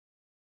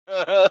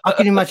I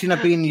can imagine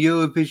that being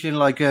Eurovision,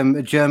 like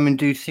a German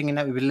dude singing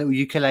that with a little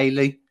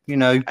ukulele. You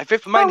know, I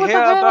whip mine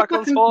hair back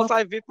and forth.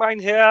 I whip mine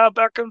hair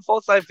back and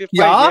forth. I whip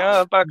mine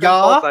hair back and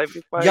forth. I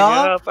whip mine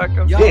hair back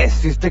and forth.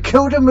 This is the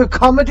Kill Them With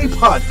Comedy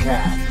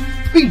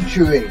podcast,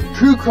 featuring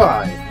true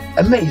crime,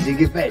 amazing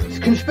events,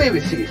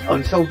 conspiracies,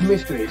 unsolved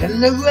mysteries,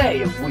 and an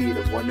array of weird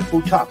and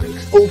wonderful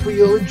topics, all for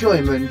your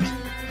enjoyment.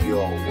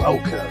 You're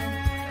welcome.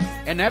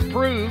 And that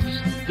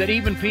proves that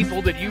even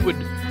people that you would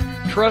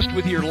trust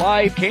with your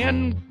life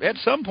can, at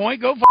some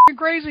point, go fucking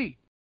crazy.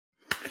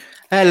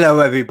 Hello,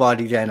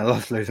 everybody. Then I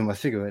lost losing my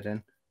cigarette.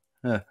 Then.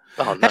 No.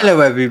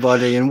 Hello,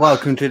 everybody, and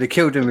welcome to the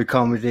Kill Them With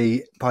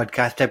Comedy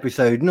podcast,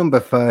 episode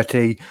number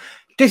 30.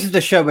 This is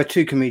the show where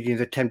two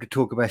comedians attempt to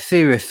talk about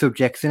serious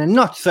subjects in a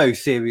not so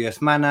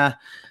serious manner.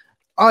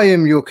 I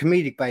am your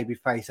comedic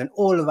babyface and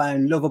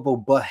all-around lovable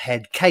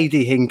butthead,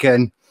 KD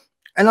Hinken,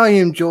 and I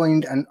am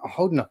joined, and I'm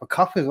holding up a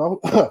cough as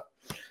well.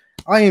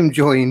 I am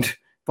joined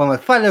by my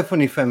fellow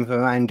funny friend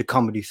from around the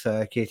comedy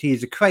circuit. He is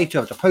the creator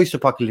of the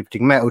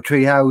post-apocalyptic Metal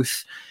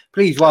Treehouse.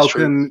 Please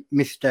welcome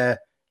Mr.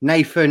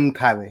 Nathan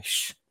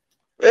Parrish.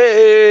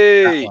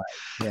 Hey!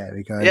 There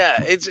we go.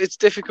 Yeah, it's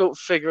difficult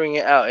figuring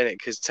it out, innit?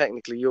 Because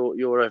technically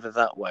you're over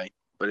that way,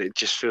 but it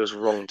just feels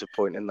wrong to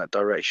point in that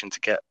direction to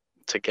get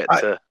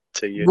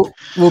to you.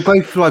 We'll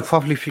both like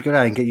properly figure it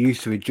out and get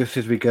used to it, just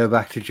as we go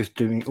back to just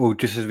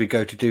as we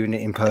go to doing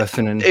it in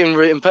person and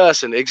in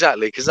person,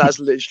 exactly, because that's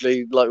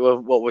literally like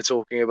what we're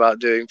talking about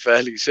doing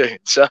fairly soon.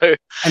 So,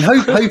 and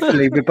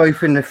hopefully we're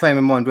both in the frame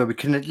of mind where we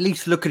can at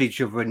least look at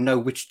each other and know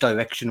which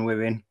direction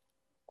we're in.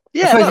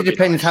 Yeah, I suppose it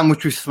depends how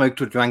much we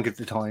smoked or drank at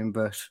the time,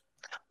 but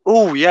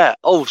oh yeah.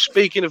 Oh,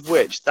 speaking of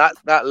which,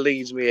 that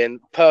leads me in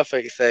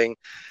perfect thing,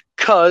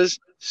 because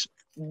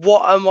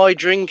what am I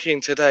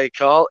drinking today,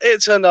 Carl?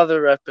 It's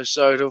another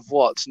episode of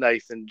What's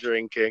Nathan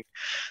Drinking.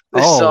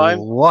 This time,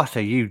 what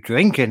are you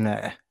drinking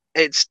there?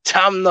 It's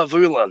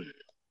Tamnavulin.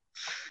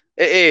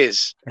 It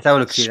is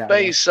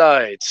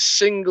Speyside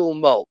single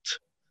malt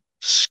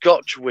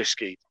Scotch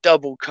whiskey,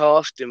 double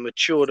casked in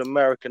matured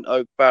American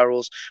oak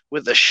barrels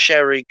with a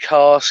sherry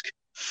cask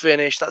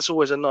finish. That's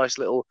always a nice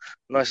little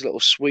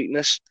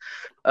sweetness.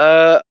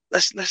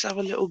 Let's have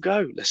a little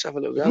go. Let's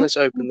Let's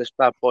open this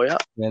bad boy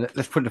up. Yeah,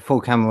 let's put the full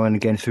camera on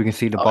again so we can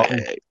see the bottle.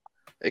 Yeah.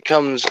 It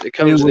comes in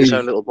its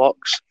own little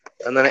box,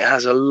 and then it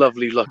has a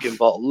lovely looking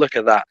bottle. Look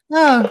at that.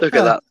 Look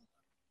at that.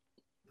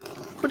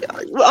 But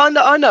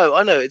I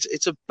know.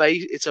 It's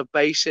a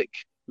basic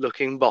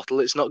looking bottle.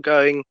 It's not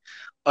going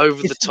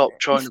over the top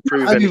trying to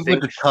prove anything.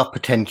 Over the top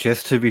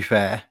pretentious, to be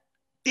fair.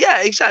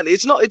 Yeah, exactly.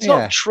 It's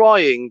not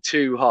trying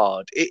too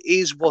hard. It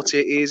is what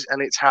it is,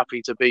 and it's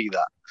happy to be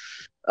that.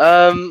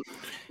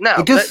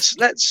 Now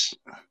let's.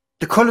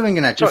 The colouring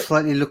in that just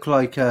slightly look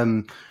like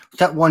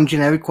that one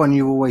generic one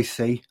you always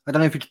see. I don't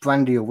know if it's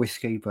brandy or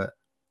whiskey, but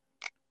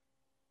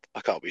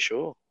I can't be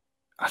sure.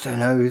 I don't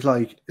know. It's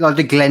like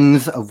the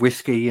Glens of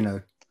whiskey, you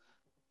know.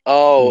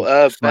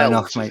 Oh,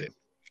 Bell's, mate. It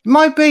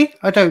might be.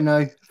 I don't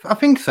know. I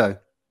think so.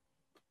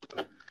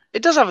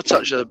 It does have a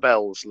touch of the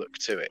Bell's look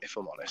to it, if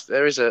I'm honest.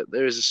 There is a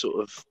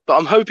sort of, but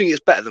I'm hoping it's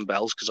better than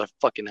Bell's because I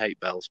fucking hate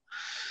Bell's.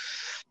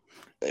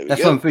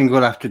 That's something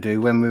we'll have to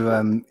do when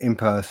we're in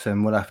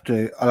person. I'll have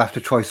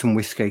to try some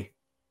whiskey.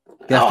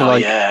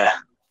 Yeah.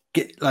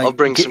 I'll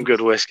bring some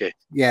good whiskey.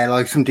 Yeah,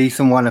 like some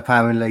decent one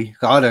apparently.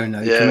 I don't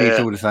know. To me, it's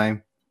all the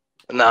same.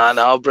 No,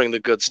 I'll bring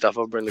the good stuff.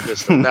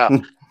 Now,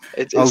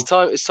 it's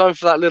time. It's time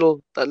for that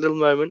little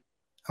moment.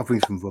 I'll bring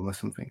some rum or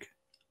something.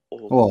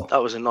 Oh,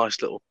 that was a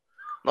nice little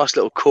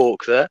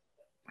cork there.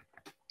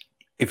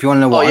 If you want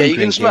to know what I'm you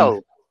can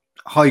smell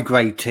high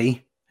grade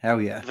tea. Hell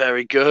yeah.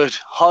 Very good.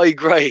 High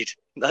grade.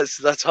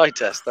 That's high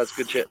test. That's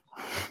good shit.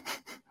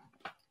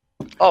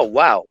 Oh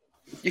wow.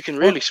 You can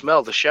really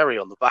smell the sherry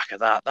on the back of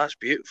that. That's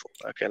beautiful.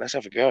 Okay, let's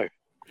have a go. I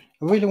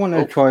really want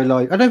to try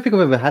I don't think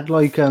I've ever had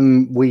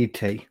weed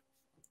tea.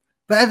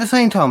 But at the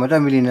same time, I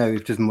don't really know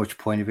if there's much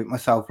point of it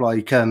myself,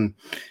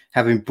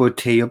 having bud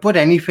tea or bud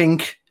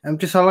anything. I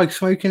like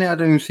smoking it. I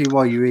don't even see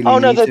why you really. Oh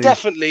no, there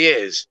definitely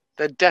is.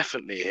 There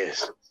definitely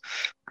is.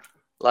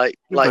 Like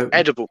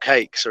edible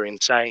cakes are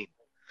insane.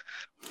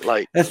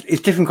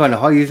 It's different kind of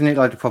high, isn't it?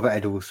 Like the proper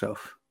edible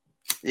stuff.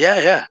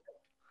 Yeah.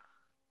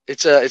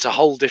 It's a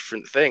whole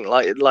different thing.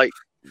 Like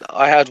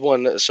I had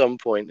one at some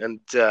point, and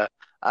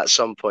at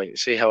some point,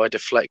 see how I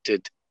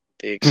deflected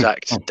the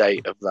exact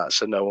date of that,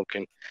 so no one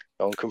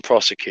can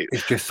prosecute.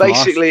 It's just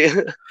basically,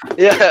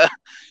 yeah.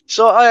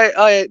 So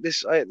I ate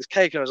this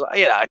cake, and I was like,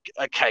 yeah,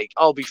 a cake.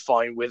 I'll be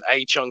fine with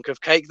a chunk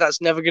of cake. That's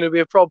never going to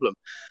be a problem.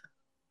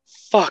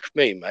 Fuck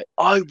me, mate.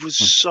 I was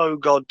so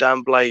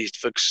goddamn blazed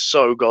for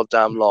so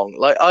goddamn long.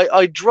 Like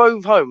I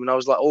drove home, and I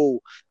was like, oh,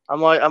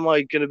 am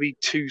I going to be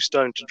too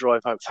stoned to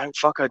drive home? Thank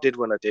fuck I did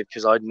when I did,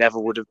 because I never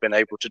would have been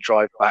able to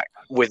drive back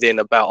within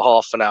about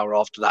half an hour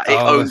after that. It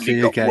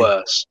only got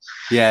worse.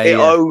 Yeah, it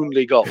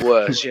only got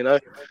worse, you know.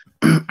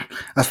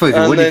 I suppose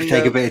it would if you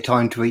take a bit of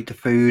time to eat the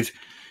food,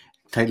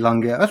 take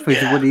longer. I suppose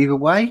it would either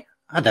way.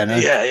 I don't know.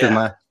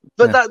 Yeah.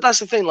 But that's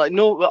the thing. Like,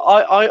 no,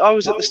 I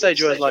was at the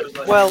stage where I was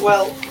like,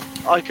 well,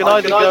 I can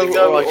either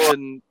go or I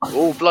can.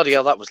 Oh bloody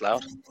hell! That was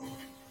loud.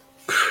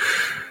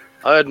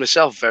 I heard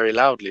myself very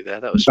loudly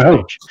there. That was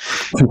strange.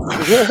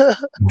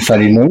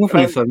 Fairly normal for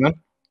this one, man.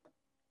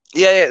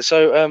 Yeah.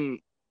 So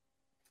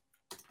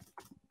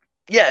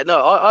yeah.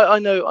 No, I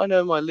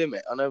know my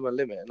limit. I know my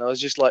limit, and I was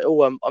just like,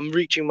 oh, I'm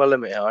reaching my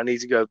limit here. I need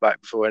to go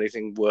back before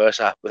anything worse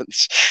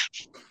happens.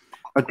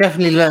 I've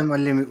definitely learned my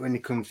limit when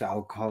it comes to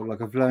alcohol.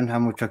 Like, I've learned how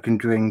much I can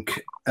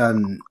drink.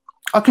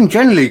 I can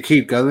generally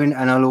keep going,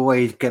 and I'll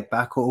always get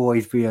back or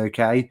always be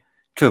okay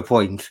to a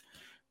point.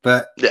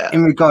 But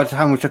in regards to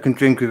how much I can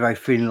drink without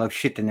feeling like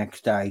shit the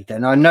next day,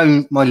 then I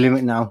know my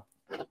limit now.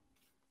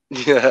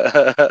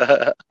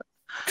 Yeah.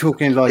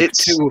 Talking like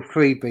 2 or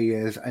 3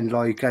 beers and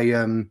like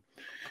a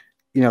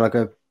like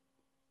a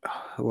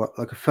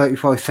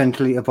 35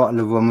 centiliter bottle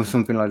of rum or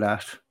something like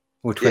that,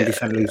 or 20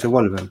 centiliter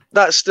one of them.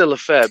 That's still a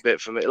fair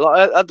bit for me.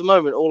 Like at the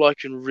moment, all I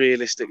can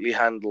realistically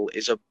handle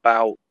is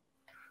about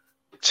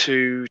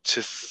 2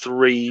 to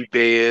 3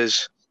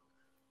 beers.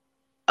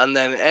 And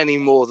then any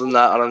more than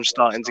that, and I'm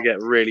starting to get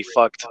really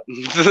fucked,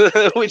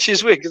 which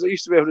is weird because I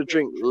used to be able to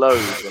drink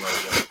loads when I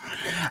was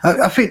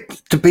young. I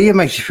think the beer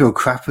makes you feel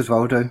crap as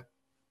well, though.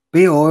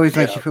 Beer always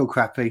makes you feel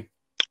crappy.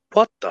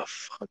 What the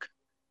fuck?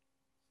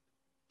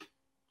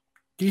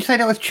 Did you say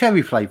that was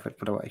cherry flavoured,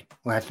 by the way?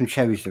 Or had some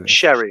cherries to it?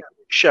 Sherry.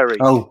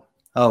 Oh,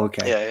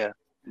 okay. Yeah.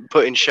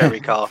 Put in sherry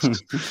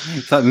casks.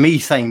 It's like me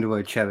saying the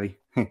word cherry.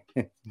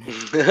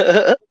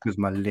 Because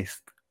my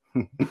lisp.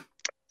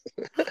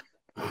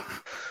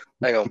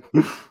 Hang on.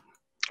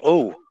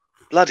 Oh,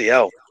 bloody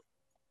hell.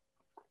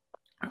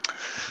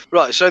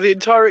 Right, so the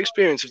entire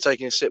experience of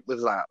taking a sip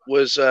with that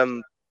was,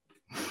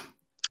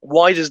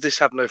 why does this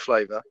have no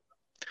flavour?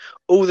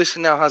 All this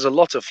now has a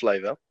lot of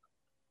flavour.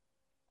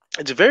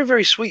 It's a very,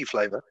 very sweet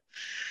flavour.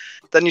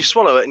 Then you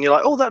swallow it and you're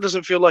like, oh, that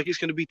doesn't feel like it's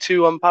going to be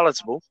too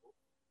unpalatable.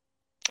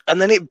 And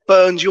then it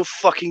burns your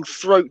fucking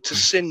throat to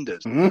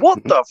cinders.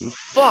 What the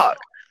fuck?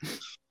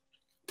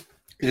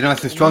 It's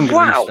nice and strong.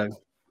 Wow.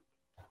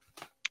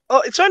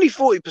 Oh, it's only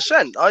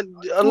 40%.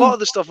 A lot of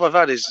the stuff I've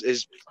had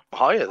is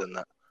higher than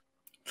that.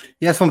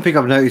 Yeah, that's one thing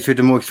I've noticed with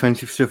the more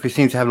expensive stuff. It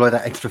seems to have like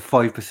that extra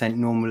 5%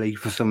 normally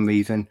for some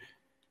reason.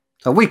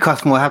 So we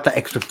Cosmo have that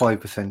extra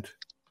 5%.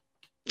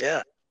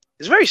 Yeah,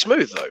 it's very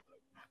smooth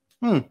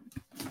though.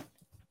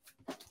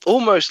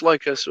 Almost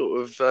like a sort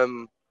of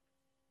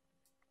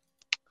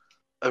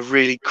a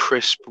really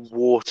crisp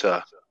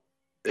water,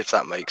 if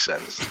that makes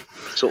sense.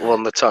 Sort of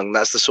on the tongue.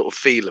 That's the sort of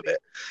feel of it,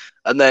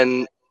 and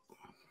then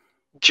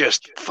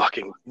just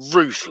fucking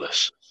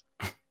ruthless.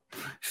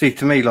 See,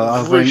 to me,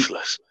 like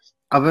ruthless.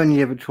 I've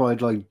only ever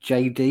tried like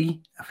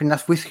JD. I think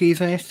that's whiskey,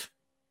 isn't it?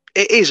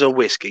 It is a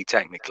whiskey,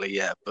 technically,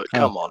 yeah. But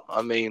come on,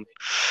 I mean,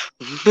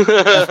 that's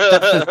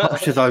as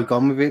much as I've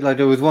gone with it. Like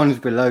there was ones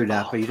below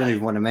that, but you don't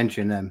even want to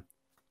mention them.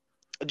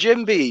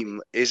 Jim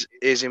Beam is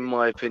in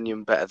my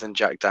opinion better than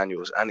Jack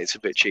Daniels, and it's a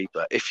bit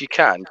cheaper. If you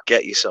can,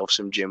 get yourself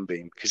some Jim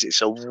Beam because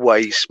it's a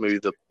way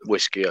smoother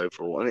whiskey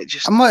overall, and it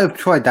just. I might have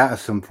tried that at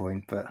some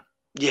point, but.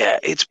 Yeah,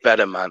 it's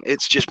better, man.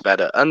 It's just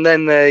better. And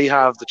then they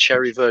have the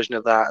cherry version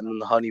of that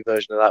and the honey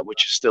version of that,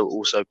 which is still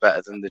also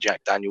better than the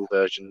Jack Daniel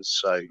versions.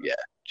 So yeah,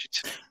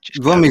 just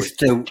rum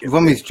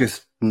is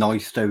just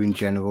nice though in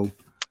general.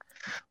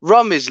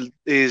 Rum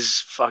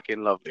is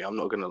fucking lovely. I'm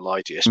not going to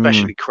lie to you,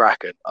 especially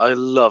Kraken. I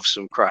love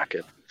some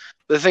Kraken.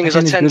 The thing is,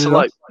 I tend to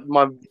like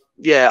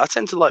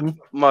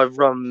my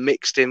rum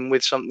mixed in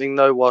with something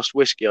though. Whilst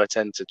whiskey, I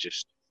tend to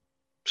just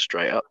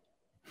straight up.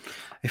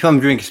 If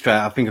I'm drinking straight,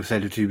 I think I've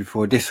said it to you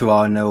before,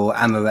 Disaronno or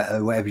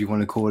Amaretto, whatever you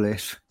want to call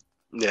it.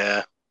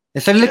 Yeah.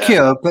 It's a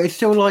liqueur, but it's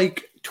still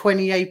like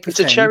 28%.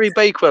 It's a cherry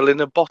Bakewell in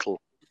a bottle.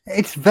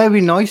 It's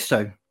very nice,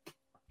 though.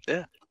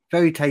 Yeah.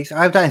 Very tasty.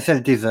 I have that instead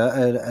of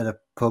dessert at a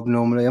pub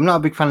normally. I'm not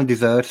a big fan of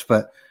desserts,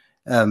 but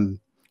that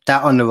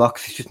on the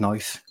rocks is just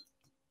nice.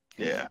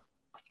 Yeah.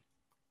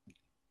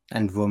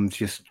 And rum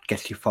just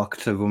gets you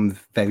fucked, so rum's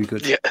very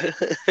good. Yeah.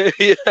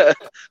 Yeah. Well,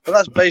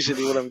 that's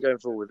basically what I'm going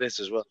for with this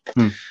as well.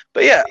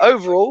 But yeah,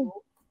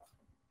 overall,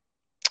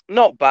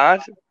 not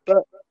bad,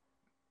 but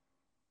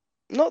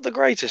not the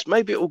greatest.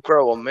 Maybe it will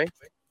grow on me,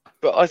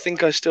 but I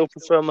think I still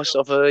prefer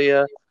myself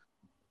a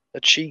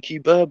cheeky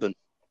bourbon.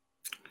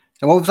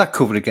 And what was that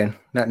called again,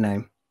 that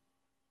name?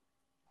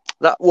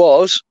 That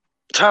was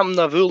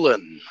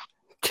Tamnavulin.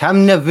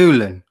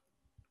 Tamnavulin?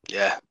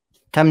 Yeah.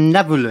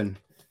 Tamnavulin.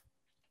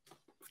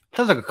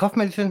 Sounds like a cough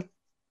medicine.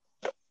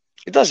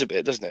 It does a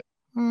bit, doesn't it?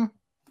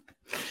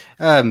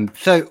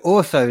 So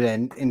also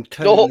then in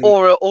terms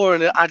or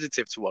an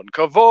additive to one,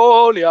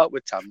 Cavonia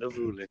with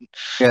Tamnavulin.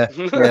 Yeah.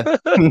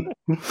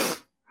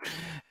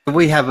 But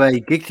we have a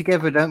gig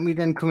together, don't we?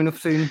 Then coming up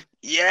soon.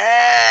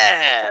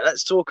 Yeah,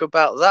 let's talk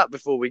about that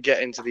before we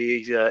get into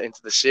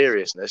the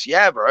seriousness.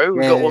 Yeah, bro,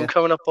 we've got one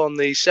coming up on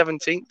the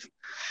 17th.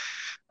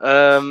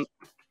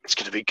 It's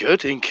going to be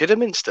good in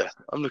Kidderminster.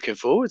 I'm looking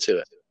forward to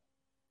it.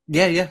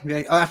 Yeah.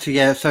 Oh, actually,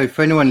 yeah. So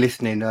for anyone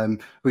listening,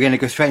 we're going to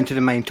go straight into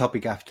the main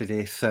topic after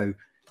this. So,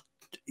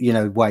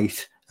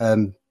 wait.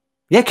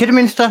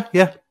 Kidderminster.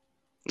 Yeah.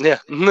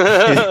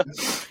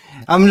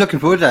 I'm looking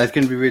forward to that. It's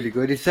going to be really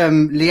good. It's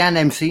Leanne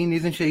MC,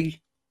 isn't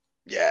she?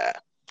 Yeah.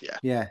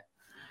 Yeah.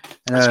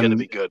 It's going to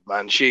be good,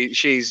 man.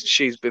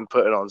 She's been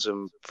putting on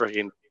some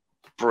freaking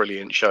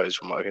brilliant shows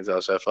from what I can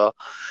tell so far.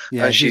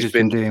 Yeah, and she's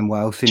been doing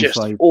well since just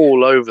like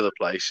all over the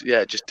place.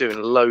 Yeah, just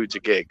doing loads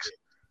of gigs.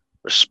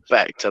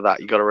 Respect to that.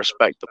 You got to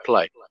respect the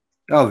play.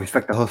 Oh,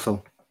 respect the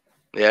hustle.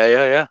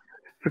 Yeah.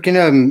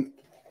 Freaking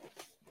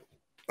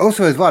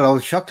also as well, I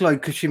was shocked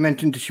like because she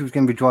mentioned that she was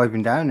going to be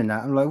driving down and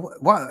that. I'm like,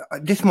 what?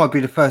 This might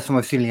be the first time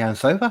I've seen Leanne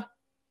sober.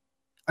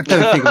 I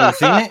don't think I've ever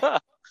seen it.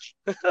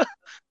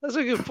 That's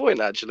a good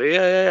point, actually.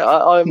 Yeah.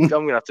 I'm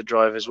gonna have to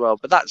drive as well,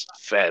 but that's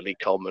fairly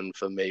common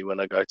for me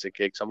when I go to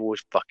gigs. I'm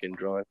always fucking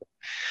driving.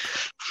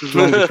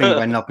 The only thing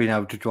about not being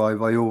able to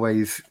drive, I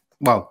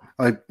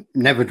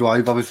never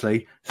drive,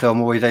 obviously, so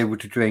I'm always able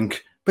to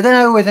drink. But then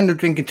I always end up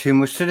drinking too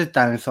much, so there's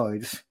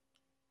downsides.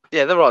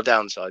 Yeah, there are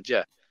downsides.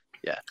 Yeah.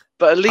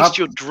 But at least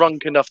you're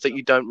drunk enough that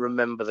you don't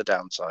remember the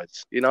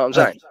downsides. You know what I'm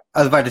saying? I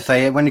was about to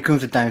say, when it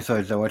comes to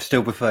downsides, though, I'd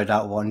still prefer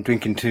that one,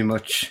 drinking too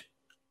much.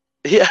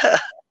 Yeah.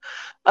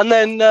 And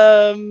then...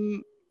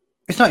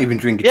 it's not even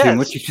drinking too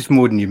much, it's just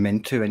more than you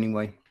meant to,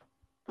 anyway.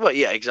 Well,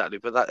 yeah, exactly.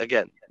 But that,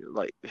 again,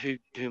 like, who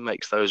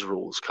makes those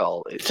rules,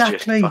 Carl? It's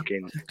exactly. Just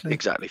fucking...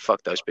 Exactly.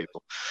 Fuck those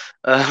people.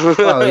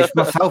 Well, it's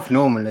myself,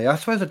 normally. I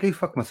suppose I do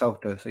fuck myself,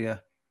 though, so yeah.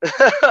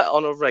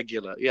 On a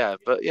regular, yeah,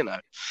 but you know.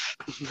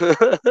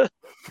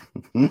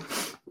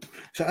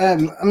 So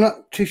I'm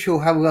not too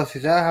sure how else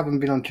is there. I haven't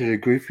been onto the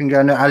group thing.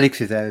 I know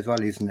Alex is there as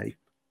well, isn't he?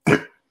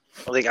 I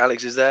think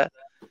Alex is there.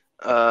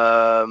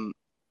 Oh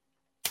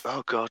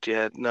god,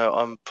 yeah. No,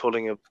 I'm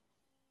pulling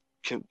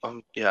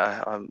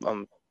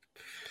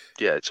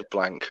it's a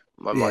blank.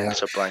 My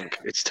mind's a blank.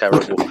 It's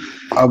terrible.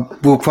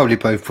 We'll probably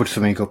both put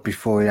something up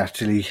before it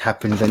actually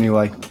happens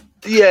anyway.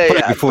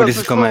 Yeah. Before this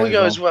has come out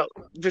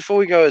before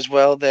we go as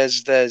well,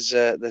 there's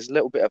a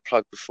little bit of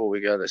plug before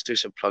we go. Let's do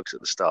some plugs at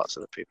the start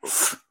so that people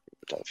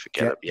don't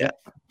forget it. Yeah,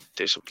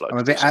 do some plugs. I'm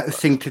a bit out of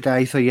sync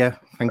today, so yeah.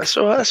 Thanks.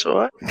 That's all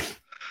right.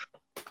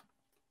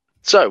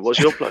 So, what's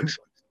your plugs?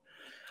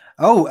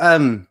 What are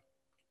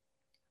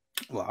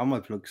my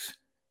plugs?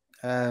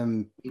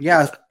 I've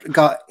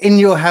got In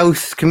Your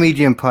House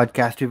Comedian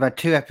Podcast. We've had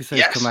 2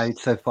 episodes come out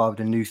so far of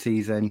the new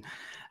season.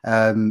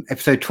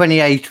 Episode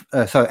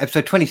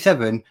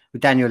 27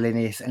 with Daniel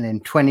Linus, and then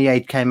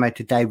 28 came out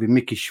today with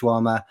Mickey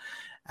Schwarmer,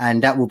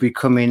 and that will be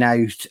coming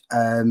out.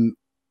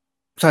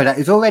 That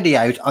is already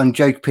out on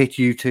Joke Pit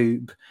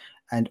YouTube,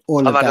 and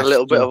all. I've had a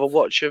little bit of a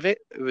watch of it.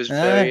 It was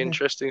very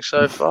interesting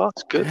so far.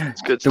 It's good.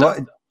 It's good stuff.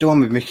 The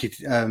one with Mickey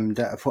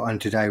that I put on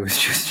today was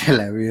just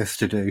hilarious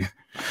to do.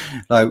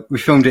 Like, we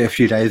filmed it a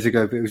few days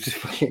ago, but it was just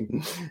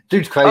fucking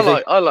dude's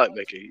crazy. I like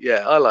Mickey.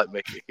 Yeah, I like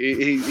Mickey.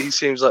 He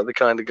seems like the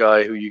kind of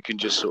guy who you can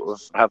just sort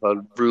of have a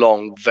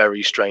long,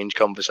 very strange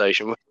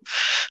conversation with.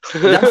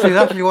 That's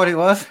exactly what it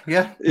was.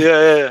 Yeah.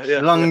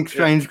 Long,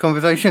 strange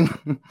conversation.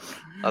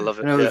 I love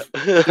it.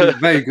 It was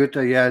very good.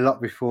 A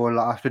lot before, a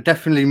lot after.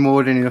 Definitely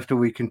more than enough that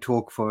we can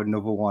talk for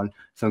another one.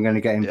 So I'm going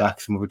to get him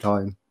back some other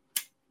time.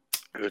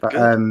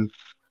 Good.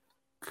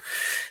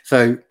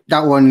 So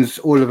that one's,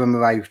 all of them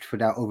are out for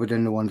that, other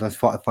than the ones on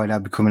Spotify that'll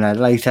be coming out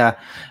later.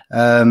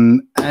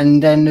 And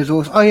then there's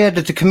also,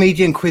 there's a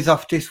comedian quiz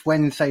off this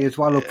Wednesday as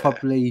well, or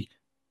probably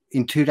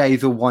in 2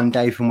 days or 1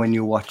 day from when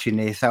you're watching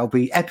this. That'll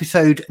be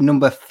episode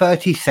number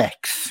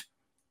 36.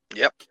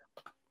 Yep.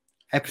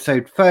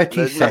 Episode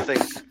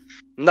 36.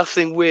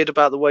 Nothing weird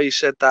about the way you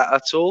said that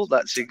at all.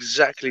 That's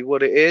exactly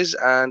what it is.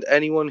 And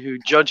anyone who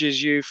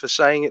judges you for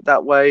saying it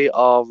that way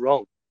are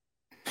wrong.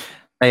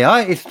 They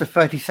are. It's the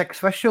 36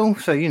 special,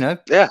 so you know.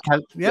 Yeah.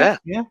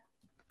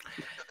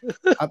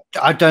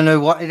 I don't know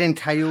what it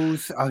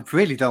entails. I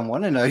really don't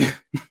want to know.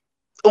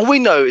 All we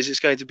know is it's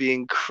going to be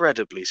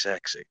incredibly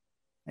sexy.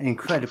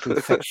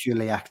 Incredibly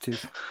sexually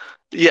active.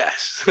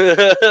 Yes.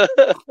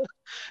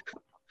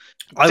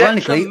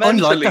 Ironically,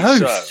 unlike the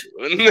host.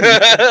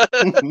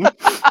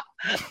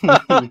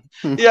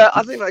 Yeah,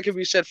 I think that can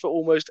be said for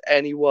almost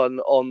anyone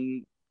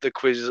on the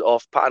quiz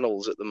off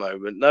panels at the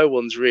moment. No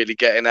one's really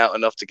getting out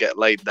enough to get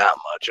laid that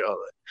much, are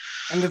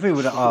they? And the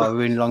people that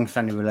are in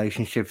long-standing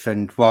relationships,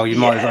 and you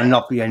might as well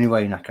not be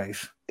anyway in that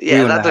case.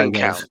 Yeah, that doesn't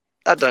count.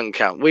 That doesn't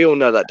count. We all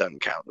know that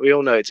doesn't count. We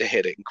all know it's a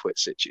hit it and quit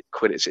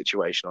it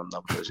situation on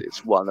numbers.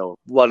 It's one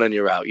and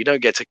you're out. You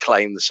don't get to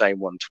claim the same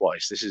one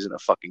twice. This isn't a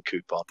fucking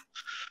coupon.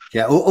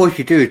 Yeah, or if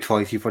you do it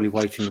twice, you're probably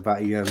waiting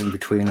about a year in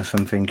between or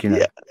something, you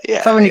know.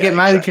 Yeah. So when you get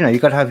married, you know, you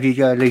got to have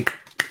the early.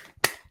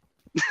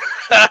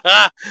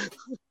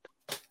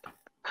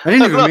 I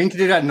didn't even mean to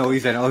do that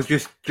noise then. I was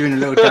just doing a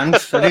little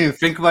dance. I didn't even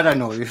think about that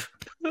noise.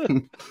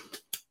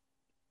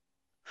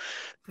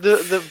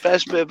 The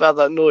best bit about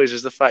that noise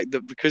is the fact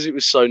that because it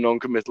was so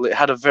non-committal, it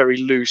had a very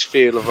loose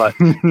feel of like,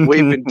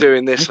 we've been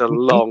doing this a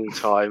long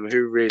time.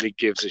 Who really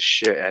gives a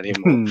shit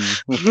anymore?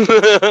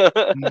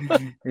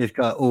 It's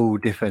got all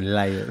different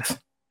layers.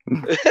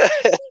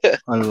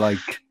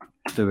 Unlike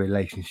the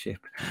relationship.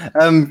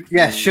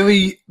 Shall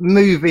we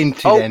move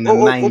into the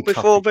main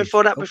before topic?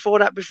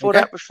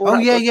 that. Oh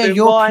yeah,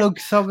 your plug.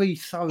 Sorry.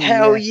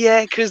 Hell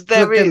yeah, because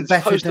there Plug them is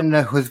better than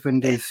the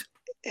husband is.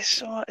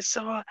 It's all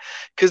right.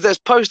 Because there's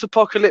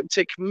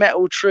post-apocalyptic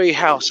Metal Tree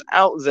House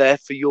out there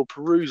for your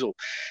perusal.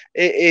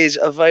 It is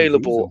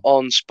available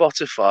on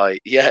Spotify,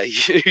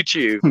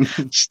 YouTube,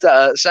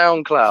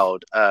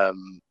 SoundCloud,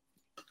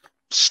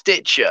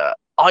 Stitcher,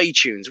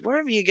 iTunes,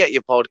 wherever you get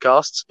your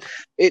podcasts.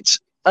 It's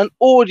an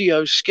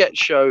audio sketch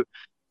show.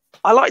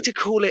 I like to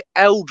call it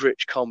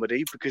eldritch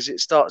comedy because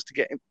it starts to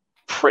get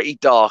pretty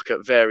dark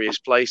at various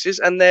places,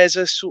 and there's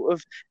a sort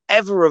of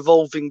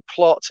ever-evolving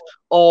plot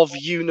of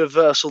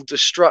universal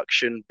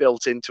destruction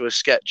built into a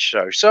sketch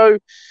show. So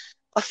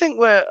I think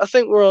we're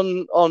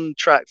on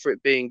track for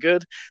it being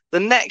good. The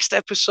next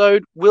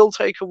episode will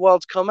take a while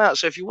to come out,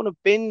 so if you want to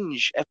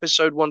binge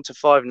episode 1 to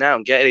 5 now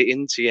and get it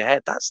into your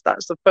head, that's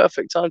the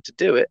perfect time to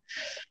do it,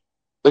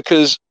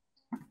 because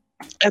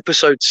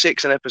episode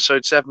 6 and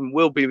episode 7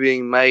 will be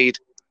being made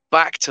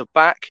back to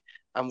back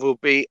and will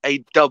be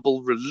a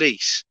double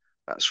release.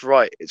 That's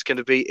right. It's going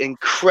to be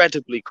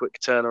incredibly quick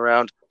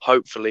turnaround,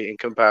 hopefully, in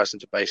comparison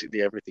to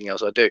basically everything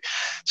else I do.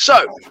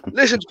 So,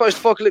 listen to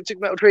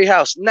Post-Apocalyptic Metal Tree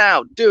House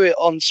now. Do it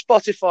on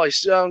Spotify,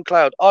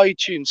 SoundCloud,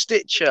 iTunes,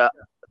 Stitcher,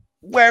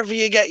 wherever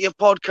you get your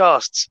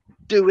podcasts.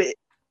 Do it.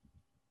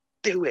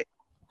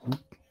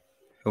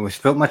 Almost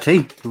spilled my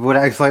tea with all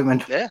that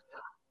excitement. Yeah,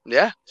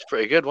 it's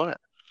pretty good, wasn't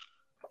it?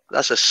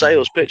 That's a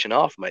sales pitch and a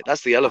half, mate.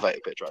 That's the elevator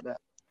pitch right there.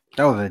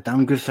 That was a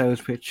damn good sales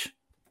pitch.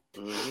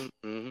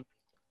 Mm-hmm.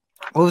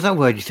 What was that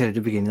word you said at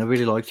the beginning? I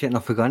really liked it and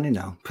I've forgotten it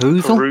now.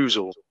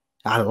 Perusal?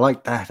 I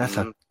like that.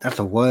 That's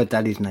a word,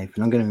 that is,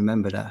 Nathan. I'm going to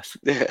remember that.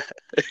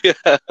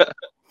 Yeah.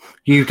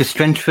 You've just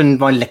strengthened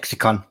my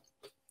lexicon.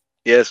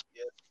 Yes.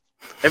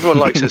 Everyone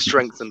likes a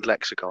strengthened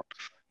lexicon.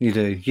 You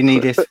do. You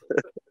need it.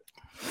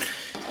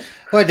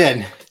 Right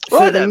then.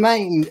 The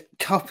main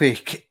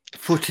topic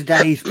for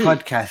today's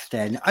podcast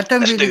then.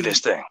 Let's do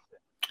this thing.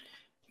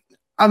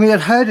 I mean,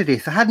 I'd heard of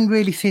this. I hadn't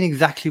really seen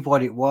exactly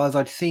what it was.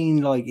 I'd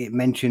seen it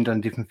mentioned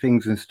on different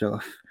things and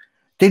stuff.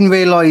 Didn't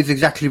realise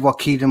exactly what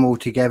keyed them all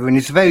together. And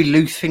it's a very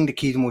loose thing to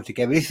key them all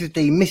together. This is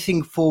the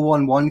missing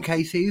 411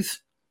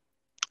 cases.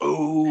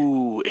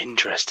 Ooh,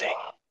 interesting.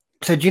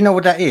 So do you know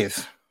what that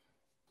is?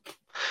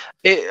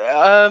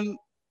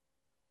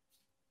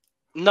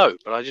 No,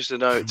 but I just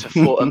know it's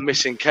a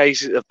missing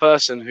case, a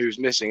person who's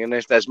missing. And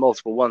if there's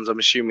multiple ones, I'm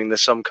assuming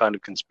there's some kind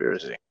of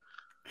conspiracy.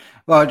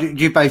 Well,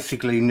 you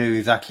basically knew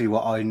exactly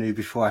what I knew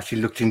before I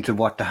actually looked into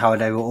what the hell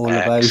they were all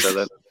about.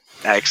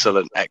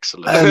 Excellent.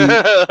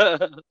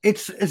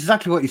 It's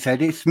exactly what you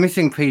said. It's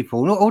missing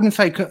people. I wouldn't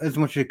say as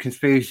much a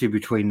conspiracy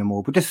between them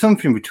all, but there's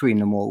something between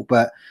them all.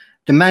 But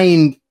the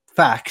main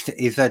fact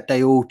is that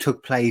they all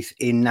took place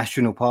in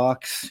national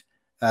parks,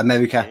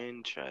 America.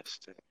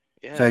 Interesting.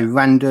 Yeah. So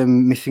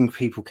random missing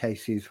people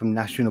cases from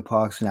national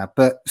parks and that.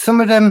 But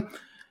some of them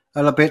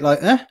are a bit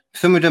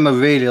some of them are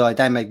really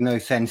they make no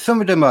sense.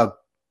 Some of them are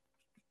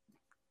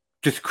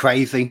just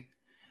crazy,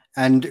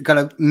 and got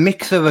a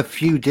mix of a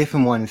few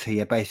different ones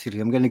here. Basically,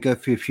 I'm going to go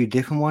through a few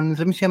different ones.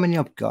 Let me see how many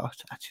I've got.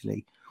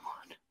 Actually,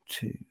 1,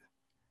 2,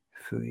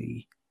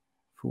 3,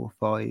 4,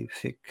 5,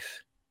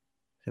 6,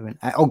 7,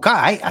 8. Oh,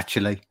 got 8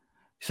 actually.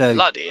 So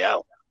bloody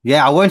hell.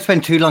 Yeah, I won't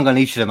spend too long on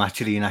each of them.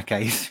 Actually, in that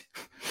case,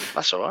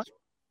 that's all right.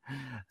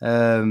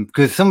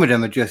 Because some of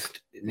them are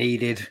just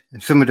needed,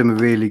 and some of them are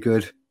really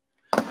good.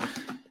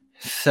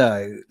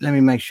 So let me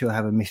make sure I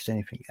haven't missed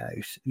anything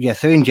else. Yeah,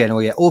 so in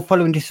general, all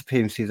following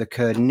disappearances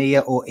occurred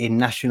near or in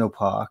national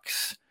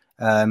parks.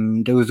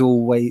 There was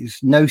always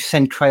no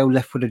scent trail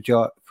left for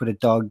the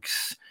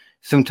dogs.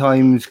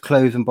 Sometimes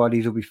clothes and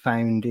bodies will be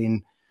found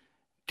in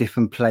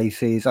different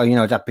places.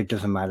 Oh, that bit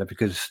doesn't matter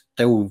because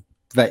they're all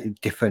very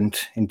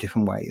different in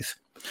different ways.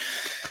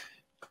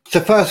 So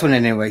first one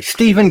anyway,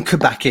 Stephen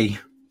Kubacki.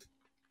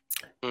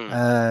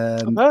 I've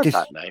heard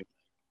that name.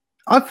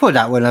 I thought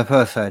that when I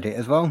first heard it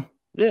as well.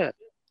 Yeah.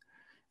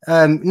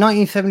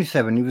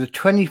 1977, he was a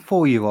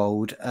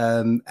 24-year-old,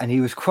 and he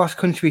was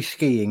cross-country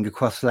skiing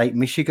across Lake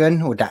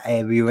Michigan, or that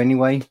area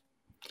anyway.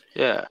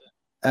 Yeah.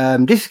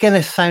 This is going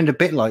to sound a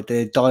bit like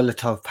the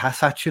Dilatov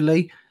Pass,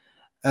 actually.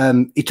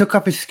 He took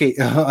off his ski.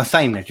 I'm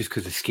saying that just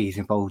because the skis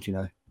involved,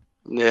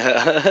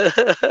 Yeah.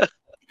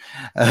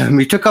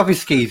 He took off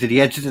his skis at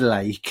the edge of the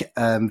lake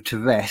to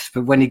rest,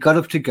 but when he got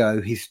up to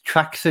go, his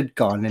tracks had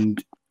gone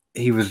and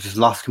he was just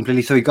lost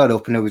completely. So he got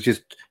up and it was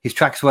just his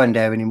tracks weren't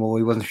there anymore.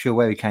 He wasn't sure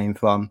where he came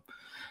from.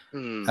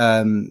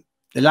 The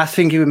last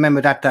thing he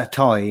remembered at that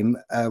time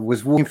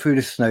was walking through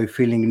the snow,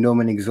 feeling numb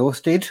and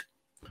exhausted,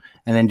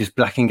 and then just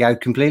blacking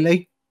out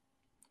completely.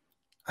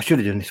 I should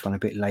have done this one a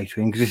bit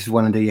later because this is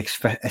one of the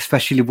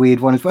especially weird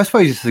ones, but I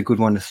suppose this is a good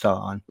one to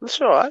start on. That's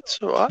all right. It's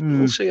all right.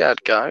 We'll see how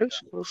it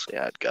goes.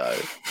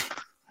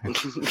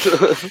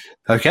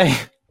 Okay.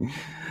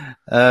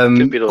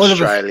 Could be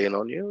Australian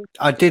on you.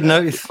 I did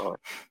notice. All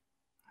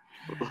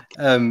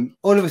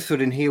of a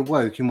sudden, he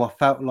awoke in what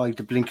felt like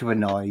the blink of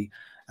an eye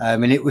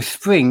And it was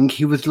spring.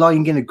 He was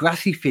lying in a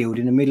grassy field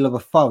in the middle of a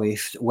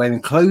forest, wearing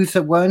clothes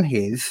that weren't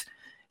his,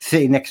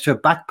 sitting next to a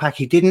backpack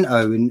he didn't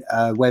own,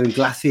 wearing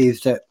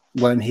glasses that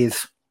weren't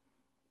his.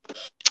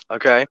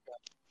 Okay.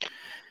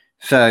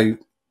 So,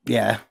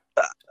 yeah.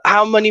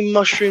 How many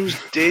mushrooms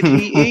did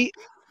he eat?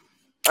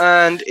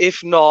 And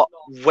if not,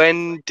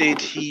 when did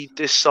he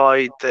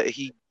decide that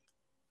he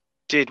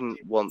didn't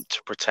want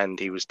to pretend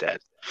he was dead?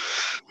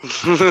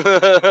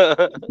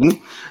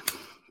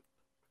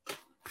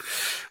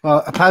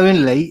 Well,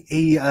 apparently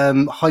he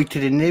hiked to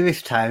the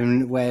nearest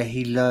town where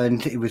he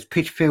learned it was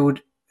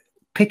Pittsfield,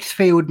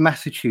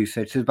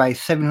 Massachusetts. It's about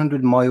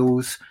 700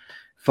 miles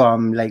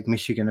from Lake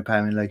Michigan,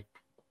 apparently.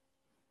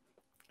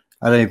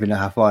 I don't even know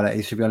how far that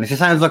is, to be honest. It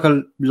sounds like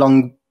a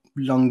long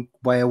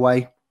way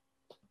away.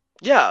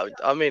 Yeah,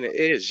 I mean, it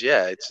is.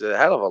 Yeah, it's a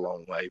hell of a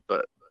long way.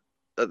 But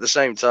at the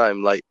same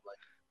time, like,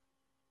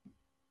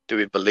 do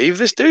we believe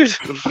this dude?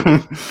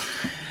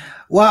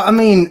 Well, I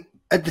mean,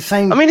 at the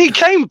same... I mean, he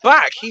came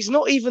back. He's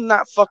not even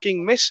that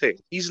fucking missing.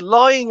 He's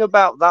lying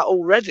about that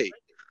already.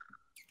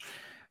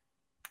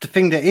 The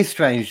thing that is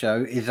strange,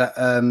 though, is that,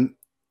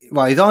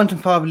 well, his aunt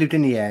and father lived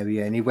in the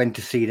area, and he went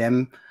to see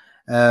them.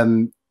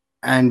 And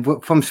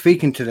from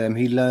speaking to them,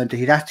 he learned that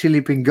he'd actually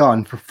been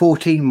gone for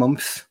 14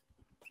 months.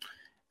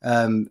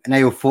 And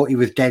they all thought he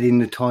was dead in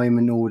the time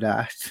and all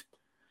that.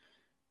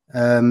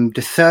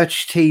 The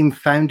search team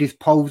found his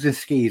poles and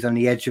skis on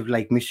the edge of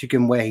Lake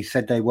Michigan where he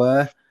said they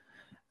were.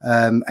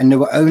 And there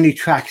were only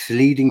tracks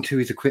leading to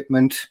his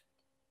equipment,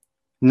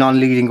 none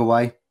leading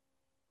away.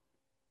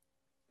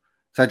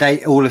 So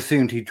they all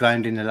assumed he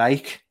drowned in the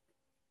lake.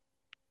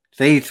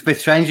 See, it's a bit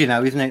strange, you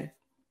know, isn't it?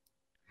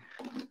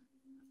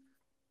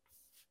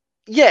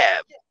 Yeah.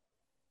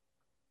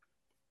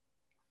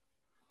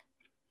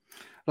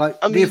 Like,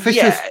 I mean,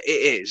 officials... yeah,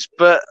 it is,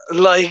 but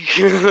like,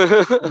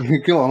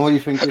 go on. What do you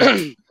think?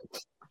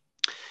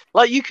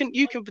 Like, you can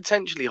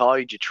potentially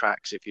hide your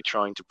tracks if you're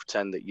trying to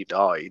pretend that you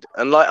died,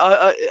 and like,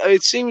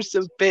 it seems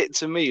a bit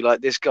to me like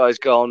this guy's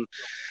gone.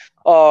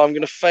 Oh, I'm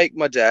gonna fake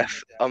my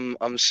death.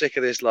 I'm sick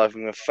of this life.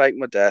 I'm gonna fake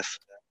my death.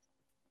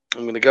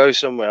 I'm gonna go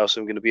somewhere else.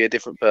 I'm gonna be a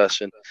different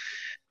person.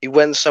 He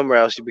went somewhere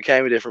else. He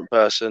became a different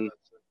person,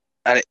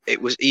 and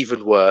it was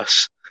even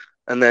worse.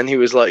 And then he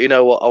was like, you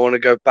know what? I want to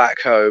go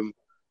back home.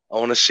 I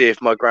want to see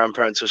if my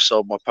grandparents have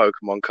sold my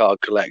Pokemon card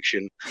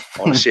collection.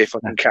 I want to see if I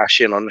can cash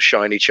in on a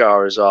shiny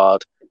Charizard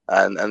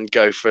and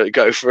go for a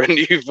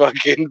new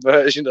fucking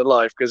version of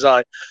life, because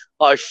I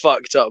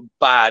fucked up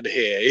bad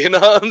here. You know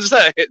what I'm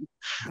saying?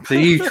 So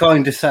you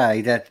trying to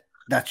say that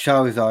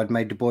Charizard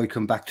made the boy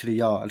come back to the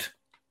yard?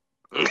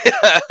 They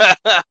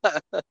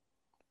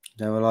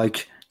were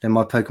like, they're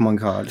my Pokemon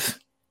cards.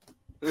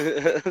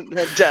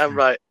 Damn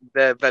right,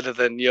 they're better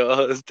than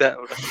yours. Damn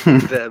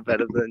right, they're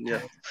better than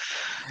yours.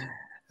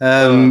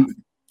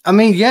 I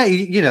mean, yeah,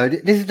 you know,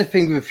 this is the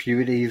thing with a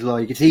few of these.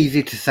 Like, it's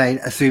easy to say,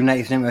 assume that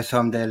it's never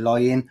time they're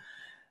lying.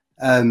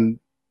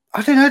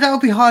 I don't know. That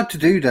would be hard to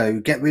do, though.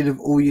 Get rid of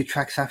all your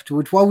tracks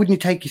afterwards. Why wouldn't you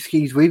take your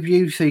skis with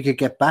you so you could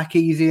get back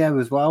easier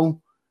as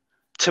well?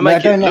 To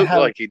make it look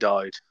like he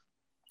died.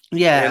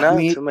 Yeah, you know, I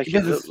mean, to make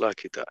it look like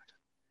he died.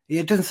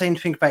 It doesn't say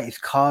anything about his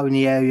car in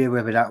the area,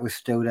 whether that was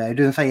still there. It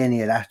doesn't say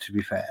any of that, to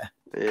be fair.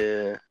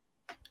 Yeah.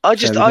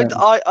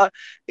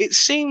 It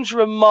seems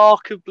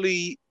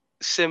remarkably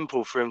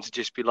simple for him to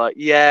just be like,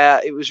 yeah,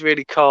 it was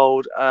really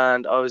cold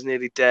and I was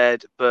nearly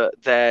dead, but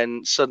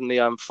then suddenly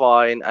I'm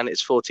fine and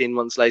it's 14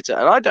 months later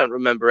and I don't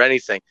remember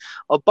anything.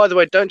 Oh, by the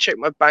way, don't check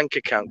my bank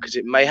account because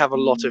it may have a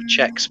lot of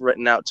checks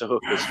written out to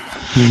hookers.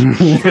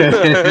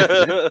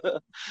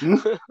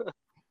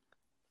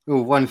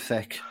 Oh, one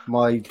sec.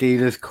 My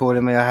dealer's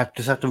calling me. I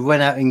just have to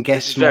run out and get.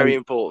 This is very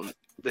important.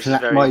 This is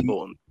very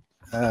important.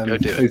 Go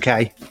do it.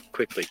 Okay.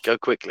 Quickly. Go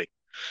quickly.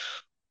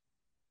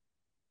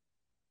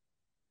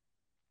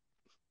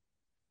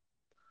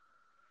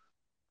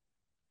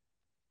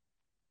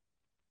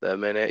 The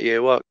minute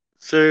you walk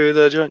through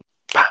the joint,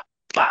 bah,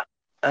 bah,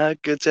 I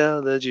could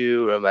tell that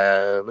you were a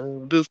man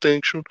of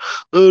distinction,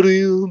 a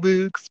real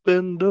big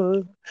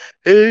spender.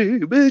 Hey,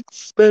 big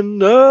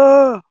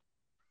spender.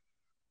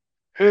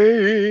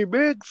 Hey,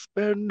 big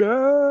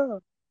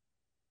spender,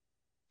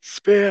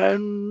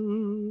 spend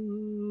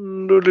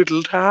a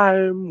little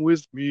time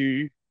with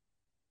me.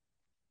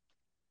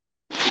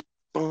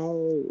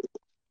 Oh.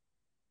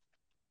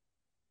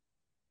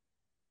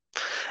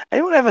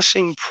 Anyone ever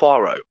seen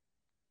Poirot?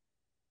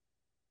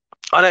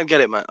 I don't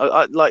get it, man.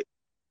 I like.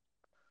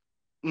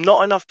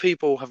 Not enough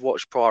people have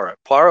watched Poirot.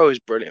 Poirot is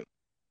brilliant.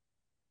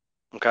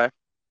 Okay.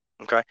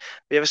 Have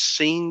you ever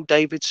seen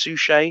David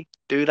Suchet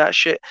do that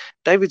shit?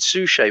 David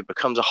Suchet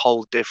becomes a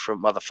whole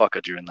different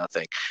motherfucker during that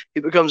thing.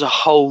 He becomes a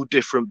whole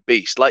different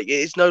beast. Like,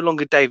 it's no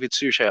longer David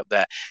Suchet up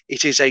there.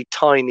 It is a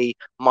tiny,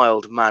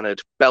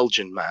 mild-mannered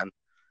Belgian man.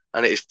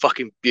 And it is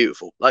fucking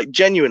beautiful. Like,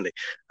 genuinely.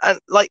 And,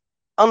 like,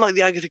 unlike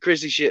the Agatha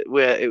Christie shit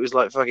where it was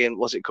like fucking,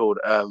 what's it called?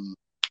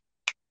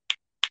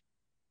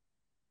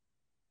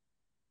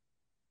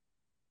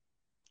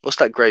 What's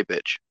that grey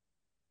bitch?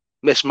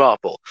 Miss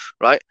Marple,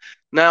 right?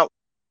 Now,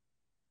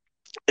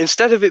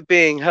 instead of it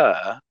being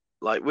her,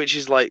 like, which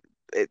is like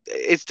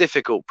it's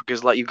difficult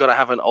because like you've got to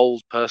have an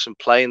old person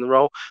playing the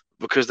role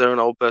because they're an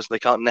old person. They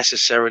can't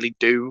necessarily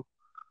do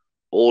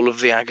all of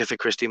the Agatha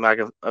Christie,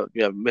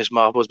 Miss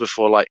Marples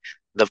before like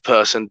the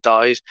person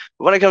dies.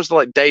 But when it comes to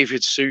like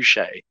David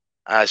Suchet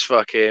as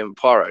fucking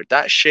Poirot,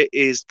 that shit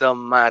is the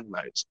mad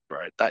notes,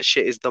 bro. That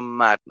shit is the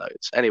mad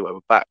notes. Anyway, we're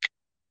back.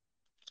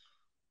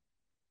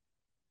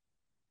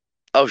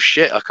 Oh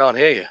shit, I can't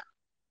hear you.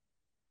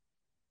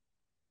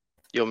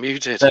 You're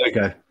muted. There we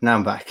go. Now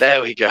I'm back.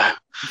 There we go.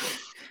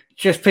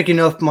 Just picking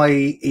up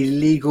my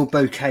illegal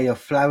bouquet of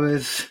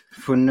flowers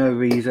for no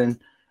reason.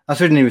 I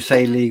shouldn't even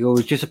say illegal.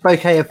 It's just a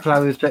bouquet of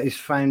flowers that is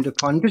frowned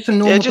upon. Just a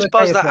normal. Yeah, just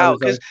buzz bouquet of that out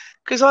flowers,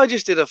 because I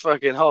just did a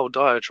fucking whole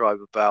diatribe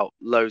about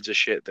loads of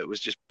shit that was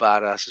just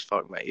badass as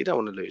fuck, mate. You don't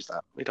want to lose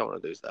that. We don't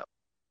want to lose that.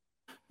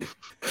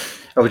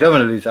 Oh, we don't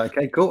want to lose that.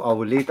 Okay, cool. I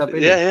will leave that.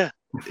 Yeah.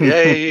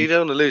 You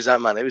don't want to lose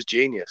that, man. It was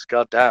genius.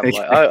 God damn.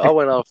 Like, I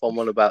went off on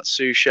one about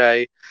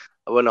Suchet.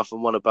 I went off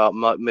on one about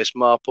Miss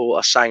Marple.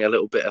 I sang a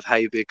little bit of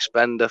Hey Big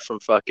Spender from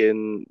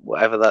fucking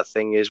whatever that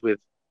thing is with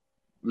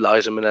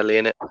Liza Minnelli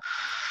in it.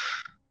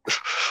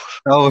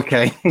 Oh,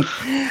 okay.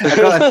 I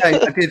gotta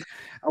say,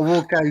 I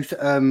walked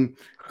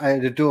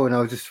out the door and I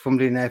was just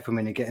fumbling there for a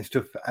minute, getting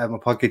stuff out of my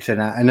pockets and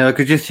that, and I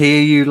could just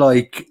hear you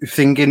like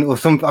singing or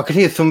something. I could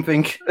hear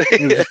something.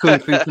 It was just coming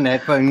through some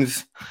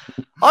headphones.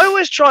 I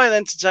always try and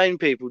entertain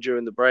people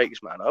during the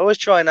breaks, man. I always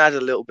try and add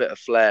a little bit of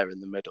flair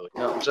in the middle.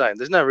 You know what I'm saying?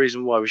 There's no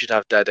reason why we should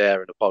have dead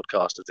air in a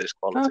podcast of this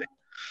quality.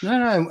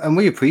 No, and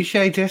we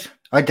appreciate it.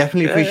 I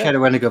definitely appreciate it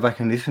when I go back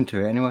and listen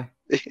to it anyway.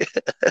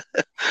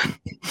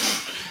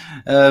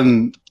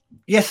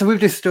 So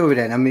with this story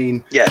then, I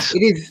mean, yes, it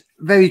is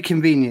very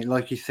convenient,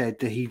 like you said,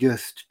 that he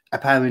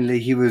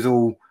was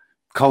all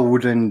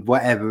cold and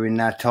whatever in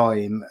that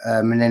time,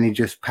 and then he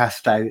just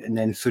passed out and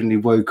then suddenly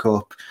woke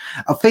up.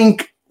 I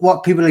think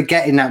what people are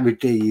getting at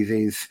with these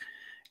is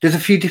there's a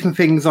few different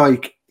things,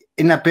 like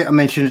in that bit I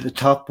mentioned at the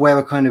top where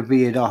I kind of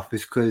veered off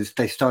is because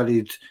they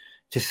started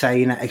to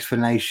say in that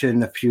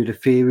explanation a few of the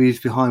theories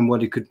behind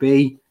what it could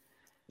be.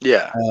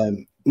 Yeah.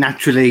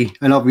 Naturally,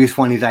 an obvious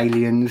one is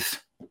aliens.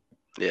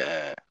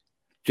 Yeah.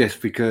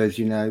 Just because,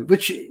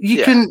 which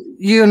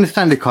you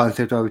understand the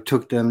concept. I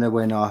took them, they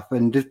went off,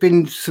 and there's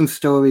been some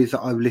stories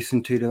that I've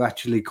listened to that are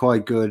actually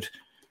quite good,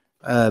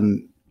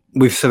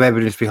 with some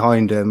evidence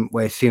behind them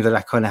where it seems like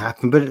that kind of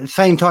happened. But at the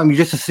same time, you're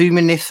just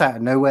assuming this out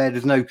of nowhere.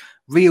 There's no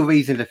real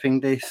reason to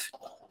think this.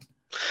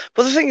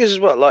 But the thing is as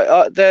well,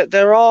 like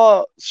there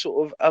are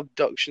sort of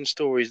abduction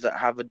stories that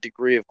have a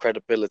degree of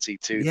credibility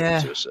to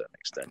them to a certain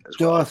extent as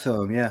well. There are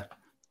some, yeah.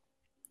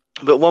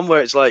 But one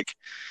where it's like,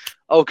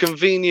 oh,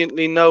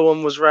 conveniently no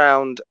one was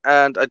round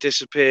and I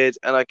disappeared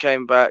and I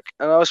came back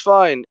and I was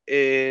fine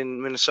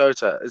in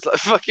Minnesota. It's like,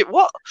 fuck it,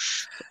 what?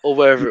 Or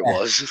wherever it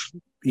was.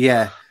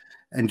 Yeah,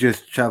 and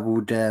just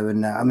travelled there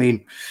and that. I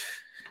mean,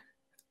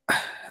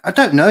 I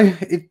don't know.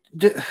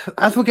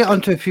 As we get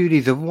onto a few of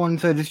these other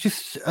ones, there's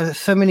just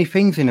so many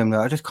things in them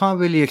that I just can't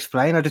really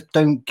explain. I just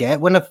don't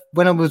get. When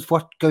I was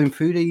going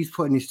through these,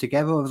 putting this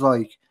together, I was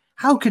like,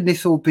 how can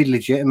this all be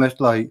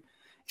legitimate? Like,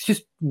 it's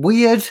just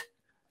weird.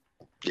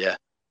 Yeah.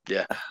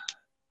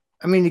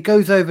 I mean, it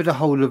goes over the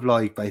whole of,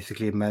 like,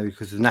 basically America,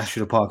 because there's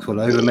national parks all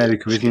over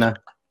America, isn't there?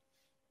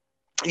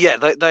 Yeah,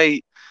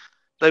 they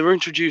were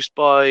introduced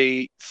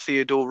by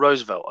Theodore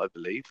Roosevelt, I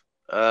believe.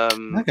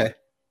 Okay.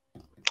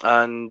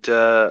 And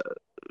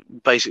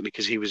basically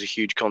because he was a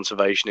huge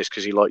conservationist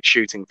because he liked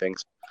shooting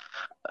things.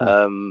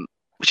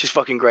 Which is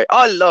fucking great.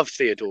 I love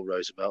Theodore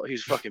Roosevelt.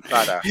 He's fucking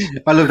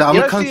badass. I love that. I'm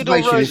a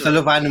conservationist. I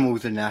love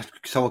animals and that,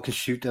 so I can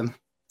shoot them.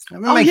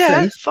 Makes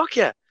sense. Fuck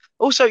yeah.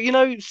 Also,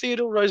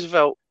 Theodore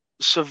Roosevelt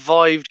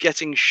survived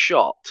getting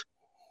shot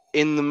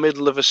in the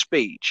middle of a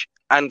speech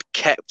and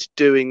kept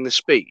doing the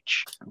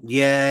speech.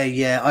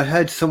 Yeah. I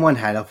heard someone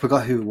had. I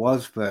forgot who it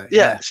was, but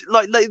yeah.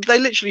 Like they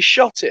literally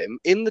shot him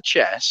in the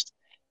chest.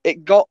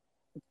 It got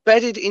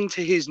bedded into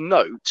his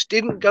notes.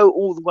 Didn't go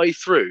all the way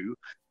through.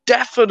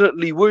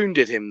 Definitely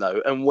wounded him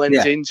though, and went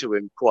into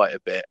him quite a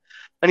bit.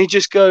 And he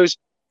just goes,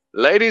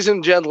 "Ladies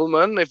and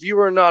gentlemen, if you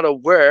are not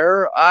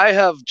aware, I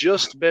have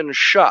just been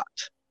shot.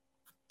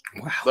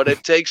 Wow. But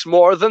it takes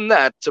more than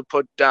that to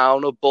put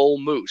down a bull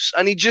moose."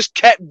 And he just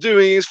kept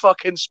doing his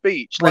fucking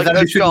speech. Well, that's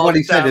literally what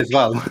he said as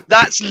well.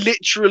 That's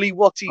literally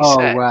what he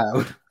said.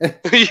 Oh, wow.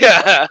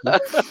 Yeah.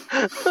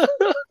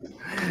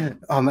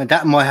 Man,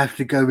 that might have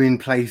to go in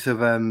place of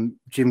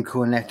Jim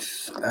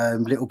Cornette's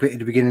little bit at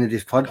the beginning of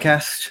this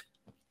podcast.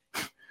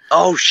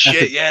 Oh,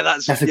 shit.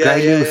 That's a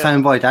great little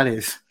soundbite, that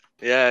is.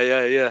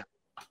 Yeah.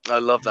 I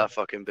love that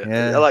fucking bit.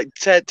 Yeah. Like,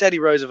 Teddy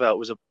Roosevelt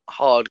was a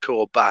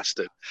hardcore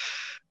bastard.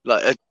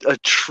 Like a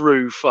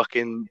true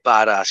fucking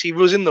badass. He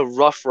was in the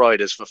Rough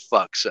Riders, for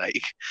fuck's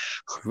sake.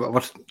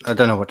 I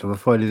don't know what the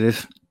Rough Riders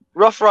is.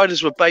 Rough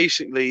Riders were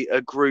basically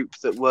a group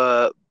that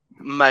were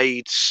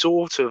made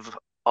sort of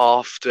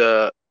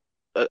after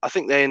I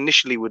think they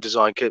initially were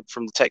designed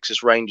from the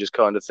Texas Rangers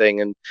kind of thing,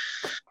 and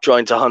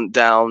trying to hunt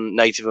down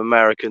Native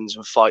Americans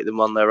and fight them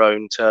on their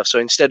own turf. So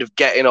instead of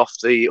getting off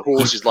the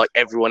horses like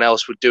everyone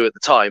else would do at the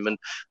time and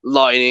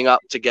lining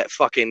up to get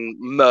fucking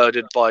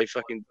murdered by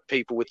fucking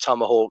people with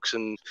tomahawks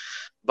and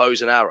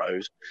bows and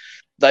arrows,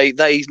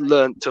 they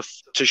learned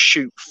to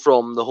shoot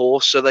from the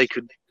horse so they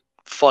could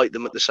fight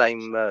them at the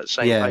same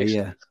pace.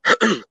 Yeah.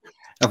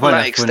 And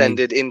that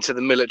extended into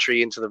the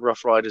military, into the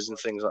Rough Riders and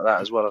things like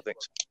that as well, I think.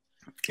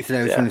 So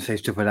I was trying to say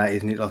stuff like that,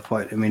 isn't it? Like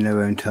fight them in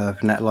their own turf,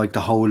 and that like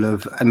the whole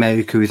of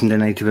America isn't a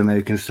Native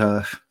American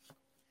turf.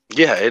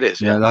 Yeah, it is.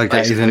 Yeah, like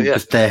that isn't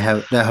just their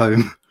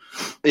home.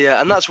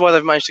 Yeah, and that's why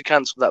they've managed to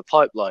cancel that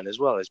pipeline as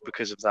well, is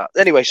because of that.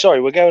 Anyway,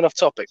 sorry, we're going off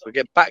topic. We'll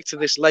get back to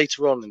this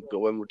later on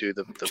when we'll do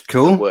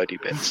the wordy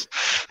bits.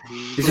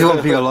 This is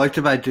one thing I liked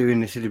about doing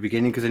this at the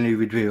beginning, because I knew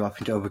we'd move off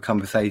into other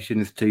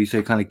conversations too, so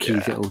it kind of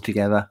keeps it all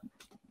together.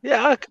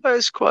 Yeah,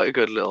 it's quite a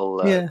good little,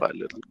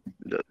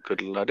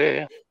 good little idea.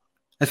 Yeah.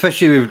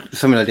 Especially with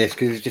something like this,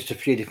 because it's just a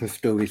few different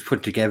stories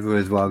put together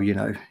as well, you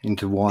know,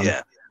 into one.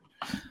 Yeah.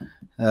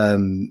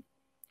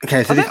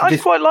 Okay, so I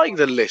quite like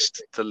the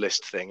list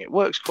thing. It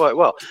works quite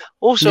well.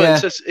 Also,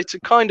 it's a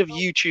kind of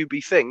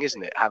YouTubey thing,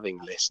 isn't it?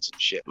 Having lists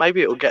and shit.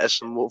 Maybe it'll get us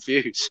some more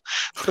views.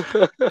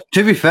 To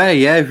be fair,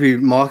 yeah, if we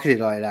market it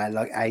like that,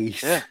 like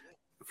Ace,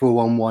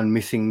 411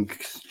 missing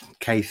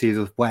cases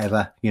or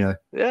whatever, you know.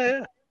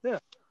 Yeah.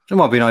 That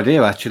might be an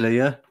idea, actually.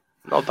 Yeah.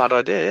 Not a bad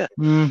idea.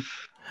 Yeah.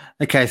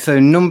 Okay, so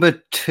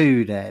number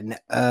 2 then,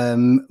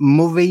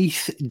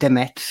 Maurice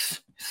Demetz.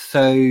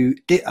 So,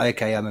 I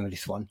remember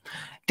this one.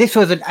 This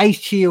was an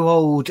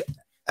 80-year-old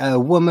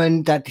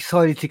woman that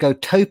decided to go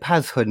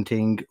topaz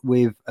hunting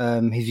with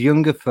his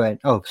younger friend.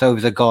 Oh, so it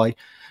was a guy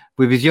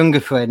with his younger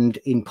friend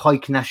in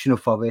Pike National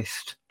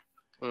Forest.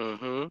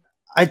 Mm-hmm.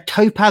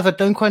 Topaz, I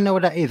don't quite know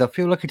what that is. I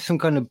feel like it's some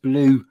kind of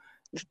blue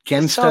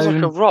gemstone. It sounds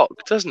like a rock,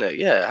 doesn't it?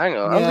 Yeah, hang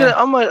on. Yeah.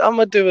 I'm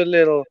gonna do a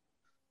little.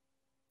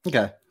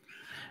 Okay.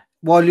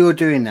 While you're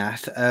doing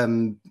that,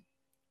 I'm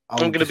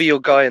going to be your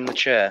guy in the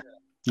chair.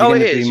 Oh,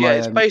 it is. Yeah,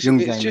 it's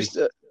basically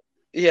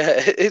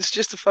it's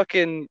just a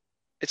fucking.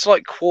 It's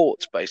like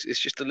quartz, basically. It's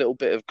just a little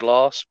bit of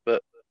glass,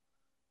 but.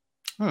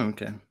 Oh,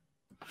 okay.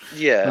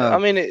 Yeah, I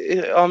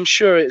mean, I'm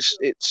sure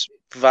it's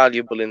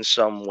valuable in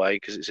some way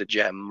because it's a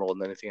gem more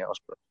than anything else.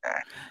 But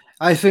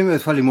I assume it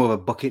was probably more of a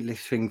bucket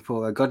list thing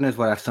for her. God knows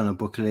why that's on a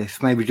bucket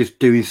list. Maybe just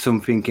doing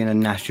something in a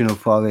national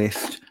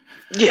forest.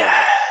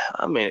 Yeah.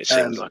 I mean, it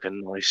seems like a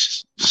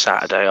nice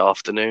Saturday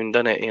afternoon,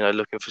 doesn't it? You know,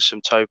 looking for some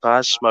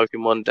topaz,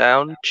 smoking one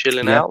down,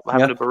 chilling out,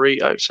 having a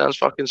burrito. Sounds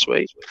fucking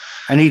sweet.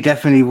 And he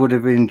definitely would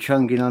have been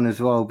chunging on as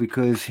well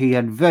because he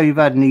had very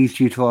bad knees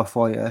due to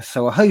arthritis.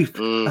 So I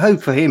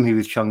hope for him he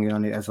was chunging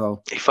on it as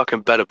well. He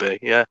fucking better be,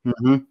 yeah.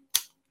 Mm-hmm.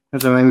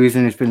 That's the main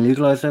reason it's been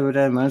legalised over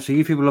there, man. So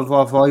you people have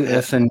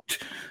arthritis and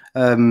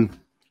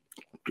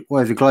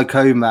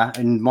glaucoma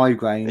and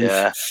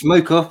migraines.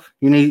 Smoke up.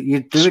 You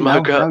do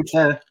Smoke it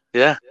now. Up.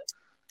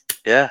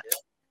 Yeah.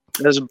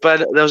 There was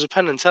a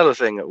Penn and Teller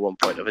thing at one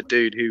point of a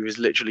dude who was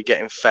literally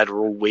getting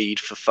federal weed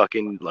for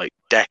fucking like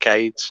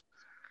decades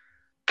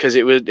because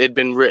it'd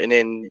been written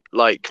in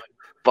like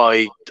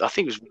by I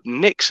think it was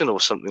Nixon or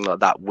something like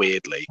that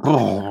weirdly.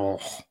 Oh.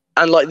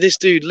 And like this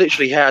dude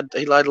literally had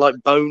like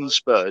bone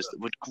spurs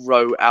that would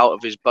grow out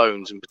of his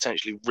bones and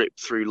potentially rip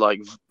through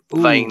like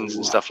veins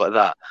and stuff like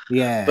that.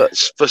 Yeah. But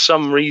for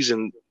some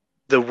reason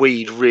the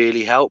weed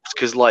really helped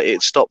because like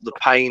it stopped the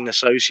pain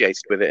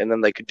associated with it, and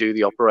then they could do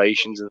the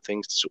operations and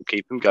things to sort of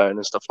keep him going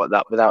and stuff like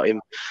that without him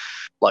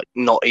like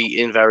not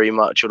eating very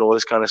much and all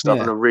this kind of stuff,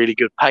 and a really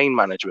good pain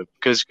management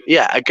because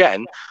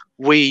again,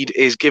 weed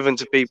is given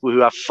to people who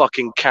have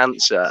fucking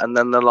cancer, and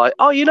then they're like,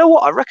 oh, you know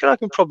what, I reckon I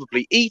can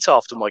probably eat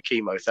after my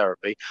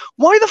chemotherapy.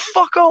 Why the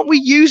fuck aren't we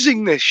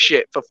using this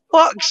shit, for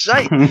fuck's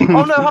sake?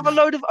 Oh no, have a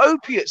load of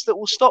opiates that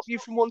will stop you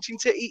from wanting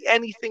to eat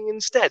anything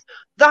instead.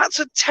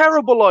 That's a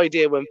terrible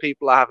idea when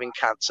people are having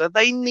cancer.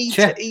 They need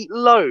to eat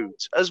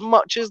loads, as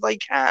much as they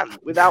can,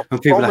 without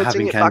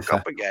vomiting it back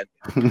up again.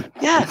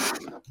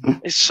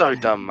 It's so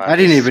dumb, man. I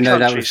didn't even know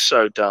that was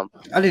so dumb.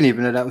 I didn't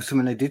even know that was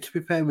something they did, to be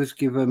fair, was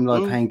give them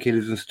like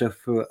painkillers and stuff.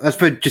 That's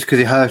just because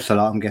it hurts a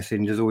lot, I'm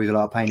guessing. There's always a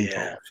lot of pain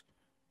involved.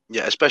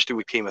 Yeah, especially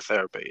with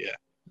chemotherapy,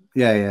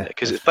 Yeah.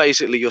 Because it's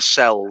basically your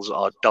cells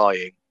are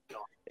dying.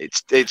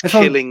 It's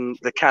killing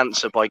the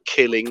cancer by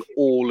killing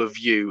all of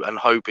you and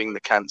hoping the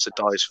cancer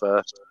dies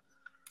first.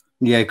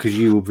 Yeah, because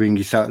you will bring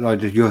yourself,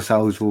 like your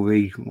cells will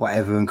be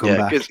whatever and come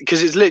back.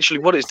 Because it's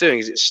literally what it's doing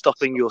is it's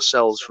stopping your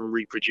cells from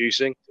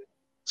reproducing.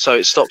 So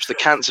it stops the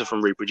cancer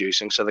from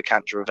reproducing, so the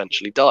cancer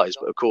eventually dies.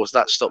 But of course,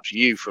 that stops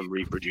you from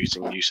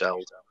reproducing new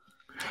cells.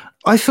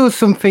 I saw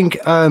something.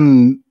 Let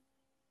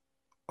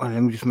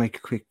me just make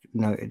a quick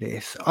note of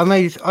this.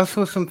 I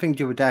saw something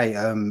the other day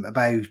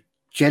about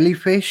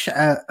jellyfish.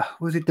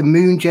 Was it the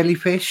moon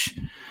jellyfish?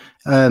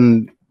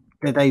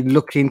 That they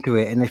looked into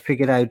it and they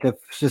figured out that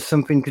there's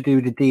something to do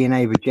with the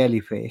DNA of a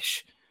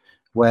jellyfish,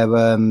 where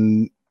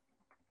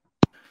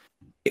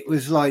it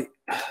was like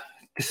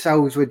the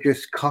cells were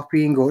just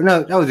copying, or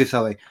no, that was it.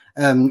 Sorry,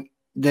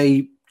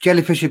 they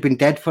jellyfish had been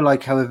dead for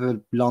like however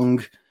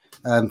long,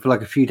 for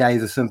like a few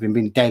days or something,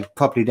 been dead,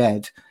 properly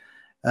dead.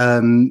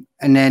 And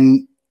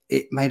then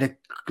it made a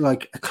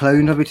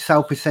clone of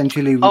itself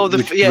essentially.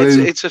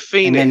 It's a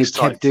phoenix. And then it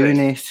type kept doing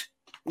thing. it.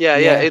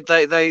 Yeah.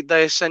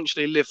 They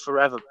essentially live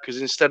forever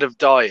because instead of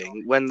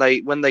dying, when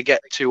they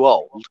get too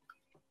old,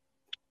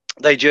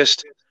 they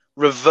just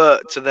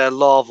revert to their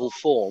larval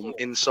form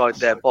inside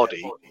their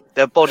body.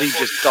 Their body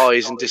just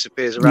dies and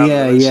disappears around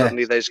them, and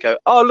suddenly they just go,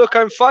 "Oh, look,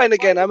 I'm fine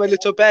again. I'm a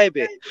little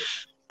baby."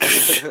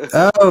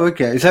 Oh,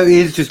 okay. So it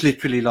is just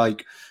literally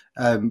like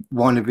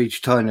one of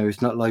each time.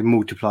 It's not like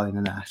multiplying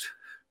and that.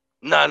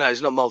 No,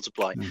 it's not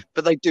multiplying,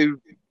 but they do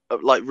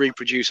like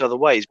reproduce other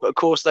ways. But of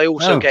course, they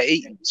also get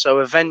eaten. So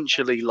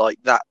eventually, like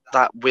that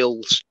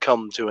will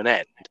come to an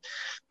end.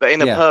 But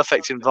in a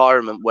perfect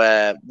environment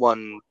where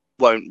one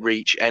won't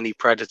reach any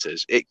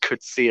predators, it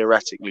could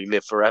theoretically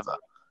live forever.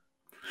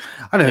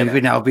 I don't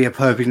think that would be a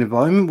perfect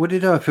environment, would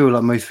it? I feel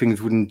like most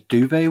things wouldn't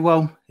do very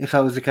well if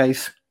that was the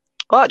case.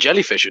 Well,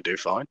 jellyfish would do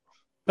fine.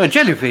 Oh,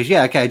 jellyfish,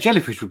 yeah, okay.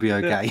 Jellyfish would be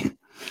okay.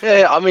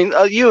 Yeah, I mean,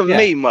 you and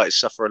me might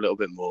suffer a little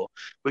bit more.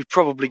 We'd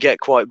probably get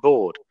quite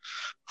bored.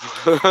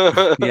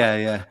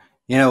 Yeah.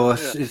 You know,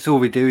 it's all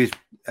we do is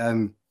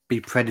be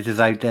predators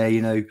out there,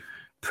 you know,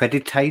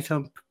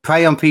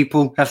 prey on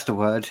people. That's the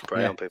word.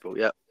 Prey on people,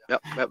 Yep,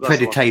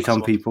 Predatate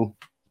on people.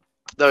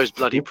 Those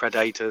bloody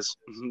predators.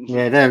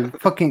 Yeah,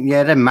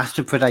 they're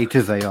master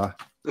predators, they are.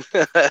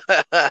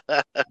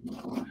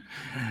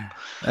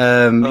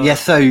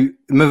 So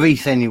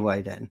Maurice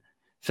anyway then.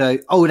 So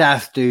old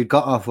ass dude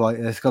got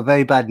arthritis, got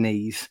very bad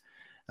knees.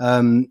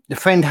 The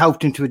friend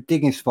helped him to a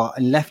digging spot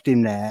and left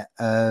him there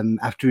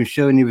after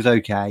ensuring he was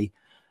okay.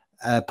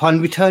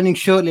 Upon returning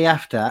shortly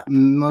after,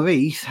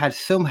 Maurice had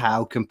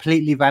somehow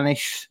completely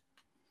vanished.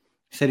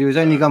 Said he was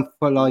only gone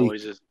for like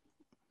noises.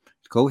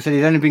 Cool. Said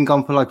he'd only been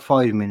gone for like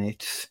 5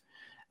 minutes.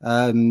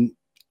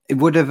 It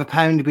would have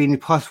apparently been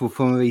impossible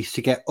for Maurice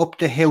to get up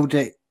the hill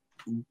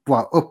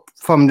up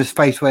from the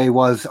space where he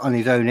was on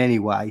his own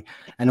anyway,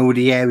 and all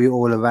the area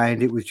all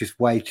around it was just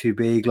way too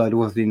big. Like there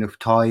wasn't enough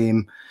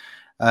time.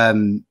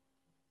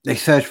 They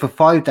searched for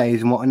 5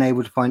 days and were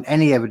unable to find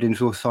any evidence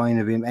or sign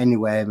of him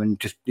anywhere, and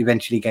just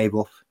eventually gave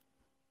up.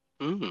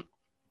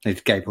 They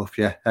just gave up.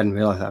 Yeah, I didn't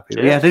realise that.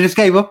 Yeah, they just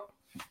gave up.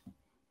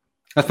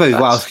 I suppose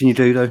what else can you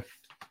do though?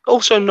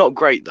 Also, not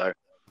great though.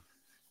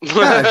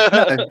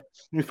 No.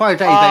 In 5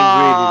 days, they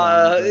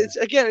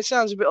really. It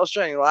sounds a bit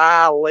Australian.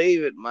 I'll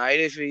leave it, mate.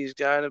 If he's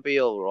going to be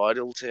all right,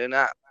 he'll turn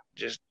up.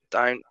 Just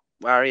don't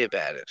worry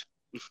about it.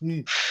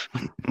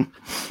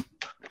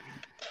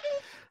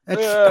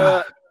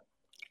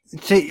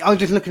 See, I was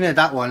just looking at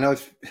that one. I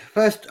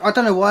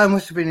don't know why I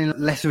must have been in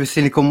less of a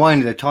cynical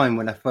mind at the time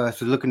when I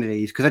first was looking at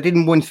these, because I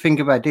didn't once think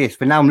about this.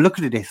 But now I'm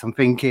looking at this, I'm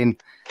thinking,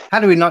 how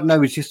do we not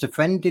know it's just a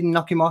friend didn't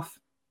knock him off?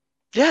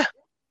 Yeah,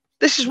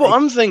 this is what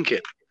I'm thinking.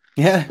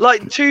 Yeah.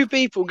 Like 2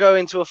 people go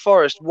into a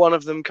forest, one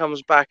of them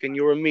comes back, and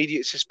your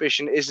immediate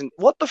suspicion isn't,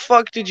 what the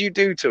fuck did you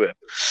do to him?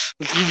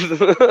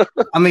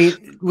 I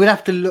mean, we'd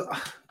have to look.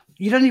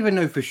 You don't even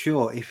know for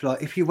sure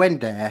if you went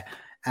there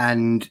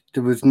and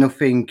there was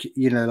nothing,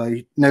 you know,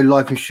 like no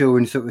life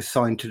insurance that was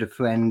signed to the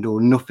friend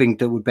or nothing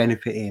that would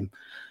benefit him.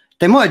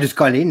 They might have just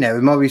gone in there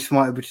and Maurice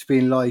might have just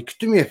been like,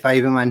 do me a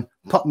favour, man,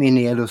 pop me in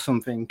the head or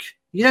something.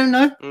 You don't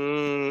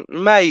know?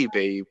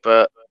 Maybe,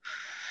 but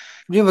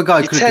the other guy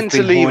you tend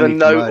to leave a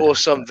note or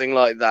something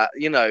like that.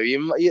 You know,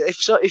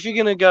 if you're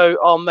gonna go,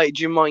 oh mate,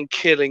 do you mind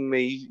killing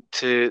me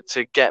to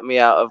get me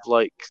out of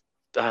like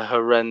a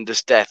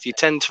horrendous death? You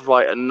tend to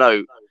write a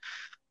note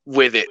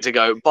with it to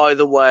go, by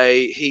the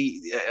way,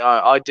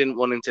 I didn't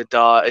want him to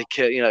die.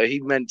 You know, he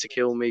meant to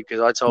kill me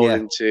because I told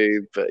him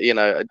to, but you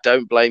know,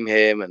 don't blame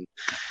him. And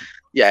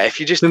yeah, if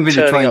you're just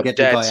turning up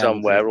dead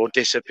somewhere or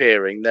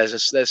disappearing,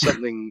 there's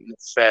something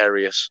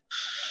nefarious.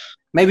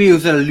 Maybe he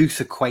was a loose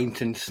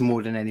acquaintance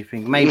more than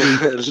anything. Maybe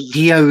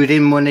he owed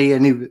him money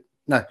and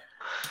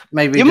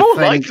maybe you're more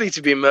likely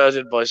to be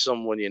murdered by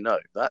someone you know.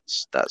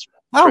 That's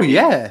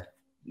yeah.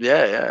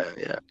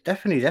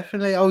 Definitely.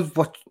 I was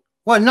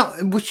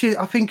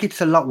I think it's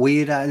a lot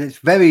weirder, and it's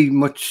very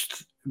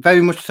much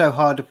so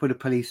harder for the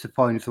police to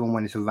find someone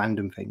when it's a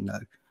random thing though.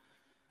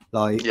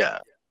 Like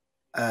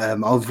I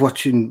was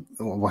watching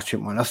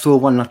one. I saw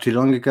one not too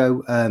long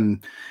ago.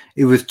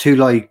 It was 2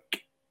 like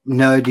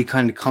nerdy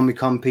kind of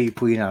Comic-Con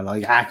people, you know,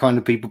 like our kind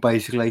of people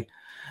basically.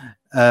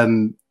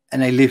 And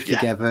they lived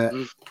together.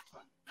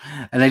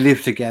 And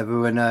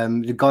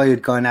the guy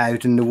had gone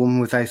out and the woman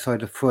was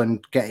outside the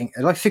front getting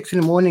like 6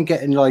 a.m,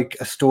 getting like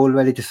a stall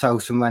ready to sell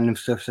some random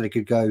stuff so they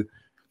could go.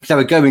 So they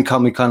were going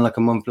Comic-Con like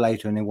a month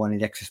later and they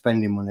wanted extra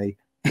spending money.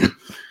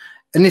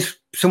 And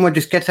someone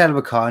just gets out of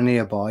a car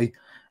nearby,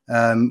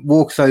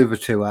 walks over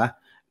to her,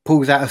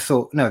 pulls out a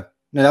sword. No,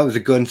 that was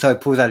a gun. So he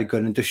pulls out a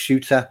gun and just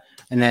shoots her,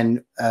 and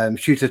then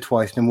shoots her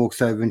twice, and then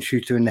walks over and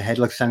shoots her in the head,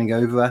 like standing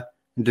over her,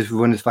 and just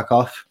runs back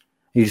off.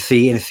 You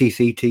see in a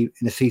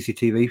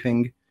CCTV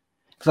thing.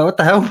 So what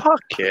the hell?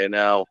 Fucking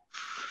hell.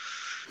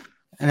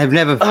 And they've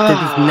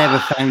just never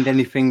found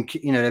anything.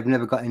 You know, they've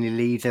never got any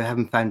leads. They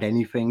haven't found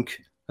anything.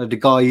 The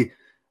guy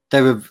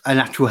they were an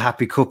actual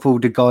happy couple.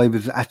 The guy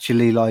was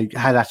actually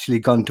had actually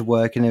gone to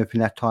work and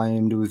everything that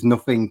time. There was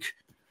nothing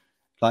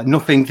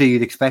that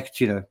you'd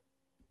expect, you know.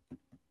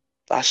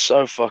 That's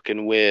so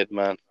fucking weird,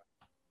 man.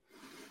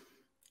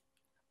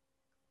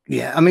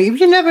 Yeah, I mean,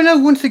 you never know.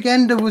 Once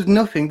again, there was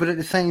nothing, but at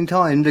the same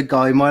time, the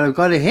guy might have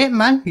got a hit,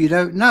 man. You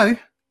don't know.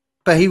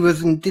 But he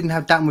didn't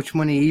have that much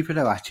money either,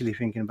 though, actually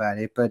thinking about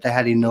it. But they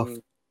had enough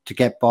to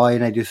get by,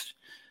 and they just...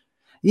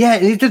 Yeah,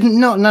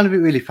 none of it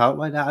really felt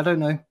like that. I don't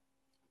know.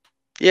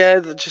 Yeah,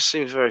 that just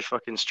seems very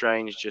fucking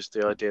strange, just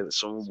the idea that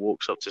someone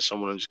walks up to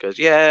someone and just goes,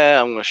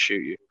 yeah, I'm going to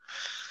shoot you.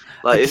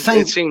 Like, it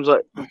seems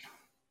like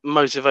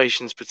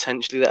motivation's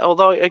potentially there.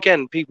 Although,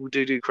 again, people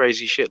do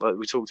crazy shit. Like,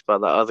 we talked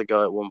about that other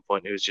guy at one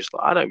point who was just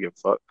like, I don't give a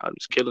fuck, I'm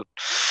just killing.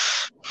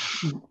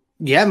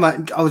 Yeah,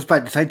 I was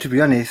about to say, to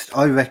be honest,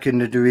 I reckon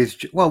that there is...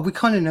 Well, we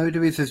kind of know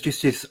there's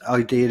just this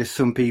idea that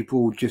some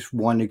people just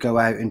want to go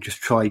out and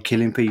just try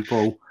killing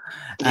people.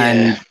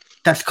 And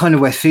that's kind of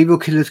where serial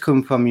killers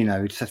come from, you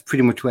know. That's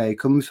pretty much where it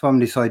comes from,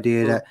 this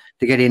idea that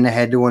they get in their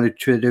head, they want to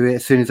try to do it.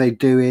 As soon as they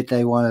do it,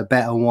 they want a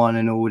better one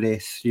and all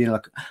this, you know,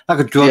 like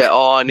a drug. Yeah,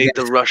 I need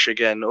the rush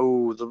again.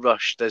 Oh, the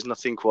rush. There's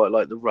nothing quite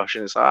like the rush.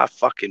 And it's like,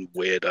 fucking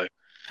weirdo.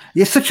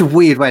 Yeah, it's such a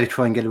weird way to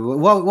try and get it.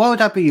 Why would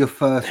that be your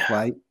first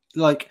way?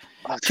 Like,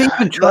 that's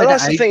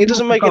the thing. It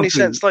doesn't make any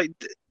sense. Like,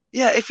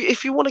 yeah,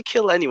 if you want to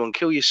kill anyone,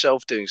 kill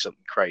yourself doing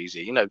something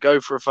crazy. You know,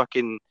 go for a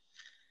fucking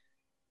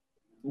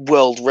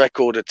world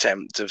record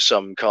attempt of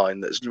some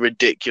kind that's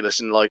ridiculous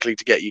and likely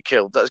to get you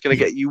killed. That's going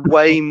to get you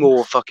way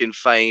more fucking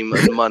fame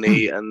and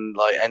money and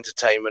like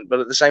entertainment, but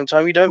at the same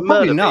time you don't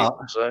murder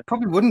people, so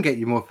probably wouldn't get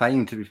you more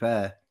fame, to be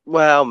fair.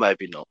 Well,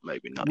 maybe not.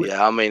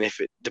 Yeah, I mean,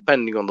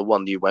 depending on the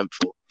one you went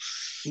for.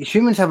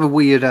 Humans have a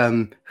weird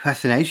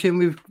fascination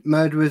with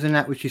murderers and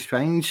that, which is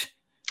strange.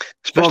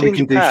 Especially in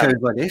Japan. Do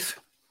shows like this.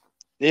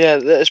 Yeah,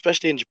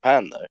 especially in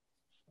Japan though.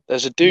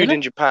 There's a dude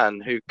in Japan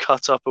who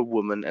cut up a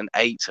woman and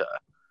ate her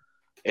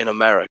in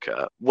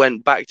America,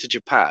 went back to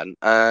Japan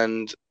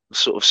and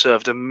sort of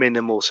served a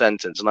minimal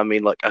sentence, and I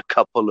mean like a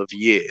couple of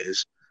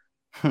years,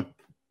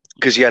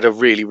 because he had a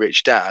really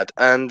rich dad.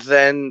 And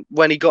then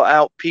when he got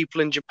out,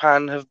 people in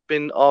Japan have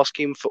been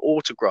asking him for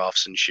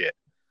autographs and shit,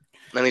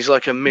 and he's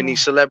like a mini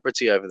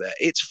celebrity over there.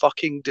 It's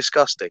fucking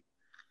disgusting.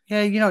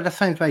 Yeah, you know, that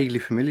sounds vaguely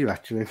familiar,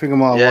 actually. I think I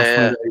might have watched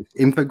one of those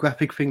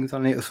infographic things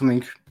on it or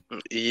something.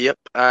 Yep,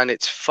 and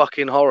it's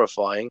fucking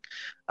horrifying,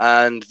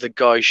 and the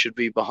guy should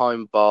be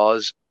behind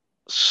bars /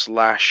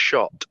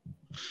 shot.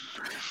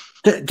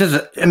 There's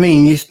a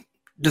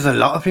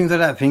lot of things like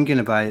that thinking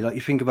about it. Like,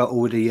 you think about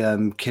all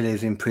the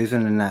killers in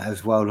prison and that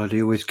as well. Like,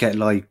 they always get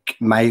like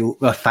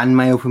fan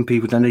mail from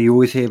people, don't they? You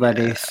always hear about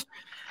this.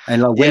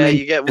 And like, women,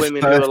 you get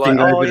women who are like,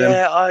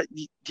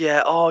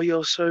 oh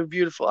you're so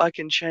beautiful, I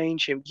can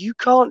change him. You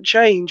can't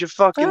change a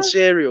fucking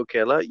serial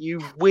killer, you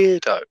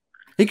weirdo.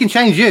 He can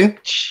change you.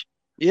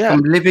 Yeah.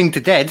 From living to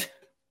dead.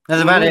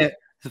 That's about it,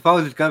 as far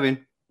as it's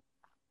going.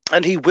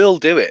 And he will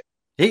do it.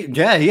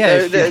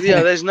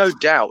 There's no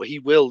doubt he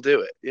will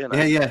do it. You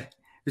know? Yeah.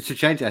 It's a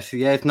change, actually.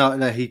 Yeah, it's not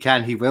that he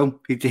can, he will.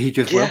 He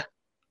just will.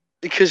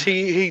 Because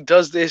he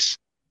does this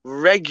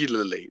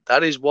regularly.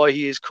 That is why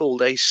he is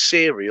called a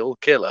serial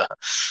killer.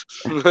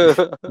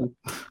 But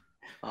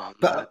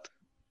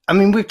I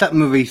mean, with that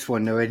Maurice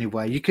one, though,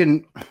 anyway, you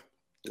can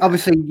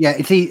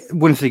obviously,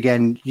 once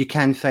again, you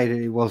can say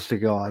that it was the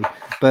guy,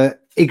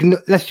 but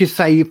let's just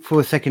say for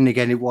a second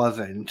again, it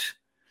wasn't.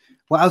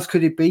 What else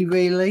could it be,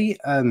 really?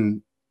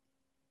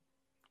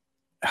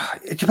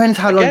 It depends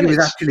how long it was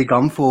actually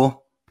gone for.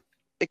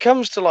 It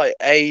comes to like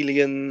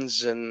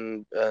aliens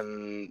and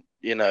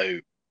you know,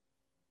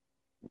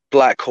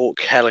 Black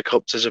Hawk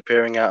helicopters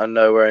appearing out of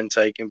nowhere and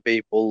taking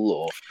people,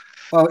 or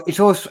well, it's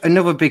also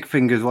another big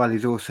thing as well.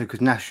 Is also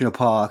because national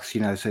parks,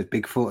 you know, so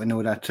Bigfoot and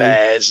all that too.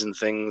 Bears and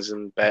things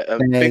and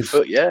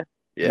Bigfoot, yeah,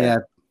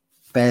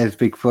 bears,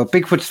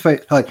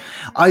 Bigfoot's like,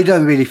 I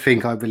don't really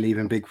think I believe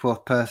in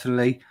Bigfoot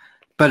personally,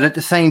 but at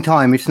the same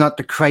time, it's not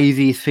the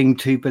craziest thing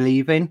to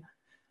believe in.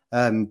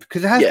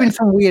 Because there has been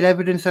some weird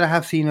evidence that I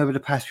have seen over the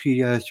past few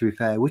years, to be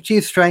fair, which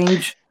is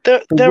strange.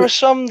 There are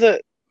some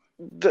that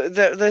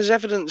there's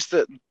evidence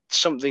that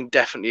something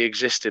definitely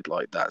existed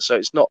like that, so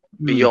it's not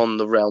beyond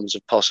the realms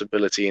of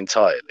possibility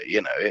entirely.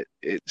 You know,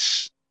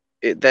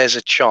 there's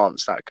a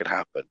chance that could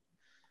happen,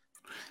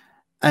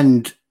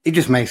 and it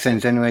just makes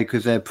sense anyway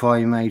because they're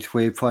primates.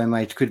 Weird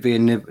primates could be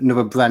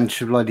another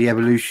branch of like the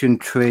evolution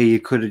tree.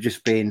 It could have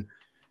just been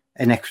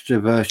an extra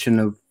version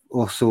of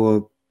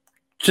also.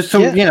 Just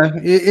some, you know,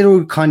 it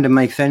all kind of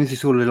makes sense.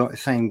 It's all the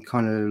same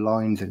kind of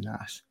lines in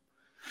that.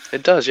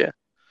 It does, yeah.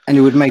 And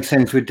it would make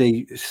sense with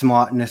the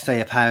smartness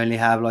they apparently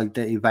have, like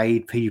they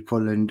evade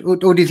people and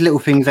all these little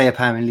things they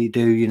apparently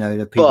do, you know,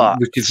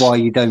 which is why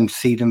you don't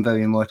see them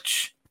very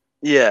much.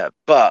 Yeah,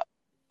 but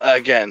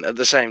again, at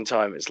the same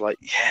time, it's like,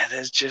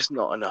 there's just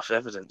not enough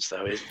evidence,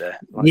 though, is there?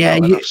 Like,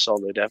 not enough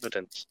solid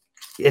evidence.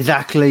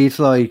 Exactly. It's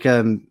like,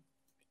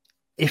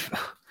 if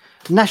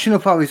national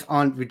forests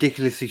aren't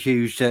ridiculously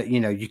huge that, you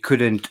know, you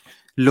couldn't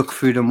look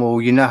through them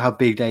all. You know how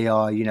big they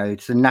are. You know,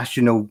 it's a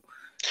national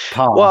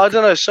park. Well, I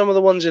don't know. Some of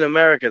the ones in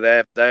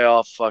America, they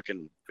are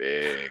fucking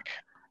big.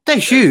 They're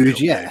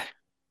huge, real yeah. big.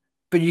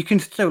 But you can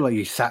still like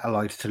use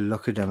satellites to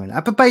look at them and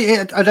that. But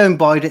I don't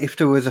buy it if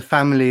there was a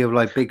family of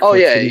like big. Oh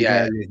yeah, in these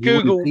yeah. areas, you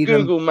wouldn't see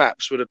them. Google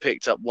Maps would have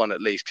picked up one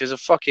at least because a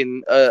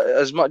fucking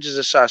as much as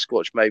a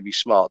Sasquatch may be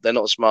smart, they're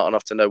not smart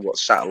enough to know what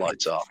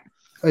satellites are.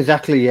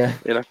 Exactly, yeah.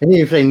 You know? And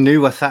even if they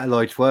knew what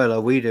satellites were,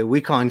 like we do, we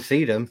can't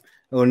see them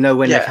or know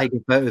when Yeah. they're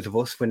taking photos of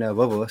us when they're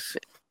above us.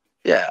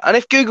 Yeah, and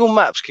if Google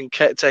Maps can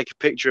take a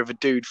picture of a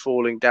dude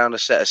falling down a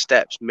set of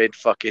steps mid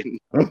fucking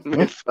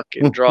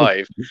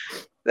drive,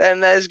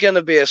 then there's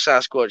gonna be a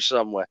Sasquatch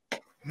somewhere.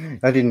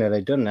 I didn't know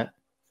they'd done that.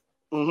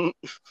 Mhm.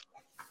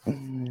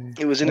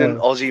 It was in an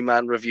Aussie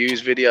Man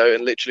Reviews video,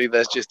 and literally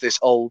there's just this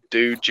old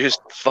dude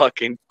just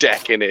fucking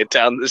decking it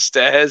down the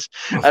stairs,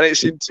 and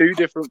it's in two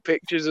different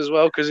pictures as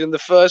well, because in the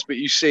first bit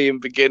you see him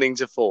beginning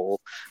to fall,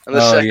 and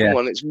the second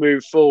one it's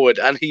moved forward,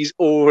 and he's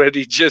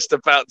already just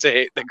about to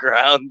hit the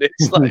ground.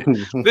 It's like,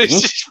 this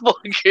is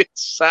fucking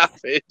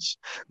savage.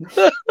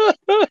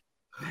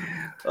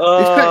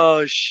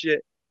 Oh,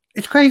 shit.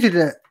 It's crazy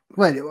that,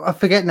 well, I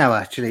forget now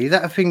actually, is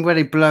that a thing where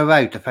they blow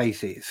out the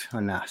faces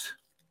on that?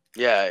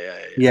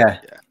 Yeah.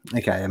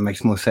 Okay, that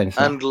makes more sense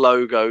now. And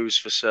logos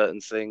for certain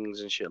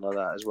things and shit like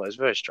that as well. It's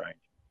very strange.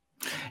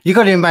 You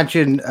got to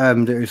imagine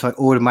that it's like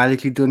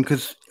automatically done,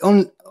 because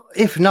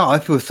if not, I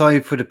feel sorry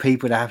for the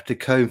people that have to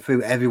comb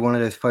through every one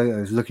of those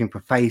photos looking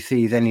for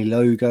faces, any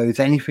logos,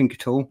 anything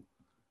at all.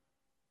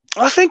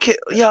 I think it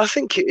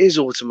is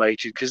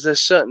automated, because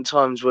there's certain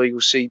times where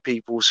you'll see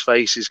people's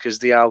faces because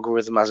the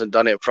algorithm hasn't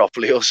done it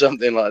properly or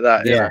something like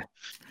that. Yeah. You know?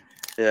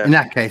 Yeah. In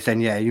that case,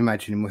 then yeah, you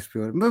imagine it must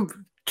be. But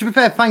to be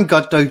fair, thank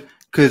God though,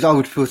 because I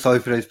would feel sorry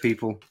for those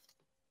people,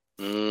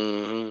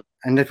 Mm-hmm.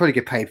 and they'd probably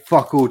get paid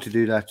fuck all to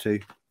do that too.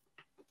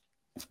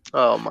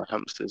 Oh, my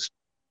hamster's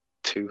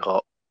too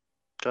hot.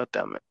 God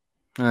damn it.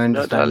 I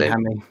understand, darling.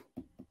 Hammy.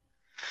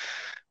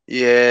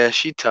 Yeah,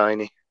 she's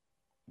tiny.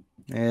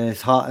 Yeah,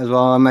 it's hot as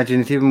well. I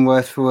imagine it's even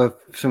worse for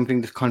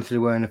something that's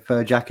constantly wearing a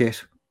fur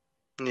jacket.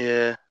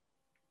 Yeah.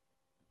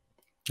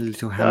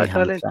 Little No, hammy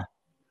darling.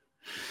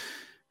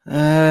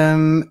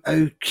 hamster.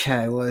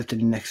 Okay, what is the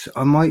next?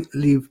 I might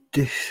leave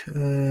this.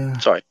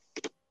 Sorry.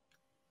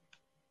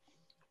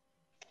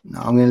 No,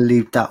 I'm going to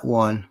leave that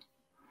one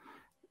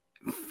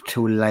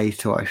till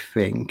later, I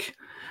think.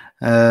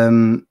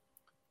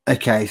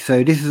 Okay,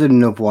 so this is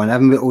another one. I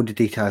haven't got all the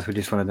details for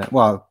this one.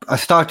 Well, I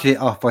started it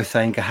off by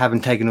saying I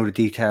haven't taken all the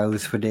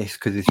details for this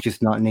because it's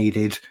just not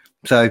needed.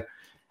 So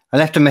I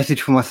left a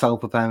message for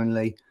myself,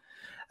 apparently.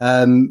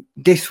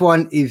 This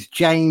one is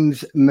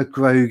James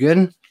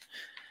McGrogan.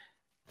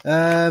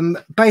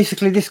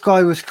 Basically, this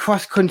guy was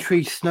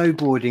cross-country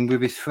snowboarding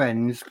with his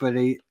friends, but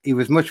he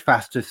was much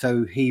faster,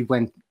 so he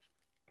went...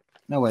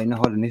 No, wait, no,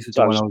 hold on. This is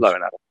the one I was...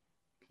 blowing at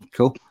it.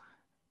 Cool.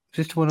 Is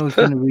this the one I was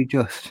going to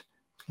readjust?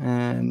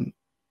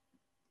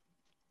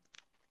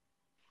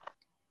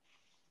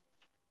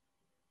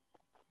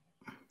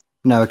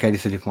 No, okay,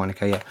 this is a different one.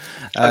 Okay, yeah.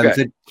 Okay.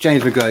 So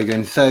James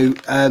McGrogan. So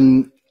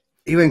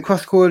he went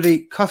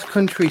cross-country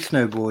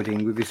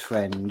snowboarding with his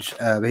friends.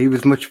 He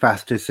was much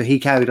faster, so he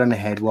carried on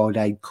ahead while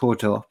they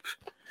caught up.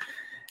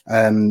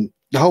 The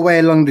whole way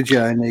along the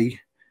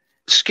journey.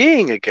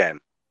 Skiing again?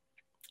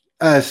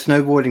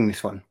 Snowboarding,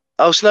 this one.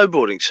 Oh,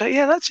 snowboarding. So,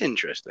 yeah, that's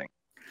interesting.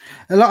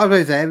 A lot of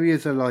those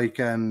areas are like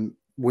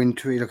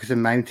wintry, like I said,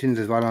 mountains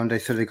as well, aren't they?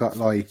 So they got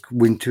like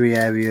wintry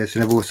areas,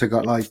 and they've also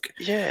got like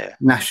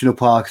national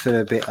parks that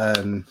are a bit.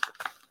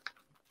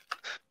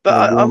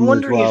 But I'm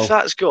wondering well. if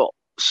that's got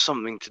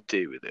something to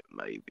do with it,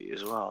 maybe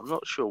as well. I'm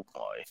not sure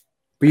why.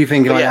 But you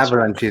think like yeah,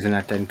 avalanches and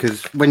that then?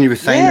 Because when you were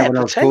saying that when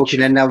I was talking,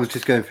 then that was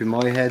just going through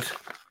my head.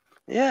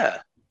 Yeah.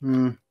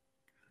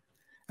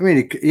 I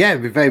mean,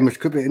 it very much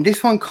could be. And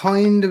this one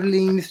kind of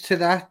leans to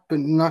that, but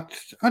not.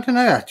 I don't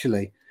know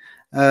actually.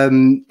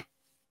 So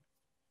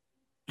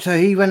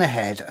he went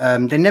ahead.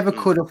 They never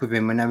caught up with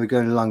him when they were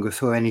going along or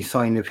saw any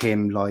sign of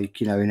him,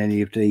 like, you know, in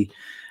any of the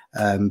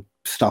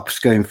stops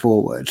going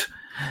forward.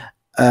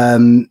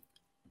 They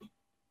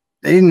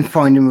didn't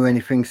find him or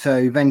anything. So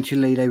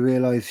eventually they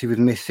realized he was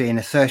missing.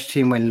 A search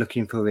team went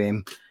looking for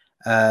him.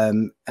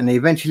 And they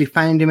eventually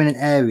found him in an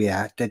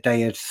area that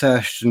they had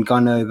searched and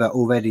gone over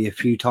already a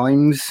few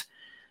times.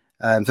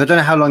 So I don't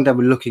know how long they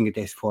were looking at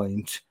this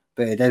point,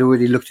 but they'd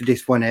already looked at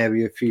this one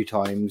area a few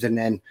times, and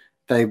then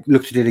they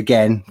looked at it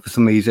again for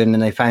some reason,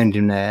 and they found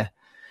him there.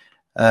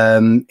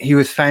 He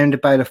was found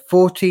about a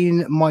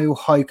 14-mile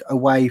hike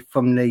away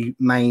from the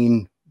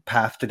main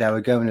path that they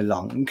were going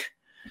along.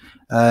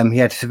 He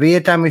had severe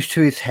damage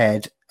to his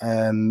head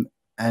and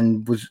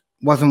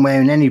wasn't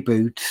wearing any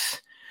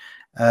boots.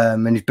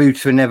 And his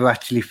boots were never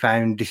actually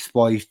found,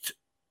 despite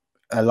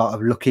a lot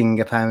of looking,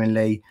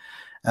 apparently.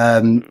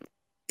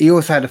 He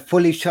also had a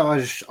fully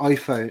charged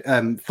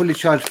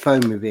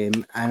phone with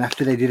him, and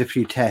after they did a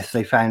few tests,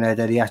 they found out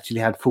that he actually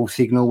had full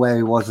signal where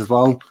he was as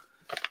well.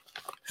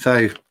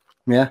 So,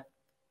 yeah.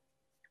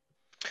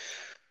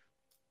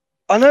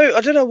 I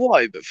don't know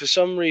why, but for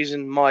some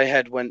reason my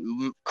head went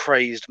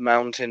crazed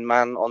mountain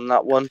man on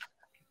that one.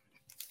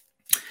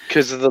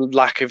 because of the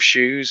lack of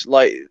shoes.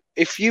 Like,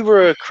 if you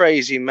were a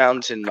crazy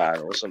mountain man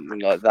or something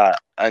like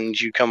that, and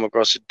you come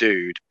across a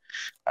dude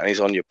and he's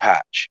on your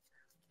patch,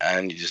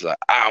 and you're just like,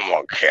 I'm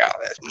gonna kill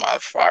this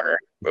motherfucker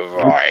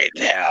before he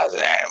tells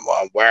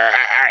anyone where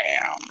I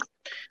am.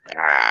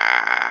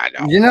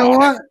 You know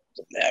what?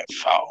 That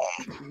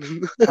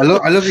phone.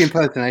 I love the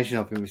impersonation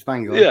of him. It's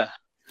bang on. Yeah.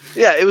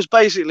 It was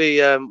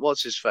basically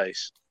what's his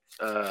face?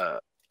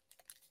 Nick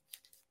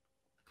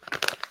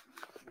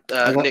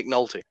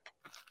Nolte.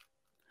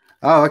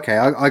 Oh, okay.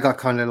 I got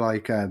kind of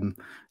like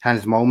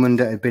Hans Moleman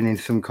that had been in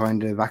some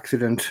kind of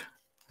accident.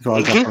 So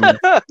I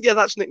got from yeah,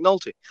 that's Nick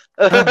Nolte.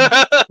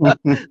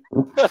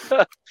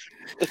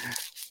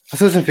 I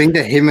saw something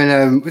that him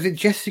and was it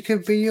Jessica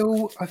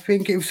Biel? I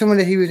think it was someone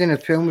that he was in a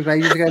film with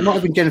ages ago. It might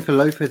have been Jennifer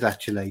Lopez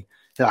actually.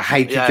 That I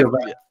hated.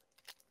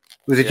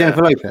 Was it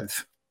Jennifer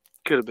Lopez?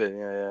 Could have been,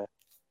 yeah.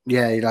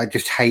 Yeah, like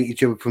just hated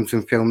each other from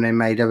some film they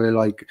made. They were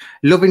like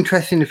love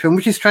interest in the film,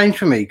 which is strange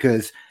for me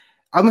because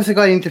I must have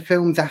got into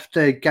films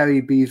after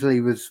Gary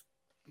Beasley was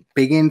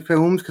big in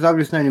films because I've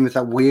just known him as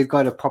that weird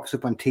guy that pops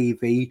up on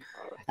TV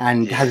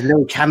and has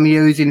little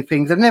cameos in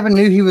things. I never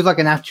knew he was like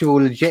an actual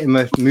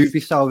legitimate movie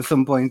star at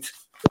some point.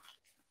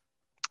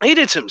 He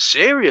did some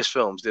serious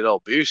films, did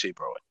old Busey,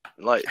 bro.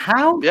 Like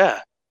how?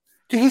 Yeah.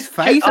 To his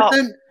face,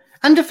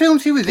 and the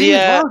films he was in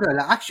as well, though,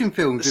 like action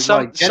films with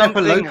like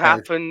Jennifer Lopez.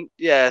 Happened.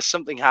 Yeah,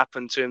 something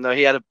happened to him though.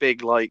 He had a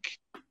big like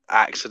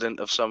accident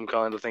of some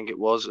kind, I think it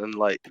was, and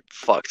like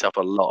fucked up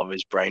a lot of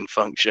his brain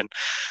function.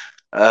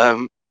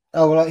 Oh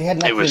well, he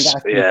had an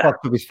accident that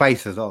fucked up his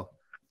face as well.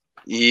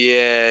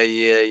 Yeah.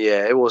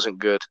 It wasn't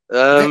good.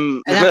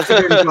 An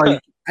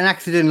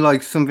accident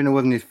like something that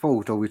wasn't his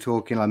fault, or we're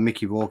talking like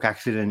Mickey Rourke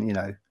accident, you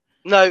know?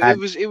 No, it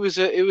was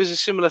a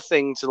similar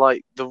thing to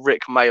like the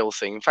Rick Mail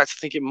thing. In fact, I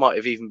think it might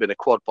have even been a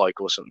quad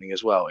bike or something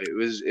as well. It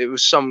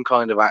was some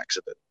kind of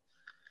accident.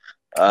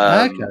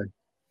 Okay.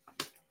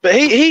 But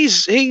he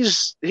used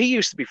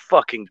to be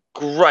fucking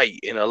great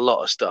in a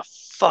lot of stuff,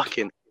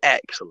 fucking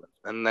excellent.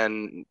 And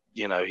then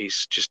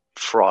he's just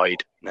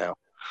fried now.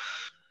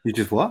 You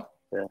just what?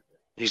 Yeah.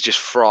 He's just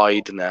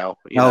fried now.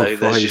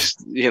 There's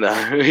just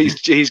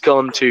he's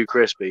gone too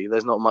crispy.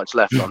 There's not much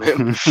left on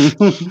him.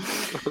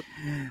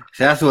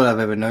 So that's all I've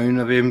ever known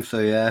of him. So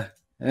yeah,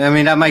 I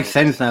mean that makes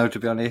sense now, to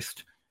be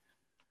honest.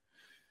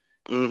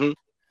 Yeah.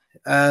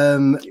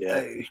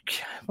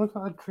 I've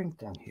got a drink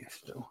down here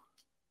still.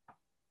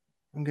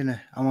 I'm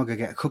gonna go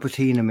get a cup of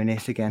tea in a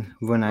minute again.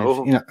 Run out.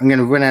 Oh. I'm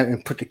gonna run out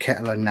and put the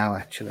kettle on now.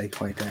 Actually,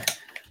 right there.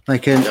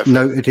 Make a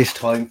note of this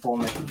time for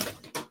me.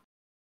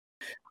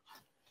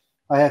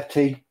 I have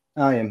tea.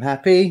 I am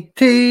happy.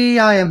 Tea.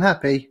 I am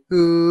happy.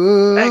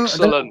 Ooh.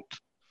 Excellent.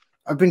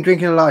 I've been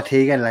drinking a lot of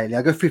tea again lately.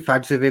 I go through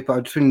fads of it, but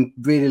I've just been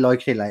really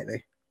liking it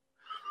lately.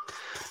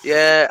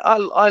 Yeah,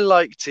 I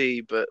like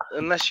tea, but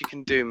unless you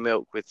can do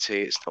milk with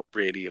tea, it's not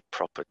really a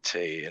proper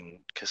tea. And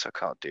because I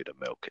can't do the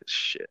milk, it's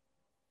shit.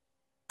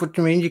 What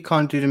do you mean you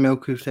can't do the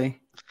milk with tea?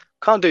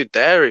 Can't do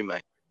dairy,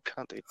 mate.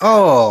 Can't do dairy.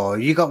 Oh,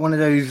 you got one of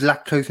those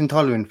lactose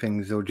intolerant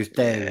things, or just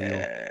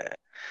dairy?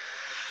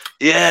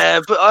 Yeah,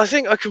 but I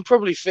think I can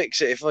probably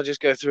fix it if I just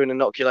go through an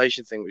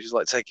inoculation thing, which is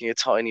like taking a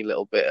tiny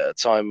little bit at a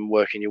time and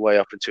working your way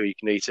up until you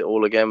can eat it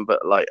all again.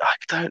 But like, I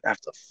don't have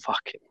the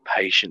fucking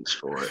patience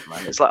for it,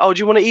 man. It's like, oh, do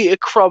you want to eat a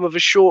crumb of a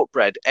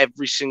shortbread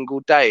every single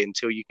day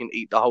until you can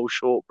eat the whole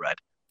shortbread?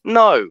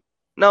 No,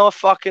 I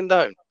fucking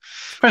don't.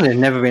 Well, they've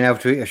never been able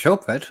to eat a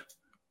shortbread.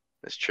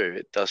 That's true.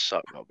 It does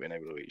suck not being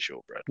able to eat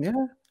shortbread. Yeah.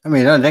 I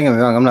mean, don't get me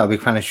wrong, I'm not a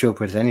big fan of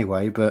shortbreads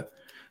anyway, but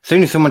as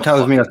soon as someone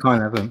tells me I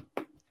can't have them.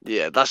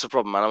 Yeah, that's the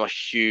problem, man. I'm a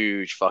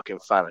huge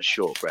fucking fan of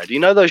shortbread. You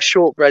know those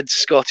shortbread,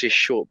 Scottish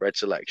shortbread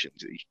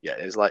selections? Yeah,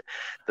 it's like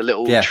the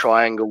little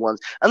triangle ones.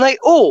 And they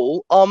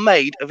all are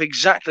made of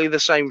exactly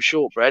the same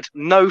shortbread.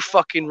 No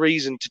fucking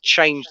reason to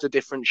change the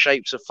different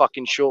shapes of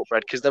fucking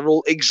shortbread because they're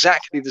all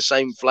exactly the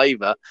same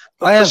flavour.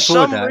 But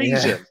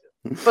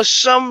for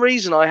some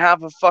reason, I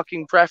have a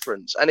fucking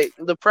preference. And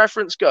the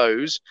preference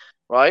goes,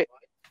 right?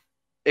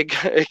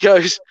 It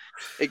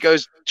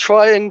goes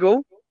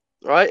triangle.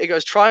 Right, it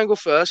goes triangle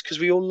first because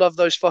we all love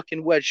those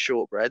fucking wedge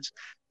shortbreads.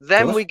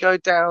 Then we go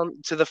down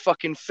to the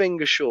fucking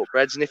finger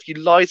shortbreads, and if you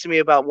lie to me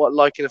about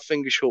liking a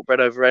finger shortbread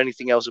over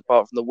anything else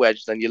apart from the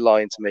wedge, then you're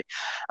lying to me.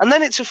 And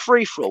then it's a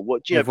free for all.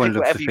 Pick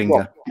whatever you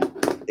want.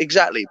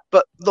 Exactly,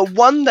 but the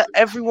one that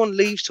everyone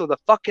leaves till the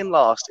fucking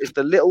last is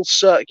the little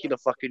circular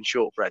fucking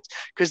shortbreads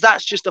because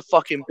that's just a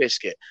fucking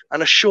biscuit,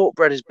 and a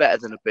shortbread is better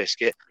than a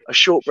biscuit. A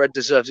shortbread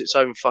deserves its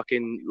own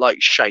fucking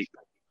like shape.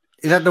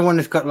 Is that the one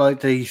that's got like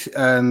these?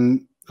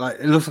 Like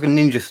it looks like a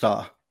ninja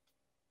star.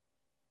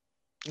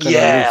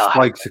 Yeah,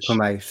 spikes to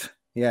come out.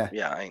 Yeah,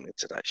 I ain't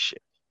into that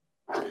shit.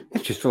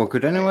 It's just all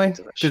good anyway.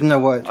 Doesn't know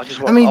what.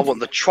 I want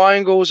the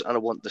triangles and I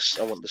want the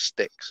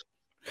sticks.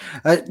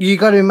 You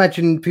got to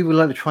imagine people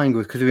like the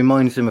triangles because it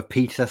reminds them of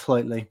pizza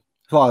slightly.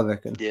 That's what I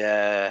reckon.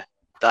 Yeah,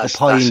 that's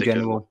pie in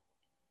general.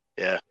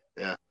 Yeah.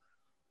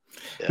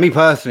 Me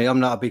personally, I'm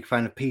not a big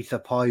fan of pizza,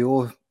 pie,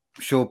 or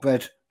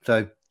shortbread,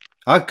 so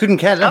I couldn't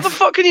care less. How the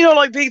fuck can you not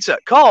like pizza,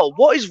 Carl?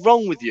 What is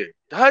wrong with you?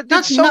 Did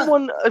That's not-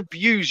 someone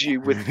abuse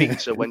you with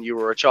pizza when you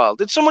were a child?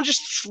 Did someone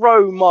just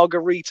throw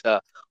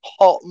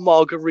hot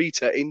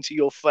margarita into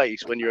your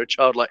face when you're a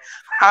child? Like,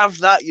 have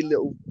that, you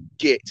little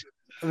git.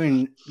 I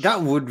mean,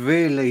 that would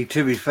really,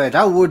 to be fair,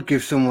 that would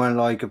give someone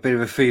like a bit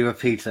of a fever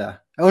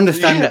pizza.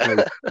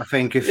 Understandably, I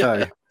think if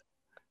so.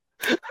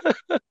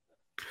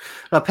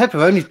 Like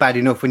pepperoni's bad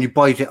enough when you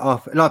bite it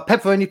off. Like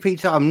pepperoni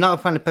pizza, I'm not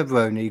a fan of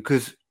pepperoni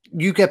because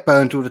you get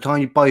burnt all the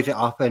time. You bite it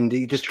off and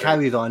it just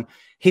carries on,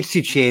 hits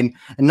your chin,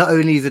 and not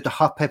only is it the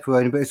hot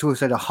pepperoni, but it's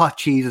also the hot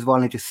cheese as well,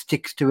 and it just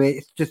sticks to it.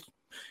 It's just,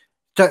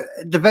 so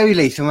at the very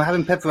least, when we're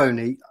having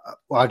pepperoni,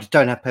 well, I just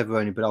don't have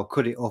pepperoni, but I'll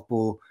cut it up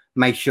or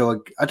make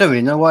sure. I don't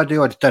really know what I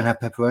do. I just don't have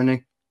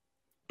pepperoni.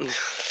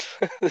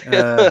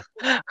 I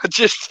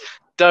just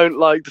don't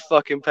like the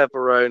fucking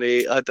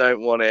pepperoni. I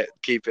don't want it.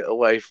 Keep it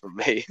away from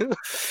me.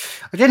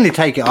 I generally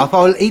take it off.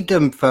 I'll eat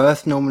them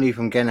first, normally if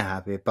I'm gonna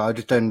have it, but I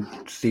just don't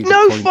see the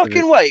No point of fucking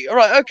it. way. All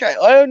right, okay.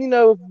 I only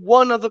know of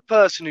one other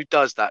person who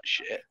does that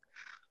shit.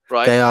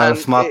 Right? They are a And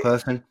smart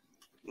person.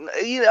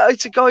 You know,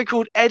 it's a guy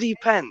called Eddie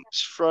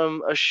Pence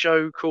from a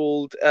show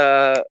called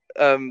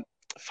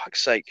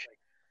fuck's sake,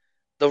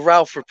 The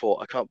Ralph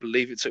Report. I can't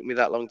believe it took me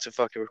that long to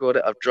fucking record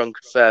it. I've drunk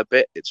a fair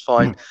bit. It's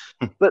fine.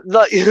 But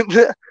like,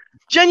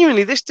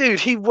 genuinely, this dude,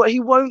 he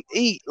won't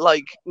eat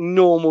like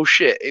normal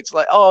shit. It's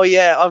like, oh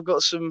yeah, I've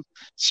got some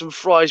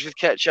fries with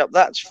ketchup.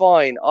 That's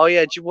fine. Oh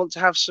yeah, do you want to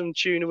have some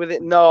tuna with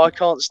it? No, I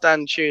can't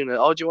stand tuna.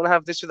 Oh, do you want to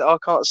have this with it? Oh, I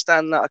can't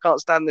stand that. I can't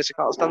stand this.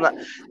 I can't stand that.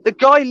 The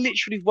guy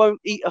literally won't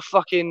eat a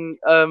fucking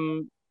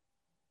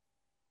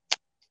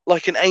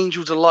like an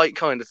Angel Delight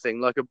kind of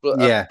thing, like a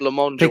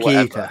blancmange or Picky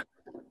whatever. eater.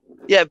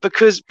 Yeah,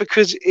 because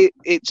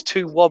it's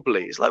too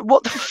wobbly. It's like,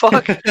 what the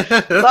fuck?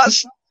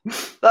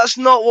 That's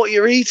not what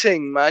you're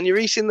eating, man. You're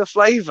eating the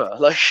flavor.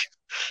 Like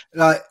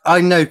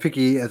I know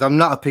picky eaters. I'm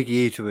not a picky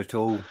eater at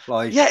all.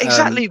 Like Yeah,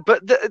 exactly.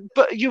 But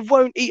you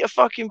won't eat a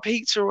fucking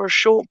pizza or a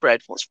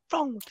shortbread. What's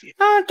wrong with you?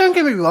 Don't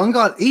get me wrong.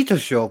 I'll eat a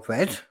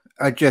shortbread.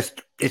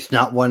 It's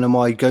not one of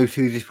my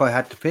go-tos if I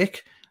had to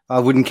pick. I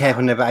wouldn't care if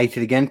I never ate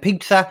it again.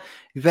 Pizza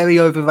is very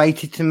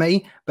overrated to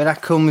me, but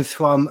that comes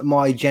from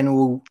my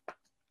general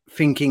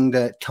thinking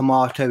that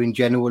tomato in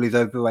general is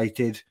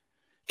overrated.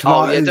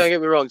 Oh yeah, don't get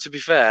me wrong. To be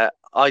fair,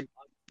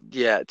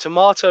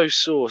 tomato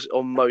sauce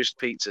on most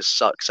pizzas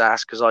sucks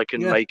ass because I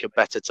can make a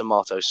better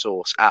tomato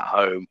sauce at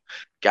home,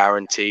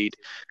 guaranteed.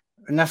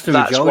 And that's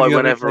why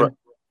whenever,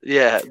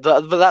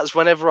 but that's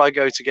whenever I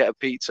go to get a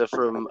pizza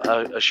from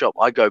a shop,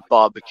 I go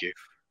barbecue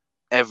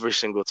every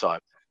single time.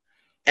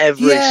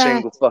 Every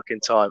single fucking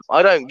time.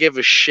 I don't give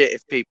a shit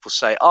if people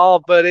say, "Oh,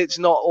 but it's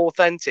not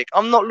authentic."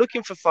 I'm not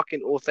looking for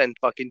fucking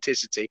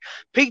authenticity.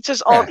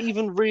 Pizzas aren't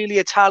even really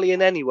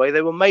Italian anyway.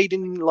 They were made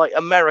in like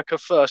America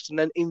first and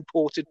then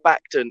imported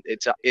back to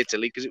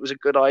Italy because it was a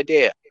good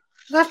idea.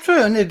 That's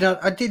true. I did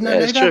not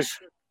know that. True.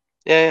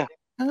 Yeah.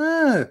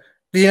 Oh,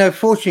 you know,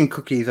 fortune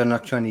cookies are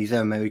not Chinese;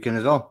 they're American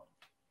as well.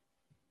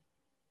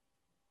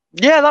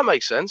 Yeah, that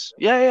makes sense.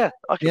 Yeah,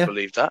 I can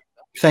believe that.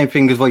 Same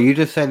thing as what you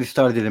just said. They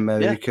started in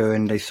America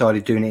and they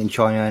started doing it in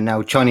China, and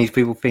now Chinese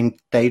people think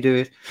they do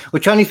it.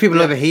 Well, Chinese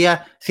people over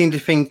here seem to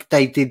think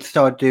they did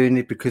start doing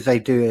it because they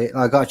do it.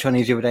 I got a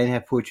Chinese the other day and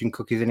had fortune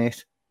cookies in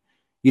it.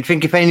 You'd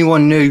think if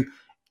anyone knew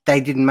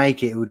they didn't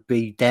make it, it would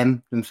be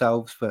them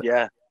themselves. But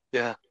yeah.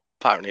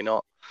 Apparently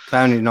not.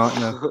 Apparently not.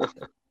 No.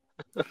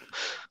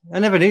 I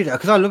never knew that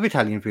because I love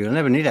Italian food. I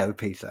never knew that with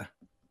pizza.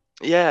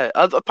 Yeah,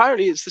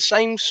 apparently it's the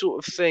same sort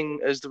of thing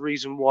as the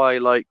reason why,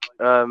 like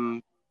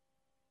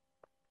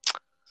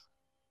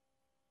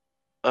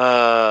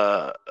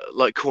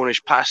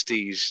Cornish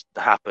pasties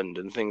happened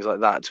and things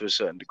like that to a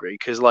certain degree,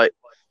 because like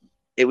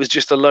it was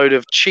just a load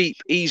of cheap,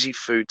 easy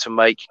food to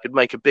make. You could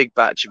make a big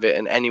batch of it,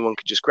 and anyone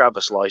could just grab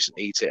a slice and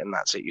eat it, and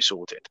that's it. You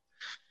sorted.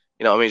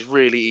 You know what I mean? It's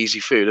really easy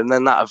food, and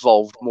then that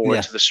evolved more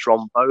into the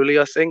stromboli,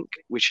 I think,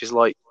 which is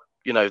like,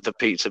 you know, the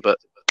pizza but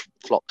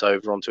flopped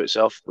over onto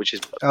itself, which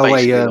is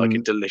basically like a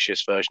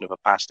delicious version of a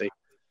pasty.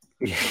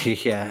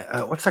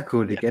 Yeah. What's that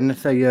called again?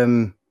 Let's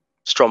say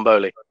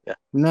Stromboli. Yeah.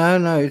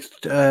 No, it's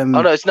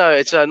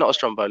it's not a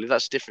stromboli.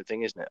 That's a different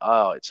thing, isn't it?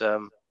 Oh, it's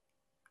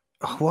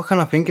what can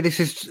I think of?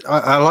 This is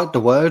I like the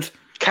word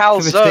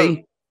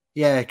calzone.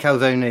 Yeah,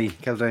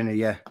 calzone.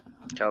 Yeah,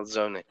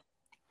 calzone.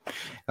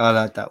 I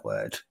like that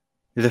word.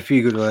 There's a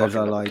few good words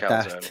I like.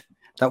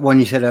 That one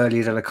you said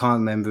earlier that I can't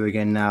remember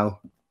again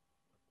now.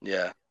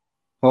 Yeah.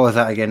 What was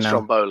that again now?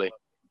 Stromboli.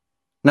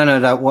 No,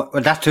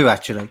 that too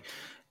actually.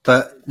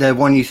 But the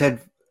one you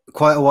said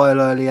quite a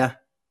while earlier,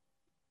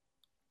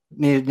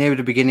 near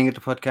the beginning of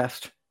the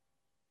podcast,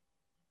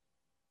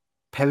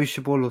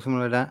 perishable or something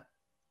like that.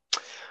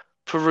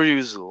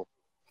 Perusal.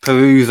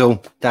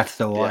 That's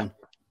the one. Yeah.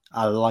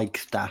 I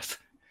like that.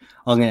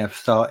 I'm gonna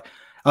start.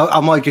 I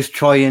might just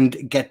try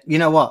and get. You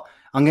know what?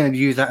 I'm going to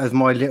use that as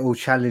my little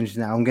challenge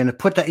now. I'm going to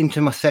put that into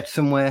my set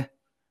somewhere.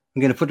 I'm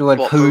going to put the word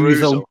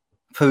perusal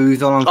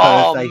on Thursday.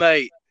 Oh,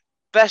 mate.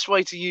 Best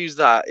way to use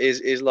that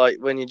is like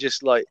when you're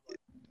just like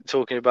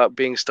talking about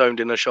being stoned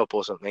in a shop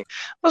or something.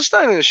 I was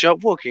stoned in a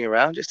shop, walking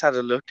around, just had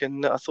a look,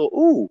 and I thought,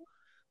 ooh,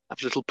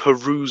 have a little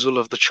perusal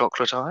of the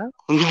chocolate aisle.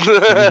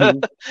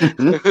 Mhm.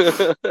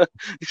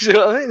 You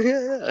know what I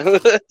mean?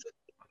 Yeah.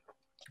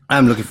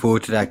 I'm looking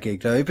forward to that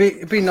gig though.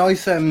 It'd be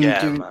nice.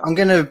 Man. I'm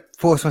gonna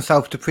force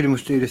myself to pretty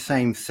much do the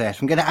same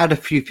set. I'm gonna add a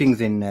few things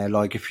in there,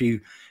 like a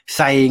few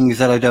sayings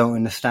that I don't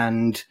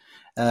understand,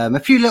 a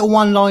few little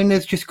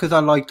one-liners, just because I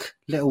like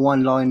little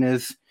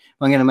one-liners.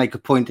 I'm gonna make a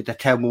point that they're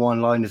terrible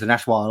one-liners, and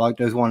that's why I like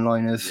those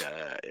one-liners.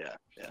 Yeah.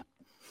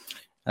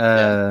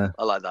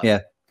 I like that.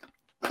 Yeah.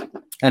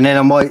 And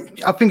then I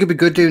think it'd be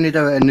good doing it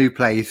at a new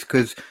place,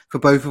 because for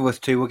both of us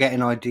too, we'll get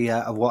an idea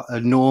of what a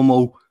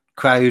normal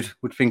crowd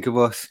would think of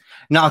us.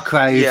 Not a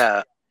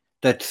crowd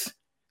that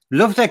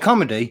loves their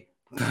comedy,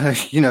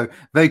 but, you know,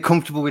 very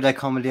comfortable with their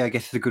comedy, I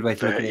guess is a good way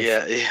to look at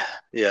it.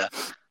 Yeah.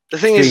 The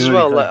thing is as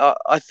well, like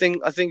I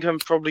think I'm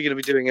probably going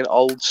to be doing an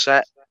old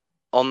set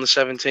on the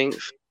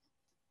 17th,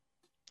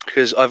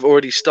 because I've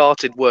already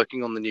started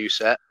working on the new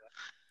set,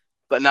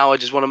 but now I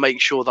just want to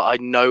make sure that I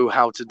know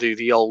how to do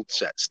the old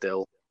set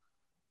still.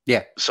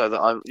 Yeah. So that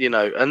I'm, you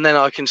know, and then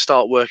I can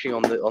start working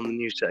on the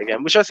new set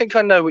again, which I think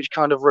I know which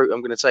kind of route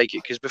I'm going to take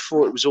it, because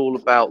before it was all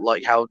about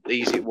like how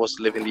easy it was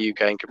to live in the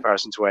UK in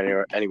comparison to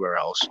anywhere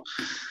else.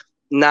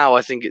 Now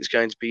I think it's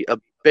going to be a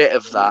bit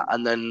of that,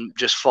 and then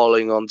just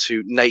following on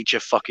to nature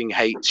fucking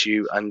hates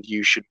you and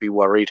you should be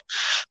worried.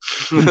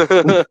 You know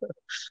what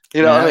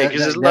I mean?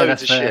 Because there's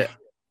loads of shit.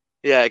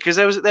 Yeah, because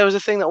there was a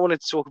thing that I wanted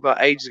to talk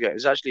about ages ago. It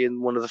was actually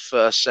in one of the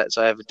first sets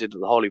I ever did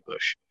at the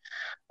Hollybush.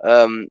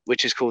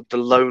 Which is called the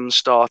Lone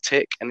Star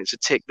tick, and it's a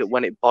tick that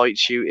when it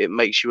bites you, it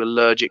makes you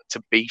allergic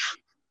to beef.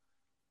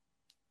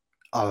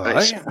 All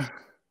right.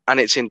 And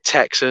it's in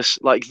Texas.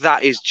 Like,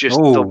 that is just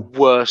the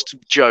worst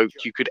joke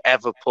you could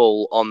ever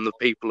pull on the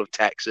people of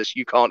Texas.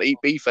 You can't eat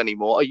beef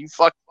anymore. Are you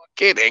fucking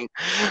kidding?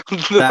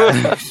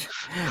 To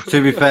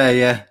be fair,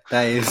 yeah,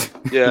 that is.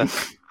 Yeah.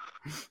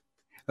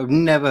 I've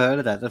never heard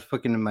of that. That's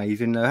fucking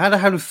amazing. How the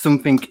hell does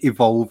something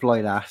evolve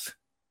like that?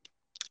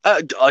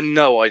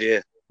 No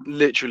idea.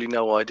 Literally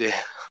no idea.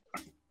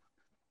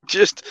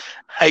 Just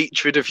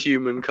hatred of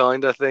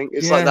humankind, I think.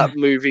 It's like that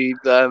movie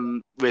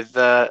with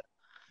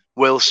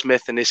Will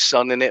Smith and his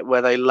son in it,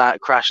 where they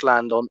crash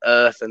land on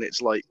Earth, and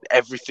it's like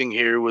everything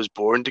here was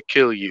born to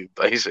kill you,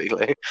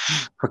 basically.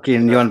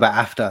 Fucking, you're on about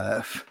After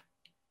Earth.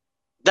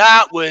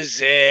 That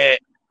was it.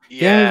 Yeah.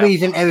 The only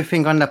reason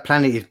everything on the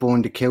planet is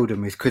born to kill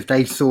them is because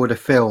they saw the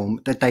film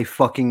that they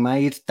fucking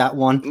made, that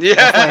one. Yeah.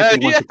 That's why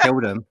everyone wants to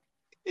kill them.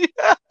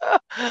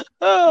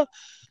 Yeah.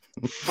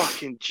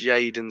 Fucking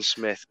Jaden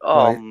Smith.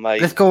 Oh, right.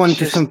 mate. Let's go on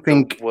to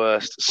something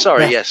worst.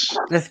 Sorry, yes.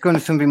 Let's go on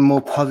to something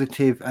more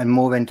positive and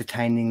more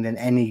entertaining than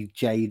any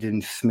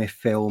Jaden Smith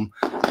film.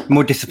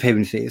 More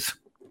disappearances.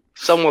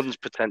 Someone's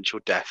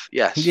potential death.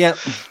 Yes.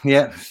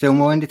 Yeah. Still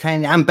more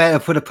entertaining and better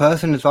for the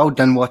person as well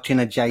than watching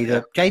a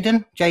Jada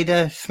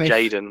Smith.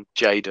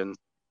 Jaden.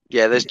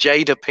 Yeah, there's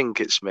Jada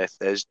Pinkett Smith.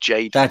 There's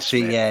Jaden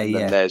Smith. And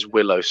then there's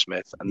Willow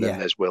Smith. And then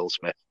there's Will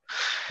Smith.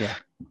 Yeah.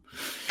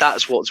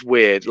 That's what's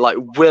weird. Like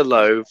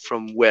Willow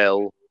from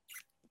Will.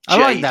 I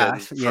like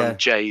that. From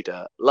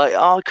Jada. Like,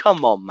 oh,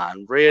 come on,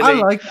 man. Really?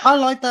 I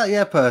like that,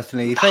 yeah,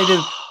 personally. If they do,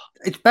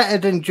 it's better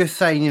than just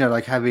saying, you know,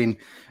 like having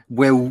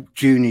Will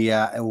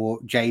Jr. or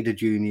Jada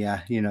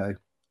Jr., you know.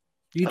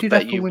 I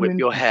bet you whip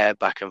your hair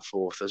back and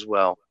forth as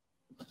well.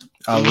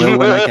 I will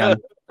when I can.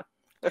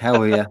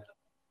 Hell yeah.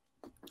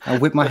 I'll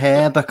whip my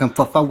hair back and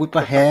forth.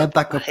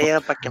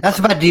 That's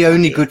about the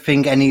only good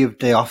thing any of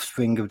the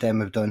offspring of them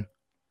have done.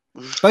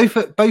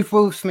 Both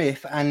Will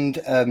Smith and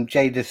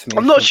Jada Smith.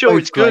 I'm not sure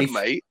it's good,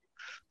 mate.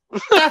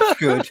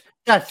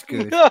 That's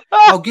good.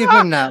 I'll give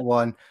him that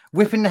one.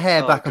 Whipping the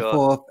hair back and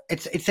forth.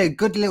 It's a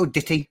good little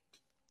ditty.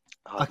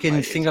 I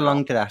can sing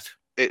along to that.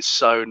 It's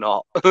so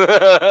not.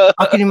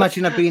 I can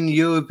imagine that being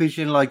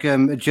Eurovision, like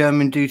a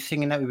German dude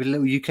singing that with a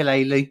little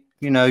ukulele.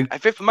 You know, I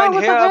whip my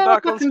hair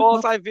back and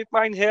forth. I whip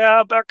my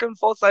hair back and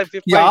forth. I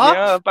whip my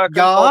hair back and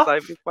forth. I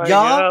whip my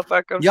hair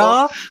back and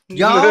forth.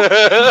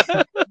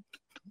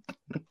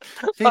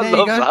 See, I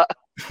love that.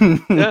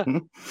 Yeah,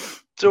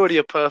 it's already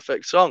a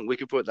perfect song. We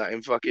could put that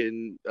in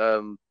fucking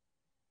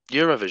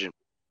Eurovision.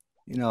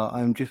 You know,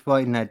 I'm just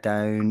writing that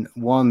down.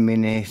 1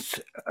 minute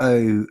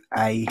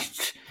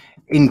 08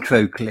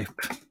 intro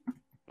clip.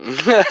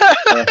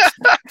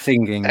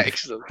 Singing.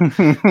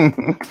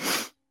 Excellent.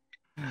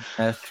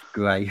 That's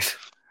great.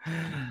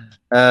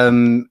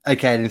 Okay,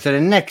 then. So the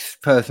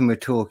next person we're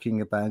talking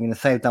about, I'm going to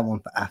save that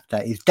one for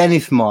after, is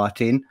Dennis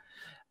Martin.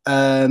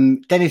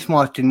 Dennis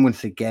Martin,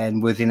 once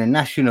again, was in a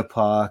national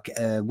park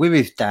with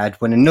his dad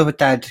when another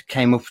dad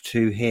came up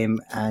to him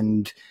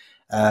and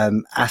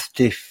asked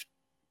if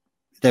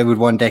they would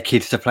want their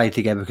kids to play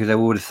together because they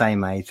were all the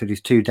same age. So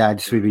there's two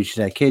dads with each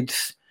of their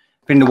kids.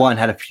 I think the one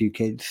had a few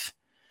kids.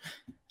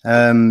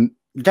 The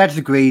dads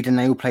agreed and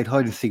they all played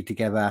hide and seek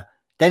together.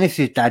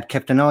 Dennis's dad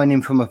kept an eye on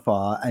him from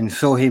afar and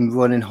saw him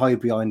run and hide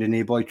behind a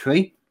nearby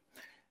tree.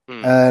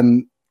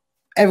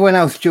 Everyone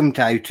else jumped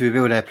out to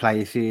reveal their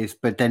places,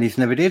 but Dennis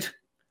never did.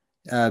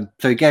 So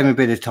he gave him a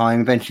bit of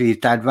time. Eventually, his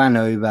dad ran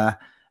over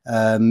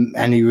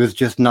and he was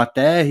just not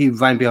there. He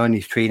ran behind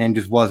his tree and then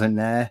just wasn't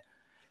there.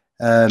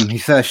 He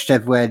searched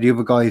everywhere. The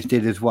other guys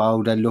did as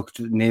well. They looked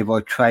at the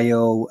nearby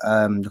trail,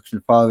 looked in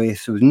the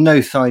forest. There was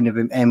no sign of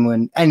him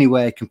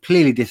anywhere.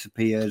 Completely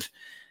disappeared.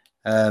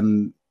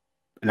 And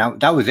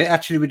that was it.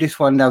 Actually, with this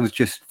one, that was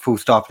just full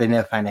stop. They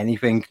never found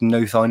anything.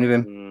 No sign of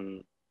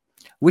him.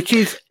 Which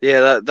is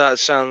that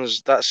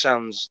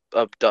sounds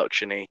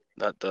abduction-y.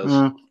 That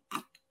does.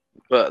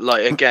 But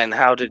like again,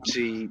 how did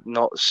he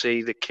not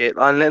see the kid?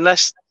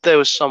 Unless there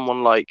was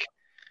someone like.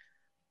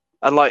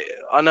 And like,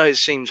 I know it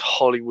seems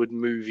Hollywood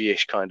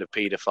movie-ish kind of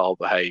paedophile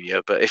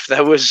behavior, but if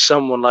there was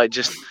someone like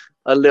just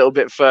a little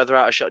bit further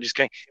out of shot, just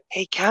going,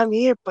 "Hey, come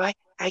here, boy.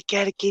 I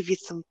gotta give you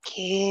some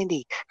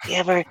candy. You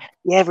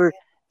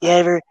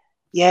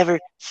ever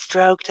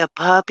stroked a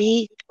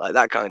puppy?" Like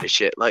that kind of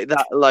shit. Like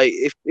that. Like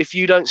if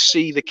you don't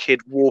see the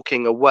kid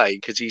walking away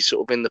because he's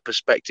sort of in the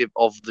perspective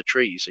of the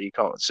tree, so you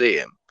can't see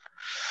him.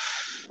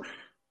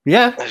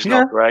 Yeah, it's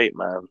not great,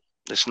 man.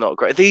 It's not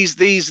great. These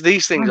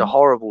things are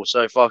horrible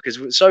so far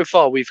because so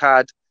far we've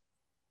had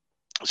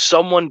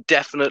someone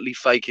definitely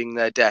faking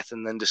their death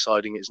and then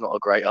deciding it's not a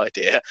great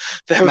idea.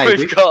 Then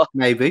we've got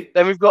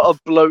a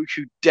bloke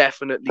who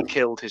definitely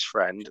killed his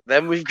friend.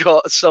 Then we've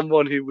got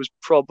someone who was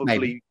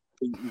probably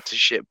beaten to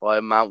shit by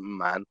a mountain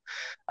man,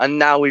 and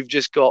now we've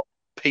just got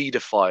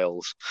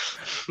paedophiles.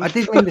 I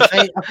didn't mean to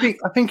say.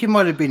 I think it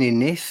might have been in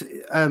this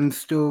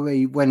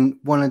story when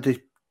one of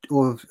the.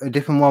 Or a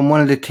different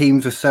one of the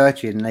teams was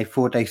searching and they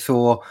thought they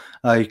saw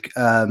like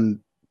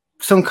some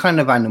kind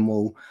of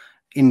animal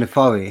in the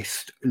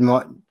forest.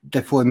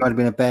 They thought it might have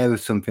been a bear or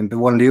something, but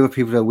one of the other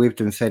people that were with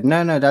them said,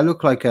 no, that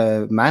looked like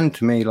a man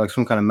to me, like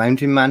some kind of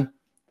mountain man.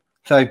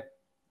 So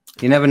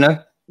you never know.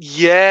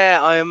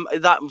 Yeah,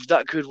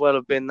 that could well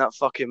have been that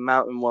fucking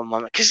mountain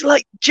one. Because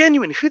like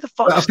genuine, who the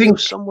fuck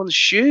steals someone's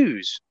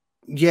shoes?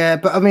 Yeah,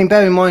 but I mean,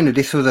 bear in mind that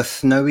this was a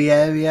snowy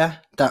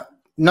area.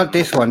 Not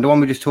this one. The one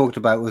we just talked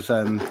about was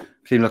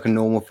seemed like a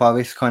normal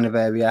forest kind of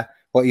area,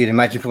 what you'd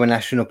imagine from a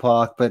national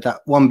park. But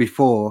that one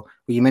before,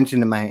 where you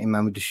mentioned the mountain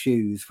man with the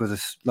shoes,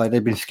 was like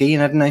they'd been skiing,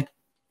 hadn't they?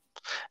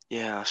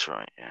 Yeah, that's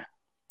right. Yeah.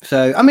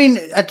 So I mean,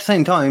 at the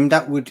same time,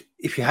 that would,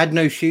 if you had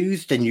no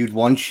shoes, then you'd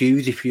want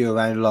shoes if you're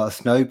around a lot of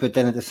snow. But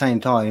then at the same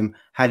time,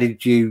 how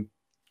did you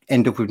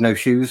end up with no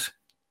shoes?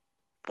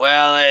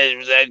 Well,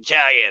 they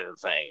tell you the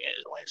thing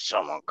is when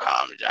someone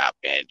comes up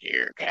into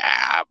your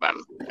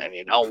cabin and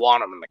you don't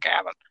want them in the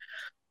cabin,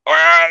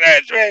 well,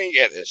 that's when you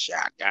get the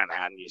shotgun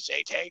out and you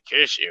say, "Take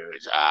your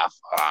shoes off,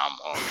 or I'm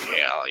going to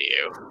kill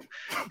you."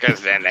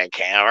 Because then they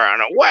can't run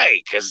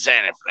away. Because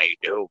then if they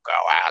do go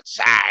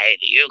outside,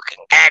 you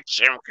can catch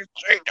them because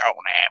they don't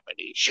have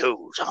any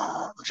shoes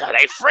on. So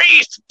they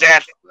freeze to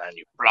death and then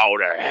you blow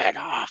their head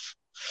off.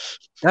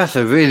 That's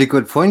a really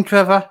good point,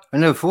 Trevor. I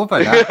never thought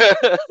about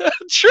that.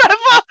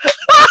 Trevor!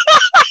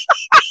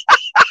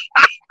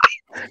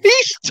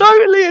 He's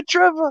totally a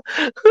Trevor.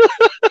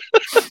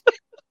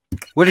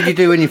 What did you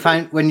do when you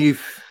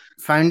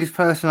found this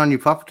person on your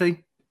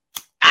property?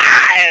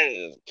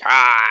 I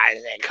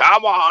said,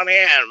 "Come on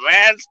in,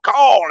 man. It's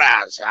cold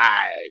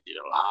outside.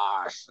 You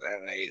lost."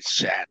 And he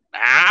sat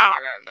down,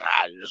 and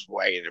I just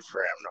waited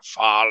for him to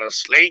fall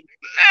asleep.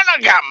 And then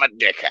I got my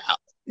dick out.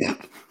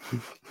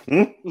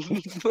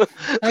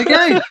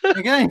 Okay.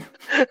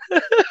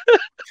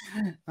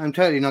 I'm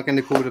totally not going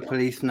to call the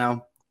police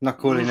now. Not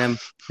calling them,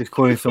 just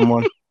calling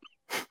someone.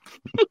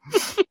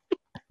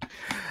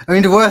 I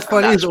mean, the worst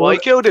part is why he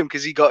killed him,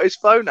 because he got his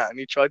phone out and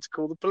he tried to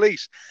call the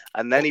police,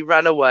 and then he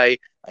ran away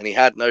and he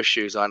had no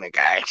shoes on. The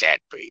guy said,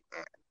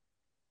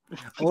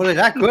 all of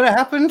that could have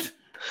happened.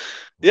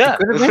 Yeah,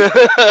 could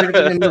have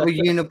been another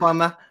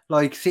Unabomber,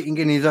 like sitting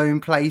in his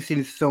own place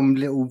in some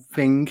little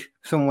thing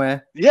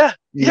somewhere. Yeah,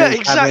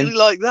 exactly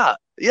like that.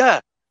 Yeah,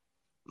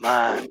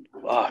 man,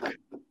 fuck.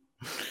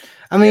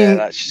 I mean,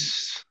 that's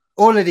just...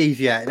 all of these,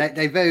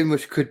 they very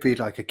much could be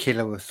like a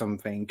killer or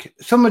something.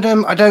 Some of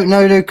them, I don't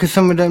know though, because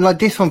some of them, like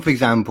this one, for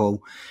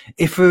example,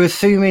 if we're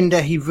assuming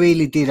that he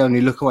really did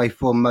only look away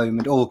for a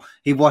moment, or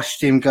he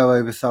watched him go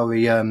over,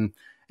 and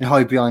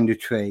hide behind a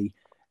tree,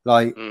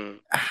 like,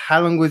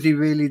 how long was he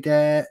really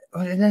there?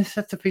 Oh, and that's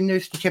the thing, he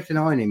kept an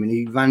eye on him, and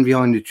he ran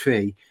behind the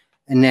tree,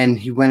 and then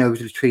he went over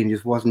to the tree and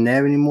just wasn't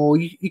there anymore.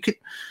 You could,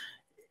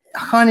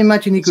 I can't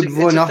imagine he could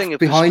run off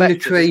behind the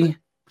tree.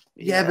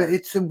 Yeah, but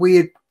it's a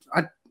weird.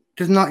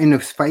 There's not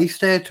enough space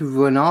there to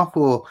run off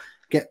or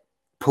get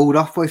pulled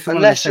off by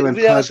someone. That's the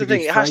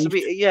thing. It has to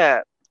be,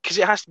 because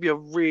it has to be a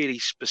really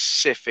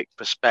specific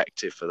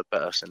perspective for the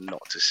person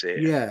not to see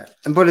it. Yeah,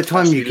 and by the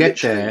time you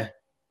get there,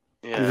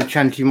 there's a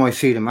chance you might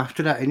see them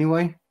after that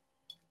anyway.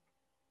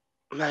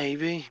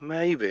 Maybe.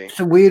 It's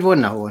a weird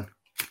one, that one.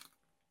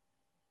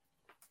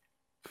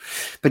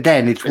 But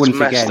then it's once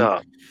again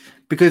up.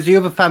 Because the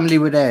other family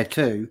were there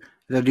too,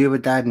 the other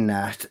dad and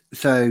that,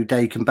 so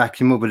they can back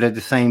him up. But at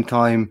the same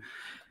time,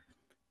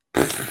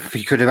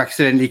 he could have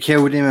accidentally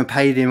killed him and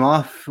paid him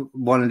off.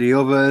 One of the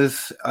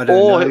others, I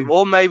don't know.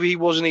 Or maybe he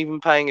wasn't even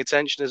paying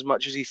attention as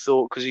much as he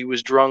thought because he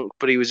was drunk,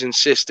 but he was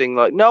insisting,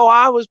 like, "No,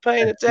 I was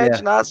paying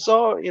attention. I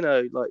saw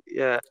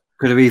it,"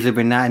 Could have easily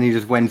been that, and he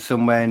just went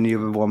somewhere, and the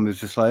other one was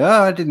just like,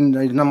 "Oh,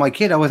 it's not my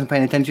kid. I wasn't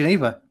paying attention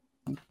either."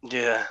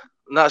 Yeah,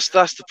 and that's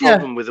the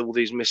problem with all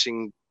these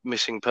missing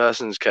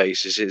persons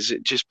cases. Is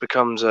it just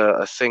becomes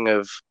a thing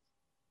of,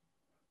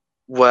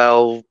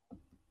 well,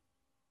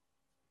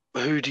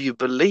 who do you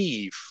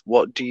believe?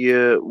 What do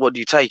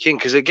you take in?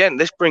 Because again,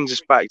 this brings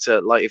us back to,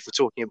 like, if we're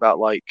talking about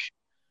like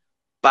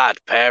bad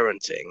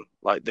parenting,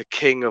 like the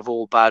king of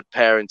all bad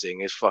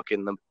parenting is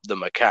fucking the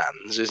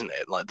McCanns, isn't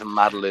it? Like the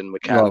Madeleine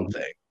McCann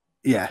thing.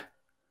 Yeah.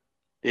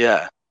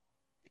 Yeah.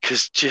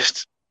 Because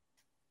just,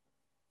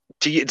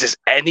 does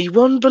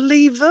anyone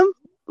believe them?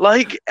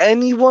 Like,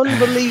 anyone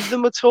believe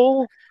them at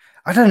all?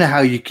 I don't know how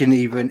you can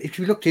even, if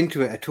you looked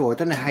into it at all, I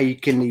don't know how you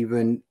can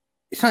even,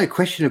 it's not a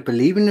question of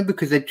believing them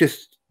because they're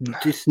just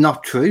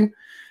not true.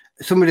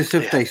 Some of the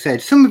stuff they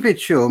said, some of it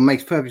sure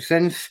makes perfect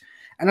sense.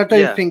 And I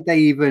don't think they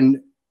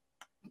even,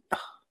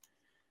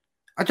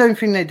 I don't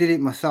think they did it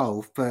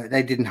myself, but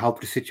they didn't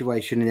help the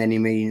situation in any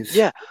means.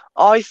 Yeah,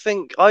 I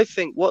think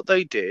what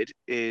they did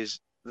is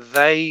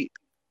they,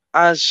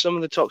 as some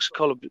of the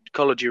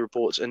toxicology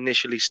reports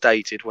initially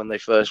stated when they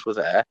first were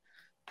there,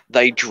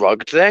 they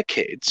drugged their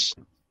kids.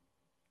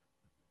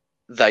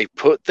 They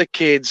put the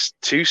kids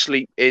to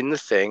sleep in the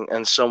thing,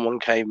 and someone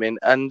came in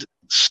and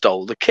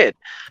stole the kid.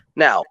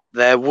 Now,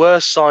 there were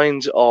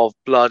signs of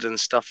blood and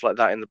stuff like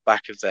that in the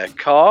back of their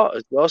car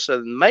as well,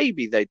 so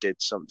maybe they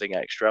did something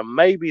extra.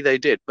 Maybe they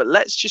did, but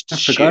let's just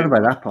assume. I forgot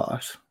about that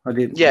part. I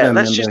didn't. Yeah,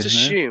 let's just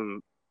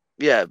assume.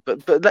 Yeah,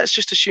 but let's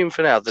just assume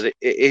for now that it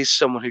is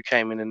someone who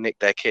came in and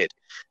nicked their kid.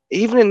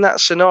 Even in that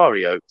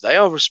scenario, they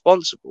are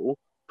responsible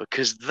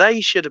because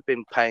they should have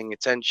been paying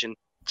attention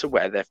to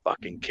where their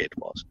fucking kid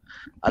was.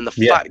 And the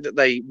fact that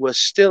they were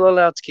still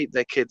allowed to keep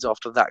their kids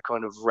after that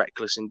kind of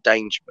reckless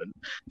endangerment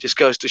just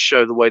goes to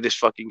show the way this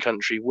fucking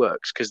country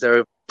works, because there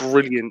are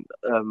brilliant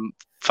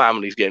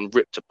families getting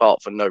ripped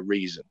apart for no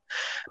reason.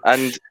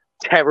 And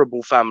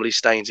terrible families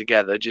staying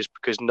together just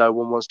because no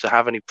one wants to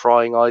have any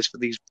prying eyes for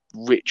these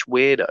rich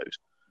weirdos.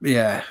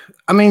 Yeah.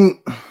 I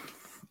mean,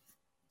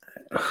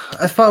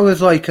 as far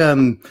as like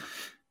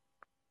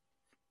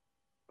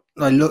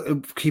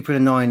look, keeping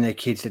an eye on their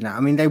kids and that, I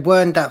mean, they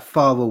weren't that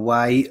far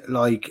away.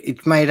 Like,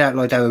 it's made out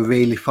like they were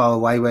really far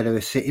away where they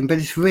were sitting, but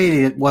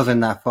it wasn't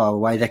that far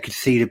away. They could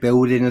see the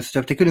building and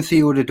stuff. They couldn't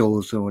see all the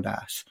doors and all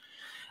that.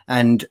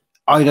 And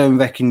I don't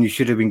reckon you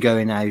should have been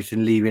going out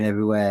and leaving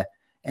everywhere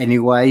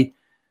anyway.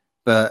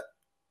 But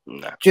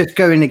just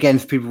going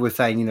against people were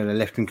saying, you know, they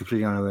left them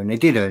completely on their own. They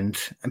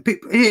didn't. And it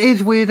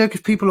is weird though,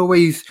 because people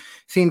always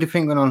seem to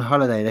think when on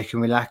holiday they can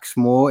relax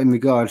more in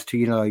regards to,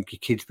 you know, like your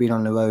kids being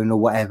on their own or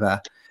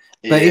whatever.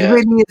 But it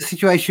really is a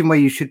situation where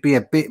you should be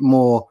a bit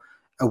more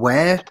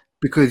aware,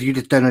 because you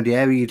just don't know the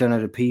area, you don't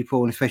know the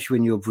people, and especially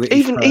when you're British.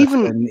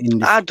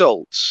 Even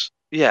adults,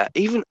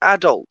 even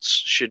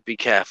adults should be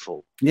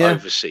careful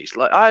overseas.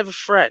 Like, I have a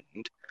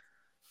friend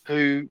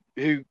who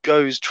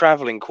goes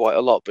traveling quite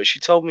a lot, but she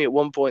told me at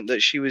one point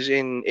that she was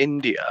in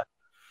India.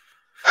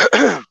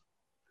 I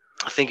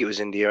think it was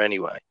India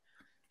anyway.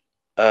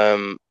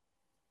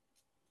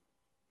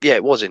 Yeah,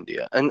 it was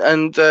India.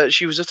 And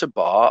she was at a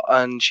bar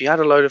and she had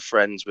a load of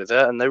friends with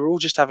her and they were all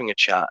just having a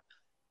chat.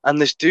 And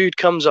this dude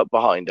comes up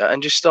behind her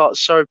and just starts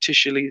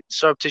surreptitiously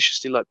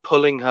like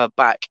pulling her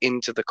back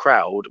into the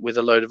crowd with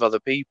a load of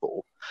other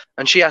people.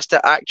 And she has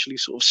to actually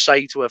sort of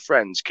say to her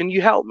friends, "Can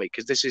you help me?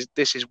 Because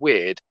this is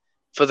weird,"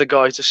 for the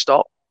guy to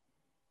stop.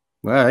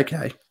 Well,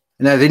 okay.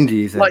 And that was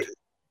India, you said? Like,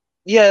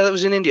 yeah, that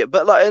was in India.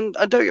 But like, and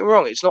don't get me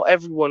wrong, it's not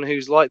everyone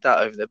who's like that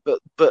over there.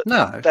 But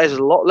no, there's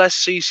a lot less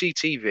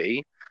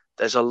CCTV.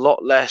 There's a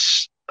lot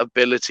less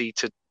ability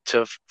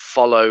to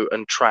follow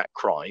and track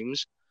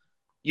crimes.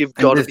 You've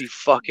got to be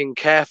fucking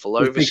careful.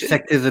 Over big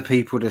sectors of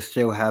people that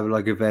still have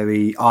like a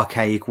very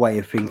archaic way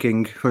of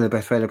thinking, for the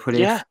best way to put it.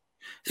 Yeah.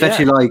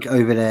 Especially like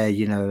over there,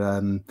 you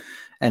know,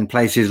 and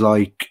places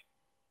like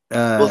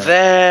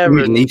there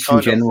and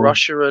kind of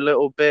Russia a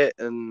little bit,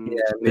 and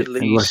Middle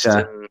East.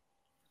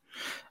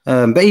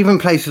 But even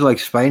places like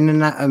Spain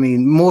and that, I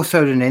mean, more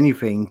so than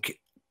anything,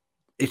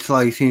 it's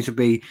like it seems to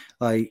be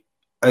like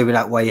over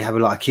that way you have a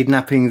lot of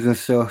kidnappings and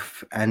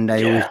stuff, and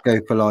they always go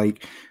for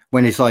like,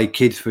 when it's like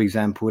kids, for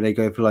example, they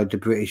go for like the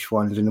British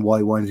ones and the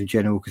white ones in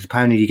general, because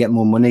apparently you get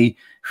more money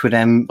for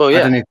them. I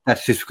don't know if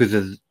that's just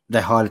because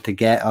they're harder to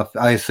get,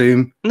 I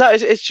assume. No,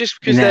 it's just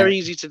because they're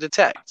easy to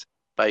detect,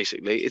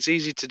 basically. It's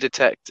easy to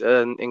detect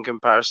in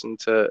comparison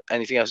to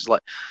anything else. It's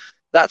like,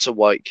 that's a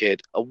white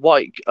kid. A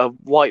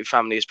white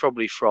family is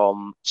probably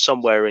from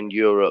somewhere in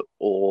Europe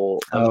or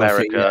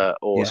America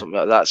or something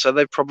like that. So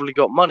they've probably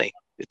got money.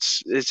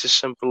 It's as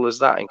simple as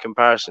that in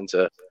comparison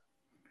to,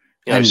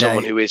 you know,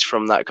 someone who is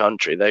from that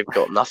country. They've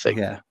got nothing,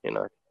 you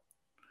know.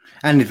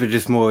 And if there's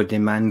just more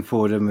demand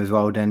for them as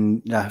well,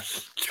 then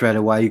that's straight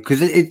away. Because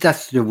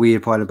that's the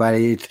weird part about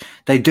it.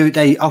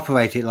 They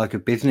operate it like a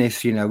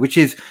business, you know, which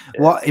is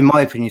what, in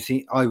my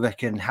opinion, I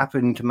reckon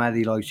happened to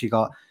Maddie. Like, she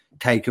got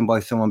taken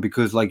by someone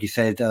because, like you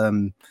said,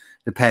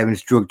 the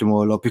parents drugged them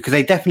all up. Because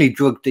they definitely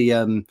drugged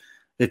the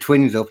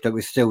twins up that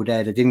were still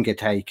there that didn't get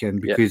taken.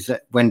 Because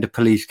when the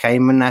police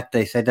came and that,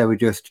 they said they were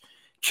just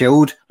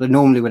chilled. But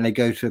normally when they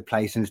go to a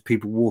place and there's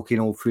people walking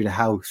all through the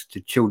house,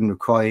 the children are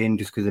crying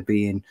just because they're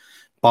being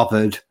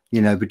bothered,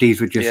 you know, but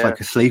these were just like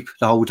asleep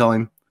the whole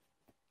time.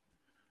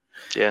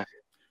 Yeah.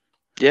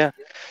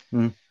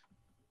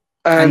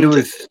 And there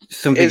was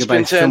something it's about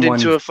been turned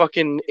into a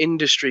fucking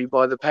industry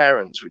by the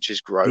parents, which is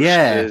gross.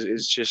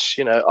 It's just,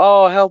 you know,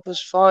 oh, help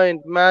us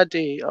find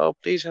Maddie. Oh,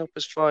 please help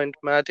us find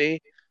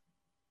Maddie.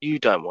 You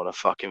don't want to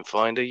fucking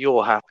find her.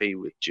 You're happy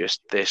with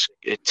just this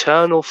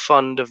eternal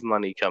fund of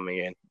money coming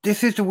in.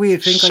 This is the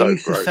weird thing. So I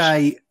used gross. to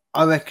say,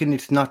 I reckon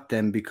it's not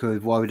them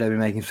because why would they be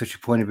making such a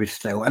point of it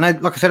still? And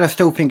like I said, I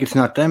still think it's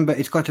not them, but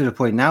it's got to the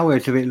point now where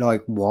it's a bit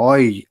like,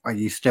 why are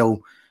you still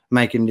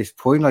making this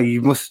point? Like,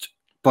 you must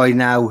by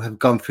now have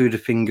gone through the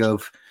thing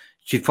of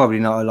she's probably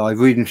not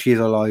alive. Even if she's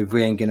alive,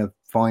 we ain't going to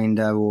find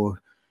her.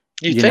 Or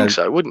you think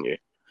so, wouldn't you?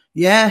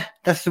 Yeah,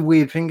 that's the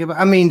weird thing about.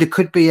 I mean, there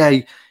could be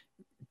a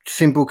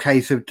simple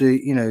case of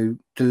the, you know,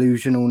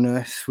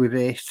 delusionalness with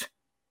it,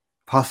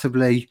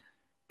 possibly,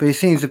 but it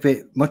seems a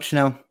bit much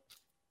now.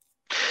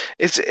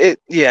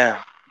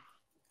 Yeah.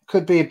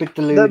 Could be a bit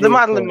deluded. The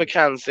Madeleine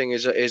McCann thing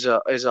is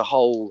a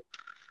whole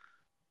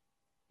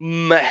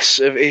mess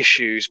of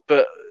issues,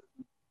 but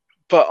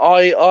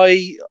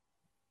I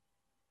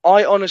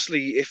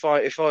honestly, if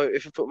I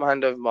put my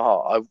hand over my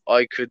heart,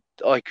 I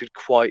could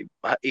quite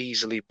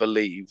easily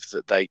believe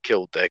that they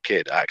killed their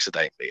kid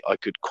accidentally. I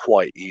could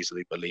quite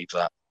easily believe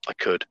that. I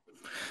could.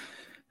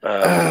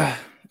 I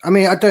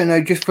mean, I don't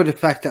know, just for the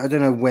fact that I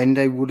don't know when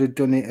they would have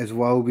done it as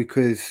well,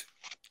 because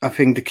I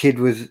think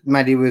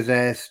Maddie was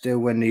there still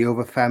when the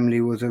other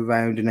family was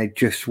around, and they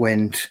just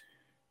went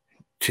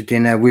to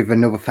dinner with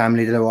another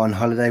family. They were on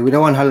holiday. They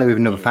were on holiday with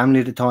another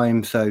family at the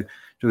time, so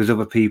there was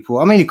other people.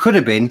 I mean, it could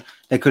have been.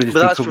 They could have.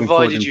 But that's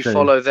provided you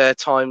follow their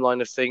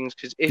timeline of things.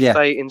 Because if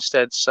they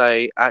instead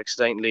say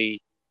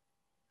accidentally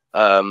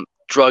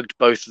drugged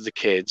both of the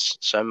kids,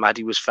 so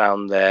Maddie was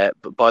found there,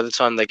 but by the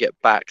time they get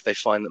back, they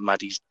find that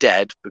Maddie's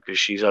dead because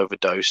she's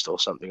overdosed or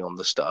something on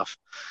the stuff.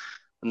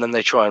 And then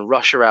they try and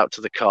rush her out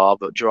to the car,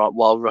 but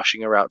while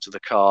rushing her out to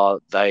the car,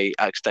 they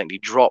accidentally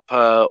drop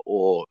her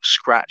or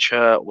scratch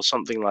her or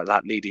something like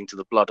that, leading to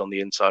the blood on the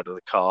inside of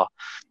the car.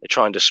 They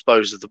try and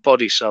dispose of the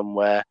body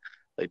somewhere.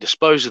 They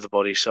dispose of the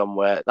body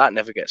somewhere. That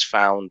never gets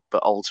found,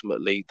 but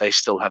ultimately they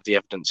still have the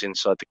evidence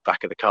inside the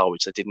back of the car,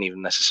 which they didn't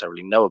even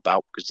necessarily know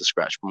about because the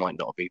scratch might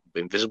not have even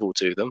been visible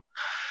to them.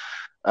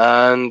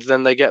 And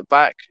then they get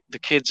back. The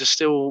kids are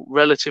still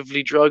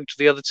relatively drugged,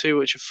 the other two,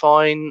 which are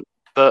fine.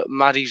 But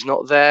Maddie's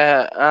not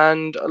there,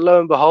 and lo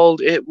and behold,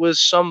 it was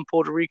some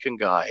Puerto Rican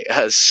guy,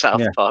 as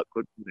South Park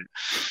would put it.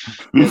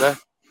 You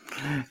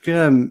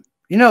know?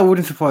 You know, it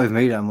wouldn't surprise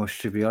me that much,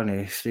 to be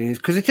honest,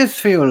 because it does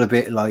feel a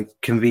bit like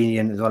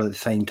convenient as well at the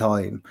same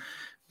time.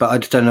 But I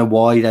just don't know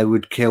why they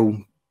would kill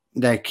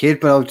their kid.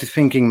 But I was just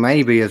thinking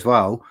maybe as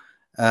well,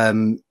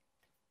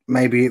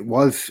 maybe it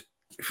was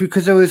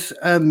because there was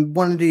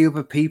one of the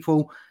other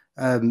people,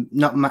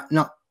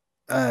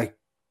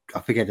 I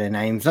forget their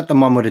names, not the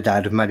mum or the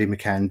dad of Maddie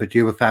McCann, but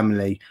the other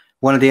family.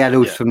 One of the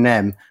adults from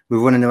them were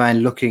running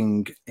around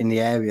looking in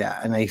the area,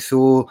 and they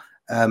saw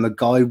a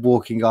guy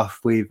walking off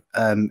with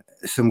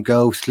some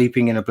girl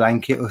sleeping in a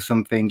blanket or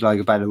something, like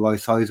about the right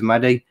size of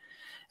Maddie.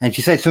 And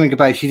she said something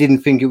about she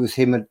didn't think it was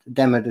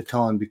them at the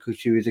time because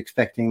she was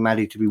expecting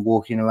Maddie to be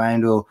walking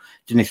around or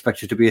didn't expect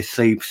her to be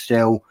asleep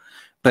still.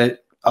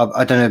 But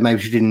I don't know,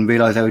 maybe she didn't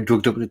realise they were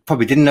drugged up.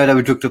 Probably didn't know they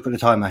were drugged up at the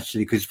time,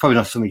 actually, because it's probably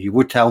not something you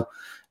would tell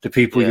the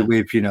people you're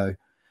with, you know.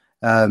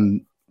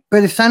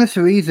 But it stands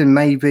to reason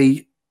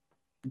maybe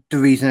the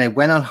reason they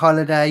went on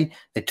holiday,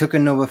 they took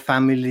another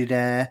family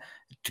there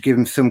to give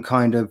them some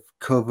kind of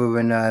cover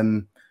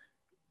and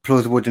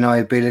plausible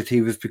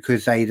deniability was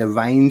because they'd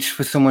arranged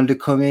for someone to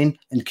come in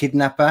and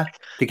kidnap her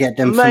to get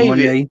them some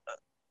money.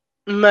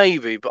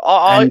 Maybe, but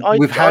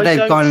with how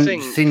they've gone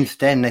since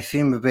then, they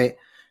seem a bit.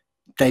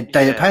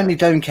 They apparently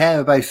don't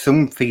care about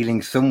some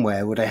feeling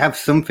somewhere, or they have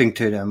something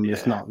to them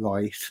that's not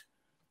right.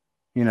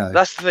 You know,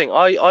 that's the thing.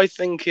 I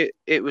think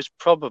it was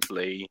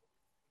probably.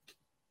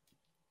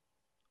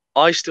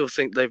 I still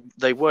think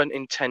they weren't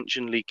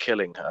intentionally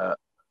killing her.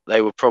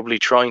 They were probably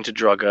trying to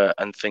drug her,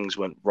 and things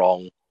went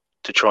wrong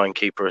to try and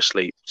keep her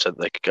asleep so that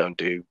they could go and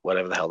do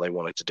whatever the hell they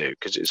wanted to do,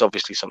 because it's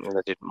obviously something they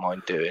didn't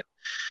mind doing.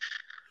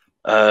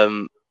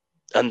 And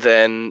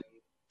then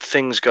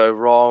things go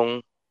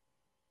wrong.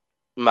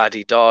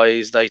 Maddie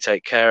dies. They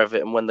take care of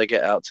it, and when they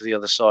get out to the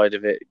other side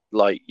of it,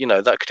 like, you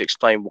know, that could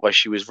explain why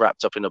she was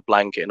wrapped up in a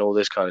blanket and all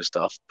this kind of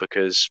stuff,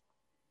 because,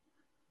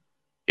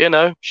 you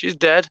know, she's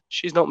dead.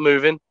 She's not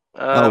moving.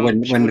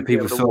 When the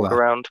people saw walk her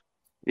around,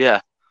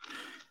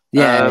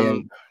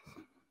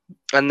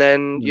 and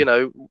then you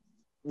know,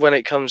 when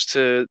it comes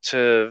to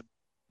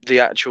the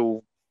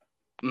actual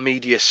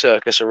media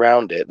circus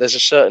around it, there's a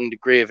certain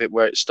degree of it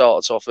where it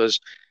starts off as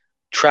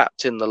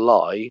trapped in the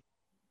lie,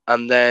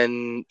 and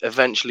then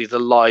eventually the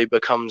lie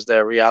becomes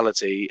their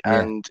reality.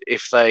 And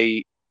if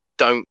they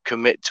don't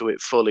commit to it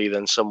fully,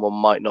 then someone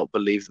might not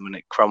believe them, and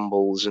it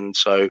crumbles. And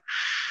so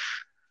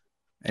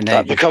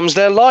that becomes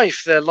their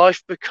life. Their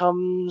life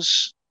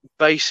becomes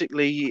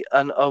basically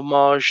an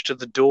homage to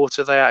the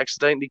daughter they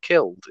accidentally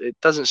killed. It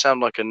doesn't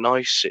sound like a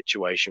nice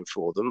situation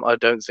for them. I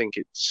don't think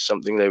it's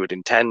something they would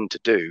intend to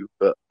do,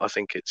 but I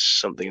think it's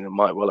something that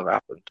might well have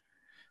happened.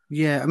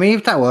 Yeah, I mean,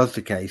 if that was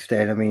the case,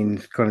 then I mean,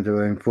 it's kind of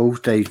their own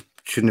fault. They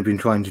shouldn't have been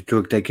trying to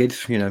drug their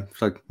kids. You know,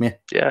 it's like,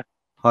 Yeah,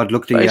 hard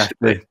luck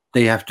that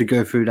they have to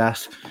go through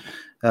that.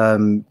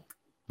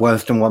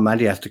 Worse than what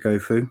Maddie has to go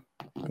through,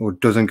 or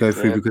doesn't go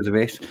through because of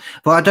it.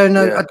 But I don't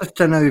know. Yeah. I just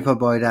don't know if I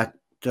buy that.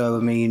 Though.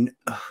 I mean,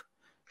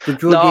 the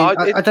drug. No,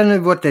 I don't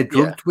know what they're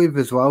drugged with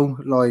as well.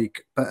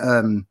 Like, but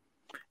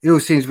it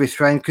all seems a bit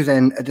strange because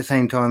then at the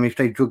same time, if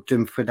they drugged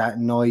them for that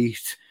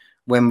night,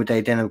 when would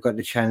they then have got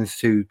the chance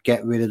to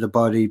get rid of the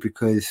body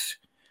because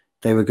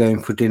they were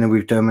going for dinner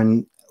with them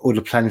and all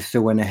the plans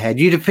still went ahead?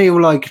 You'd feel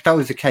like if that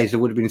was the case, there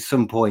would have been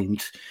some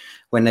point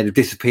when they'd have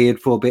disappeared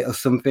for a bit or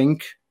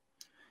something.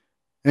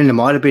 And there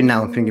might have been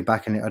now, I'm thinking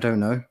back on it, I don't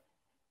know.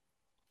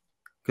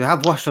 Because I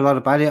have watched a lot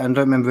about it and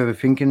don't remember ever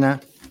thinking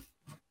that.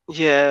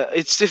 Yeah,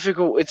 it's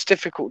difficult. It's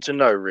difficult to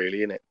know, really,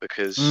 isn't it?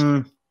 Because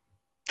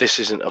this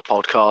isn't a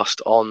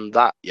podcast on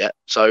that yet,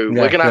 so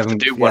we're gonna have to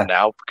do one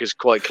now because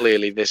quite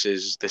clearly this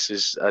is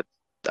a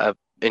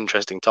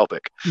interesting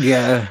topic.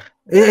 Yeah,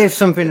 it is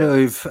something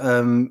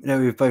that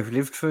we've both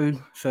lived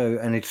through. So,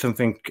 and it's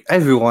something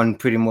everyone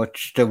pretty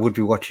much that would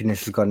be watching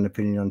this has got an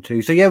opinion on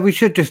too. So yeah, we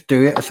should just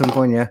do it at some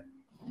point. Yeah.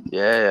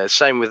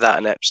 Same with that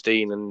and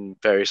Epstein and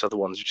various other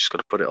ones. You just got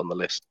to put it on the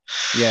list.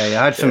 Yeah.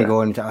 I had something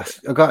going to ask.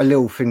 I got a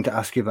little thing to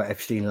ask you about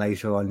Epstein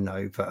later on,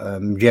 though.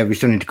 But yeah, we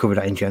still need to cover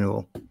that in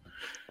general.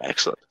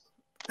 Excellent.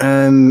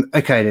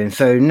 Okay then.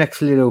 So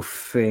next little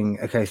thing.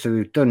 Okay, so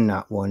we've done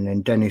that one.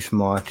 And Dennis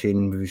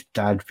Martin with his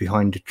dad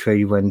behind the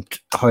tree went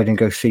hide and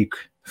go seek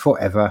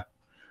forever.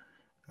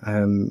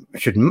 I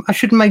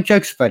shouldn't make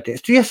jokes about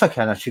this. Yes, I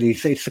can actually.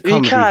 It's the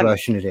comedy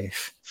version of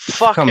this.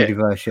 Fuck comedy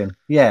version.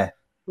 Yeah.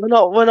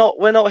 We're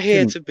not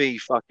here to be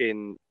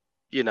fucking,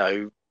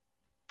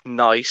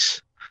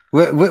 nice.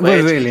 We're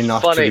really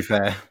not, to be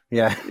fair.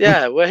 Yeah.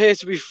 Yeah, we're here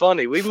to be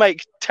funny. We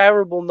make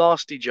terrible,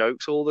 nasty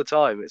jokes all the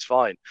time. It's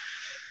fine.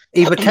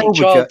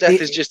 Child death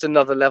is just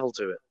another level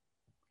to it.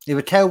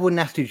 Either terrible,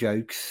 nasty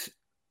jokes,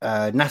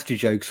 or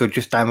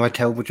just downright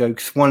terrible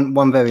jokes.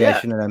 One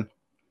variation of them.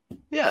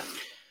 Yeah.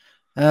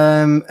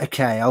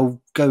 Okay, I'll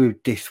go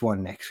with this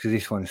one next because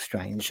this one's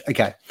strange.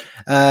 Okay.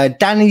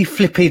 Danny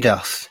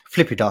Flippidos.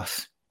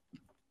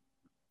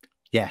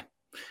 Yeah.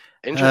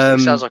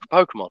 Interesting. Sounds like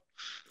a Pokemon.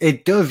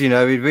 It does, it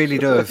really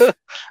does.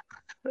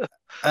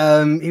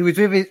 He was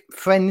with his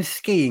friends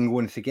skiing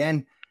once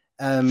again.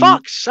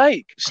 Fuck's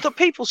sake! Stop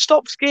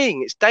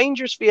skiing. It's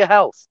dangerous for your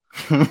health.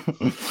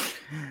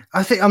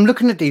 I think I'm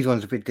looking at these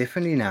ones a bit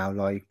differently now.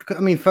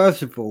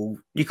 First of all,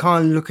 you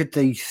can't look at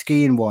the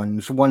skiing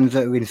ones that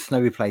are in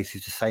snowy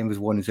places, the same as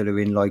ones that are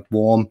in like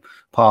warm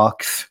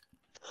parks.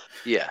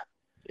 Yeah.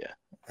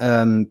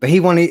 But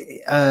he wanted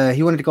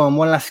to go on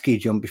one last ski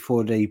jump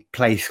before the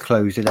place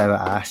closed that they were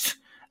at,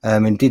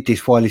 and did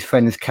this while his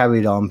friends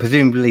carried on,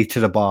 presumably to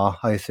the bar,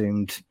 I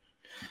assumed.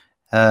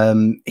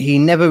 He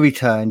never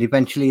returned.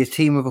 Eventually, a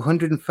team of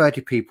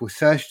 130 people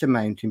searched the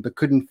mountain but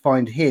couldn't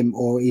find him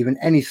or even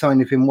any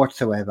sign of him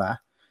whatsoever.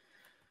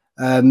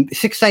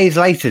 6 days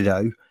later,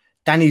 though,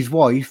 Danny's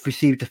wife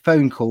received a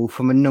phone call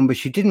from a number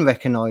she didn't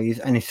recognise,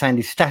 and it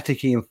sounded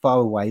staticky and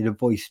far away, the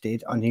voice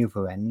did, on the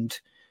other end.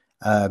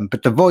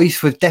 But the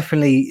voice was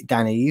definitely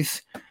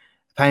Danny's.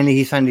 Apparently,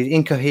 he sounded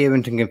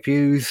incoherent and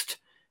confused.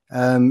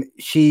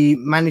 She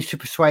managed to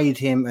persuade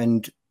him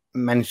and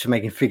managed to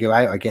make him figure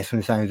out, I guess, from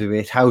the sounds of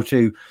it, how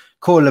to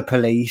call the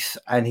police.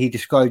 And he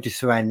described his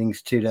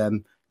surroundings to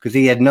them because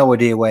he had no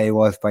idea where he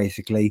was,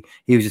 basically.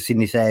 He was just in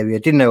this area,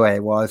 didn't know where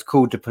it was,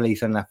 called the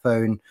police on that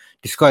phone,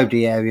 described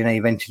the area, and they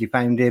eventually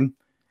found him.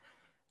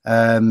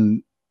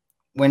 When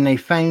they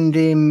found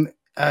him,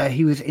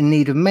 he was in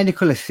need of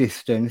medical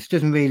assistance.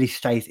 Doesn't really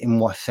state in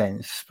what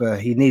sense, but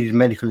he needed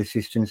medical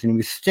assistance, and he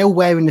was still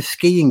wearing the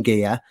skiing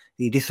gear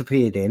he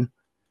disappeared in.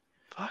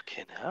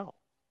 Fucking hell.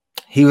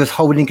 He was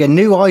holding a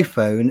new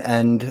iPhone,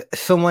 and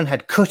someone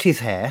had cut his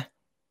hair,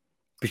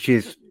 which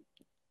is...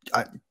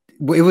 it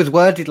was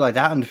worded like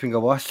that on the thing I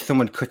watched.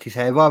 Someone cut his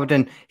hair, rather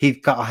than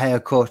he'd got a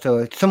haircut,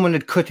 or someone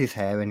had cut his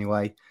hair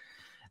anyway.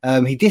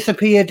 He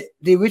disappeared.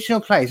 The original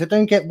place, I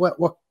don't get what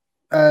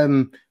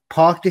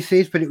park this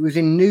is, but it was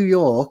in New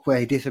York where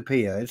he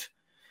disappeared.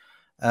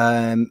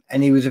 And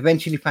he was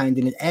eventually found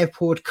in an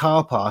airport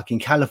car park in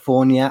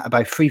California,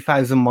 about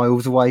 3,000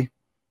 miles away.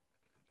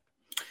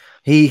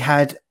 He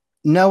had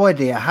no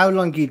idea how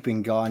long he'd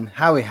been gone,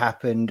 how it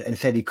happened, and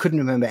said he couldn't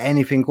remember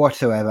anything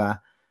whatsoever.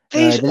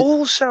 These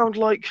all sound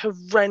like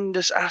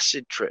horrendous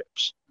acid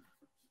trips.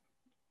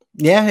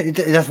 Yeah,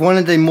 that's one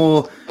of the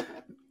more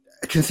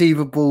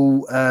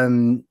conceivable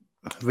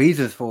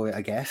reasons for it,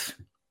 I guess.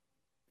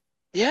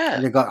 Yeah.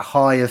 They got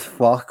high as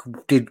fuck,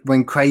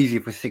 went crazy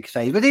for 6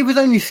 days. But he was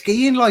only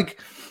skiing,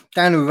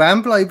 down a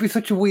ramp. It'd be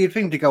such a weird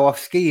thing to go off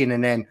skiing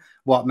and then,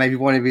 maybe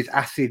one of his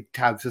acid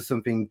tabs or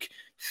something,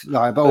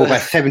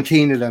 about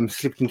 17 of them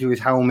slipped into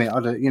his helmet.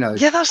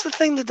 Yeah, that's the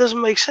thing that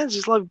doesn't make sense.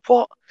 It's like,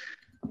 what?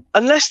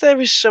 unless there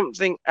is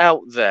something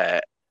out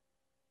there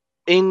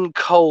in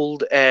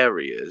cold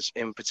areas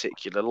in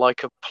particular,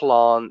 like a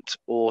plant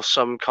or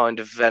some kind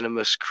of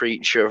venomous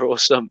creature or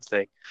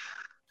something,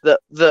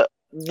 that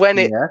when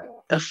it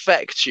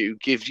affects you,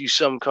 gives you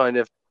some kind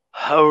of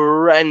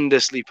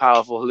horrendously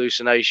powerful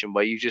hallucination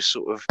where you just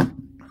sort of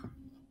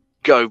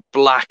go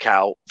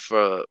blackout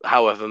for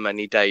however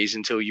many days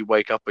until you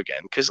wake up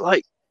again. Because,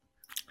 like,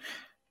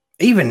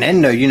 even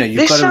then, though, you know,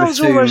 you've this got to sounds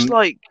assume, almost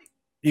like.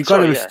 you've got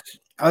to.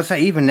 I would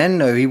say even then,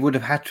 though, he would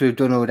have had to have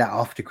done all that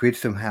off the grid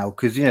somehow,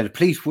 because, you know, the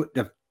police would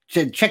have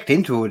checked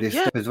into all this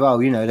stuff as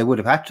well. You know, they would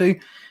have had to.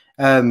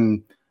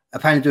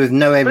 Apparently, there was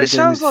no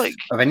evidence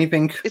of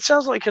anything. It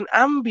sounds like an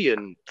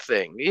Ambien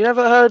thing. You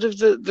never heard of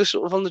the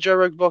sort of on the Joe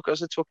Rogan podcast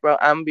they talk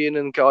about Ambien,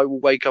 and a guy will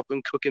wake up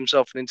and cook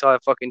himself an entire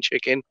fucking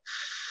chicken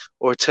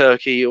or a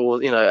turkey,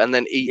 or, you know, and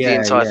then eat the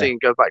entire thing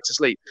and go back to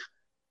sleep.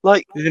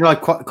 Like, is it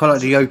like quite like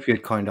the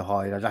opiate kind of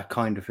high, like that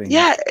kind of thing?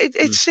 Yeah,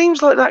 it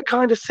seems like that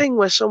kind of thing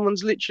where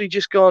someone's literally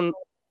just gone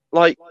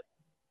like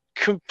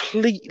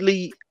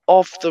completely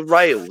off the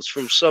rails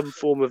from some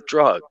form of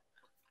drug,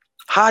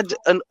 had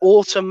an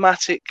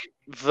automatic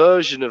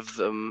version of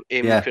them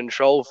in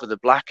control for the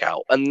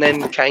blackout, and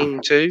then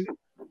came to.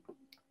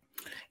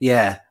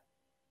 Yeah,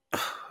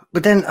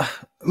 but then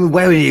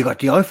where you got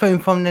the iPhone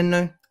from then?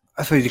 Though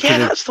I suppose you could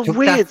have that's the took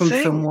weird that from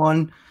thing.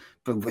 Someone.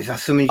 But was that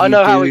something I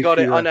know how he got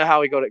it. I know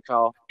how he got it,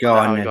 Carl. Go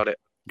on. How he got it.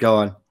 Go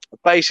on.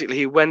 Basically,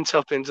 he went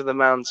up into the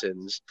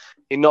mountains.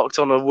 He knocked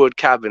on a wood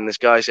cabin. This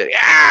guy said,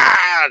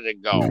 how's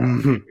it going?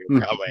 If you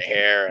come in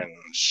here and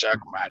suck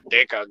my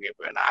dick, I'll give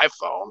you an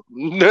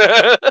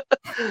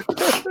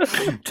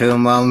iPhone. 2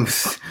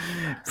 months,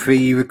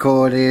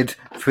 pre-recorded,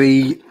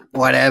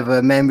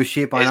 whatever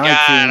membership on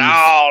iTunes. Got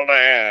all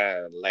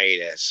the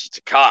latest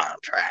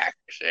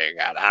contracts. You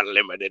got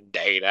unlimited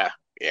data.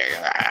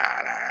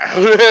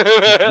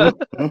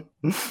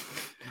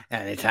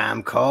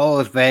 Anytime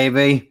calls,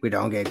 baby. We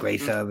don't get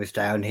great service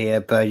down here,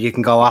 but you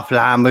can go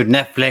offline with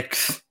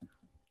Netflix.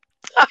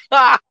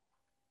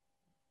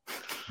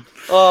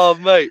 Oh,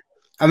 mate.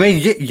 I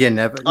mean, you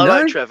never. I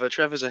like Trevor.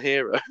 Trevor's a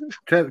hero.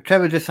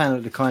 Trevor just sounds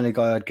like the kind of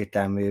guy I'd get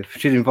down with.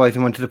 Should invite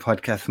him onto the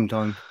podcast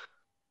sometime.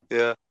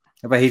 Yeah.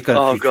 I bet he's got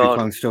a few true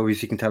crime stories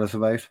he can tell us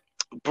about.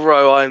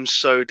 Bro, I'm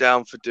so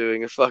down for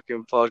doing a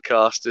fucking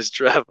podcast as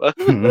Trevor.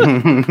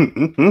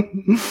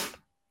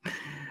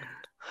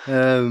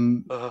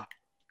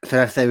 So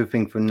that's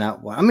everything from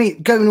that one. I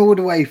mean, going all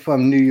the way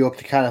from New York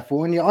to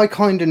California, I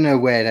kind of know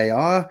where they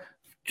are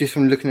just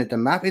from looking at the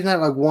map. Isn't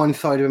that like one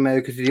side of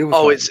America to the other?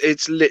 Oh,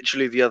 it's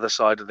literally the other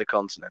side of the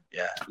continent.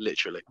 Yeah,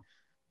 literally.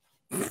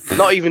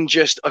 Not even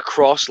just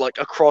across, like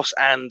across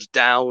and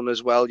down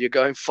as well. You're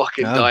going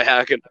fucking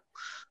diagonal.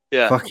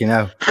 Yeah. Fucking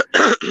hell.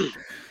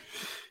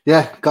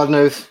 Yeah, God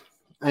knows.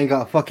 I ain't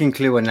got a fucking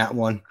clue on that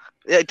one.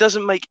 Yeah, it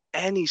doesn't make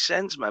any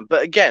sense, man.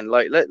 But again,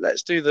 like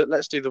let's do the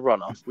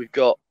runoff. We've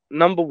got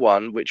number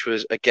one, which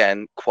was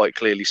again quite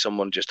clearly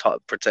someone just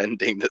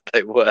pretending that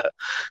they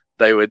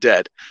were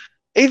dead.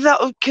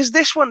 Because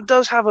this one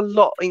does have a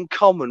lot in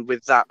common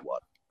with that one.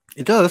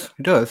 It does.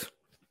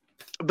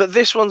 But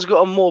this one's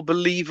got a more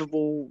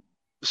believable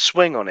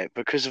swing on it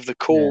because of the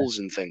calls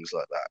and things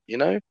like that. You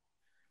know.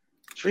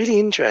 It's really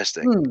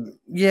interesting.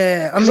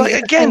 Yeah, I mean, like,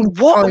 again,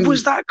 what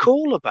was that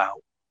call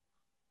about?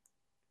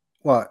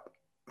 What?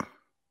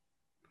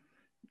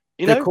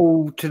 You the know,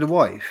 call to the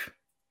wife.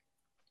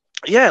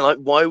 Yeah, like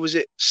why was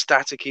it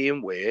staticky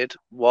and weird?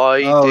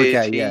 Why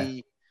did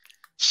he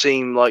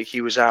seem like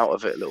he was out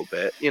of it a little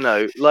bit? You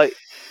know, like,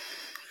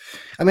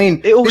 I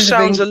mean, it all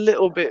sounds a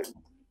little bit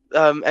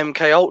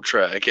MK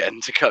Ultra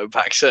again, to go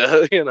back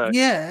to, you know.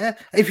 Yeah,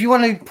 if you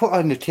want to put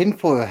on the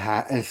tinfoil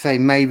hat and say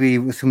maybe it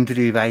was something to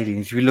do with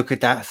aliens, if you look at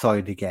that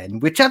side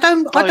again, which I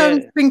don't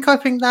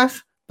think that,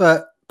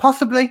 but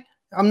possibly.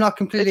 I'm not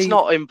completely. It's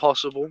not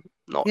impossible.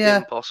 Not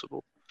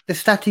impossible. The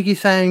staticky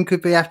sound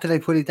could be after they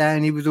put it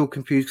down, he was all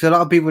confused. Because a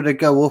lot of people that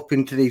go up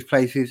into these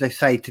places, they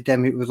say to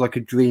them it was like a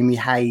dreamy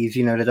haze,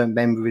 you know, they don't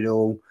remember it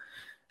all.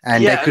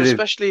 And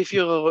especially if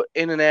you're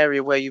in an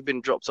area where you've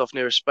been dropped off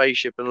near a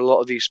spaceship, and a lot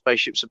of these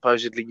spaceships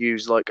supposedly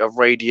use like a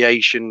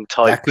radiation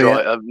type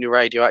drive, a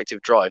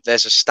radioactive drive.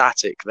 There's a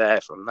static there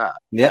from that.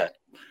 Yeah.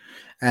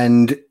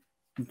 And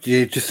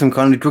just some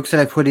kind of drugs that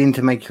they put in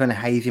to make you kind of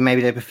hazy.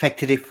 Maybe they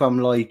perfected it from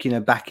like, you know,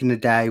 back in the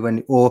day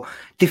or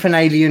different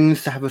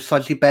aliens to have a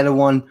slightly better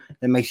one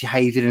that makes you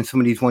hazy than some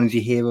of these ones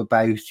you hear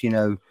about, you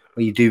know,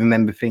 where you do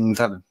remember things.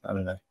 I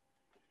don't know.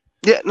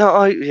 Yeah,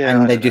 no,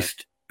 and they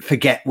just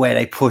forget where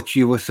they put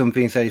you or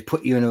something, so they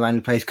put you in a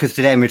random place, because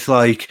to them it's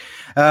like,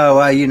 oh,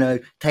 well, you know,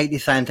 take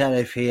this ant out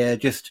of here,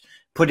 just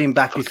put him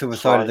back into the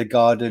side of the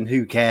garden,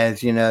 who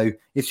cares, you know,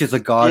 it's just a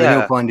garden,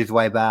 he'll find his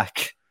way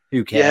back,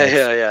 who cares.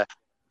 Yeah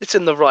it's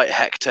in the right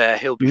hectare,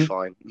 he'll be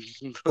fine.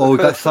 Or we've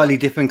got slightly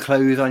different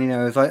clothes on, you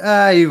know, it's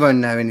like, you won't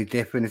know any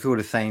different, it's all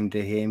the same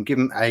to him, give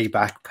him a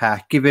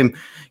backpack, give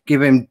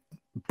him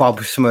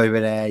Bob's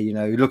over there, you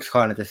know, he looks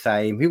kind of the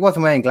same, he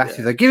wasn't wearing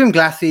glasses, give him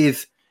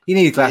glasses. He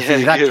needs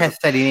glasses. That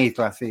test said he needs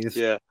glasses.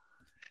 Yeah.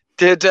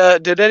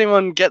 Did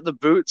anyone get the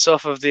boots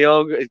off of the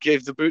old?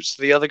 Give the boots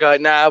to the other guy?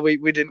 Nah, we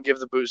didn't give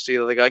the boots to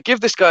the other guy. Give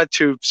this guy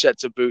 2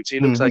 sets of boots.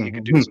 He looks like he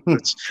could do some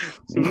boots.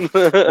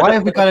 Why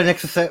have we got an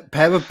extra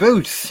pair of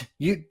boots?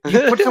 You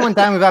put someone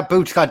down without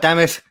boots,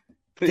 goddammit.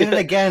 Did it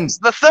again. It's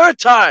the 3rd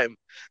time.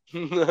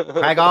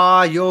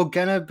 Quaggar,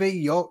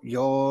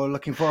 you're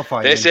looking for a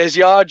fight. This is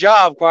your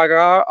job,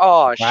 Quaggar.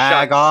 Oh,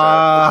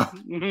 Quaggar.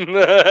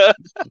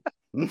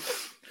 shut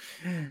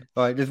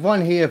Right, there's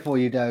one here for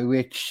you though,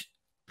 which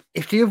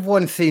if the other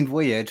one seemed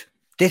weird,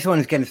 this one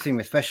is going to seem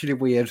especially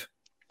weird.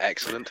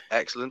 Excellent.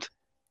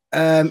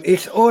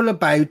 It's all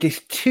about this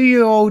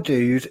 2-year-old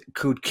dude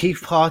called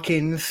Keith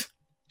Parkins.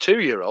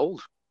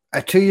 2-year-old?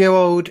 A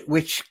 2-year-old,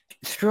 which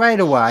straight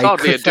away... It's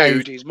hardly a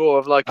dude, he's more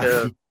of like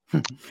a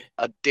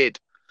did.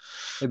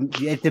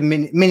 It's a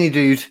mini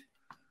dude.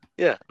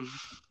 Yeah.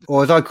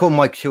 Or as I call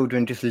my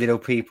children, just little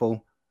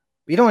people.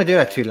 You don't want to do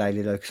that too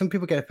lately though, because some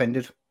people get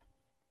offended.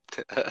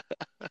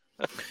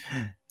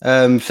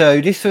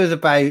 So this was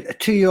about a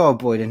 2-year-old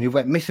boy then who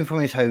went missing from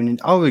his home in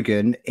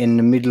Oregon in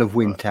the middle of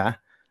winter.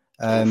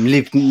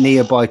 Lived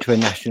nearby to a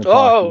national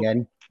park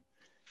again.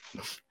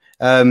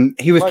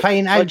 He was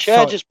playing outside. My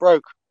chair just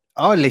broke.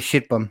 Holy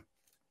shit, bum.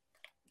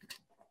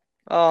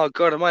 Oh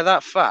god, am I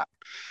that fat?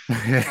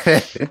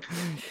 It's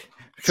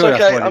Sure,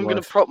 okay, I'm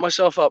going to prop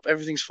myself up.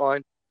 Everything's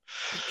fine.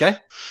 Okay.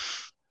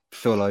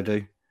 That's all I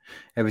do.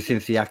 Ever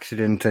since the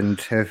accident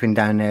and everything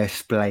down there is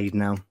splayed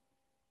now. I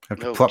have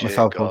to prop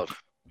myself up.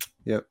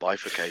 Yep.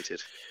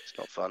 Bifurcated. It's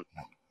not fun.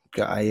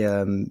 Got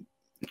a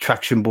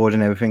traction board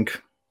and everything.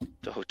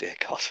 Oh dear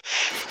God.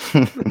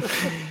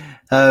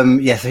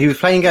 Yeah, so he was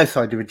playing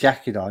outside with a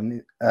jacket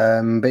on,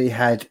 but he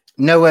had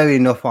nowhere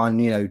enough on,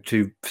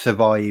 to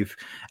survive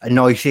a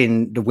night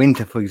in the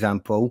winter, for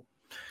example.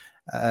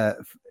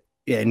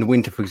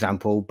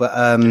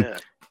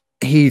 But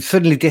he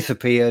suddenly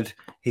disappeared.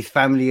 His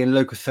family and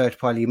local search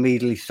party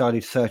immediately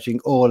started searching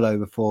all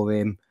over for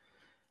him.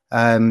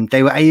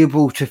 They were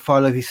able to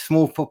follow his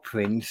small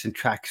footprints and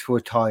tracks for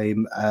a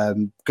time,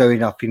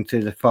 going up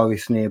into the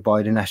forest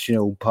nearby, the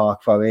national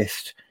park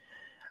forest.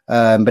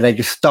 But they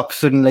just stopped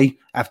suddenly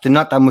after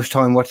not that much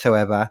time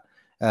whatsoever,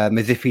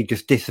 as if he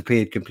just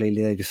disappeared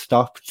completely. They just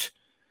stopped.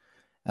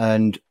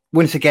 And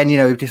once again,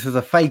 if this was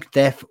a fake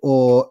death,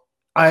 or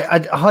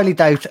I highly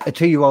doubt a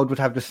 2-year-old would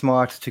have the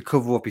smarts to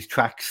cover up his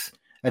tracks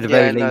at the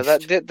very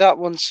least. That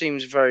one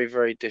seems very,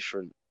 very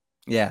different.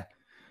 Yeah.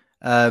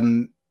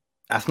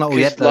 That's not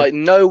yet. Like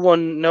no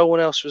one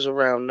else was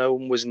around. No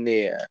one was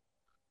near.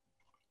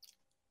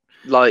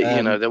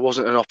 There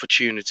wasn't an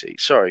opportunity.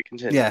 Sorry,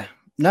 continue. Yeah.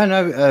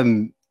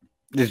 No.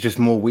 There's just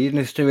more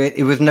weirdness to it.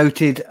 It was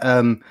noted.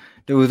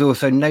 There was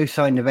also no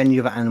sign of any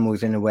other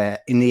animals in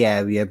the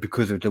area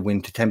because of the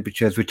winter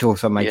temperatures, which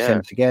also makes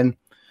sense again.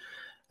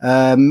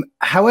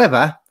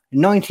 However,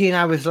 19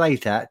 hours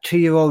later,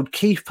 2-year-old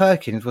Keith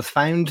Perkins was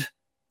found.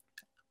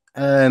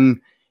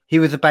 He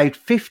was about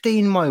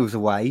 15 miles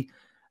away.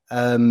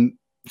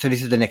 So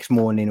this is the next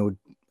morning or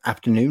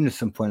afternoon at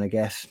some point, I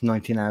guess,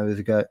 19 hours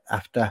ago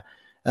after.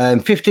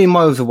 15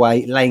 miles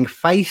away, laying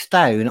face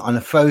down on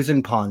a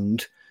frozen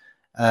pond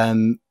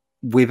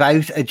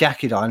without a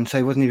jacket on. So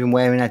he wasn't even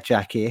wearing that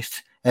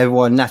jacket.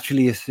 Everyone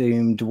naturally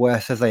assumed the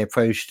worst as they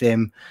approached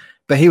him.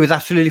 But he was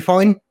absolutely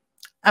fine.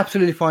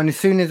 Absolutely fine. As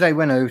soon as they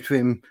went over to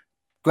him,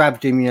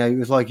 grabbed him, it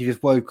was like he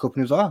just woke up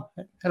and was like,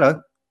 oh,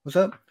 hello, what's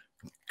up?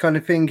 Kind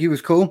of thing. He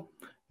was cool.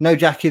 No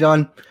jacket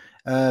on.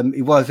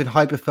 He wasn't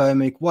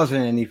hypothermic,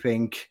 wasn't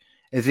anything,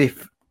 as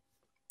if,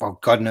 well,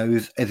 God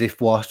knows, as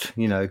if what,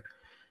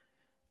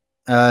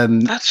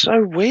 That's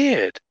so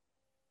weird.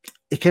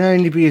 It can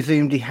only be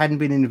assumed he hadn't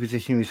been in the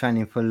position he was found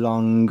in for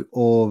long,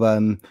 or,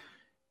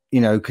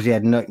 because he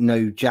had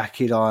no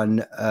jacket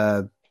on,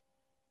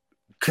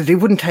 because it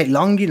wouldn't take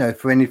long,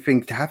 for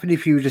anything to happen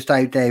if you were just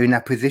out there in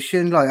that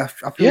position. Like, I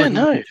feel like it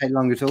wouldn't take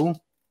long at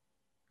all.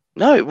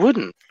 No, it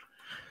wouldn't.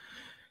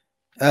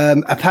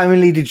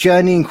 Apparently, the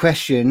journey in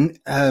question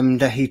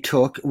that he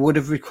took would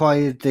have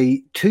required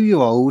the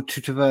 2-year-old to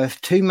traverse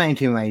 2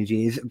 mountain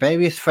ranges,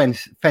 various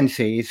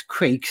fences,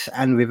 creeks,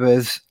 and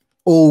rivers,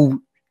 all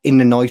in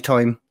the night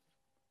time.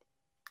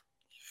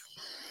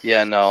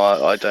 Yeah, no,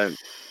 I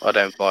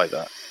don't buy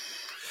that.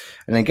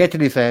 And then get to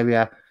this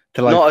area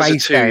to not as a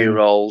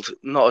 2-year-old,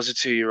 not as a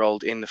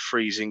 2-year-old in the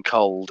freezing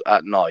cold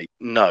at night.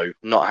 No,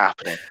 not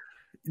happening.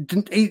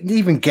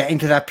 Even getting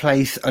to that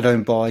place, I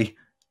don't buy.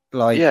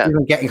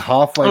 Even getting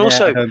halfway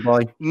there, I don't buy.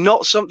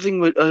 Not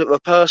something a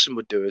person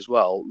would do as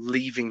well,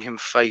 leaving him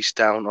face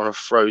down on a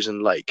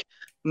frozen lake.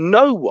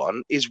 No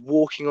one is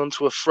walking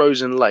onto a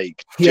frozen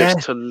lake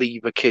just to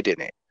leave a kid in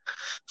it.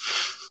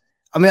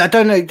 I mean, I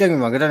don't know. Don't get me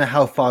wrong. I don't know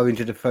how far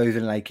into the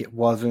frozen lake it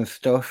was and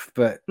stuff,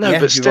 but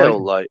but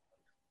still,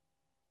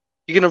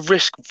 you're gonna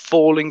risk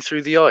falling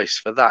through the ice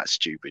for that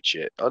stupid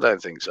shit. I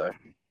don't think so.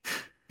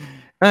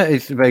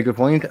 It's a very good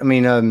point. I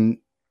mean,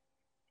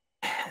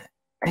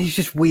 he's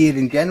just weird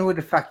in general.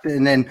 The fact that,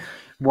 and then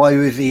why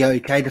was he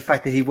okay? The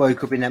fact that he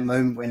woke up in that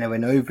moment when they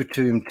went over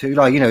to him too,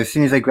 as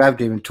soon as they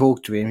grabbed him and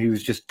talked to him, he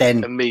was just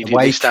then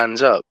immediately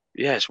stands up.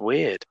 Yeah, it's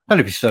weird. Not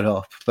if he stood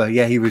up, but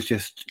yeah, he was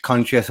just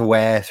conscious,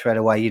 aware straight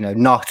away.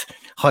 Not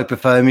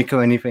hypothermic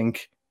or anything.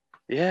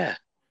 Yeah.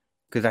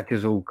 Because that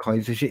does all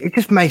kinds of shit. It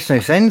just makes no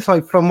sense.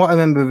 Like from what I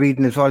remember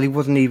reading as well, he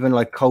wasn't even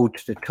like cold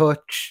to the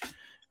touch,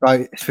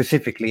 like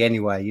specifically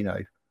anyway.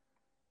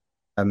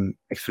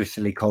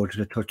 Explicitly cold to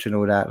the touch and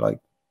all that. Like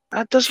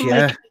that doesn't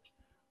make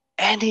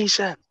any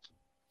sense.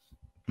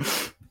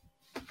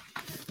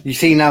 You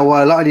see now,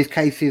 a lot of these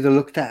cases are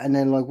looked at and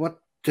then like, what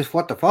the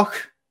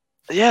fuck?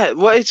 Yeah,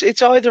 well,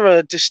 it's either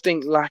a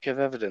distinct lack of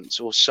evidence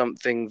or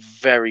something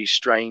very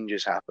strange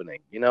is happening.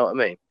 You know what I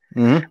mean?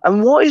 Mm-hmm.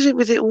 And what is it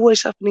with it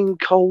always happening in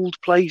cold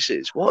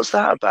places? What's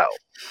that about?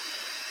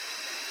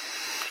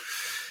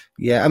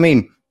 Yeah, I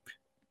mean,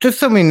 there's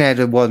something there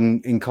that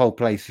wasn't in cold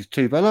places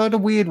too, but a lot of the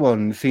weird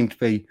ones seem to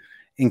be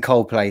in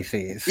cold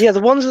places. Yeah,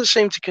 the ones that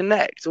seem to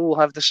connect all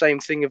have the same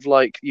thing of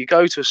like, you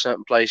go to a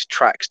certain place,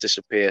 tracks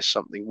disappear,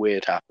 something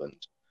weird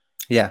happens.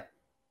 Yeah.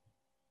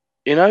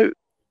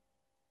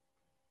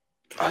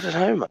 I don't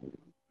know, man.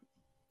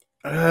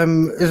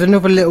 There's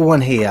another little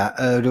one here.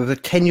 There was a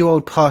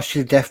 10-year-old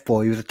partially deaf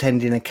boy who was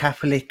attending a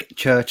Catholic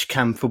church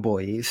camp for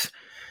boys.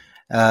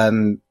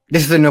 This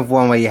is another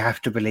one where you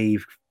have to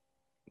believe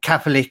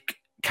Catholic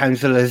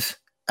counselors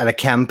at a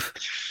camp.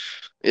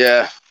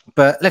 Yeah.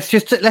 But let's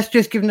just give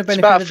them the benefit of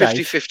the doubt. It's about a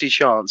 50-50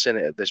 chance, isn't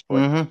it, at this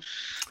point? Mm-hmm.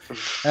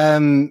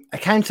 A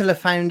counsellor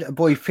found a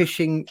boy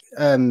fishing,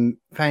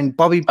 found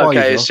Bobby Boyle.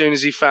 Okay, as soon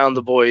as he found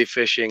the boy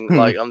fishing,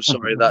 like, I'm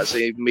sorry,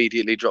 he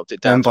immediately dropped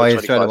it down to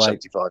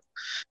 25.75.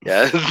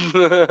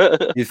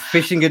 Yeah. He's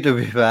fishing at the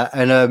river,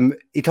 and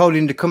he told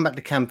him to come back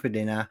to camp for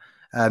dinner.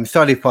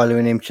 Started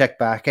following him, checked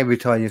back every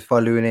time he's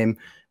following him.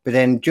 But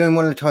then during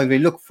one of the times we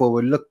looked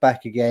forward, looked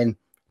back again,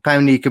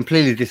 found he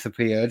completely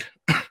disappeared.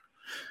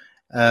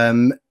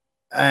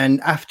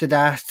 And after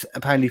that,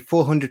 apparently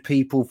 400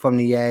 people from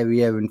the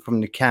area and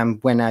from the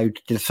camp went out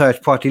to the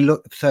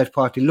search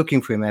party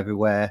looking for him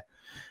everywhere.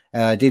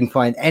 Didn't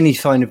find any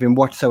sign of him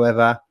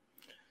whatsoever.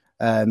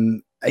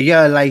 A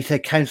year later,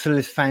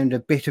 counsellors found a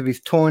bit of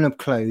his torn up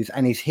clothes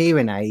and his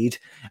hearing aid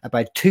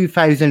about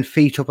 2,000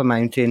 feet up a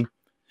mountain.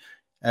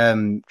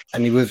 And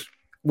he was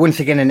once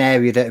again an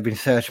area that had been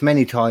searched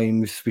many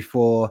times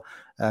before,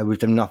 with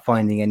them not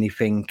finding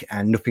anything,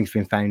 and nothing's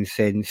been found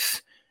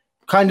since.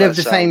 Kind of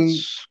the same.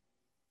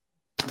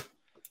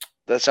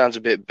 That sounds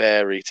a bit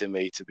beary to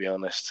me, to be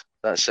honest.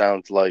 That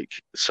sounds like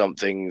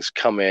something's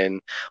come in,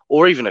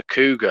 or even a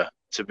cougar,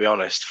 to be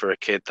honest, for a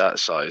kid that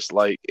size.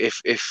 Like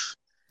if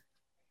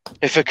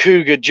a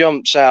cougar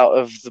jumps out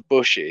of the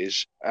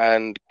bushes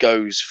and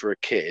goes for a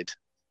kid,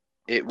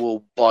 it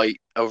will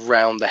bite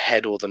around the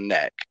head or the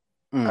neck,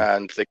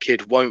 and the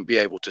kid won't be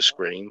able to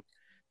scream,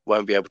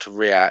 won't be able to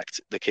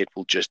react. The kid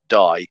will just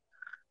die.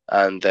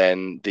 And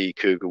then the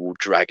cougar will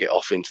drag it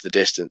off into the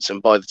distance.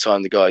 And by the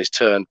time the guy's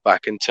turned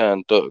back and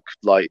turned duck,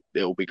 like,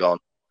 it'll be gone.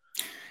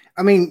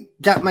 I mean,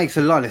 that makes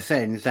a lot of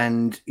sense.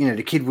 And,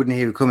 the kid wouldn't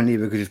hear it coming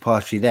either because he's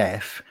partially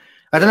deaf.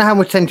 I don't know how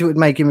much sense it would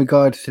make in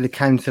regards to the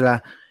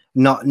counsellor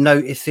not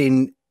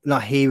noticing,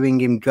 not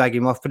hearing him drag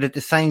him off. But at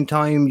the same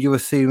time, you're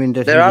assuming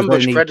that they're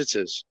ambush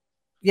predators.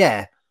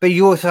 Yeah. But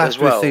you also have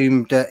to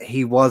assume that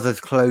he was as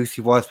close,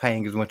 he was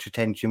paying as much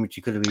attention, which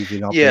he could have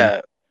easily not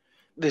been.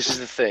 This is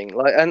the thing,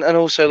 like, and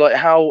also, like,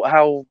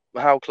 how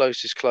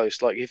close is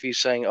close? Like, if he's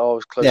saying, "Oh, I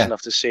was close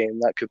enough to see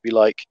him," that could be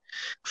like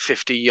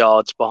 50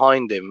 yards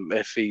behind him.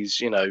 If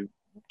he's,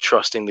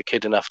 trusting the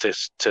kid enough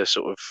to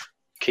sort of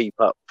keep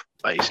up,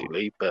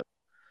 basically. But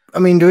I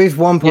mean, there is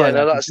one part.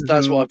 Yeah, no,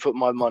 that's what I put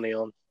my money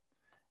on.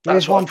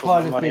 There's one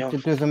part of it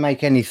that doesn't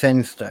make any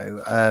sense,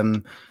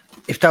 though.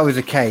 If that was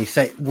the case,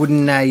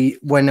 wouldn't they,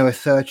 when they were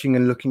searching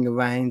and looking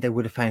around, they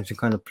would have found some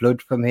kind of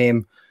blood from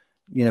him?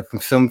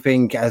 From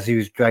something as he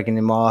was dragging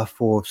him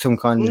off, or some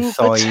kind of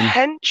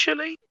sign.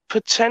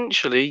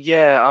 Potentially,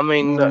 yeah. I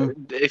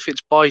mean, if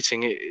it's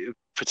biting, it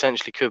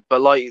potentially could.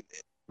 But like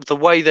the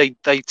way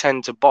they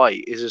tend to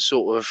bite is a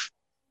sort of,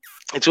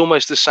 it's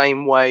almost the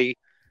same way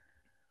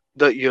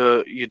that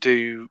you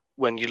do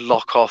when you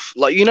lock off.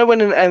 Like, when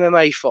an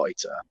MMA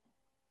fighter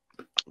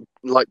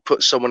like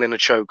puts someone in a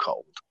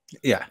chokehold.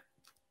 Yeah.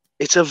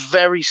 It's a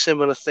very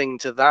similar thing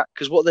to that,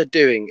 because what they're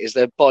doing is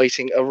they're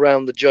biting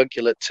around the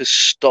jugular to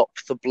stop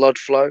the blood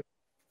flow.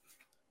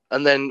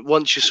 And then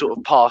once you're sort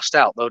of passed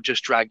out, they'll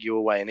just drag you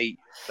away and eat you.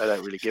 They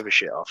don't really give a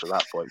shit after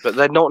that point. But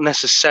they're not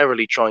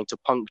necessarily trying to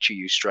puncture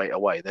you straight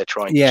away. They're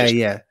trying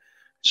to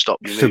stop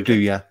you moving. Subdue,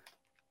 yeah.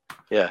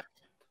 Yeah.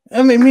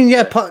 I mean,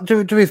 yeah,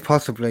 there is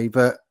possibly,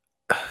 but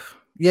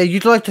yeah,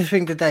 you'd like to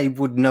think that they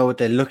would know what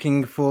they're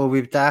looking for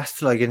with that,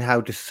 like, and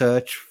how to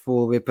search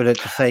for it, but at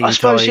the same time... I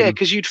suppose, yeah,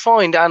 because you'd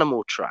find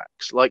animal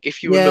tracks. Like,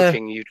 if you were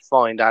looking, you'd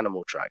find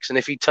animal tracks. And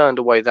if he turned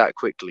away that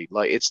quickly,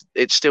 like,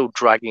 it's still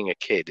dragging a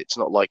kid. It's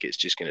not like it's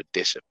just going to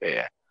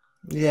disappear.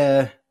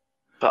 Yeah.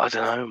 But I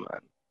don't know,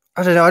 man.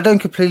 I don't know. I don't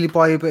completely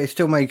buy it, but it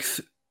still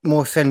makes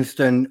more sense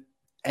than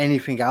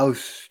anything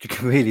else you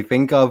can really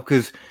think of,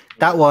 because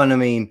that one, I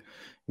mean...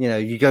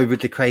 you go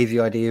with the crazy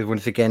ideas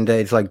once again that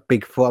it's like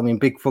Bigfoot. I mean,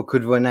 Bigfoot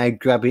could run out,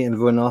 grab it and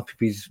run off if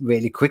he's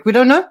really quick. We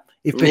don't know.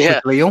 if this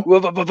was real. Well,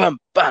 bam, bam,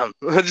 bam.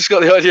 I just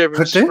got the idea of him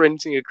Could do.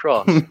 sprinting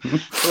across.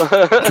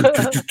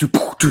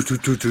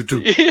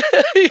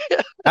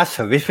 That's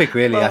horrific,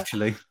 really,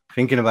 actually.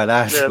 Thinking about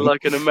that. Yeah,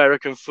 like an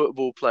American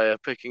football player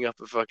picking up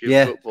a fucking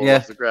football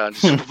off the ground.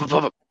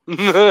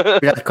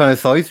 That kind of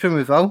size to him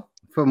as well,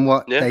 from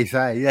what Yeah. they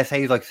say. They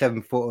say he's like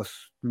 7 foot or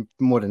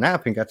more than that, I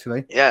think,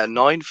 actually. Yeah,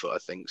 9 foot, I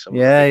think.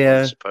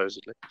 Yeah.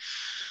 Supposedly.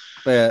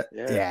 But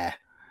Yeah.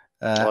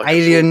 Like a full-blown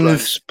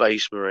aliens,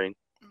 space marine.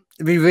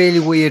 it'd be really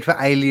weird for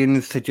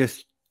aliens to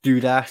just do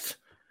that.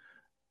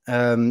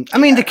 I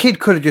mean, the kid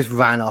could have just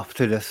ran off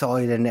to the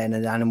side and then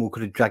an animal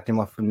could have dragged him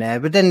off from there.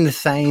 But then the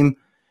same,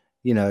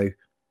 you know,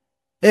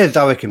 there's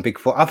I reckon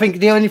Bigfoot. I think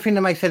the only thing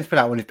that makes sense for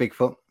that one is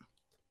Bigfoot.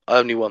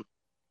 Only one.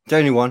 The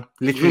only one.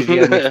 Literally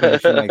the only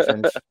explanation that makes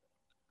sense.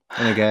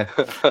 There you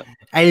go.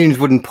 Aliens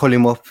wouldn't pull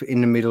him up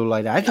in the middle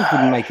like that. It just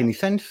wouldn't make any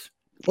sense.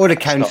 Or the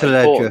It's not counsellor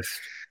important. just...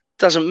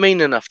 Doesn't mean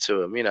enough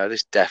to him,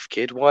 this deaf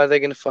kid. Why are they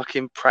going to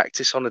fucking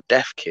practice on a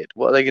deaf kid?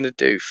 What are they going to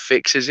do?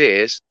 Fix his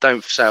ears?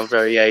 Don't sound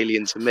very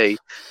alien to me.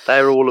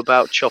 They're all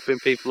about chopping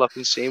people up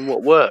and seeing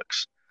what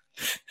works.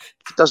 If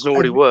it doesn't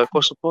already work,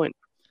 what's the point?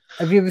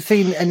 Have you ever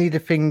seen any of the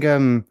thing?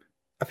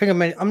 I think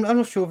I'm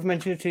not sure if I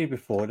mentioned it to you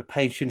before. The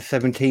Patient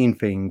 17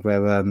 thing,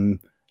 where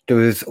there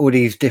was all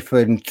these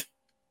different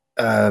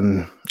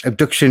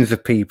abductions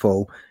of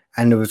people,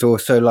 and there was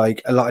also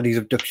like a lot of these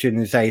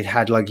abductions. They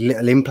had like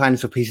little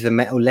implants or pieces of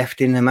metal left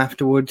in them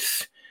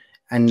afterwards,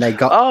 and they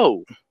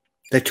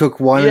took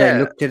one and they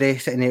looked at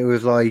it, and it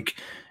was like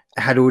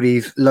it had all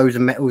these loads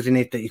of metals in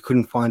it that you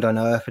couldn't find on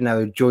Earth, and they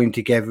were joined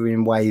together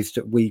in ways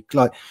that we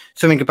like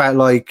something about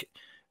like.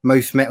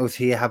 Most metals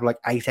here have like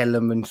 8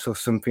 elements or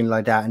something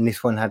like that, and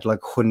this one had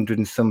like 100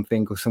 and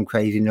something or some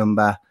crazy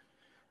number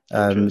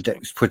that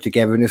was put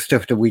together, and the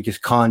stuff that we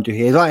just can't do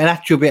here. It's like an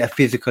actual bit of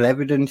physical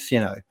evidence,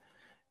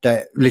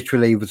 that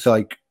literally was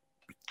like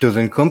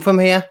doesn't come from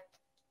here.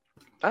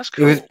 That's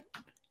cool.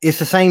 It's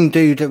the same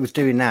dude that was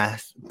doing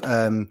that,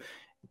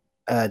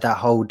 that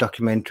whole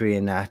documentary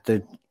in that.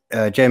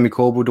 Jeremy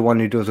Corbell, the one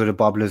who does all the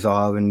Bob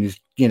Lazar and is,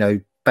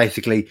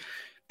 basically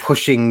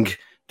pushing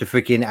the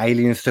freaking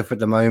alien stuff at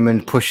the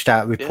moment, pushed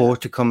that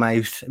report to come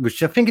out,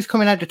 which I think is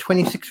coming out the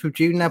 26th of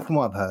June now, from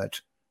what I've heard.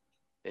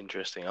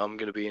 Interesting. I'm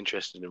going to be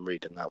interested in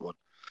reading that one.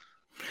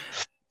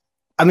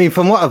 I mean,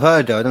 from what I've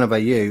heard, though, I don't know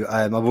about you.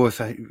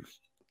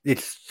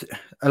 It's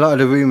a lot of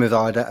the rumors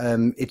are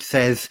that it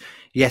says,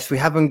 yes, we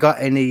haven't got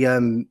any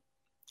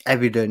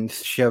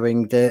evidence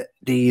showing that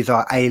these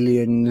are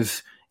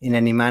aliens in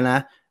any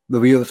manner,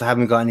 but we also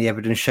haven't got any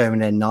evidence showing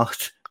they're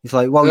not. It's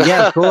like, well,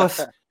 yeah, of course.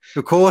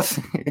 Of course,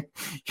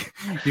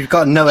 you've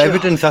got no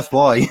evidence. That's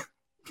why.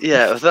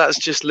 Yeah, that's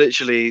just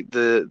literally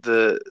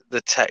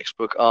the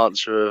textbook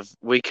answer of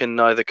we can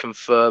neither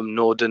confirm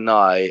nor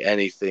deny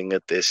anything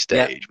at this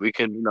stage. We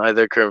can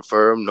neither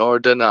confirm nor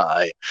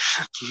deny.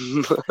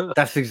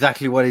 That's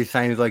exactly what he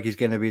sounds like is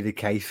going to be the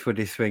case for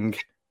this thing,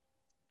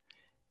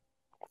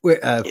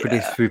 for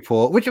this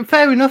report. Which,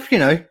 fair enough,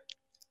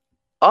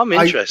 I'm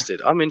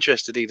interested. I'm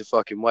interested either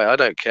fucking way. I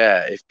don't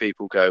care if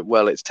people go,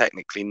 well, it's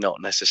technically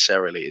not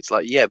necessarily. It's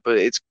like, yeah, but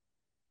it's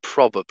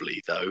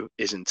probably, though,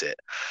 isn't it?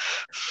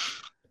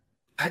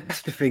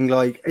 That's the thing.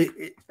 Like,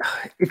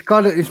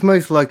 it's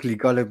most likely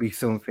got to be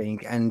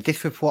something. And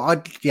this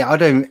report, I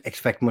don't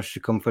expect much to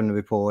come from the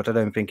report. I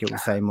don't think it will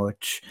say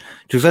much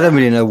because I don't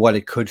really know what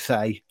it could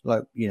say.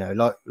 Like,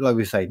 like we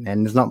were saying,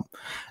 then there's not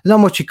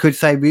much it could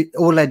say.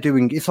 All they're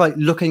doing, it's like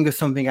looking at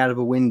something out of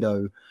a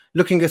window.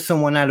 Looking at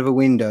someone out of a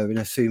window and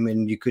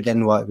assuming you could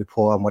then write a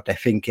report on what they're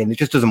thinking. It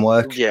just doesn't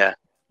work. Yeah.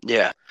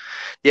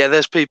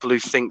 There's people who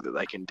think that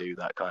they can do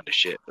that kind of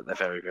shit, but they're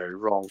very, very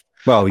wrong.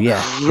 Well, yeah.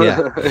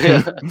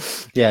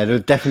 Yeah, there are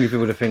definitely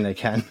people that think they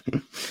can.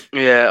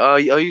 Yeah, I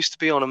used to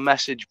be on a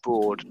message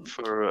board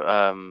for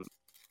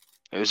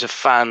it was a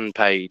fan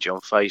page on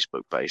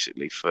Facebook,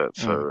 basically for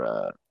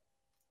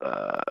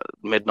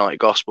Midnight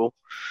Gospel,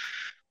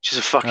 which is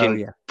a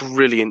fucking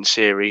brilliant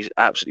series,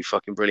 absolutely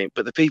fucking brilliant.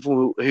 But the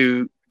people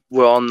who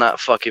were on that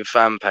fucking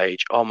fan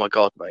page, oh my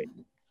god, mate.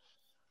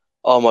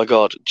 Oh my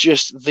god,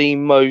 just the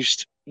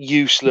most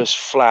useless,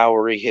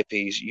 flowery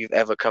hippies you've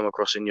ever come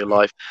across in your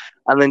life.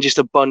 And then just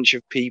a bunch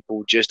of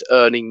people just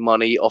earning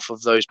money off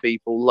of those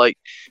people, like,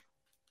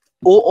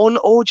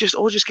 or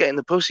just getting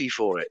the pussy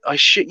for it. I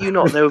shit you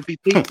not, there would be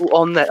people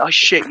on there. I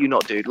shit you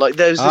not, dude. Like,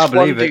 there's this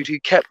one dude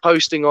who kept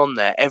posting on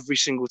there every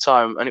single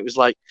time, and it was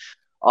like,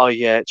 oh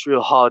yeah, it's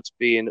real hard to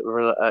be in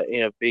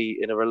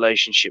a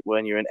relationship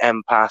when you're an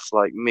empath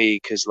like me,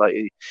 because like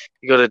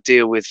you got to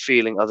deal with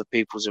feeling other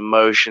people's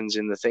emotions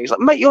in the things. Like,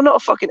 mate, you're not a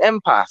fucking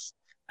empath,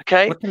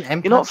 okay? What's an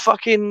empath? You're not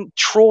fucking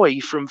Troy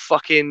from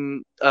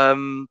fucking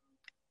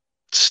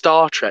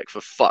Star Trek,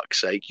 for fuck's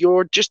sake.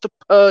 You're just a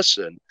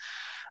person,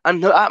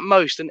 and at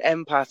most, an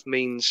empath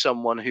means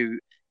someone who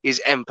is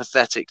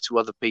empathetic to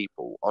other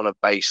people on a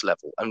base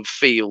level and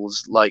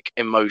feels like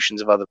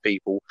emotions of other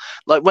people.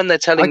 Like when they're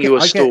telling you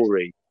a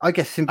story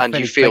and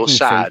you feel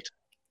sad.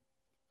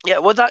 Yeah,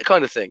 well, that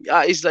kind of thing.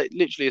 That is like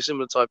literally a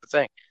similar type of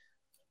thing.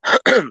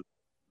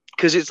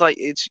 because it's like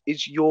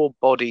it's your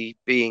body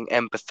being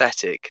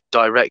empathetic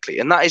directly,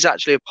 and that is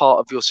actually a part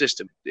of your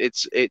system.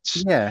 It's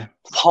Yeah.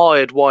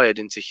 hardwired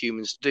into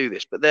humans to do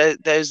this. But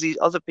there's these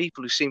other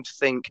people who seem to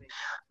think,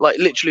 like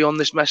literally on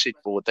this message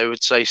board, they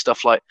would say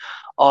stuff like,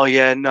 "Oh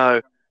yeah,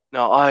 no,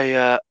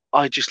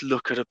 I just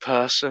look at a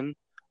person."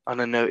 And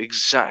I know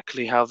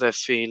exactly how they're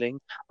feeling.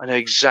 I know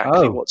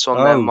exactly what's on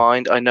their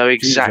mind. I know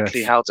exactly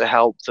Jesus. how to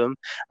help them.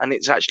 And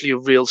it's actually a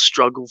real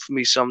struggle for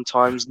me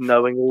sometimes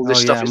knowing all this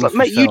Oh, stuff. yeah, it It's like,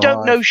 must be mate, you so don't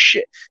hard. know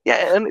shit.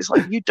 Yeah, and it's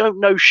like, you don't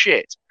know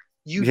shit.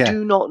 You Yeah.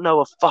 do not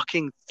know a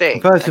fucking thing.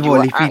 First and of all,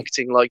 you are if you-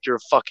 acting like you're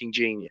a fucking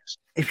genius.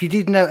 If you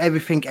did know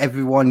everything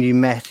everyone you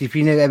met, if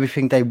you knew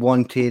everything they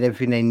wanted,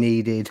 everything they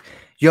needed,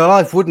 your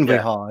life wouldn't be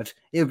Yeah. hard.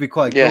 It would be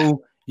quite Yeah.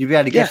 cool. You'd be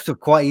able to get Yeah.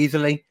 stuff quite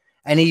easily.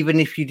 And even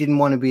if you didn't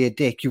want to be a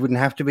dick, you wouldn't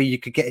have to be. You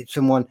could get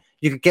someone,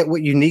 you could get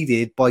what you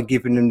needed by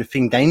giving them the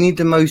thing they need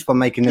the most, by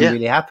making them Yeah.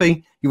 really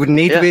happy. You wouldn't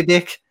need Yeah. to be a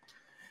dick.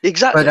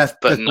 Exactly. But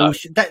that's no.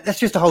 bullshit. That's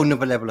just a whole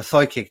nother level of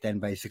psychic then,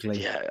 basically.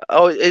 Yeah.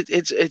 Oh,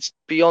 it's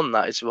beyond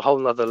that. It's a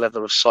whole other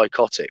level of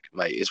psychotic,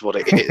 mate, is what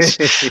it is.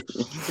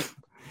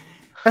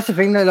 That's the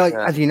thing though, like,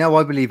 Yeah. as you know,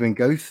 I believe in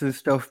ghosts and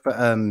stuff, but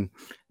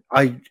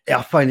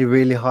I find it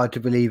really hard to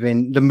believe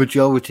in the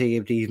majority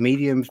of these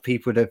mediums,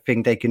 people that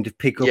think they can just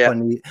pick up Yeah.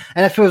 on the,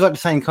 and it feels like the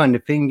same kind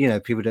of thing, you know,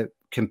 people that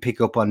can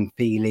pick up on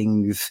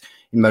feelings,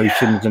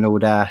 emotions, and all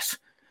that.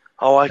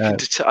 Oh, I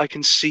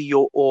can see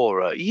your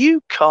aura.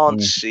 You can't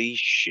Mm. see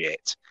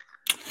shit.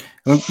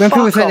 When people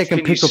Fuck say they off, can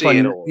you pick up see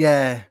it on, all?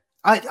 yeah,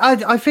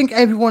 I think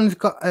everyone's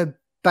got a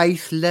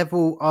base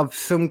level of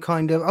some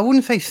kind of, I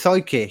wouldn't say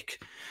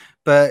psychic,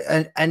 but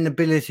an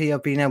ability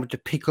of being able to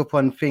pick up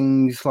on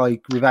things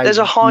like without There's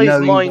a hive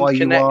knowing why mind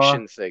you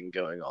connection are. thing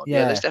going on. Yeah.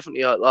 Yeah, there's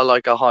definitely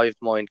like a hive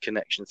mind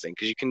connection thing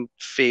because you can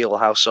feel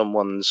how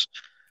someone's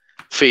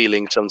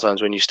feeling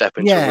sometimes when you step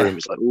into Yeah. a room.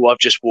 It's like, oh, I've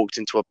just walked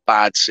into a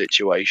bad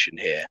situation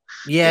here.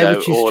 Yeah, You know,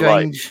 which is or,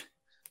 like, strange.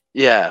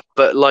 Yeah,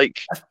 but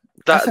like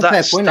That's a fair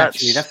that's point,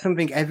 actually. That's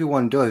something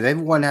everyone does.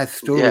 Everyone has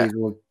stories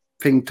or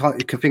can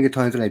think of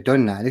times when they've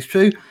done that. And it's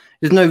true.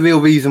 There's no real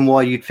reason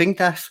why you'd think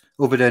that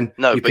other than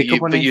no, you but pick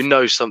up on it. you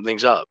know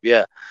something's up.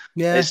 Yeah.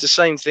 Yeah. It's the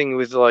same thing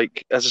with,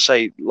 like, as I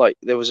say, like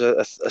there was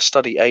a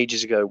study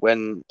ages ago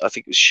when I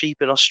think it was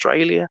sheep in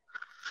Australia.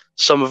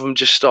 Some of them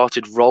just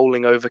started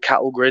rolling over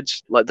cattle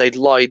grids. Like they'd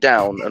lie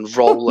down and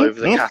roll over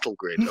the cattle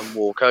grid and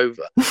walk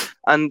over.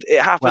 And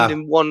it happened Wow.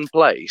 in one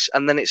place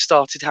and then it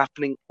started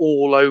happening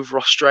all over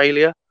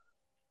Australia.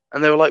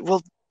 And they were like,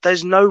 well,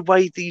 there's no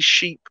way these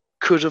sheep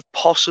could have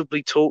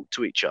possibly talked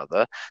to each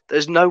other.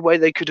 There's no way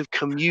they could have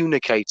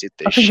communicated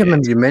this I think I shit.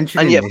 remember you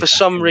mentioning And yet, this, for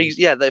some actually.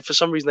 reason, for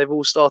some reason, they've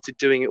all started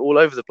doing it all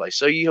over the place.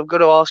 So you have got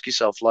to ask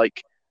yourself,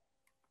 like,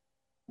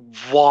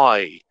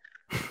 why?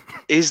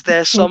 Is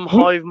there some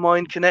hive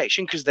mind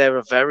connection? Because they're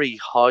a very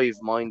hive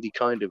mindy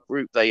kind of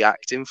group. They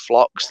act in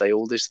flocks. They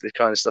all this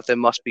kind of stuff. There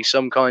must be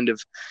some kind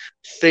of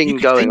thing You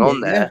could going see on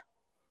it, there.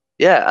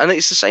 Yeah, and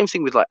it's the same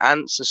thing with like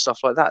ants and stuff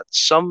like that.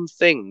 Some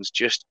things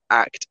just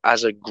act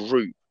as a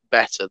group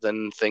better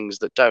than things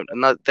that don't.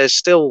 And there's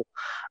still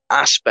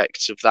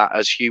aspects of that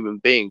as human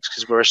beings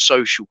because we're a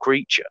social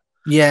creature.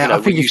 Yeah, You know, I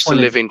we think it's used to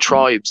funny. live in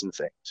tribes and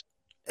things.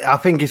 I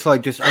think it's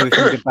like just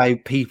everything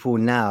about people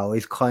now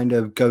is kind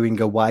of going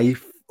away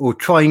or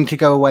trying to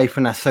go away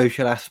from that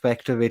social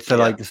aspect of it. So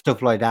Yeah. like the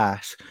stuff like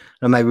that,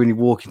 and maybe when you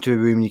walk into a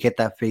room and you get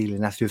that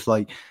feeling, that's just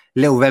like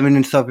little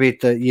remnants of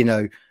it that, you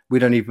know, we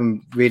don't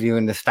even really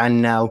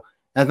understand now.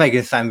 That's making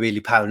it sound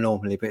really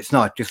paranormally, but it's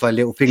not. Just like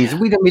little things that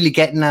we don't really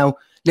get now,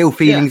 little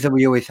feelings that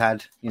we always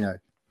had, you know.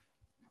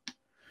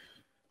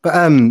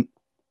 But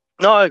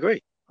No, I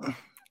agree.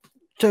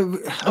 so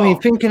I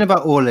mean, thinking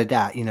about all of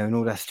that, you know, and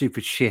all that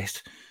stupid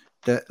shit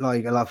that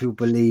like a lot of people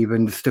believe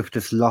and the stuff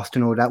that's lost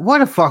and all that, why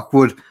the fuck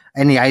would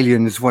any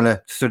aliens want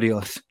to study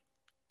us?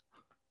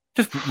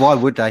 Just why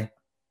would they?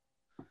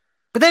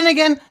 But then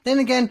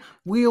again,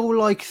 we all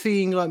like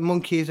seeing like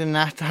monkeys and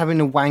that having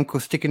a wank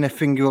or sticking their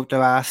finger up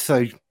their ass.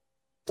 So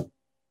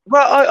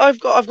Well, I've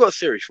got a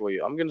theory for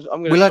you. I'm gonna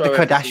we like the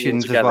throw everything all Kardashians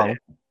as together well. here.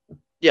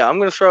 Yeah, I'm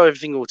gonna throw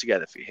everything all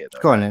together for you here, though.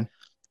 Go on then.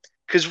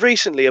 Because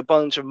recently, a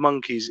bunch of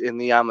monkeys in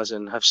the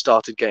Amazon have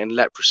started getting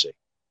leprosy.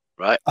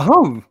 Right?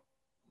 Oh,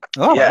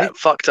 all yeah, right.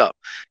 fucked up.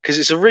 Because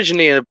it's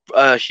originally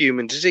a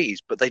human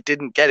disease, but they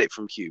didn't get it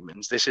from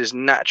humans. This has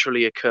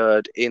naturally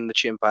occurred in the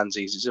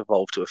chimpanzees. It's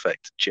evolved to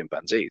affect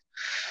chimpanzees.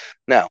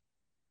 Now,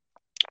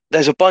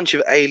 there's a bunch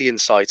of alien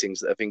sightings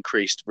that have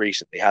increased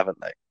recently, haven't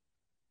they?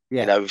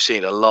 Yeah. You know, we've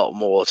seen a lot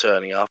more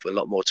turning up, a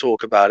lot more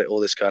talk about it, all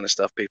this kind of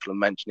stuff. People are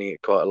mentioning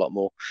it quite a lot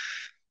more.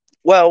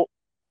 Well,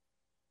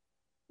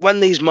 when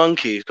these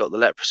monkeys got the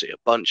leprosy, a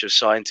bunch of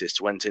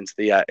scientists went into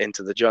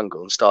the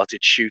jungle and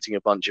started shooting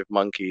a bunch of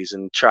monkeys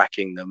and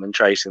tracking them and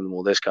tracing them,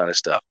 all this kind of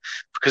stuff,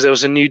 because there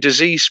was a new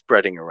disease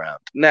spreading around.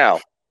 Now,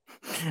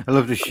 I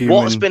love the human.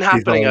 what's been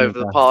happening design over of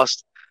the that.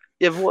 past?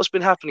 Yeah, but what's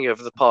been happening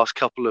over the past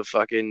couple of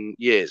fucking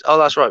years? Oh,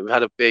 that's right. We've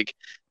had a big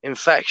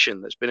infection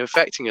that's been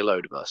infecting a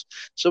load of us.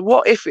 So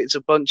what if it's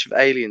a bunch of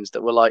aliens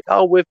that were like,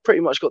 oh, we've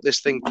pretty much got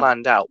this thing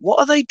planned out. What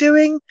are they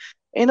doing?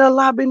 in a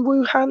lab in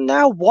Wuhan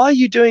now? Why are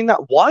you doing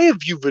that? Why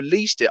have you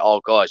released it?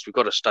 Oh, guys, we've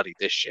got to study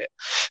this shit.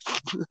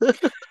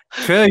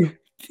 True.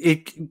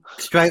 It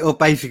straight up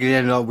basically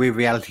ended up with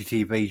reality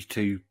TV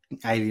to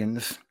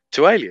aliens.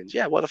 To aliens,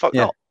 yeah. Why the fuck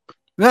Yeah. not?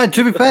 No,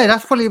 to be fair,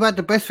 that's probably about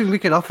the best thing we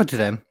could offer to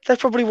them. They're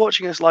probably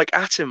watching us like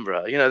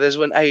Attenborough. You know, there's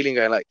one alien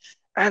going like,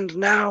 and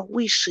now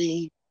we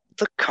see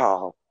the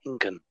Carl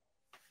Ingen.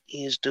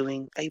 He is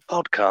doing a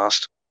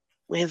podcast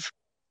with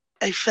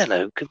a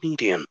fellow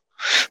comedian.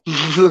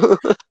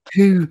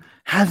 Who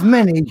has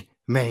many,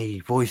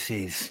 many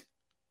voices.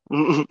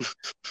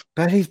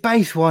 But his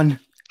bass one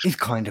is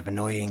kind of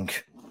annoying.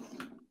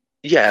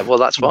 Yeah, well,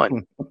 that's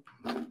fine.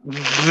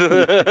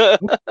 I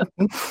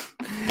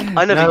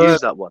never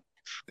used that one.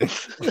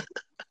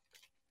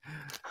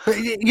 But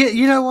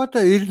you know what, though?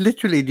 It's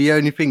literally the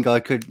only thing I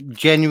could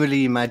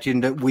genuinely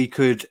imagine that we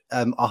could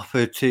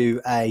offer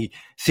to a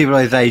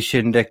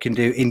civilization that can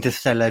do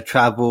interstellar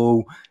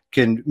travel,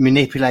 can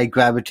manipulate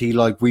gravity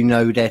like we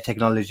know their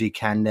technology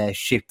can, their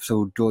ships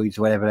or droids,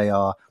 whatever they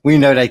are. We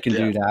know they can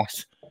do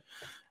that.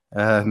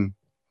 So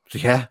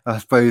yeah, I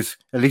suppose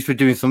at least we're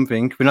doing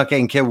something. We're not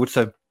getting killed,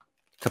 so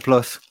it's a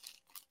plus.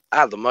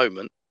 At the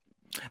moment.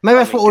 Maybe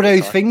that's what all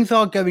those things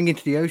are going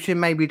into the ocean.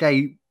 Maybe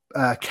they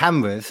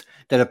cameras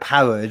that are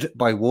powered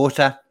by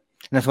water,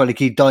 and that's why they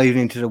keep diving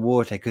into the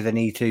water, because they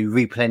need to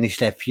replenish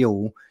their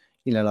fuel.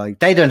 You know, like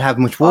they don't have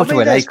much water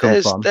where they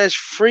come from. There's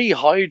free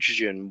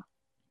hydrogen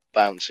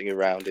bouncing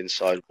around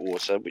inside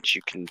water, which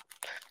you can,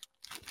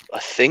 I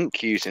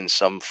think, use in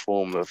some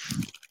form of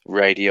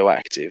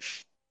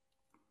radioactive.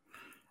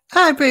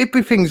 But it'd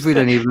be things we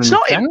don't even. It's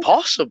understand. not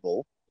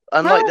impossible.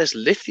 And like, there's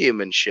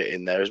lithium and shit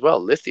in there as well.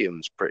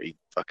 Lithium's pretty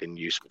fucking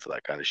useful for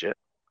that kind of shit.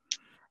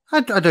 I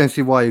don't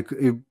see why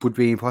it would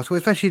be impossible,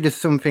 especially just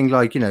something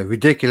like, you know,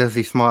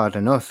 ridiculously smarter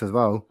than us as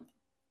well.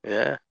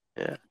 Yeah.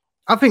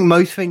 I think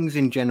most things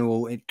in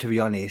general, to be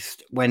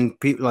honest, when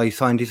people like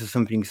scientists or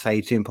something say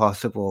it's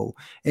impossible,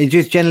 it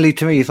just generally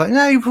to me it's like,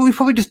 no, we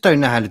probably just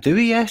don't know how to do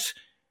it yet.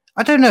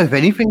 I don't know if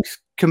anything's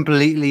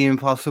completely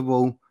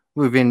impossible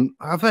within,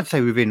 I'd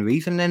say within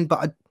reason then,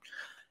 but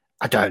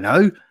I don't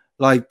know.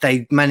 Like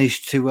they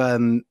managed to,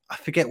 I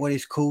forget what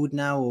it's called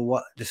now or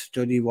what the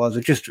study was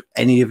or just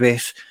any of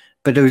it.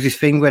 But there was this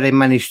thing where they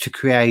managed to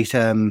create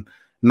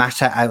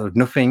matter out of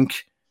nothing.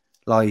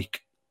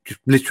 Like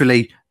just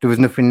literally there was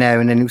nothing there,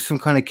 and then it was some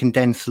kind of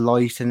condensed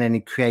light, and then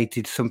it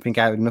created something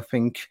out of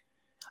nothing.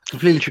 I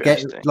completely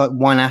forget, like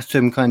one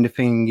atom kind of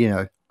thing, you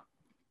know.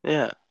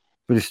 Yeah.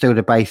 But it's still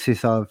the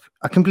basis of.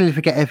 I completely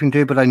forget everything to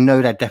do, but I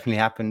know that definitely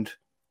happened.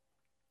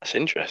 That's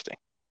interesting.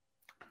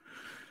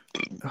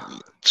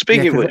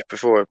 Speaking of which,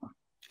 before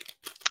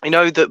you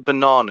know that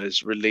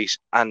bananas release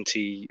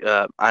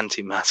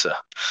antimatter.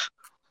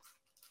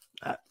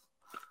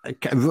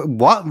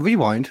 What?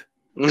 Rewind.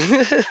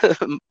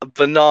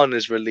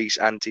 Bananas release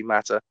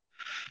antimatter.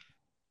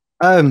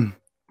 No,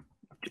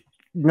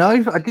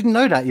 I didn't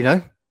know that. You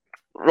know.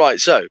 Right.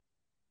 So,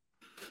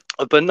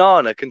 a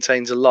banana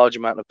contains a large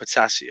amount of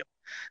potassium,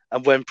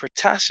 and when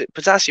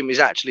potassium is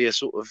actually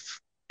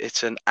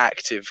it's an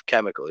active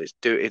chemical.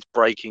 It's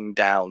breaking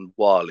down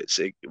while it's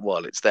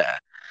there,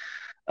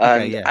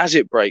 and as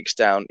it breaks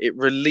down, it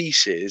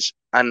releases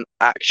an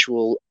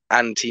actual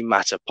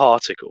antimatter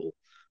particle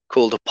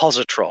called a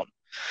positron,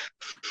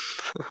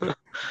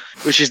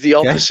 which is the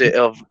opposite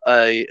of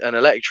an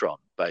electron,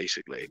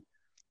 basically.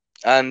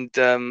 And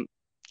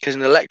because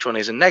an electron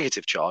is a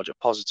negative charge, a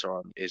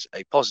positron is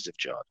a positive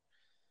charge.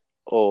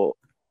 Or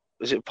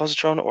is it a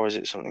positron or is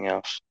it something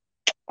else?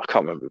 I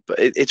can't remember, but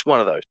it's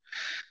one of those.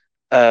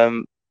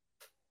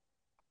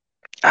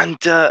 And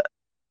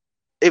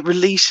it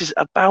releases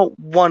about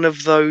one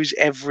of those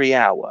every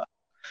hour.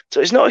 So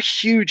it's not a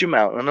huge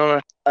amount, and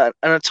on an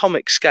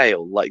atomic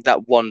scale, like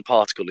that one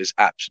particle is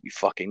absolutely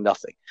fucking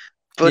nothing.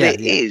 But it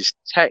is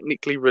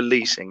technically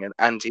releasing an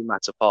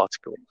antimatter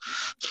particle.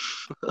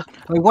 I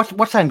mean, what's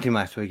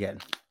antimatter again?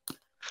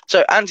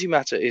 So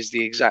antimatter is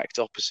the exact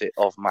opposite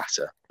of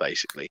matter,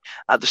 basically.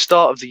 At the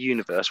start of the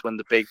universe, when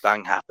the Big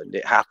Bang happened,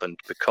 it happened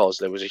because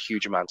there was a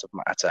huge amount of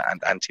matter and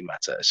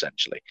antimatter,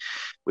 essentially,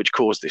 which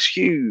caused this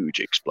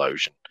huge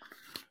explosion.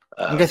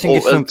 I'm guessing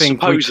it's something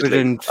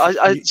supposedly.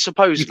 I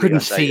suppose you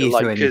couldn't see it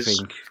or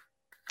anything.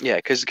 Yeah,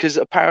 because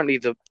apparently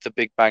the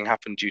Big Bang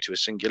happened due to a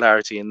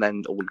singularity, and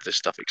then all of this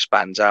stuff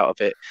expands out of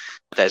it.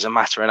 There's a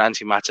matter and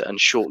antimatter, and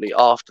shortly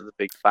after the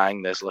Big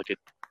Bang, there's like a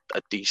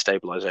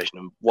destabilization,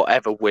 and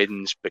whatever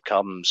wins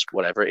becomes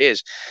whatever it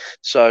is.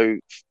 So,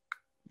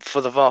 for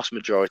the vast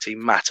majority,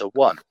 matter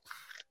won.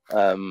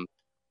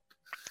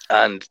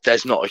 And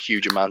there's not a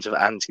huge amount of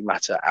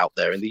antimatter out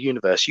there in the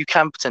universe. You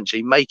can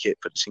potentially make it,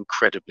 but it's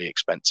incredibly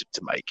expensive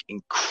to make.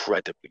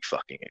 Incredibly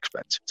fucking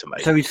expensive to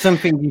make. So it's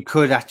something you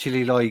could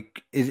actually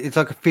like. It's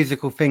like a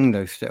physical thing,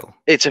 though. Still,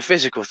 it's a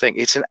physical thing.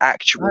 It's an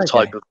actual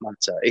type of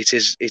matter. It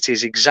is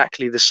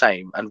exactly the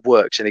same and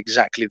works in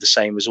exactly the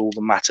same as all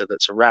the matter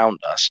that's around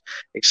us,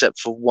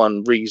 except for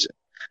one reason,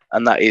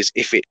 and that is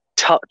if it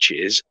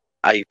touches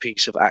a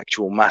piece of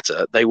actual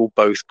matter, they will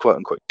both quote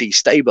unquote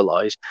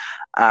destabilize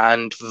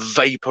and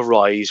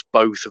vaporize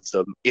both of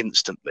them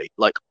instantly.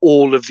 Like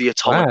all of the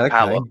atomic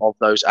power of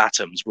those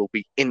atoms will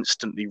be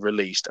instantly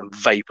released and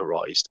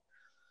vaporized.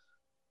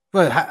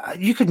 Well,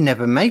 you could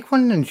never make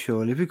one then,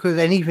 surely, because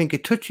anything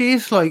it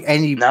touches, like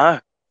any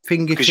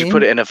because you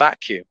put it in a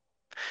vacuum.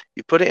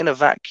 You put it in a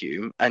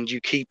vacuum and you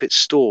keep it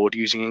stored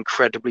using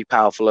incredibly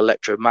powerful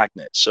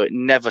electromagnets, so it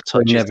never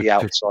touches the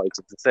outsides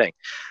of the thing.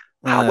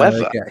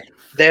 However,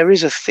 there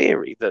is a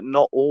theory that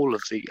not all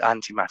of the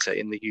antimatter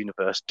in the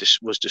universe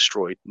was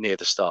destroyed near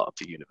the start of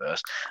the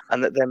universe,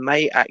 and that there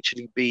may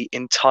actually be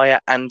entire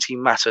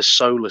antimatter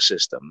solar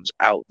systems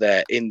out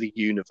there in the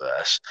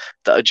universe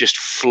that are just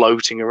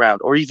floating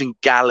around, or even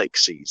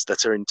galaxies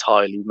that are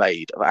entirely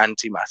made of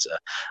antimatter.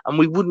 And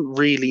we wouldn't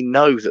really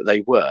know that they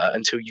were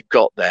until you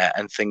got there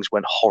and things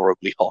went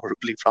horribly,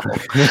 horribly wrong.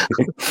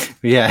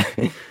 Yeah.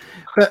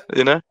 But,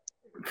 you know?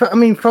 I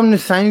mean, from the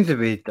sounds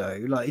of it, though,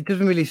 like it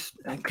doesn't really,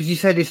 because you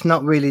said it's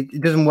not really,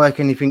 it doesn't work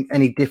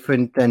any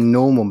different than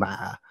normal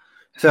matter.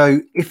 So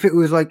if it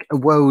was like a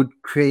world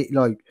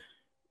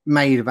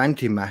made of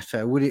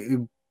antimatter, would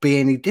it be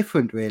any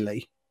different,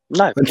 really?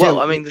 No. Well,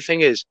 I mean, the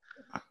thing is,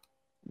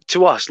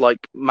 to us,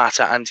 like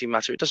matter,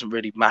 antimatter, it doesn't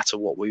really matter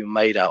what we were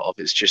made out of.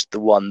 It's just the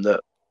one that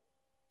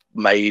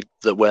we're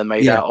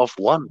made out of.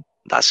 One.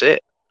 That's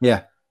it.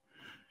 Yeah.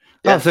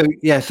 Yeah. Oh,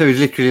 so it's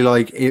literally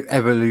like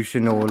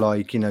evolution, or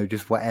like, you know,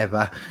 just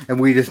whatever, and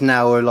we just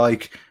now are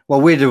like,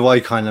 well, we're the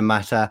right kind of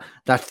matter.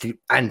 That's the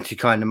anti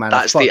kind of matter.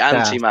 That's the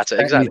antimatter,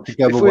 exactly.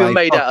 If we were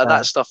made out of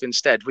that stuff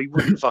instead, we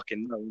wouldn't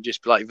fucking know. We'd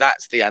just be like,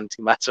 that's the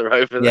antimatter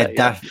over there.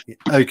 Yeah,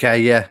 okay,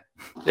 yeah.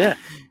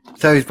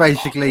 So it's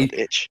basically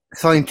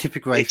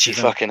scientific racism. Itchy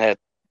fucking head.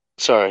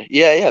 Sorry.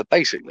 Yeah,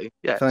 basically.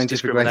 Yeah,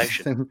 scientific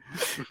racism.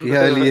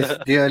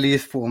 the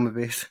earliest form of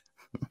this.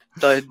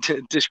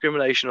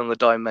 Discrimination on the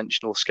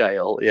dimensional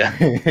scale, yeah.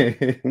 I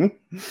mean,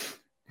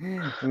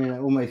 that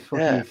almost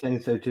fucking makes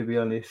sense, though, to be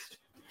honest.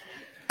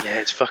 Yeah,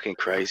 it's fucking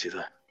crazy,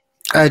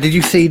 though. Did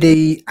you see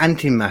the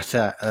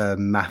antimatter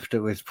map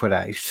that was put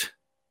out?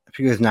 I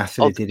think it was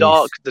NASA.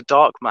 The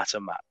dark matter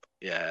map.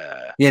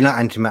 Yeah. Yeah, not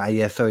antimatter.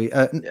 Yeah, sorry.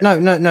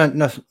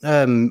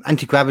 No.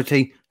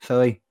 Anti-gravity.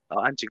 Sorry.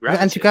 Oh,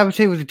 anti-gravity.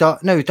 Anti-gravity was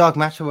dark. No, it was dark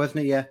matter,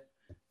 wasn't it? Yeah.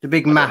 The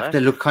big map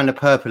that looked kind of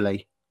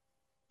purpley.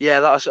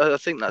 Yeah, I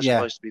think that's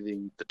supposed to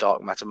be the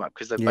dark matter map,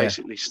 because they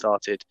basically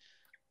started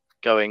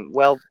going,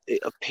 well, it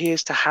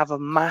appears to have a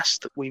mass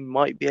that we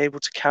might be able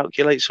to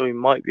calculate, so we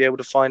might be able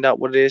to find out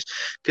what it is.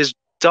 Because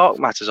dark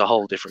matter is a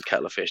whole different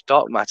kettle of fish.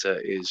 Dark matter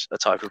is a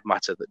type of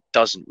matter that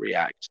doesn't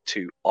react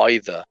to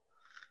either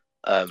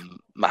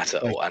matter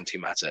or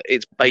antimatter.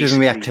 It's basically, it doesn't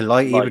react to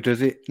light either,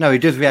 does it? No, it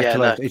does react to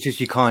light. No. It's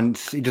just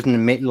it doesn't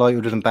emit light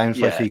or doesn't bounce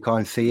light, so you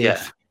can't see it.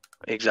 Yeah,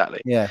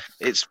 exactly. Yeah,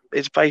 it's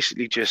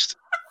basically just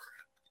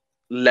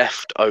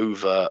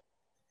leftover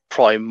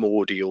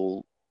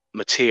primordial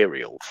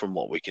material, from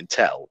what we can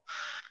tell.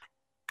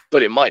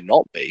 But it might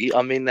not be.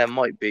 I mean, there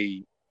might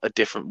be a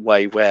different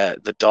way where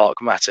the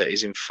dark matter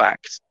is in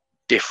fact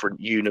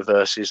different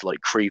universes,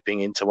 like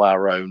creeping into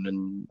our own,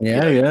 and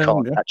you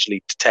can't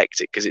actually detect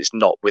it because it's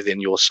not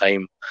within your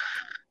same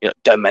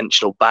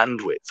dimensional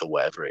bandwidth or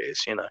whatever it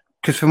is,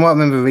 Because from what I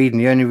remember reading,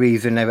 the only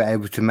reason they were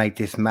able to make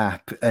this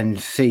map and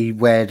see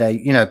where they,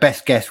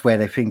 best guess where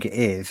they think it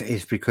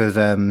is because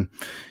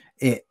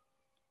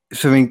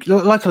something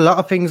like a lot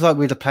of things, like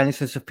with the planets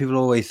and stuff, people are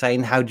always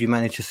saying, how do you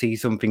manage to see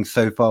something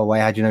so far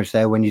away? How do you know it's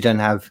there when you don't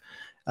have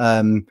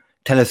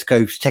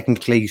telescopes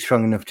technically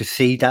strong enough to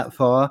see that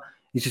far?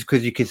 It's just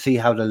because you can see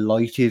how the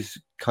light is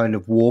kind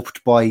of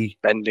warped by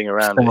bending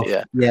around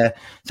it. Yeah.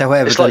 So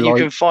however, it's like you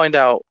can find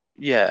out.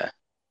 Yeah.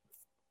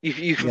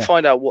 You can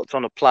find out what's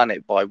on a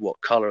planet by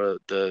what color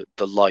the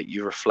light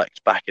you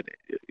reflect back at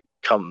it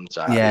comes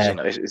out. Yeah.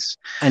 It's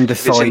and the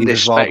size in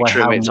this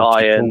spectrum, it's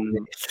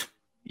iron.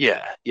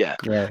 Yeah.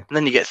 And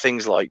then you get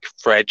things like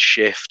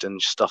redshift and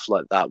stuff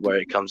like that, where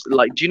it comes.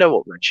 Like, do you know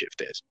what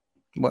redshift is?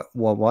 What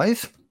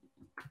wise?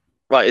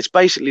 Right, it's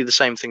basically the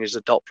same thing as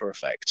the Doppler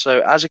effect.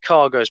 So as a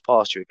car goes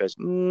past you, it goes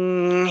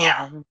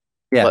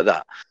like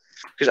that.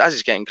 Because as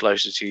it's getting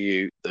closer to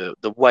you,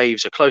 the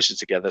waves are closer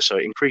together, so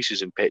it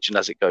increases in pitch. And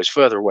as it goes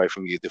further away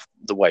from you,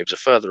 the waves are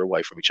further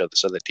away from each other,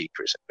 so they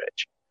decrease in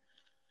pitch.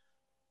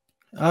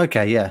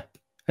 Okay, yeah.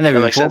 That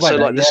makes sense. So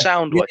like the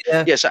sound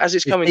wave, so as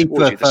it's coming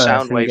towards you, the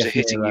sound waves are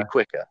hitting you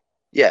quicker.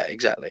 Yeah,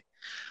 exactly.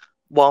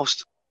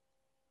 Whilst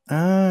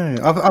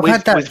I've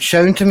had that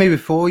shown to me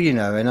before,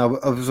 and I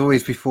was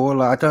always before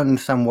like, I don't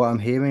understand what I'm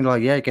hearing.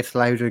 Like, it gets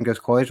louder and goes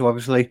quieter.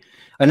 Obviously,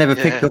 I never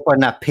picked up on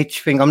that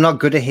pitch thing. I'm not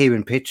good at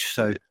hearing pitch,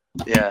 so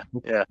yeah.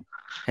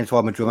 Hence why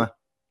I'm a drummer.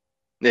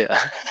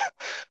 Yeah,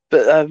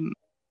 but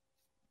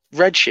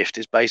redshift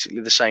is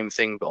basically the same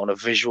thing, but on a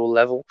visual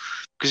level.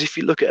 Because if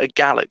you look at a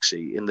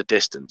galaxy in the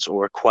distance,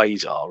 or a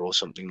quasar, or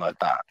something like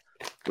that,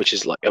 which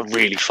is like a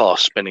really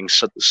fast spinning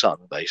sun,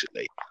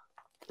 basically,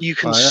 you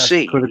can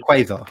see called a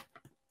quasar.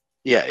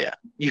 Yeah.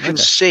 You can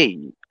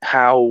see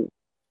how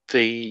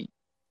the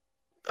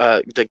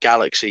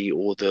galaxy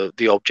or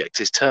the object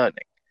is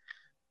turning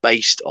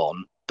based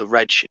on the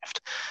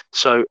redshift.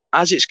 So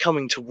as it's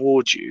coming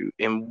towards you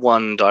in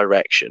one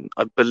direction,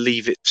 I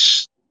believe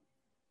it's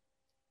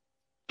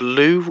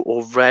blue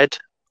or red.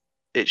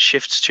 It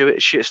shifts to it.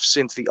 It shifts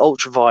into the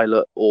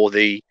ultraviolet or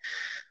the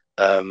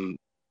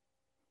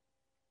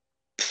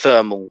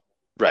thermal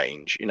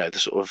range. You know, the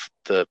sort of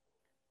the,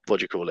 what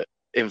do you call it?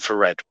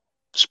 Infrared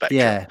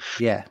spectrum.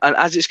 Yeah. And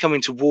as it's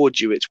coming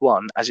towards you, it's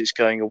one. As it's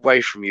going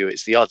away from you,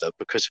 it's the other,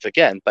 because of,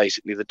 again,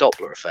 basically the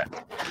Doppler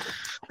effect.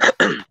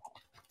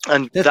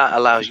 And that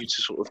allows you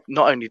to sort of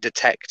not only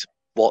detect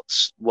what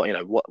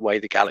way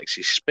the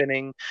galaxy is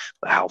spinning,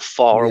 but how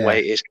far away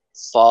it is,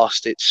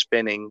 fast it's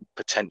spinning,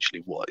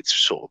 potentially what it's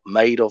sort of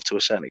made of to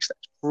a certain extent.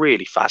 It's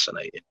really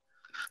fascinating.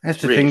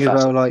 That's the thing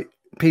about, like,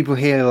 people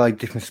hear like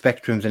different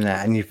spectrums and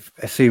that, and you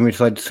assume it's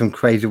like some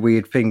crazy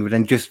weird thing, but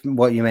then just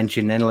what you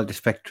mentioned then, like the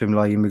spectrum,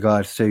 like in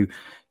regards to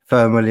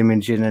thermal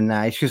imaging and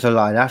that, it's just a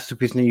lot of that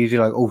stuff, isn't it?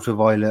 Usually like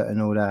ultraviolet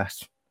and all that.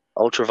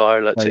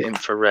 Ultraviolet to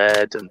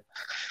infrared and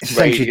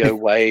radio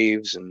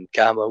waves and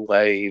gamma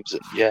waves,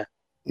 and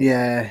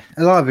yeah,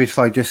 a lot of it's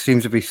like just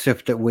seems to be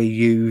stuff that we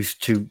use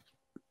to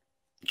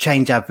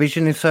change our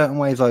vision in certain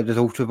ways. Like there's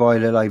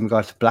ultraviolet, like in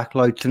regards to black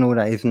lights and all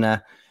that, isn't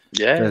there?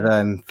 Yeah.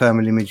 There's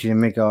thermal imaging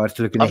in regards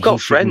to looking. I've got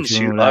friends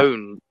who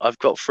own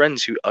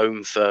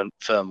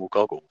thermal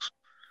goggles.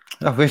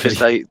 Oh, really? Because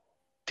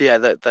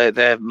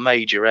they're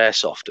major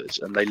airsofters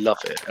and they love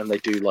it, and they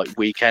do like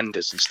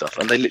weekenders and stuff,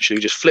 and they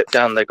literally just flip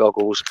down their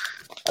goggles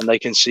and they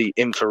can see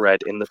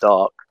infrared in the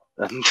dark,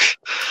 and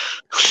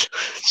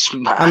it's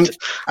mad.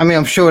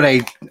 I'm sure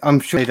they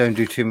don't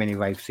do too many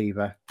rapes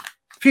either.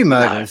 A few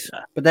murders,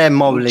 but they're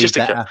morally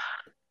better.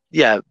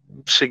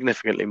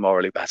 Significantly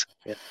morally better.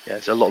 Yeah,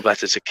 it's a lot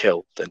better to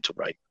kill than to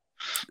rape.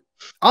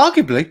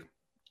 Arguably.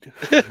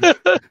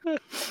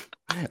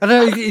 I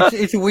know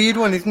it's a weird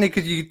one, isn't it?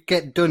 Because you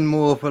get done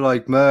more for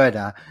like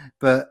murder,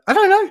 but I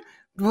don't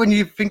know. When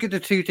you think of the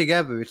two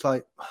together, it's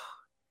like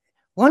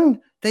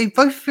they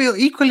both feel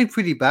equally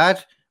pretty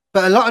bad,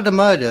 but a lot of the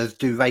murders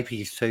do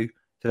rapies too.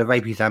 So the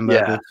rapies and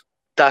murders. Yeah,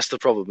 that's the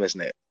problem,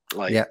 isn't it?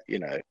 Like, you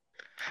know,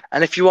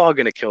 and if you are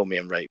going to kill me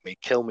and rape me,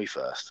 kill me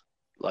first.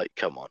 Like,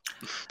 come on.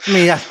 I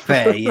mean, that's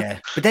fair, yeah.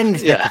 But then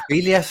there's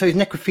necrophilia. So is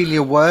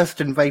necrophilia worse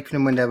than raping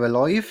them when they're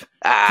alive?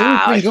 If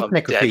I'm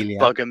necrophilia.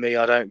 Dead, bugging me,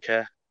 I don't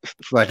care.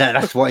 Right,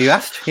 that's what you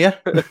asked, yeah?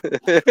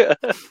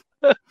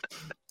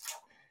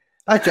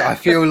 I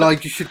feel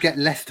like you should get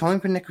less time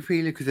for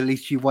necrophilia because at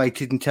least you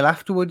waited until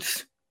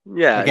afterwards.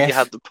 Yeah, you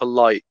had the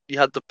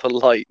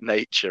polite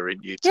nature in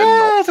you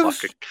to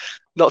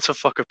not to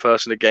fuck a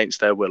person against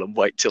their will and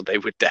wait till they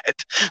were dead.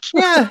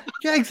 yeah,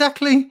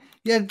 exactly.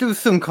 Yeah, there was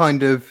some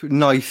kind of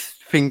nice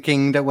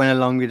thinking that went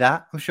along with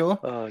that, I'm sure.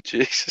 Oh,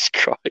 Jesus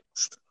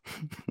Christ.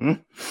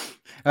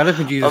 I don't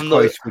think Jesus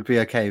Christ would be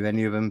okay with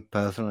any of them,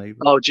 personally.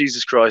 Oh,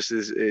 Jesus Christ,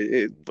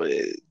 it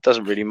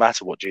doesn't really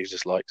matter what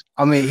Jesus likes.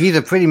 I mean, he's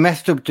a pretty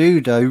messed up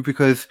dude, though,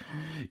 because,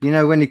 you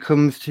know, when it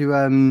comes to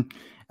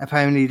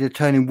apparently the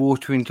turning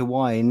water into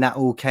wine, that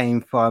all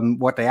came from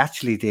what they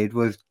actually did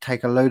was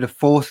take a load of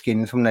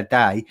foreskins from the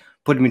day,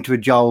 put them into a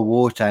jar of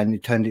water, and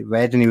it turned it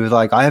red, and he was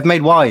like, I have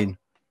made wine.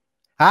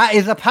 That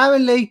is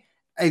apparently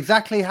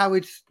exactly how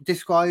it's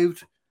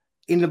described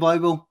in the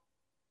Bible.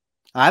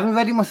 I haven't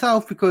read it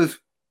myself because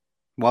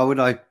why would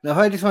I? I've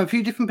heard this from a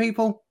few different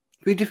people,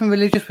 a few different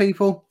religious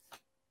people.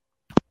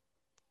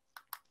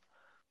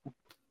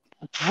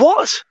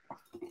 What?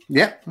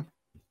 Yeah.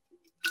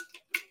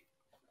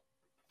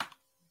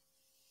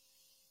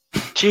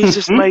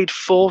 Jesus made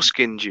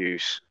foreskin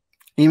juice.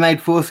 He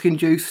made foreskin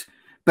juice,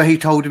 but he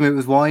told him it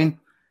was wine.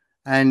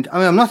 And I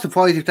mean, I'm not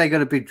surprised if they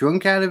got a bit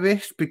drunk out of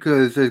it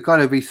because there's got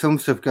to be some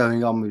stuff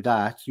going on with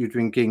that. You're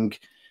drinking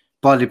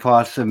body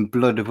parts and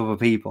blood of other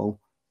people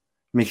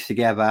mixed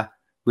together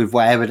with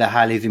whatever the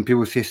hell is in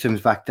people's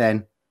systems back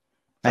then.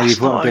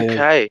 That's not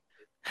okay.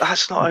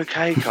 That's not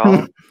okay,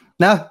 Carl.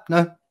 No.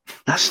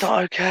 That's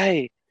not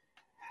okay.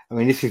 I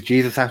mean, this is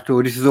Jesus after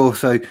all. This is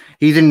also,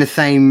 he's in the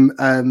same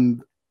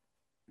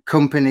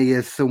company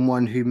as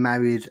someone who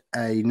married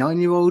a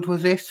 9-year-old,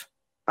 was this?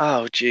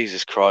 Oh,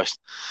 Jesus Christ.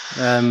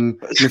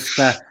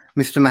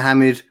 Mr.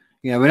 Muhammad,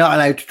 you know, we're not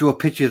allowed to draw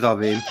pictures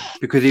of him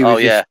because he was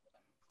this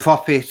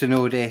prophet and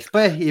all this.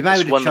 But he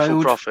married a wonderful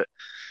child. Prophet.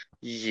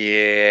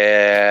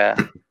 Yeah.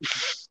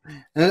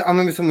 And I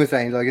remember someone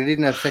saying, like, they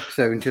didn't have sex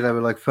though until they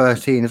were like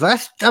 13. It's like,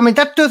 I mean,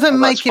 that doesn't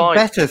make it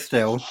better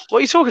still. What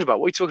are you talking about?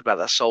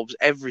 That solves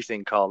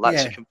everything, Carl.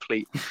 That's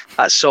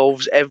that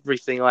solves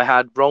everything I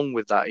had wrong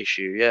with that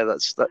issue. Yeah,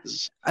 that's.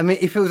 I mean,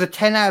 if it was a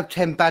 10 out of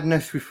 10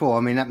 badness before,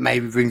 I mean, that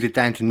maybe brings it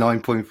down to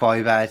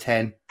 9.5 out of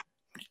 10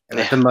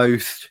 at the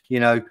most, you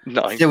know.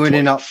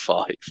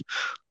 9.5.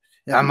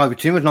 That might be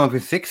too much,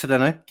 9.6, I don't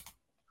know.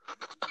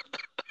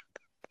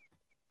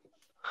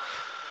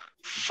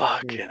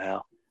 Fucking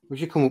hell. We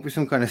should come up with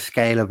some kind of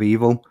scale of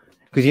evil.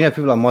 Because, you know,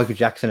 people like Michael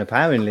Jackson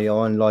apparently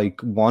are on, like,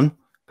 1.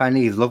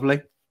 Apparently he's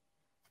lovely.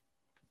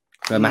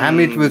 But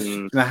Muhammad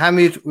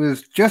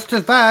was just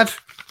as bad.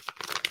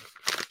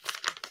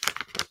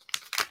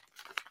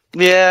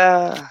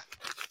 Yeah.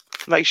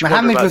 Makes you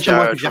wonder about was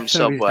Jared from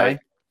Subway.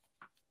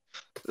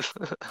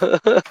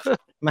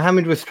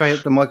 Muhammad was straight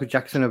up the Michael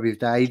Jackson of his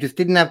day. He just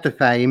didn't have the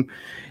fame.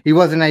 He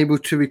wasn't able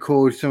to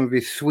record some of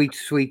his sweet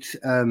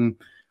songs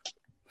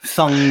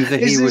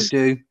that he would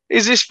do.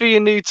 Is this for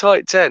your new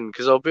tight 10?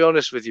 Because I'll be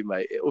honest with you,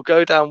 mate. It will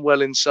go down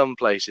well in some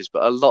places,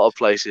 but a lot of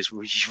places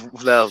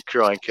they'll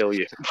try and kill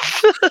you.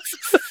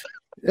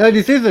 No,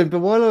 this isn't. But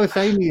while I was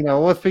saying, I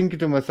was thinking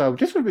to myself,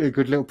 this would be a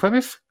good little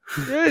premise.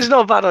 Yeah, it's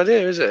not a bad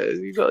idea, is it?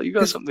 You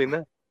got something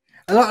there.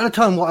 A lot of the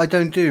time, what I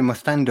don't do in my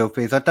stand-up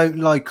is I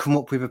don't come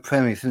up with a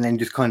premise and then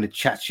just kind of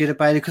chat shit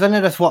about it, because I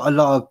know that's what a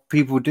lot of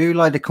people do.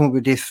 Like, they come up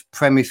with this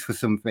premise for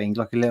something,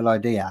 like a little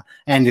idea,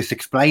 and just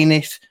explain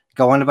it,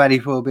 go on about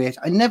it for a bit.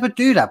 I never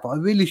do that, but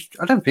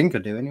I don't think I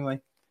do anyway.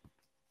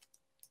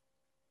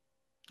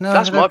 No,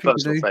 that's my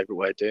personal favourite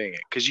way of doing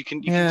it, because you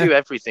can do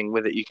everything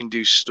with it. You can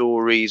do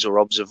stories or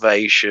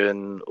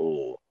observation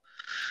or,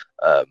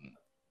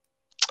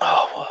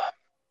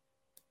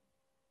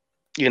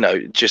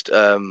 just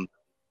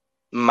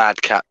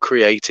madcap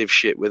creative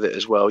shit with it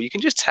as well. You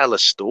can just tell a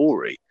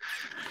story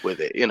with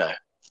it,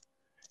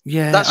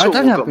 Yeah, that's what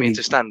got me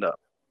into stand up.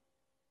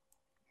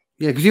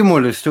 Yeah, because you're more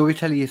of a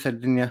storyteller, you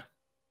said, didn't you?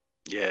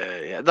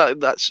 Yeah.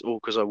 That's all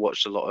because I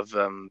watched a lot of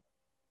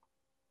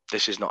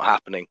This Is Not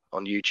Happening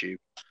on YouTube.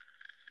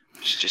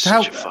 It's just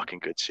such a fucking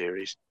good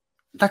series.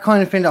 That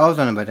kind of thing that I was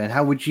on about then,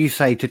 how would you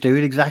say to do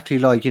it exactly?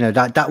 Like,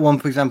 that one,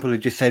 for example, I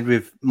just said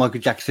with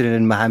Michael Jackson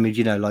and Muhammad,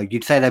 like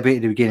you'd say that bit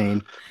at the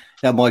beginning,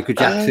 that Michael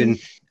Jackson,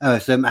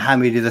 so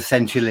Muhammad is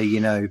essentially,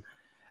 the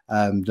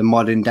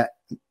modern day.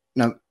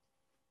 No.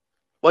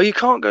 Well, you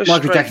can't go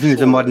Michael Jackson is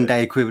the modern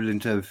day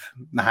equivalent of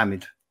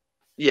Muhammad.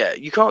 Yeah,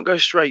 you can't go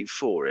straight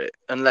for it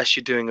unless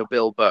you're doing a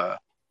Bill Burr,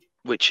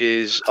 which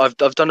is, I've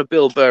done a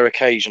Bill Burr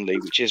occasionally,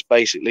 which is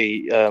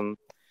basically,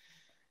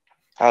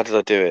 how did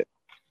I do it?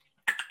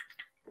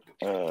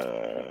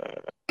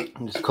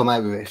 Just come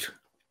out with it.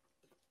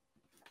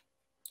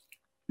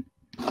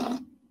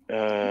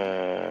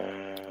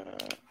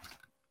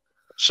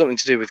 Something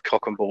to do with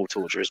cock and ball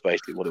torture is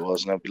basically what it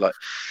was, and I'd be like,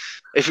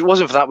 if it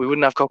wasn't for that, we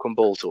wouldn't have cock and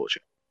ball torture.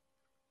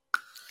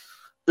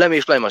 Let me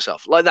explain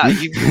myself. Like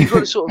that, you've got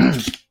to sort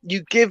of,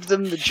 you give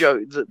them the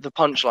joke, the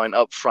punchline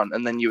up front,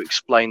 and then you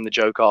explain the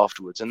joke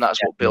afterwards, and that's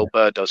what Bill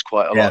Burr does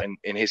quite a lot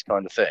in his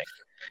kind of thing.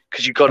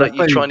 Because you're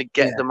trying to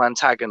get them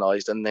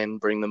antagonized and then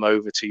bring them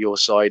over to your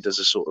side as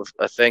a sort of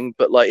a thing.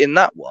 But like in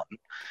that one,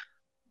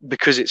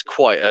 because it's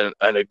quite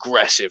an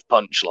aggressive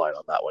punchline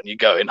on that one, you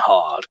go in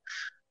hard.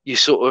 You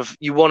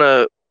want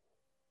to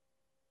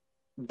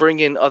bring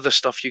in other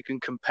stuff you can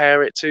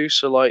compare it to.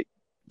 So like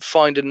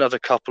find another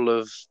couple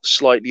of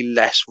slightly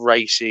less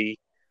racy.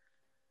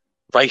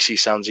 Racy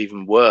sounds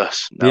even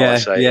worse. Now I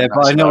say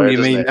but I know what you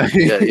mean.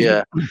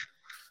 Yeah.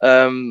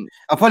 I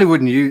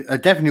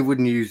definitely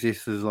wouldn't use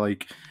this as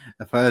like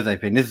a Thursday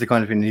thing. This is the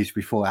kind of thing that needs to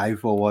be thought out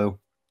for a while.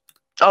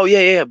 Oh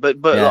yeah. But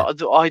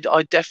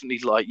I definitely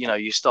like,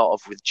 you start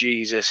off with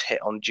Jesus,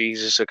 hit on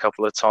Jesus a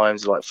couple of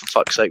times, like for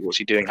fuck's sake, what's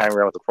he doing hanging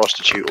around with a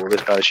prostitute, all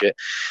this kind of shit.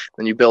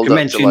 Then you build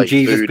up to like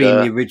Jesus Buddha.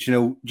 being the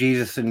original,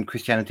 Jesus and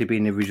Christianity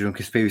being the original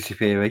conspiracy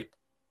theory.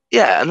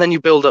 Yeah, and then you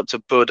build up to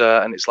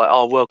Buddha, and it's like,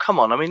 oh, well, come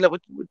on. I mean, look,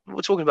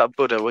 we're talking about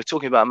Buddha. We're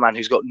talking about a man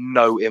who's got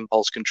no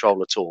impulse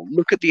control at all.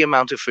 Look at the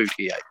amount of food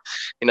he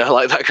ate,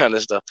 like that kind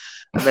of stuff.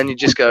 And then you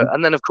just go,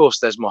 and then, of course,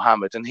 there's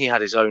Muhammad, and he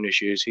had his own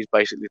issues. He was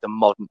basically the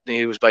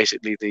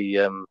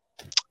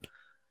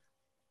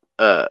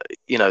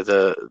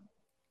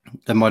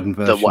the modern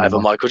version. The whatever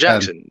Michael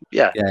Jackson.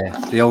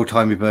 The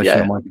old-timey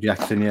version of Michael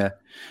Jackson, Yeah.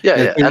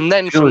 And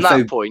then from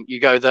that point, you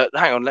go,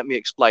 hang on, let me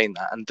explain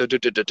that. And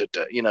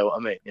you know what I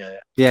mean?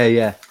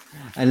 Yeah.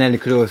 And then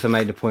it could also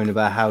make the point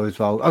about how as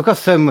well, I've got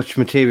so much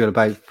material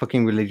about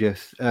fucking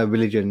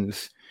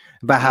religions,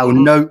 about how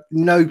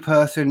no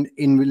person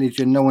in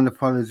religion, no one that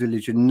follows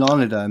religion,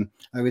 none of them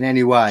are in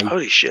any way.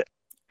 Holy shit.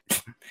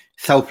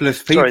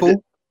 Selfless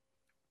people.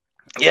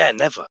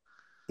 Never.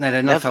 No,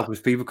 they're not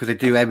selfless people because they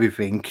do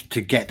everything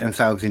to get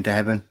themselves into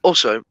heaven.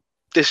 Also,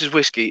 This Is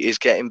Whiskey is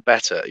getting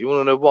better. You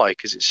want to know why?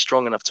 Because it's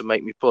strong enough to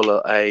make me pull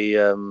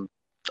a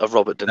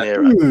Robert De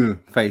Niro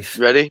face.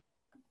 Ready?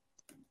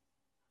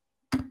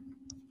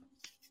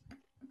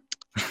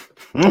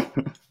 Yeah.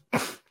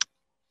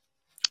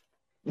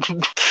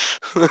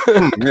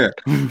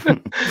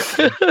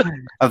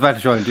 I was about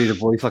to try and do the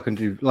voice. I can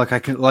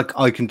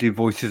do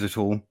voices at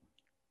all.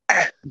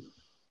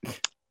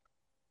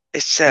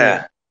 It's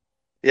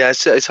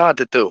hard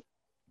to do.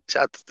 It's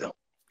hard to do.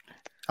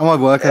 I might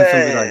work on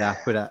something like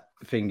that for that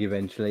thing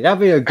eventually. That'd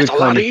be a good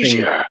kind of thing. It's a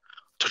lot easier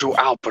to do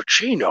Al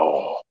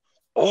Pacino.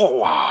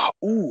 Oh,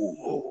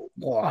 ooh,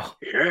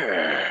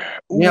 yeah,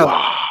 ooh.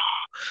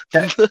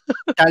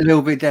 That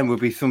little bit then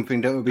would be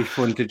something that would be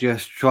fun to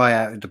just try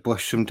out at the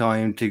Bush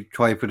sometime, to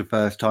try for the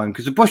first time,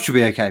 because the Bush would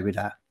be okay with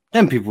that.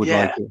 Then people would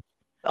like it.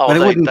 Oh,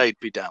 they'd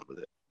be down with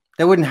it.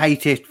 They wouldn't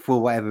hate it for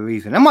whatever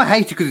reason. They might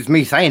hate it because it's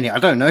me saying it. I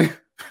don't know.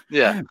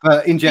 Yeah,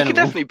 but in general, you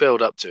can definitely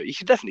build up to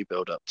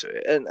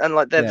it. And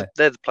like they're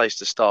the place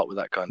to start with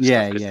that kind of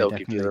stuff, because they'll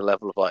give you the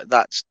level of like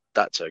that's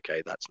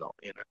okay, that's not,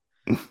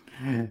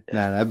 No,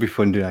 that'd be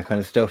fun doing that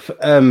kind of stuff.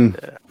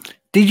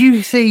 Did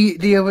you see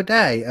the other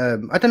day?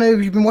 I don't know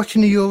if you've been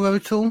watching the Euro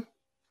at all.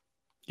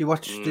 You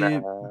watched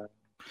the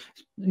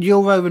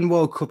Euro and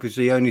World Cup is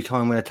the only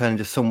time when I turn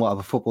into somewhat of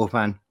a football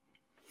fan.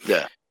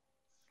 Yeah.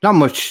 Not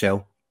much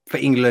still for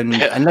England,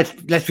 and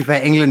let's be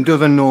fair, England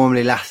doesn't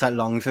normally last that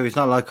long, so it's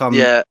not like I'm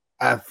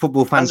a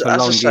football fan for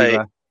long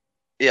either.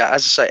 Yeah,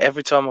 as I say,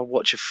 every time I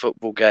watch a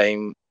football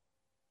game,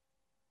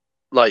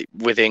 like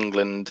with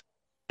England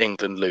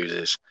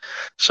loses.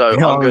 So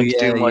I'm going to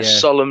do my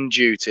solemn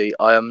duty.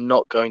 I am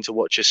not going to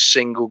watch a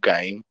single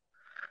game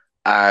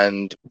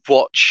and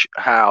watch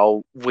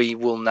how we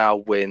will now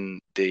win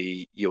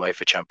the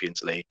UEFA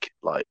Champions League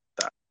like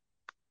that.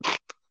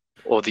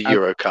 Or the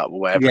Euro Cup or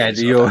whatever. Yeah,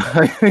 the Euro.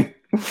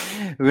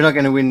 We're not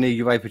going to win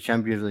the UEFA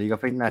Champions League. I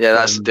think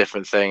that's a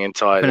different thing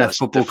entirely. That's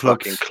football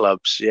clubs. Fucking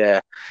clubs.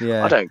 Yeah.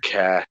 I don't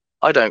care.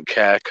 I don't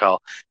care, Carl.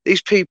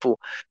 These people,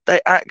 they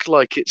act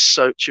like it's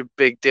such a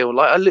big deal.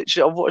 Like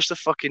I watched the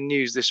fucking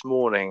news this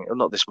morning, or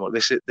not this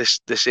morning,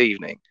 this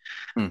evening,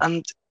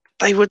 and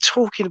they were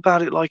talking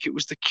about it like it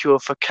was the cure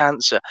for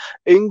cancer.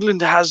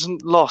 England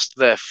hasn't lost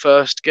their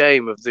first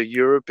game of the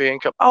European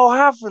Cup. Oh,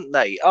 haven't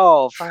they?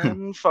 Oh,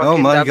 fucking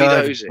my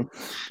God.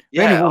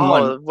 Yeah,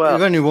 we've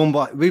only won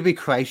by we beat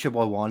Croatia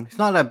by 1. It's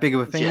not that big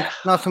of a thing.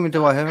 It's not something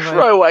to I hear about.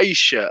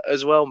 Croatia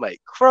as well,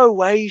 mate.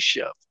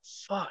 Croatia,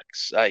 for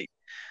fuck's sake.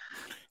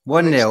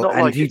 1-0,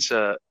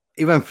 and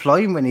he went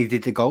flying when he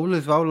did the goal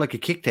as well. Like he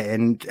kicked it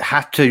and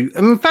had to.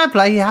 I mean, fair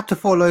play. He had to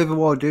fall over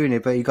while doing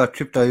it, but he got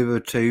tripped over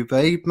too.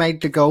 But he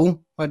made the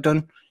goal. Well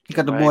done. He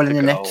got the ball in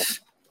the net.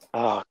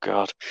 Oh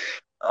God!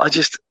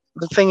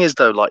 The thing is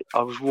though, like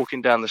I was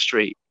walking down the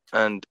street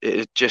and it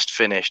had just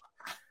finished,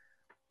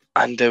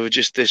 and there were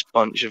just this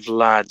bunch of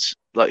lads,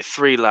 like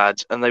 3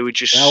 lads, and they were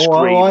just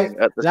screaming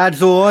at the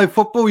lads. All right,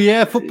 football,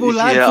 football,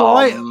 lads. All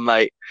right,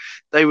 mate.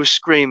 They were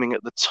screaming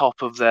at the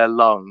top of their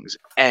lungs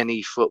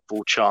any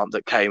football chant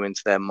that came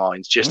into their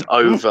minds, just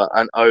over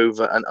and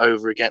over and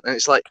over again. And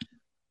it's like,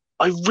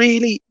 I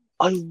really,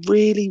 I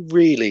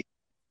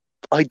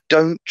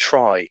don't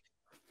try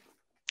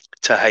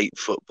to hate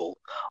football.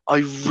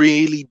 I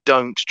really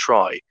don't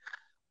try.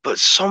 But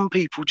some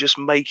people just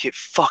make it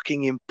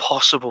fucking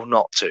impossible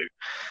not to.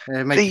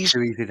 It makes it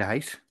too easy to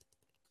hate.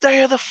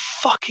 They are the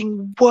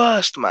fucking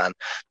worst, man.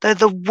 They're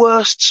the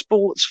worst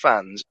sports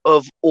fans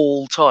of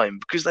all time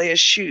because they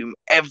assume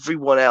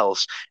everyone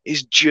else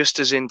is just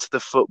as into the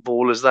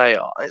football as they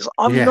are.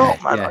 I'm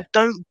not, man. I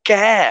don't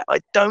care.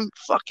 I don't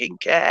fucking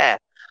care.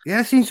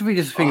 Yeah, it seems to be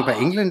just a thing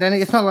about England, and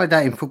it's not like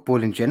that in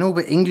football in general,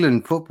 but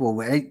England football,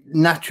 they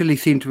naturally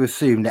seem to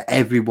assume that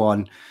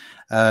everyone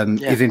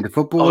is into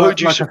football. Who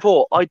do you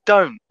support? I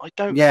don't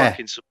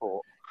fucking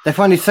support. They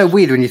find it so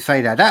weird when you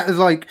say that. That was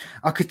like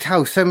I could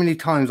tell so many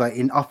times, like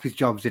in office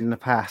jobs in the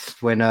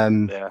past, when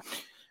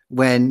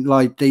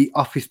like the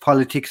office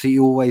politics that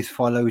you always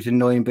follow is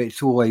annoying, but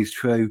it's always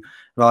true.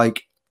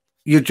 Like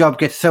your job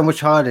gets so much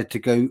harder to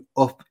go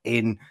up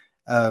in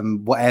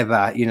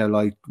whatever,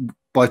 like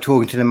by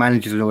talking to the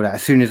managers and all that.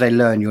 As soon as they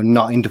learn you're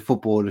not into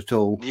football at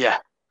all,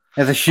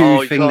 there's a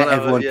huge thing that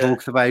everyone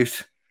talks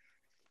about.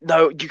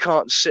 No, you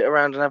can't sit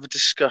around and have a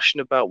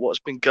discussion about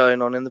what's been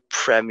going on in the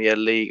Premier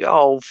League.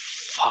 Oh,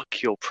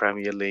 fuck your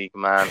Premier League,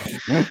 man.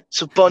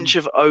 It's a bunch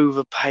of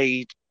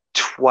overpaid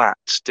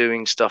twats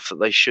doing stuff that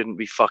they shouldn't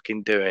be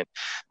fucking doing.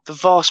 The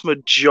vast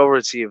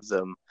majority of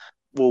them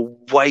will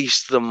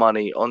waste the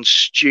money on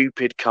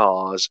stupid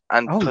cars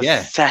and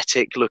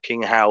pathetic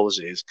looking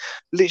houses,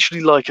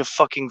 literally like a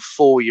fucking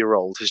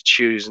 4-year-old has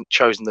chosen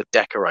the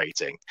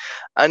decorating,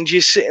 and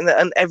you're sitting there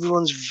and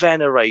everyone's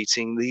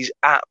venerating these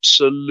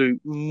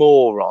absolute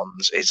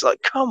morons. It's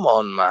like, come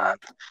on, man,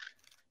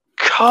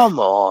 come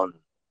on.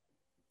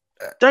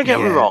 Don't get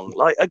me wrong,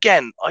 like,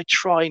 again, I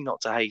try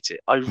not to hate it,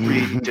 I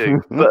really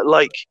do, but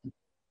like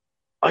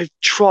I've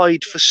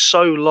tried for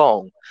so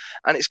long.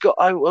 And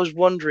I was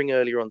wondering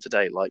earlier on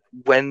today, like,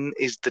 when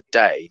is the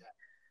day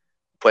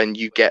when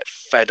you get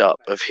fed up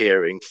of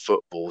hearing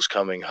football's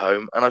coming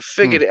home? And I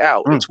figured it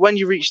out. It's when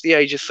you reach the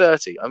age of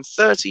 30. I'm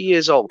 30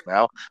 years old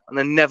now, and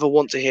I never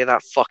want to hear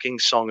that fucking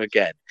song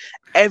again.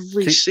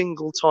 Every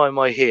single time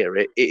I hear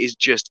it, it is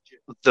just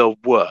the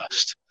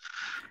worst.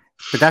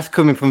 But that's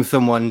coming from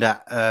someone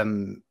that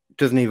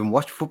doesn't even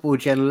watch football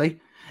generally.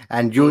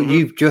 And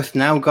you've just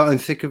now gotten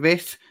sick of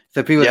it.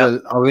 So people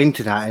that are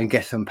into that and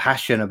get some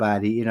passion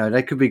about it,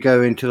 they could be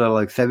going to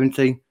like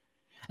 70.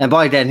 And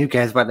by then, who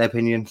cares about their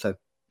opinion? So,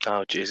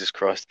 oh, Jesus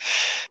Christ.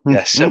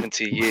 Yeah,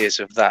 70 years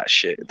of that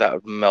shit. That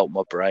would melt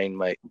my brain,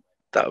 mate.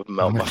 That would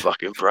melt my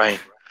fucking brain.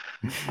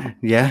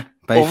 Yeah,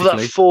 basically. All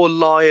that 4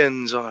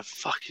 lions on a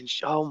fucking...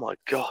 Oh, my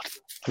God.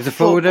 Is it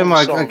 4 of them?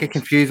 I get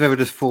confused whether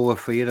there's 4 or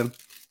 3 of them.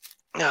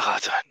 No, I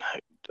don't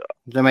know.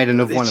 They made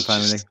another one,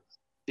 apparently.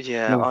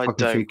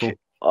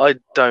 I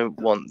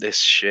don't want this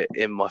shit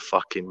in my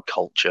fucking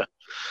culture.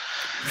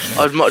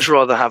 I'd much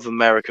rather have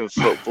American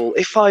football.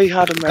 If I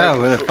had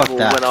American fuck football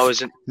that. when I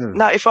was in No.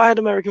 now, if I had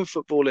American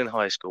football in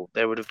high school,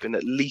 there would have been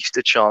at least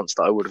a chance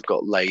that I would have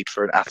got laid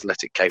for an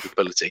athletic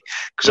capability,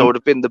 because I would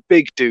have been the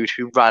big dude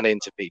who ran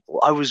into people.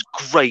 I was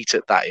great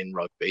at that in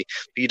rugby,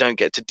 but you don't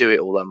get to do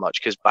it all that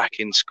much because back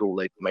in school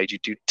they made you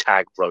do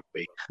tag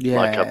rugby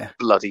like a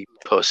bloody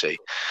pussy.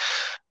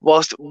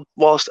 Whilst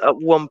at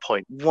one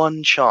point,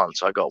 one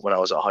chance I got when I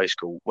was at high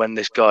school, when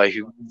this guy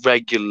who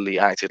regularly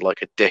acted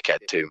like a dickhead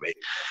to me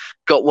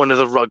got one of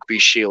the rugby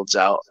shields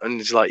out and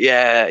he's like,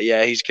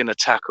 yeah, he's gonna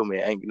tackle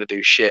me, ain't gonna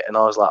do shit. And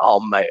I was like, oh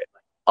mate,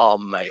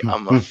 I'm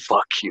gonna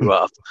fuck you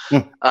up.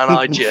 And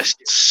I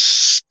just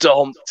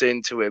stomped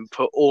into him,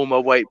 put all my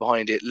weight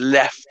behind it,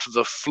 left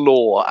the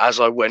floor as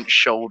I went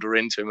shoulder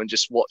into him, and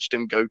just watched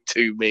him go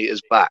 2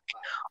 meters back.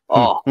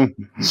 Oh,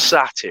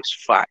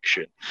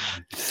 satisfaction.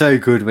 So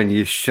good when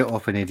you shut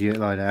up an idiot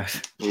like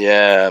that.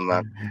 Yeah,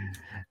 man.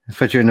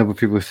 Especially when other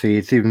people see it,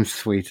 it's even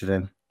sweeter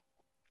then.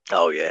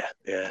 Oh, yeah.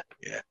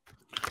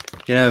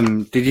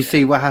 Did you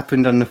see what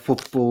happened on the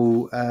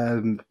football?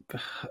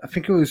 I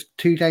think it was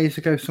 2 days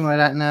ago, something like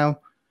that now,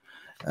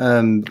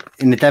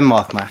 in the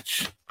Denmark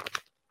match.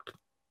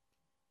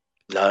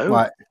 No?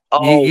 Right.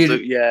 Oh,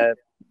 yeah,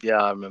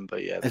 I remember,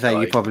 yeah. Is that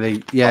you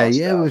probably,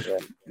 it was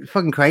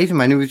fucking crazy,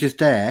 man. It was just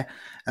there.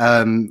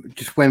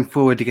 Just went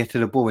forward to get to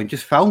the ball and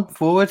just fell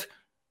forward.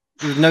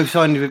 There was no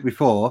sign of it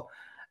before.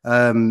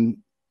 And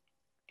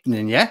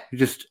then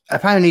just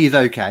apparently he's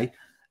okay.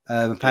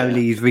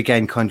 Apparently he's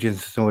regained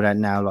consciousness and all that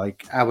now,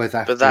 like hours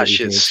after. But that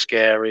shit's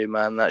scary,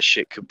 man. That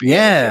shit could be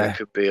it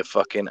could be a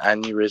fucking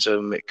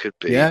aneurysm. It could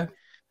be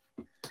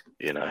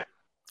you know.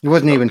 He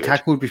wasn't even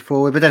tackled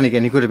before, but then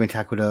again he could have been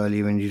tackled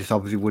earlier and you just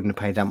obviously wouldn't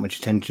have paid that much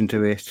attention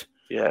to it.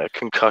 Yeah,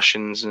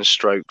 concussions and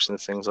strokes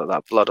and things like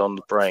that. Blood on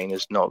the brain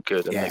is not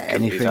good. And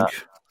anything.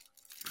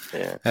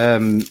 Yeah.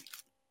 Man.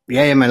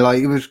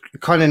 Like it was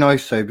kind of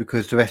nice though,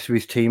 because the rest of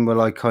his team were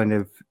like kind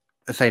of,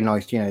 I say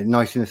nice,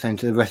 nice in the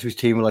sense that the rest of his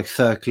team were like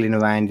circling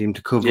around him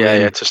to cover him.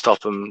 Yeah, to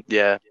stop him.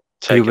 Yeah,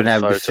 taking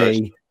photos. To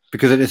see,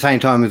 because at the same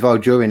time as well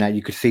during that,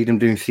 you could see them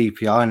doing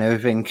CPR and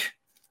everything.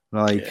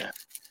 Like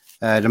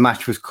the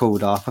match was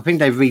called off. I think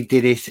they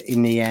redid it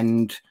in the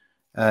end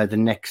the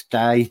next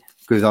day.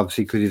 Because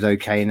he's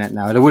okay in that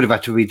now. They would have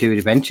had to redo it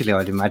eventually,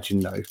 I'd imagine,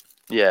 though.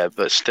 Yeah,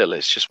 but still,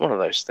 it's just one of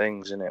those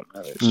things, isn't it,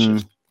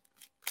 man?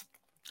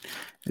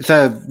 It's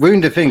a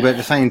wounded thing, but at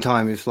the same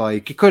time, it's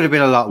like it could have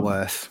been a lot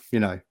worse. It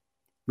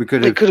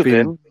could have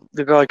been.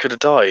 The guy could have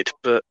died,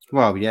 but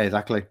well, yeah,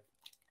 exactly.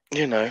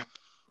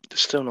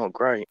 It's still not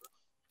great.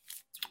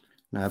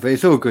 No, but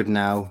it's all good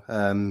now.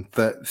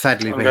 But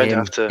sadly for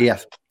him,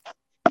 yes.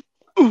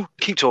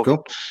 Keep talking.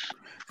 Cool.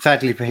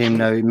 Sadly for him,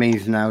 though, it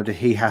means now that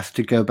he has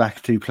to go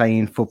back to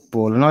playing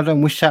football, and I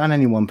don't wish that on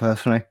anyone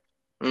personally.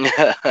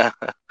 That's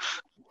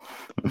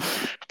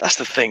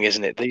the thing,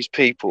 isn't it? These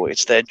people,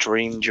 it's their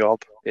dream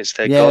job. It's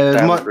their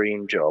goddamn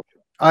dream job.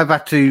 I've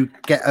had to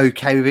get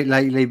okay with it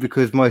lately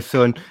because my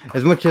son,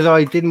 as much as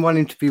I didn't want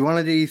him to be one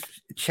of these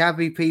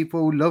chavvy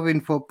people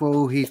loving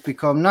football, he's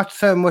become not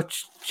so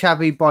much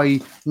chavvy by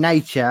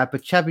nature,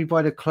 but chavvy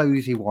by the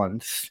clothes he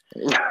wants.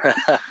 But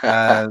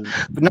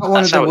not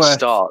one That's of the how worst. It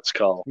starts,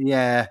 Carl.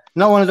 Yeah,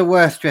 not one of the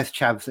worst dressed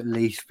chavs, at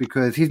least,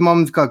 because his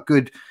mum's got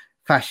good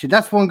fashion.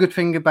 That's one good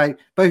thing about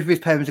both of his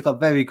parents have got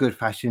very good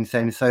fashion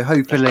sense. So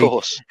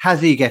hopefully,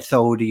 as he gets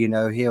older,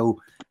 he'll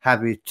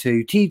have it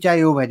too.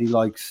 TJ already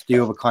likes the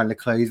other kind of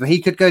clothes, but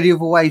he could go the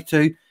other way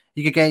too.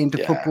 He could get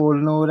into football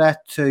and all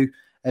that too.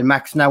 And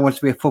Max now wants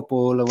to be a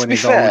footballer when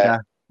he's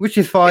older, which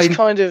is fine. It's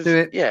kind of, do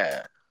it.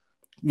 Yeah.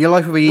 Your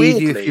life will be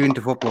easier if you're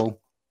into football.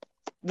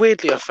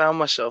 Weirdly, I found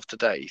myself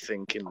today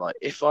thinking, like,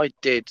 if I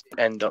did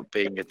end up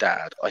being a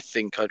dad, I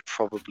think I'd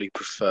probably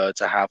prefer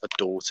to have a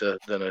daughter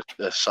than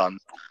a son.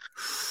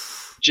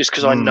 Just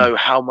because I know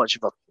how much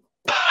of a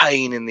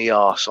pain in the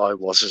arse I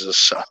was as a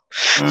son.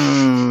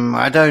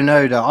 I don't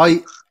know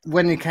though.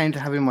 When it came to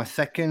having my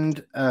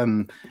second,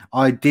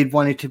 I did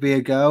want it to be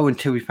a girl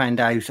until we found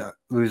out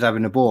we was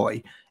having a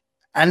boy,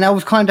 and I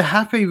was kind of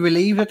happy,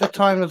 relieved at the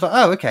time. I was like,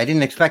 "Oh, okay, I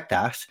didn't expect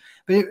that."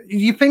 But if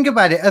you think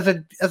about it, as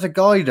a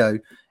guy though,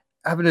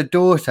 having a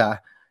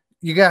daughter,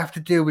 you're gonna have to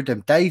deal with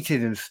them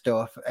dating and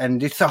stuff,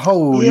 and it's a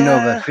whole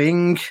nother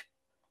thing.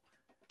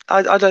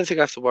 I don't think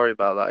I have to worry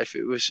about that. If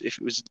it was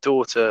a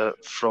daughter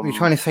from, you're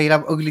trying to say you'd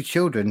have ugly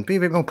children. Be a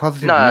bit more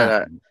positive.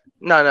 No.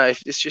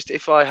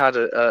 If I had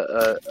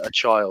a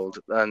child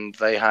and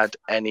they had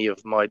any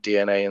of my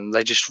DNA and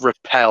they just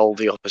repel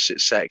the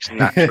opposite sex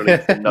naturally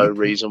for no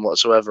reason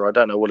whatsoever. I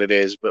don't know what it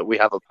is, but we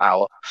have a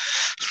power.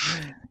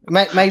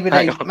 Maybe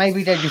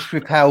they just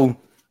repel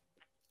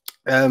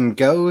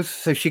girls,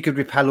 so she could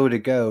repel all the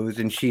girls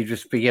and she'd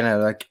just be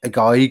like a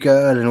guy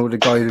girl and all the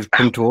guys would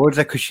come towards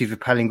her because she's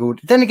repelling all.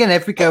 Then again,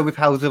 every girl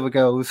repels other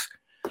girls.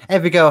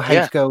 Every girl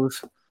hates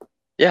girls.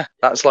 Yeah,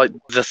 that's like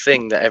the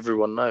thing that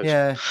everyone knows.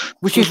 Yeah,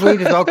 which is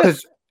weird as well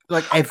because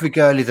like every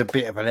girl is a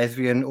bit of a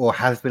lesbian or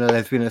has been a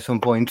lesbian at some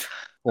point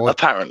or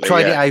apparently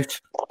tried it out.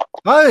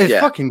 Oh, it's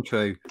fucking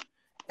true.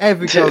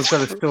 Every girl's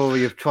got a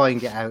story of trying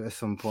to get out at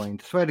some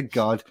point. I swear to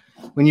God,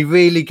 when you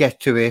really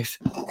get to it,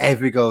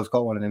 every girl's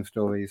got one of them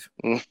stories.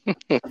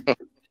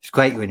 It's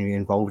great when you're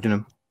involved in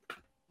them.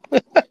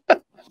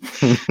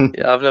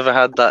 Yeah, I've never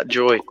had that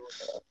joy.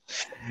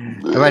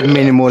 I've had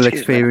minimal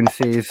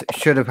experiences.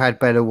 Should have had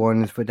better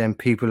ones, but then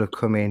people have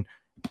come in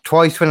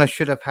twice when I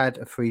should have had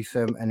a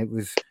threesome, and it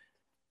was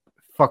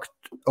fucked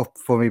up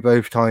for me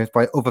both times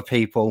by other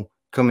people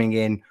coming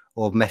in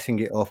or messing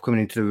it up,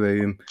 coming into the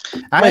room.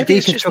 I had Maybe a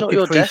it's just not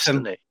your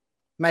threesome. destiny.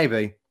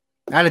 Maybe.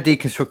 I had a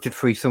deconstructed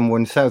threesome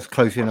once, so that was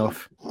close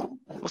enough.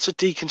 What's a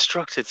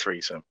deconstructed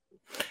threesome?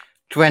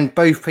 When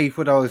both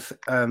people that I was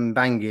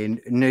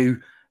banging knew,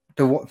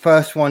 the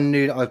first one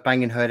knew that I was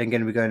banging her, then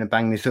going to be going to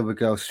bang this other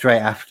girl straight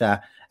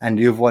after, and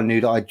the other one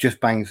knew that I just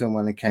banged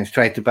someone and came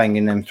straight to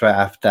banging them straight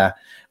after,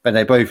 but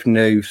they both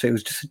knew, so it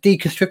was just a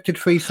deconstructed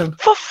threesome.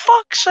 For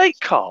fuck's sake,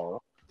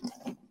 Carl.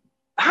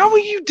 How are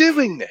you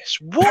doing this?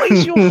 What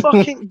is your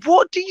fucking...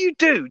 What do you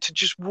do to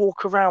just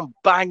walk around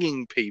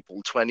banging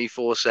people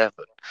 24/7?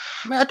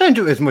 I don't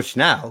do it as much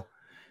now.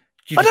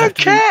 I don't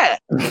care.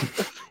 You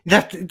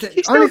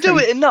still honestly, do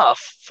it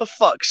enough, for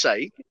fuck's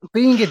sake.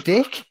 Being a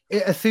dick,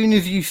 as soon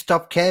as you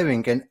stop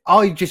caring, and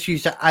I just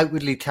used to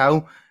outwardly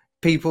tell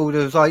people that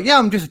was like, yeah,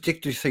 I'm just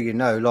addicted, so you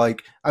know,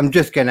 like, I'm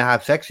just going to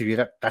have sex with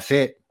you. That's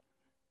it.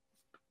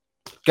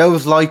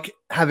 Girls like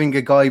having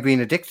a guy being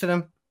addicted to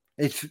them.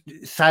 It's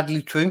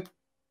sadly true.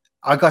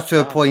 I got to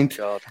a point.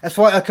 God. That's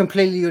why I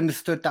completely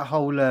understood that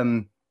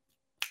whole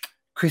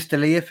Chris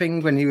D'Elia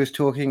thing when he was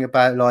talking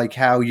about like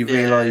how you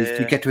realise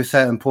you get to a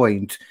certain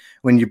point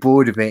when you're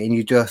bored of it and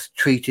you're just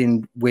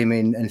treating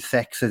women and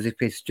sex as if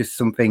it's just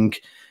something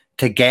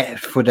to get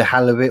for the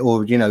hell of it,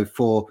 or, you know,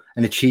 for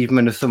an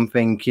achievement or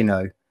something, you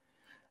know.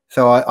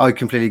 So I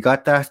completely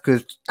got that,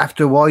 because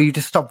after a while you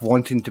just stop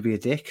wanting to be a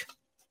dick.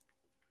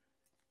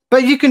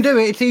 But you can do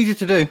it. It's easy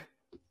to do.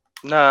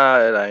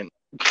 No, it ain't.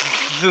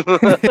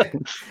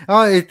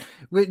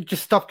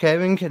 Just stop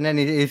caring, and then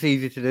it is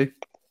easy to do.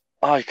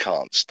 I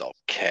can't stop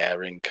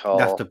caring, Carl.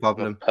 That's the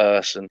problem. I'm a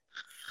person.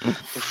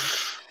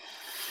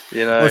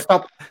 You know. Or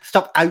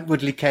stop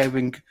outwardly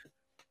caring.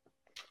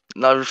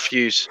 No, I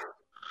refuse.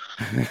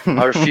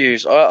 I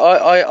refuse.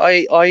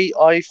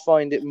 I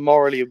find it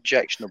morally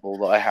objectionable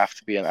that I have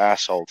to be an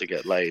asshole to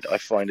get laid. I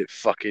find it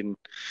fucking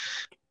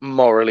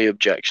morally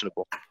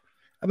objectionable.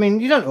 I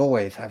mean, you don't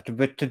always have to,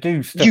 but to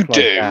do stuff You like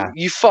do. that.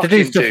 You fucking to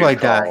do stuff do,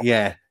 like Carl. that,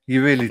 yeah.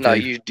 You really do. No,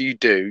 you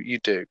do. You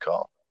do,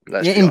 Carl.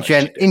 Let's yeah, be honest,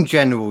 you do. in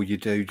general, you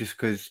do, just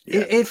because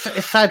it's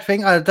a sad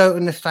thing. I don't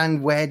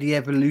understand where the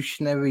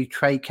evolutionary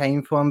trait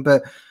came from,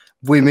 but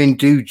women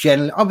do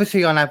generally,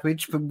 obviously on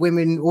average, but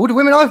women, all the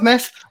women I've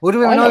met, all the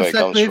women I know I've where it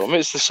slept comes with, from.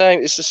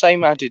 It's the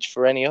same adage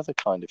for any other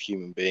kind of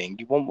human being.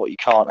 You want what you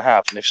can't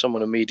have, and if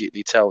someone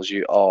immediately tells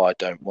you, "Oh, I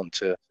don't want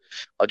to,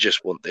 I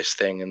just want this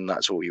thing," and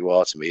that's all you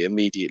are to me,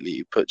 immediately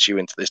it puts you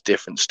into this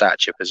different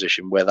stature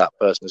position where that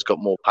person has got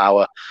more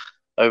power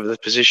over the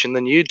position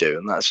than you do,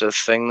 and that's a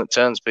thing that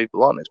turns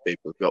people on. Is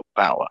people have got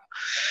power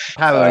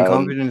and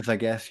confidence, I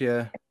guess.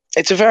 Yeah,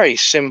 it's a very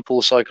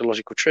simple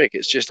psychological trick.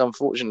 It's just,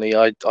 unfortunately,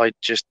 I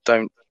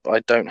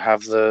don't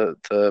have the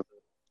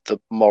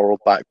moral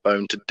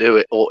backbone to do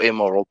it, or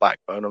immoral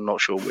backbone. I'm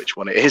not sure which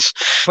one it is.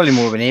 probably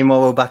more of an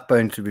immoral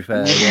backbone, to be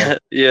fair. Yeah,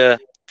 Yeah.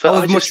 I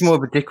was much more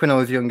of a dick when I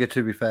was younger,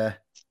 to be fair.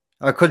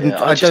 I couldn't.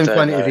 Yeah, I don't don't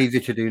find it know. as easy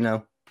to do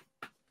now.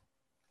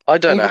 I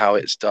don't know how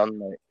it's done,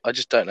 mate. I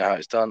just don't know how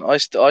it's done. I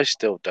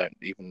still don't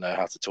even know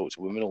how to talk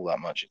to women all that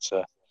much. It's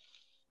a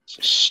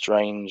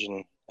strange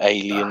and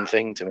alien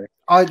thing to me.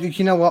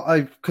 You know what?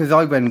 Because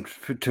I went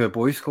to a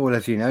boys' school,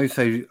 as you know,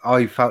 so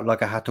I felt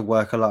like I had to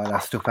work a lot of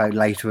that stuff out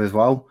later as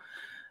well.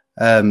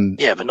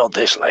 Yeah, but not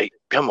this late.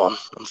 Come on,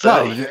 I'm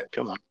 30. No,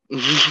 Come on.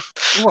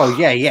 Well,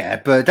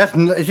 yeah, but that's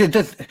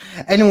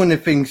anyone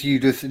that thinks you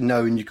just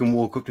know and you can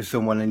walk up to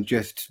someone and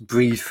just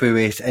breeze through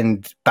it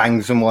and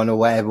bang someone or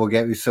whatever, or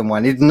get with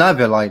someone. It's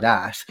never like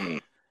that.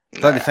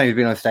 It's like the same as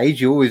being on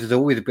stage. There's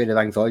always a bit of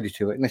anxiety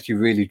to it, unless you're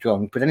really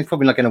drunk. But then it's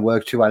probably not going to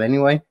work too well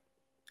anyway.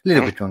 A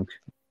little bit drunk.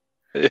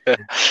 Yeah.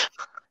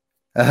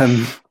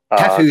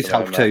 Tattoos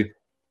help too.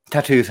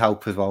 Tattoos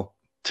help as well.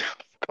 For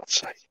God's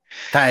sake.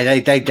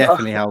 They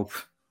definitely help.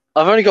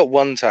 I've only got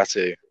one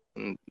tattoo,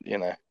 and you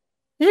know.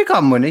 You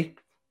got money.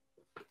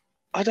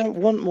 I don't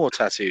want more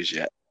tattoos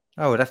yet.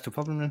 Oh, that's the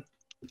problem then.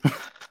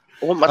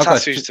 I want my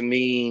tattoos to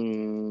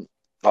mean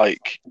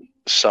like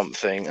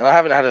something, and I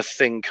haven't had a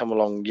thing come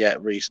along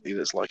yet recently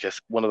that's like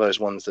one of those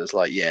ones that's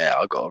like, yeah,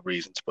 I got a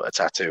reason to put a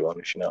tattoo on,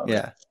 if you know what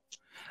I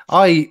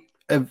mean.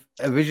 I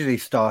originally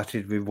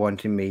started with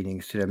wanting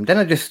meanings to them. Then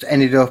I just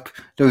ended up,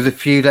 there was a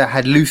few that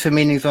had looser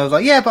meanings. I was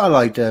like, yeah, but I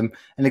like them.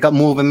 And they got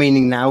more of a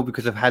meaning now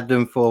because I've had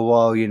them for a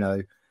while, you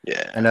know.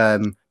 Yeah.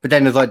 And but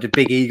then there's like the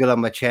big eagle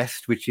on my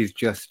chest, which is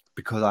just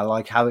because I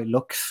like how it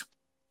looks.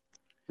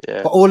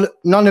 Yeah. But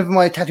none of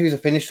my tattoos are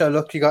finished. So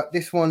look, you got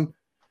this one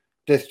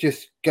that's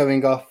just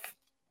going off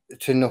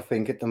to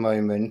nothing at the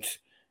moment.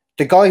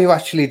 The guy who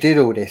actually did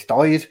all this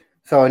died.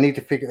 So I need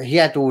to figure. He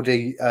had all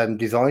the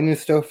design and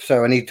stuff.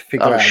 So I need to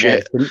figure out.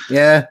 Shit.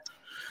 Yeah.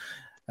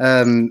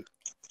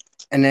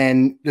 And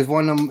then there's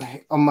one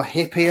on my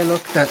hip here,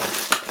 look, that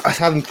I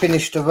haven't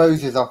finished the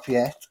roses off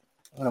yet.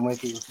 I haven't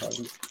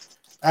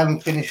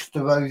finished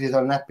the roses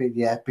on that bit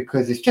yet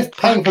because it's just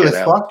painful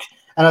as fuck.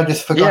 And I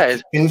just forgot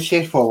to finish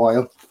it for a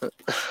while.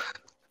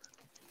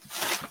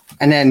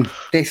 And then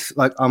this,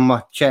 like, on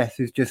my chest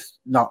is just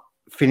not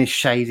finished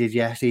shaded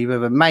yet either,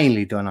 but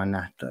mainly done on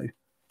that, though.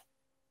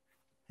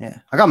 Yeah.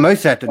 I got most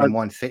of that done in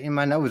one sitting,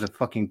 man. That was a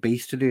fucking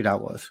beast to do,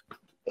 that was.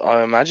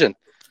 I imagine.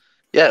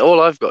 Yeah, all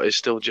I've got is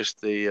still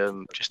just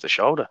the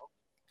shoulder.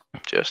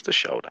 Just the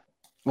shoulder.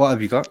 What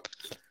have you got?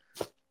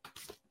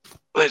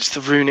 It's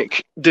the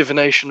runic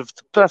divination of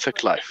the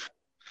perfect life.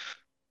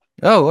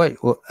 Oh,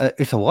 wait. Well,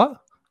 it's a what?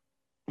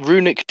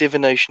 Runic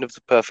divination of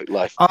the perfect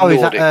life. Oh, Nordic,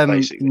 is that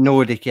basically.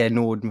 Nordic? Yeah,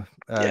 Nord.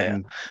 Yeah,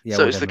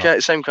 so it's the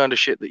same kind of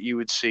shit that you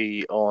would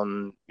see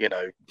on,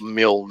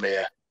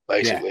 Mjolnir,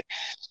 basically.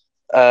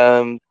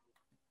 Yeah.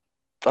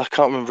 I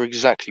can't remember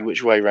exactly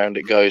which way round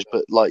it goes,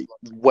 but like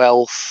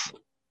wealth,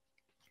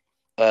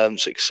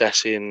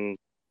 success in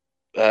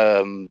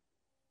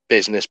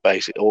business,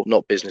 basically, or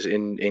not business,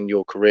 in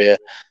your career,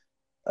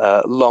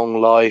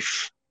 long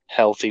life,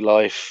 healthy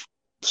life,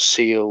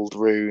 sealed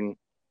rune,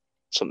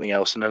 something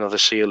else, and another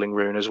sealing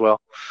rune as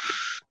well.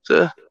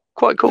 So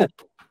quite cool.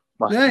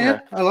 Yeah.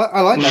 I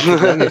like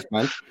that,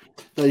 man.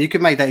 So you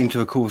could make that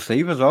into a cool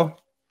sleeve as well.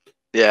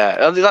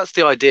 Yeah, that's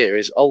the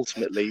idea.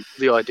 Ultimately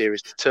the idea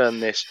is to turn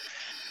this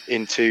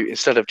into,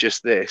 instead of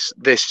just this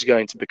is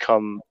going to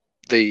become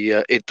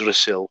the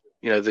Yggdrasil,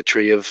 the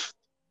tree of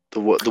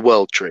the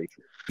world tree.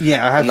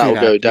 Yeah, I have. And that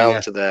will go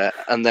down to there,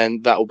 and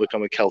then that will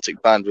become a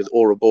Celtic band with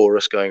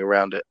Ouroboros going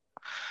around it.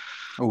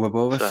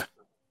 Ouroboros. So,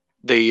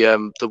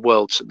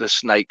 the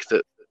snake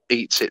that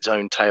eats its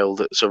own tail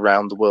that's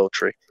around the world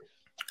tree.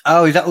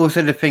 Oh, is that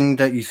also the thing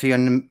that you see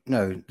on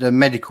the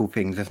medical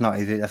things? That's not,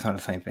 is it? That's not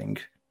the same thing.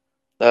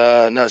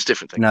 No, it's a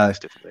different thing. No, it's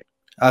a different thing.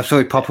 I saw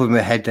it pop up in my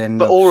head then.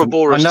 But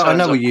Ouroboros I know turns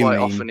what up you quite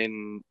mean. often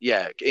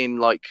in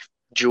like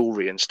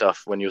jewelry and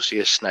stuff when you'll see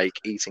a snake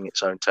eating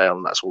its own tail,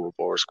 and that's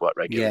Ouroboros quite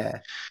regularly.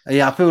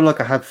 Yeah. I feel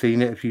like I have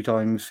seen it a few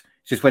times.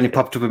 It's just when it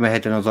popped up in my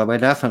head, and I was like,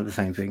 "Wait, that's not the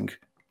same thing."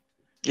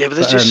 Yeah, but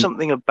there's just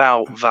something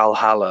about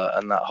Valhalla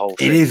and that whole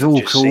thing. It is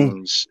all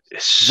cool. It's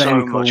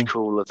so much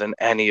cooler than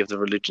any of the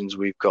religions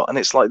we've got. And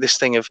it's like this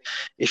thing of,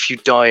 if you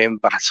die in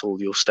battle,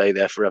 you'll stay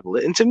there forever.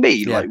 And to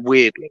me, like,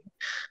 weirdly,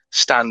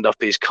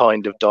 stand-up is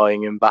kind of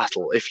dying in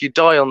battle. If you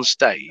die on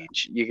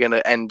stage, you're going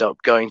to end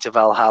up going to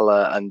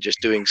Valhalla and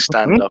just doing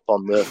stand-up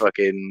on the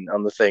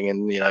thing,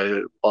 and,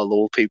 while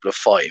all people are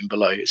fighting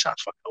below. It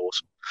sounds fucking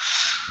awesome.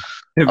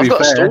 I've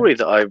got a story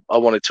that I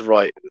wanted to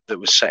write that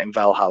was set in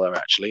Valhalla,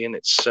 actually, and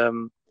it's a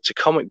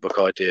comic book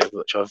idea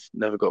which I've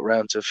never got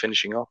around to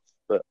finishing off.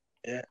 But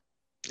yeah.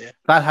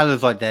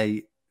 Valhalla's like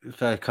kind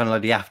of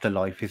like the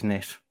afterlife, isn't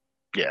it?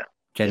 Yeah,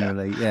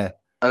 generally, yeah.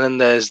 And then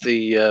there's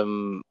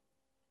the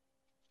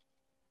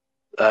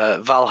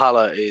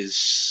Valhalla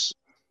is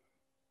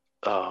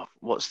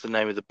what's the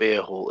name of the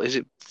beer hall? Is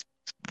it?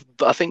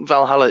 I think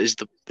Valhalla is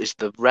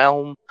the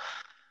realm.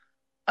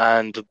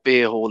 And the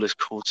beer hall is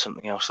called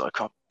something else that I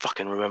can't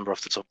fucking remember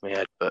off the top of my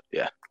head. But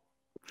yeah,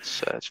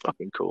 it's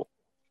fucking cool.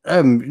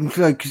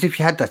 Because if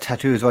you had that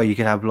tattoo as well, you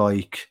could have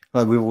like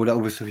with all that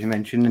other stuff you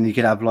mentioned, and you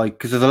could have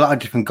because there's a lot of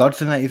different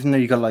gods in that, isn't there?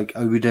 You got like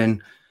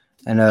Odin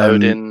and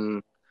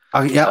Odin.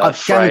 I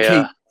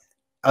guarantee.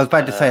 I was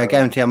about to say, I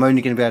guarantee I'm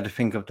only going to be able to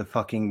think of the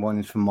fucking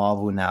ones from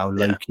Marvel now.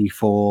 Loki,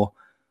 Thor.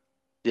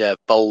 Yeah,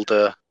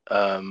 Balder.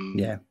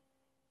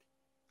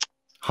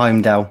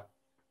 Heimdall.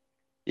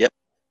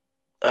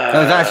 That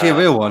was actually a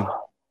real one.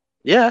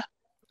 Yeah.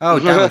 Oh,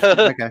 damn it.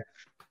 Okay.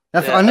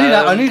 I knew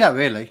that. I knew that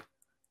really.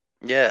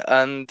 Yeah,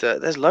 and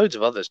there's loads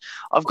of others.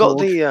 I've got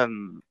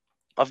the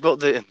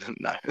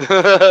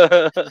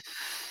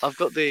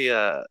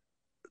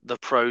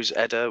prose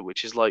edda,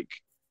 which is like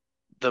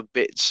the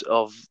bits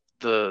of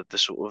the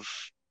sort of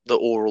the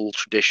oral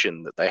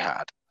tradition that they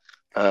had.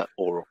 The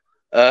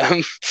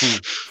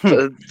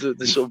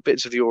sort of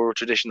bits of the oral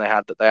tradition they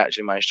had that they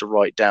actually managed to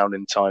write down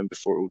in time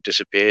before it all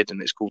disappeared,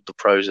 and it's called the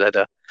Prose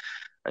Edda.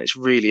 And it's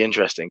really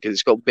interesting because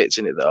it's got bits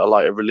in it that are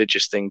like a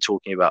religious thing,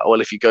 talking about,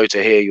 well, if you go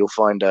to here, you'll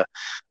find a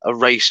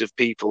race of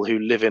people who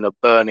live in a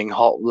burning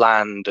hot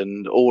land,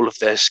 and all of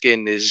their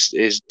skin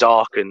is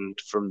darkened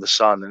from the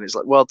sun. And it's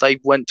like, well, they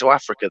went to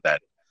Africa then.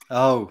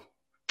 Oh,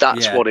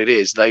 that's what it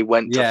is. They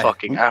went to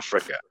fucking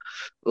Africa.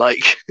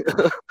 Like,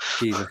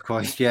 Jesus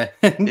Christ, yeah.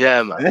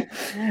 Yeah, man.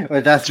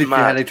 Well, that's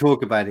literally how they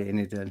talk about it in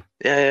it then.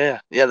 Yeah.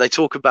 They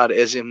talk about it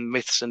as in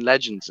myths and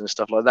legends and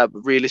stuff like that,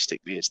 but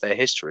realistically, it's their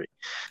history.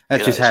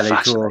 That's just how they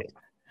talk.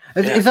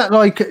 Is that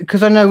like,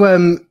 because I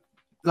know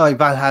like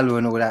Valhalla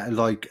and all that,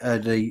 like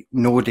the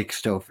Nordic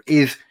stuff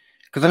is,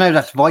 because I know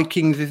that's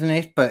Vikings, isn't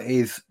it? But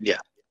is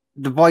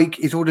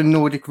is all the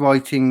Nordic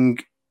writing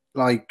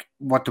like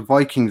what the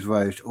Vikings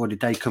wrote, or did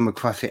they come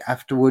across it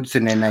afterwards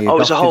and then they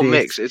it's a whole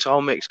mix. It's a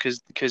whole mix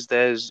because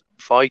there's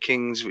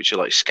Vikings, which are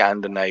like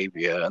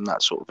Scandinavia and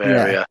that sort of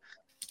area.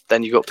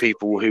 Then you got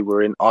people who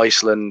were in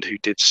Iceland who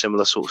did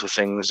similar sorts of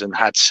things and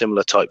had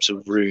similar types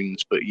of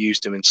runes but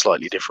used them in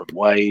slightly different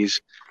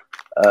ways.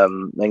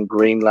 Then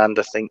Greenland,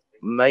 I think,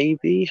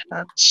 maybe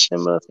had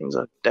similar things.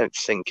 I don't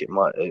think it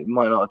might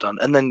not have done.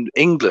 And then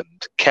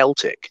England,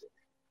 Celtic,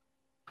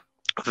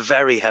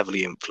 very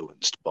heavily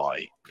influenced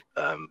by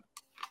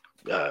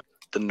the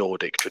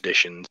Nordic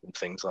traditions and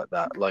things like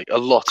that. Like a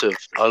lot of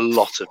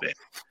it.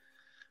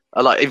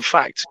 Like, in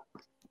fact,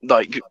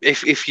 like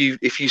if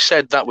you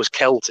said that was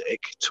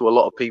Celtic, to a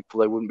lot of people,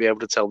 they wouldn't be able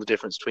to tell the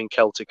difference between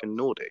Celtic and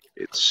Nordic.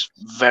 It's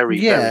very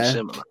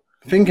similar.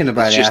 Thinking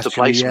about It's it, just the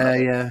actually,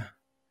 placement.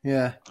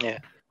 yeah.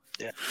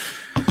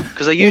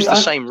 Because they use the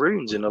same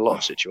runes in a lot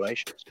of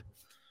situations.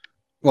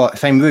 What,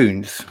 same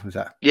runes was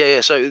that?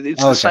 Yeah. So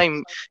it's the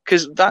same,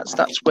 because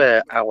that's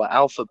where our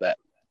alphabet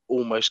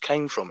almost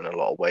came from in a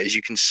lot of ways.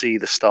 You can see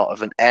the start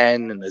of an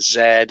N and a Z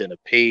and a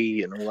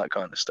P and all that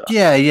kind of stuff.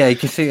 Yeah, you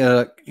can see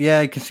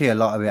you can see a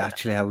lot of it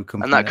actually how we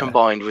come. And that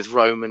combined with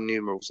Roman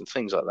numerals and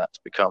things like that to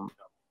become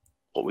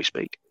what we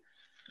speak.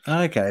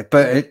 Okay,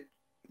 but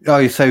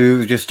so it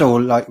was just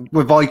all like,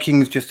 were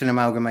Vikings just an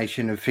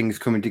amalgamation of things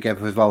coming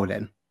together as well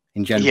then,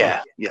 in general?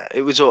 Yeah.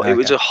 It was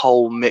a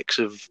whole mix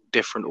of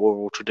different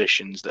oral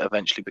traditions that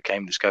eventually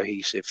became this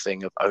cohesive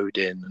thing of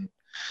Odin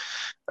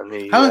and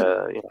the.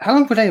 How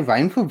long were they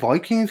around for,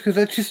 Vikings? Because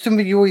that's just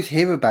something you always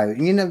hear about,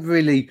 and you never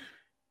really.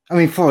 I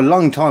mean, for a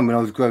long time when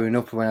I was growing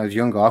up and when I was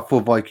younger, I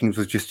thought Vikings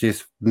was just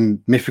this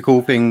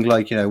mythical thing,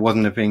 like,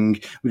 wasn't a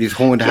thing with these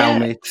horned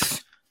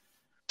helmets.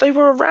 They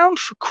were around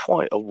for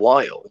quite a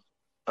while.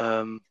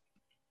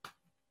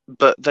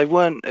 But they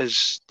weren't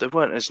as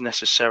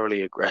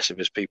necessarily aggressive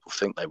as people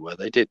think they were.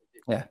 They did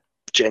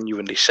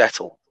genuinely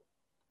settle.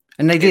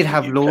 And they did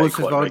have laws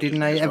as well,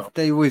 didn't they? Well.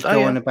 They always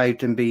go on about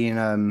them being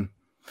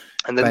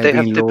and then they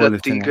have the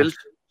Blood Eagle.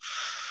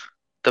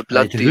 The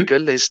Blood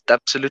Eagle is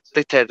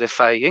absolutely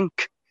terrifying.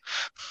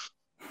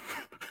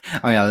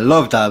 I mean, I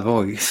love that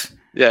voice.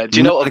 Yeah, do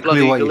you know what a Blood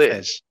Eagle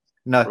is?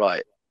 No.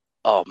 Right.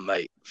 Oh,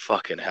 mate,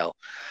 fucking hell.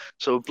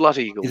 So a Blood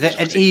Eagle is it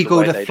an eagle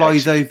that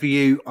flies over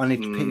you on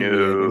its pinion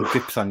and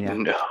grips on you?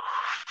 No.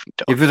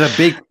 If it was a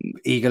big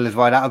eagle as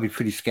well, that would be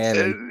pretty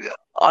scary.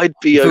 I'd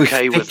be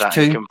okay with that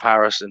in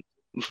comparison.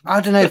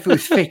 I don't know if it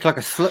was thick,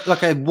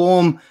 like a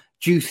warm,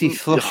 juicy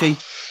slushy.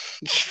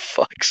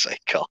 Fuck's sake,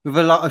 God. With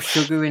a lot of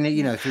sugar in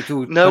it, so it's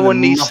all no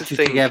one needs to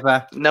think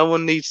together. No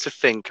one needs to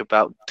think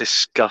about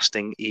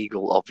disgusting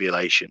eagle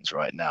ovulations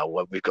right now,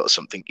 when we've got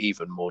something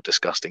even more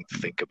disgusting to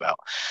think about.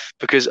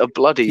 Because a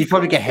Blood Eagle, you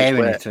probably get hair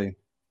in it too.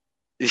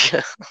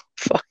 Yeah,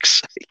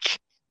 fuck's sake.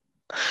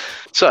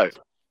 So,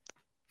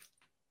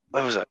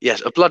 where was that?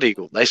 Yes, a Blood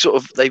Eagle.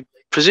 They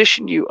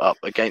position you up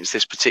against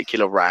this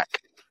particular rack.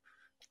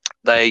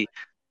 They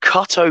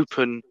cut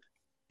open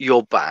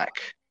your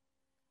back.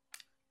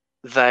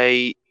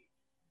 They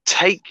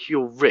take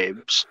your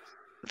ribs.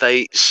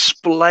 They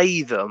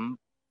splay them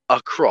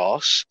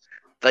across.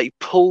 They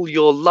pull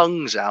your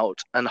lungs out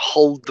and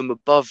hold them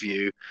above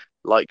you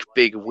like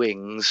big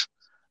wings,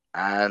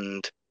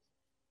 and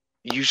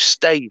you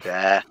stay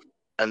there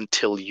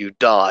until you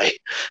die.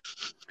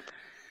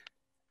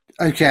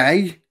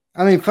 Okay.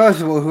 I mean, first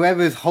of all,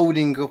 whoever's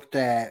holding up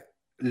their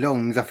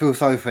lungs, I feel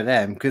sorry for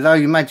them, because I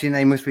imagine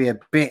they must be a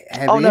bit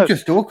heavy. Oh, no. It's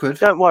just awkward.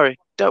 Don't worry.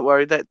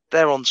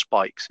 They're on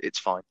spikes. It's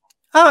fine.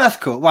 Oh, that's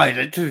cool. Well,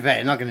 to be fair,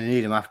 you're not going to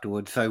need them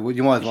afterwards, so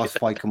you might as well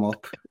spike them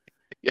up.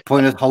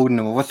 Point of holding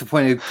them. What's the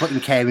point of putting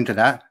care into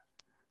that?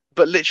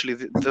 But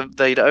literally,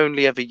 they'd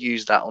only ever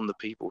use that on the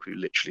people who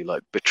literally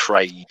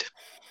betrayed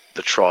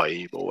the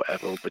tribe or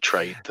whatever, or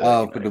betrayed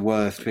the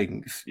worst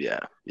things. Yeah,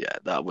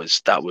 that was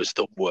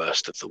the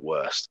worst of the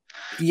worst.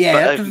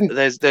 Yeah,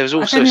 but there's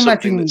also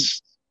something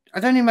that's. I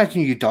don't imagine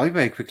you die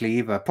very quickly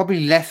either.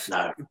 Probably less.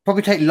 No.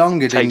 Probably take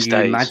longer than you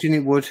imagine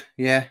it would.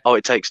 Yeah. Oh,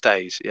 it takes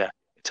days. Yeah,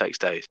 it takes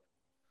days.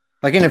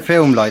 Like in a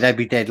film, they'd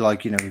be dead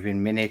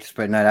within minutes,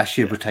 but no, that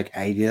shit would take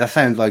ages. That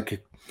sounds like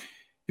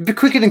it'd be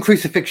quicker than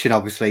crucifixion,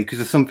 obviously, because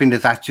it's something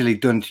that's actually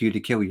done to you to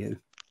kill you.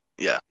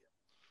 Yeah.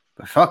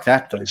 But fuck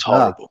that, though. It's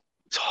horrible.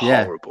 It's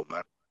horrible,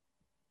 man.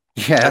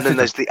 Yeah. And then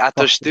there's the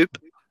Atterstup.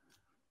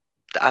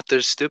 The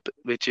Atterstup,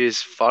 which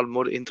is far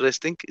more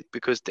interesting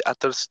because the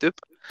Atterstup.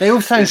 They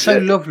all sound so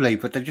lovely,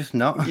 but they're just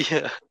not.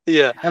 Yeah.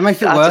 It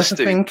makes it worse, I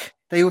think.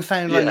 They all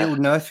sound like little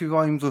nursery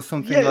rhymes or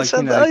something. Yeah,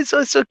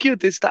 it's so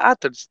cute. It's the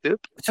Atterstup.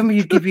 Something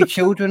you give your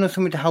children, or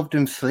something to help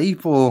them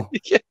sleep, or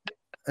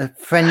a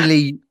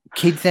friendly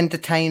kids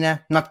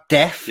entertainer, not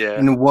deaf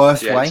in the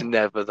worst way. It's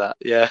never that.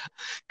 Yeah,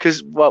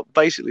 because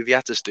basically the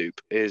Atterstup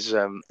is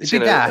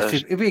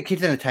it'd be a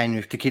kids entertainer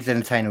if the kids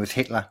entertainer was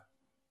Hitler.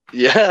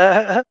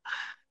 Yeah,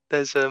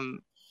 there's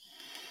a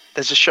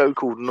show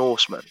called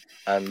Norseman,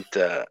 and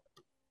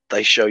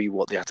they show you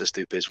what the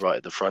Atterstup is right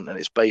at the front, and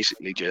it's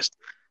basically just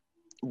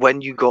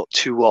when you got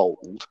too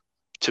old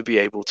to be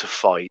able to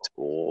fight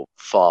or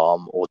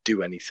farm or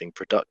do anything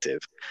productive,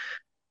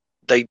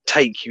 they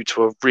take you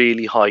to a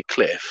really high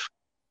cliff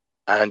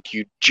and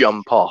you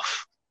jump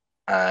off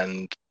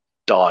and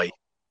die.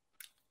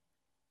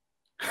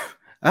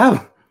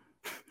 Oh,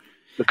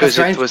 because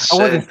I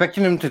wasn't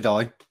expecting them to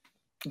die.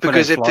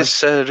 Because it fly.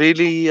 is a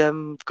really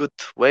good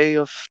way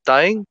of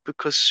dying,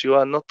 because you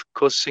are not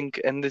causing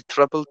any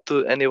trouble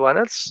to anyone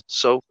else.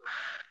 So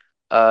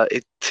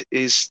it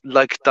is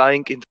like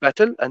dying in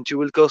battle, and you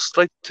will go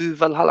straight to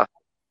Valhalla.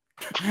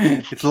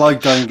 It's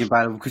like dying in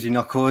battle because you're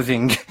not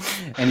causing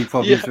any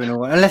problems to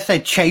anyone, unless they're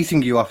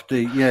chasing you off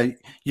the.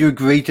 You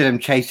agree to them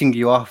chasing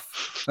you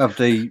off of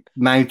the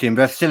mountain,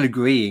 but still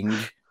agreeing.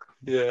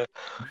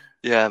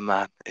 Yeah,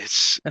 man.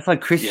 It's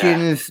like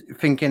Christians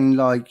thinking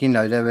like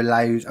they're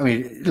allowed. I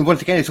mean,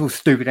 once again, it's all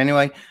stupid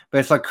anyway. But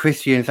it's like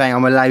Christians saying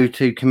I'm allowed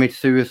to commit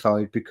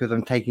suicide because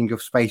I'm taking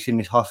up space in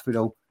this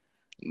hospital,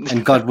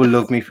 and God will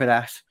love me for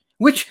that.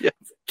 Which,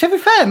 to be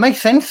fair,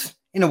 makes sense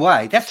in a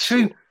way. That's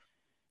true.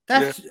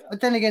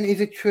 Then again,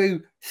 is it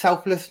true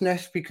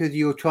selflessness because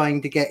you're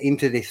trying to get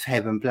into this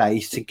heaven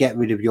place to get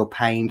rid of your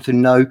pain? So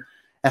no,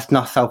 that's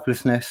not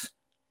selflessness.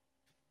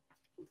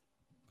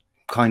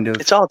 Kind of.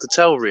 It's hard to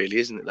tell, really,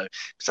 isn't it? Though,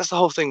 because that's the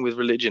whole thing with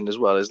religion as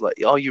well. Is like,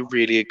 are you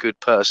really a good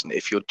person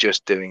if you're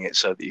just doing it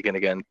so that you're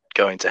going to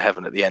go into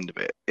heaven at the end of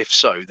it? If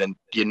so, then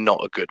you're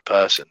not a good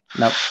person.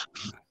 No,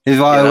 this is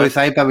what I always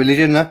say about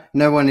religion.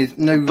 No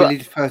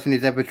religious person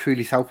is ever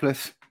truly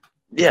selfless.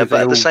 Yeah,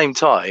 but at the same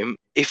time,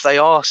 if they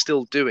are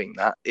still doing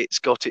that, it's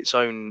got its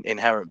own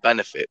inherent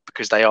benefit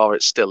because they are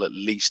still at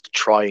least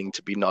trying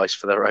to be nice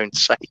for their own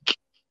sake.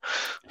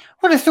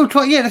 Well, they're still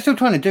trying. Yeah, they're still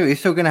trying to do it.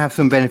 It's still going to have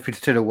some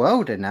benefits to the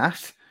world in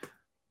that.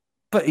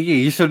 But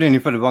you're still doing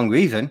it for the wrong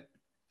reason.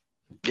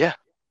 Yeah.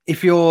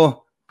 If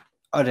you're,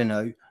 I don't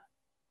know,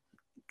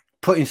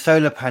 putting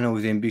solar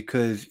panels in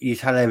because you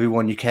tell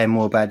everyone you care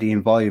more about the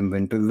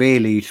environment, but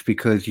really it's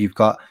because you've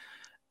got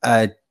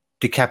a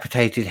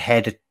decapitated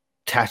head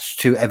attached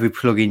to every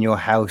plug in your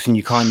house and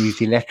you can't use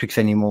the electrics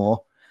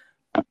anymore,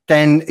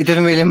 then it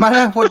doesn't really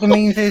matter what the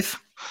means is.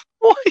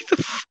 Why the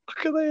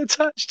fuck are they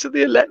attached to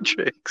the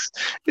electrics?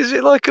 Is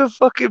it like a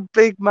fucking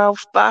big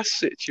mouth bass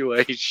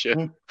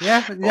situation?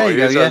 Yeah, there you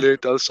here's go, a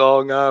little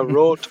song I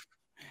wrote.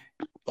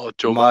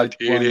 But you might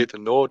hear it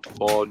note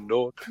for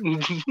note.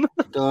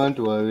 Don't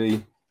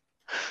worry.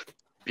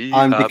 Be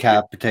I'm happy.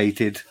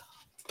 decapitated.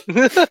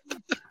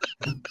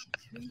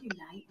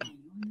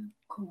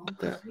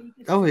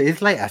 Oh, it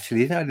is late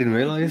actually, isn't it? I didn't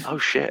realise. Oh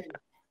shit.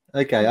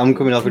 Okay, I'm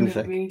coming up in a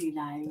sec.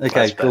 Okay,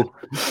 That's cool.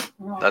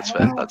 That's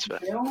fair. That's fair.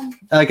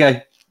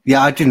 Okay.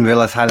 Yeah, I didn't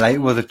realise how late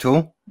it was at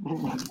all.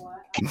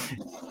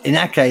 In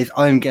that case,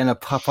 I'm getting a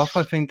pop off,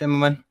 I think, then,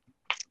 man.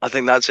 I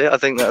think that's it. I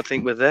think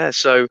we're there.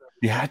 So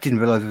Yeah, I didn't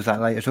realise it was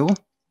that late at all.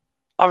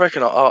 I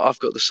reckon I've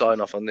got the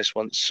sign off on this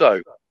one.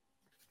 So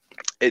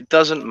it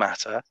doesn't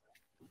matter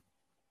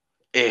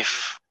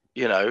if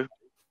you're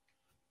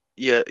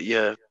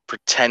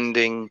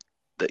pretending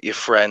that your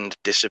friend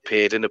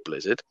disappeared in a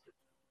blizzard,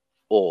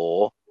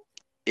 or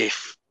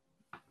if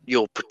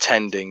you're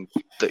pretending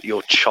that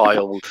your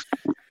child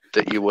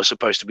that you were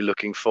supposed to be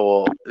looking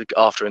for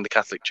after in the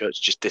Catholic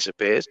Church just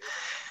disappears.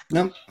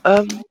 No.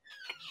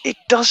 It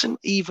doesn't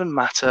even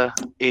matter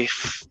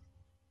if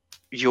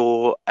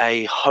you're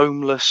a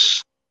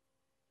homeless,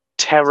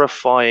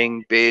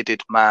 terrifying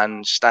bearded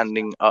man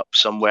standing up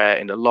somewhere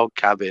in a log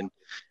cabin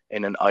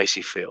in an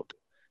icy field.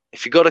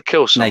 If you got to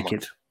kill someone,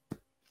 Naked.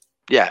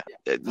 Yeah,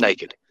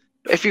 naked.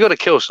 If you got to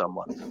kill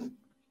someone,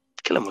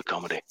 kill him with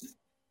comedy.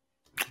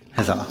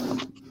 Huzzah.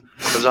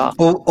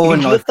 Or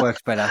knife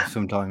works better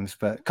sometimes,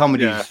 but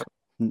comedy's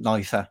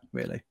nicer,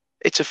 really.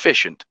 It's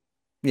efficient.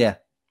 Yeah.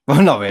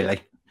 Well, not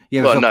really.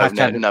 Yeah, well,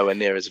 nowhere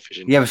near as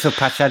efficient. Yeah, we saw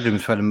Patch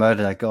Adams try to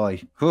murder that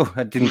guy. Oh,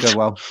 that didn't go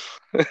well.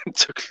 It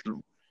took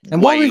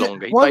And way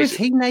longer. Why was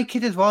he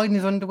naked as well in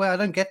his underwear? I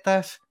don't get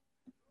that.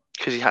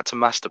 Because he had to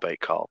masturbate,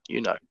 Carl.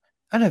 You know.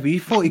 I know, but you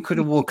thought he could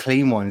have wore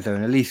clean ones though,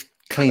 and at least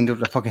cleaned up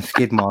the fucking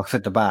skid marks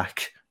at the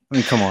back. I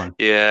mean, come on.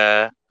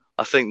 Yeah,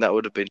 I think that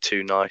would have been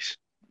too nice.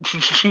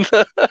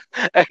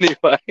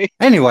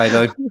 Anyway,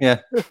 though, yeah.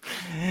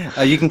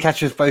 You can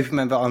catch us both,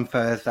 remember, on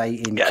Thursday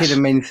in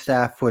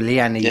Kidderminster for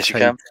Leanne's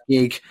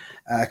gig.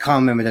 I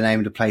can't remember the name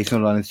of the place,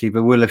 in all honesty,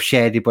 but we'll have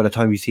shared it by the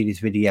time you see this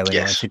video.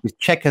 Anyway. So just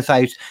check us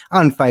out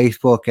on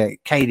Facebook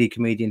at KD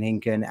Comedian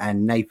Hinken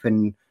and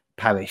Nathan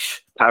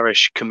Parrish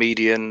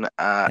Comedian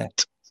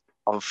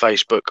on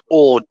Facebook,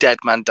 or Dead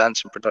Man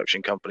Dancing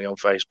Production Company on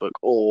Facebook,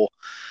 or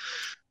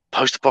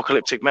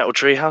Post-Apocalyptic Metal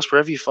Treehouse,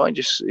 wherever you find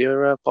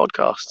your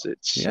podcasts.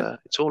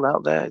 It's all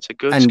out there. It's a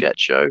good sketch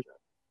show.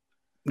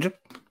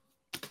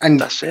 And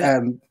that's it.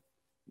 And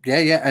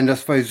I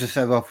suppose just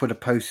set off with a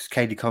post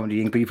KD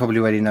Comedy Inc., but you probably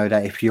already know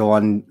that if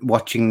you're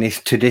watching this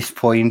to this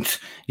point,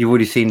 you've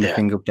already seen the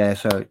thing up there.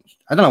 So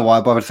I don't know why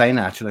I bothered saying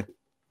that, actually.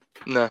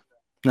 No.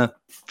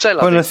 Say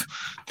la vie.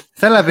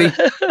 Say la vie.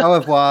 Au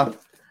revoir.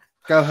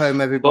 Go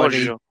home, everybody.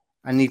 Bonjour.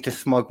 I need to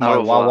smoke my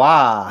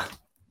wah-wah.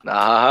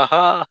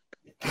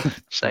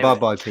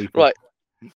 Bye-bye, people. Right.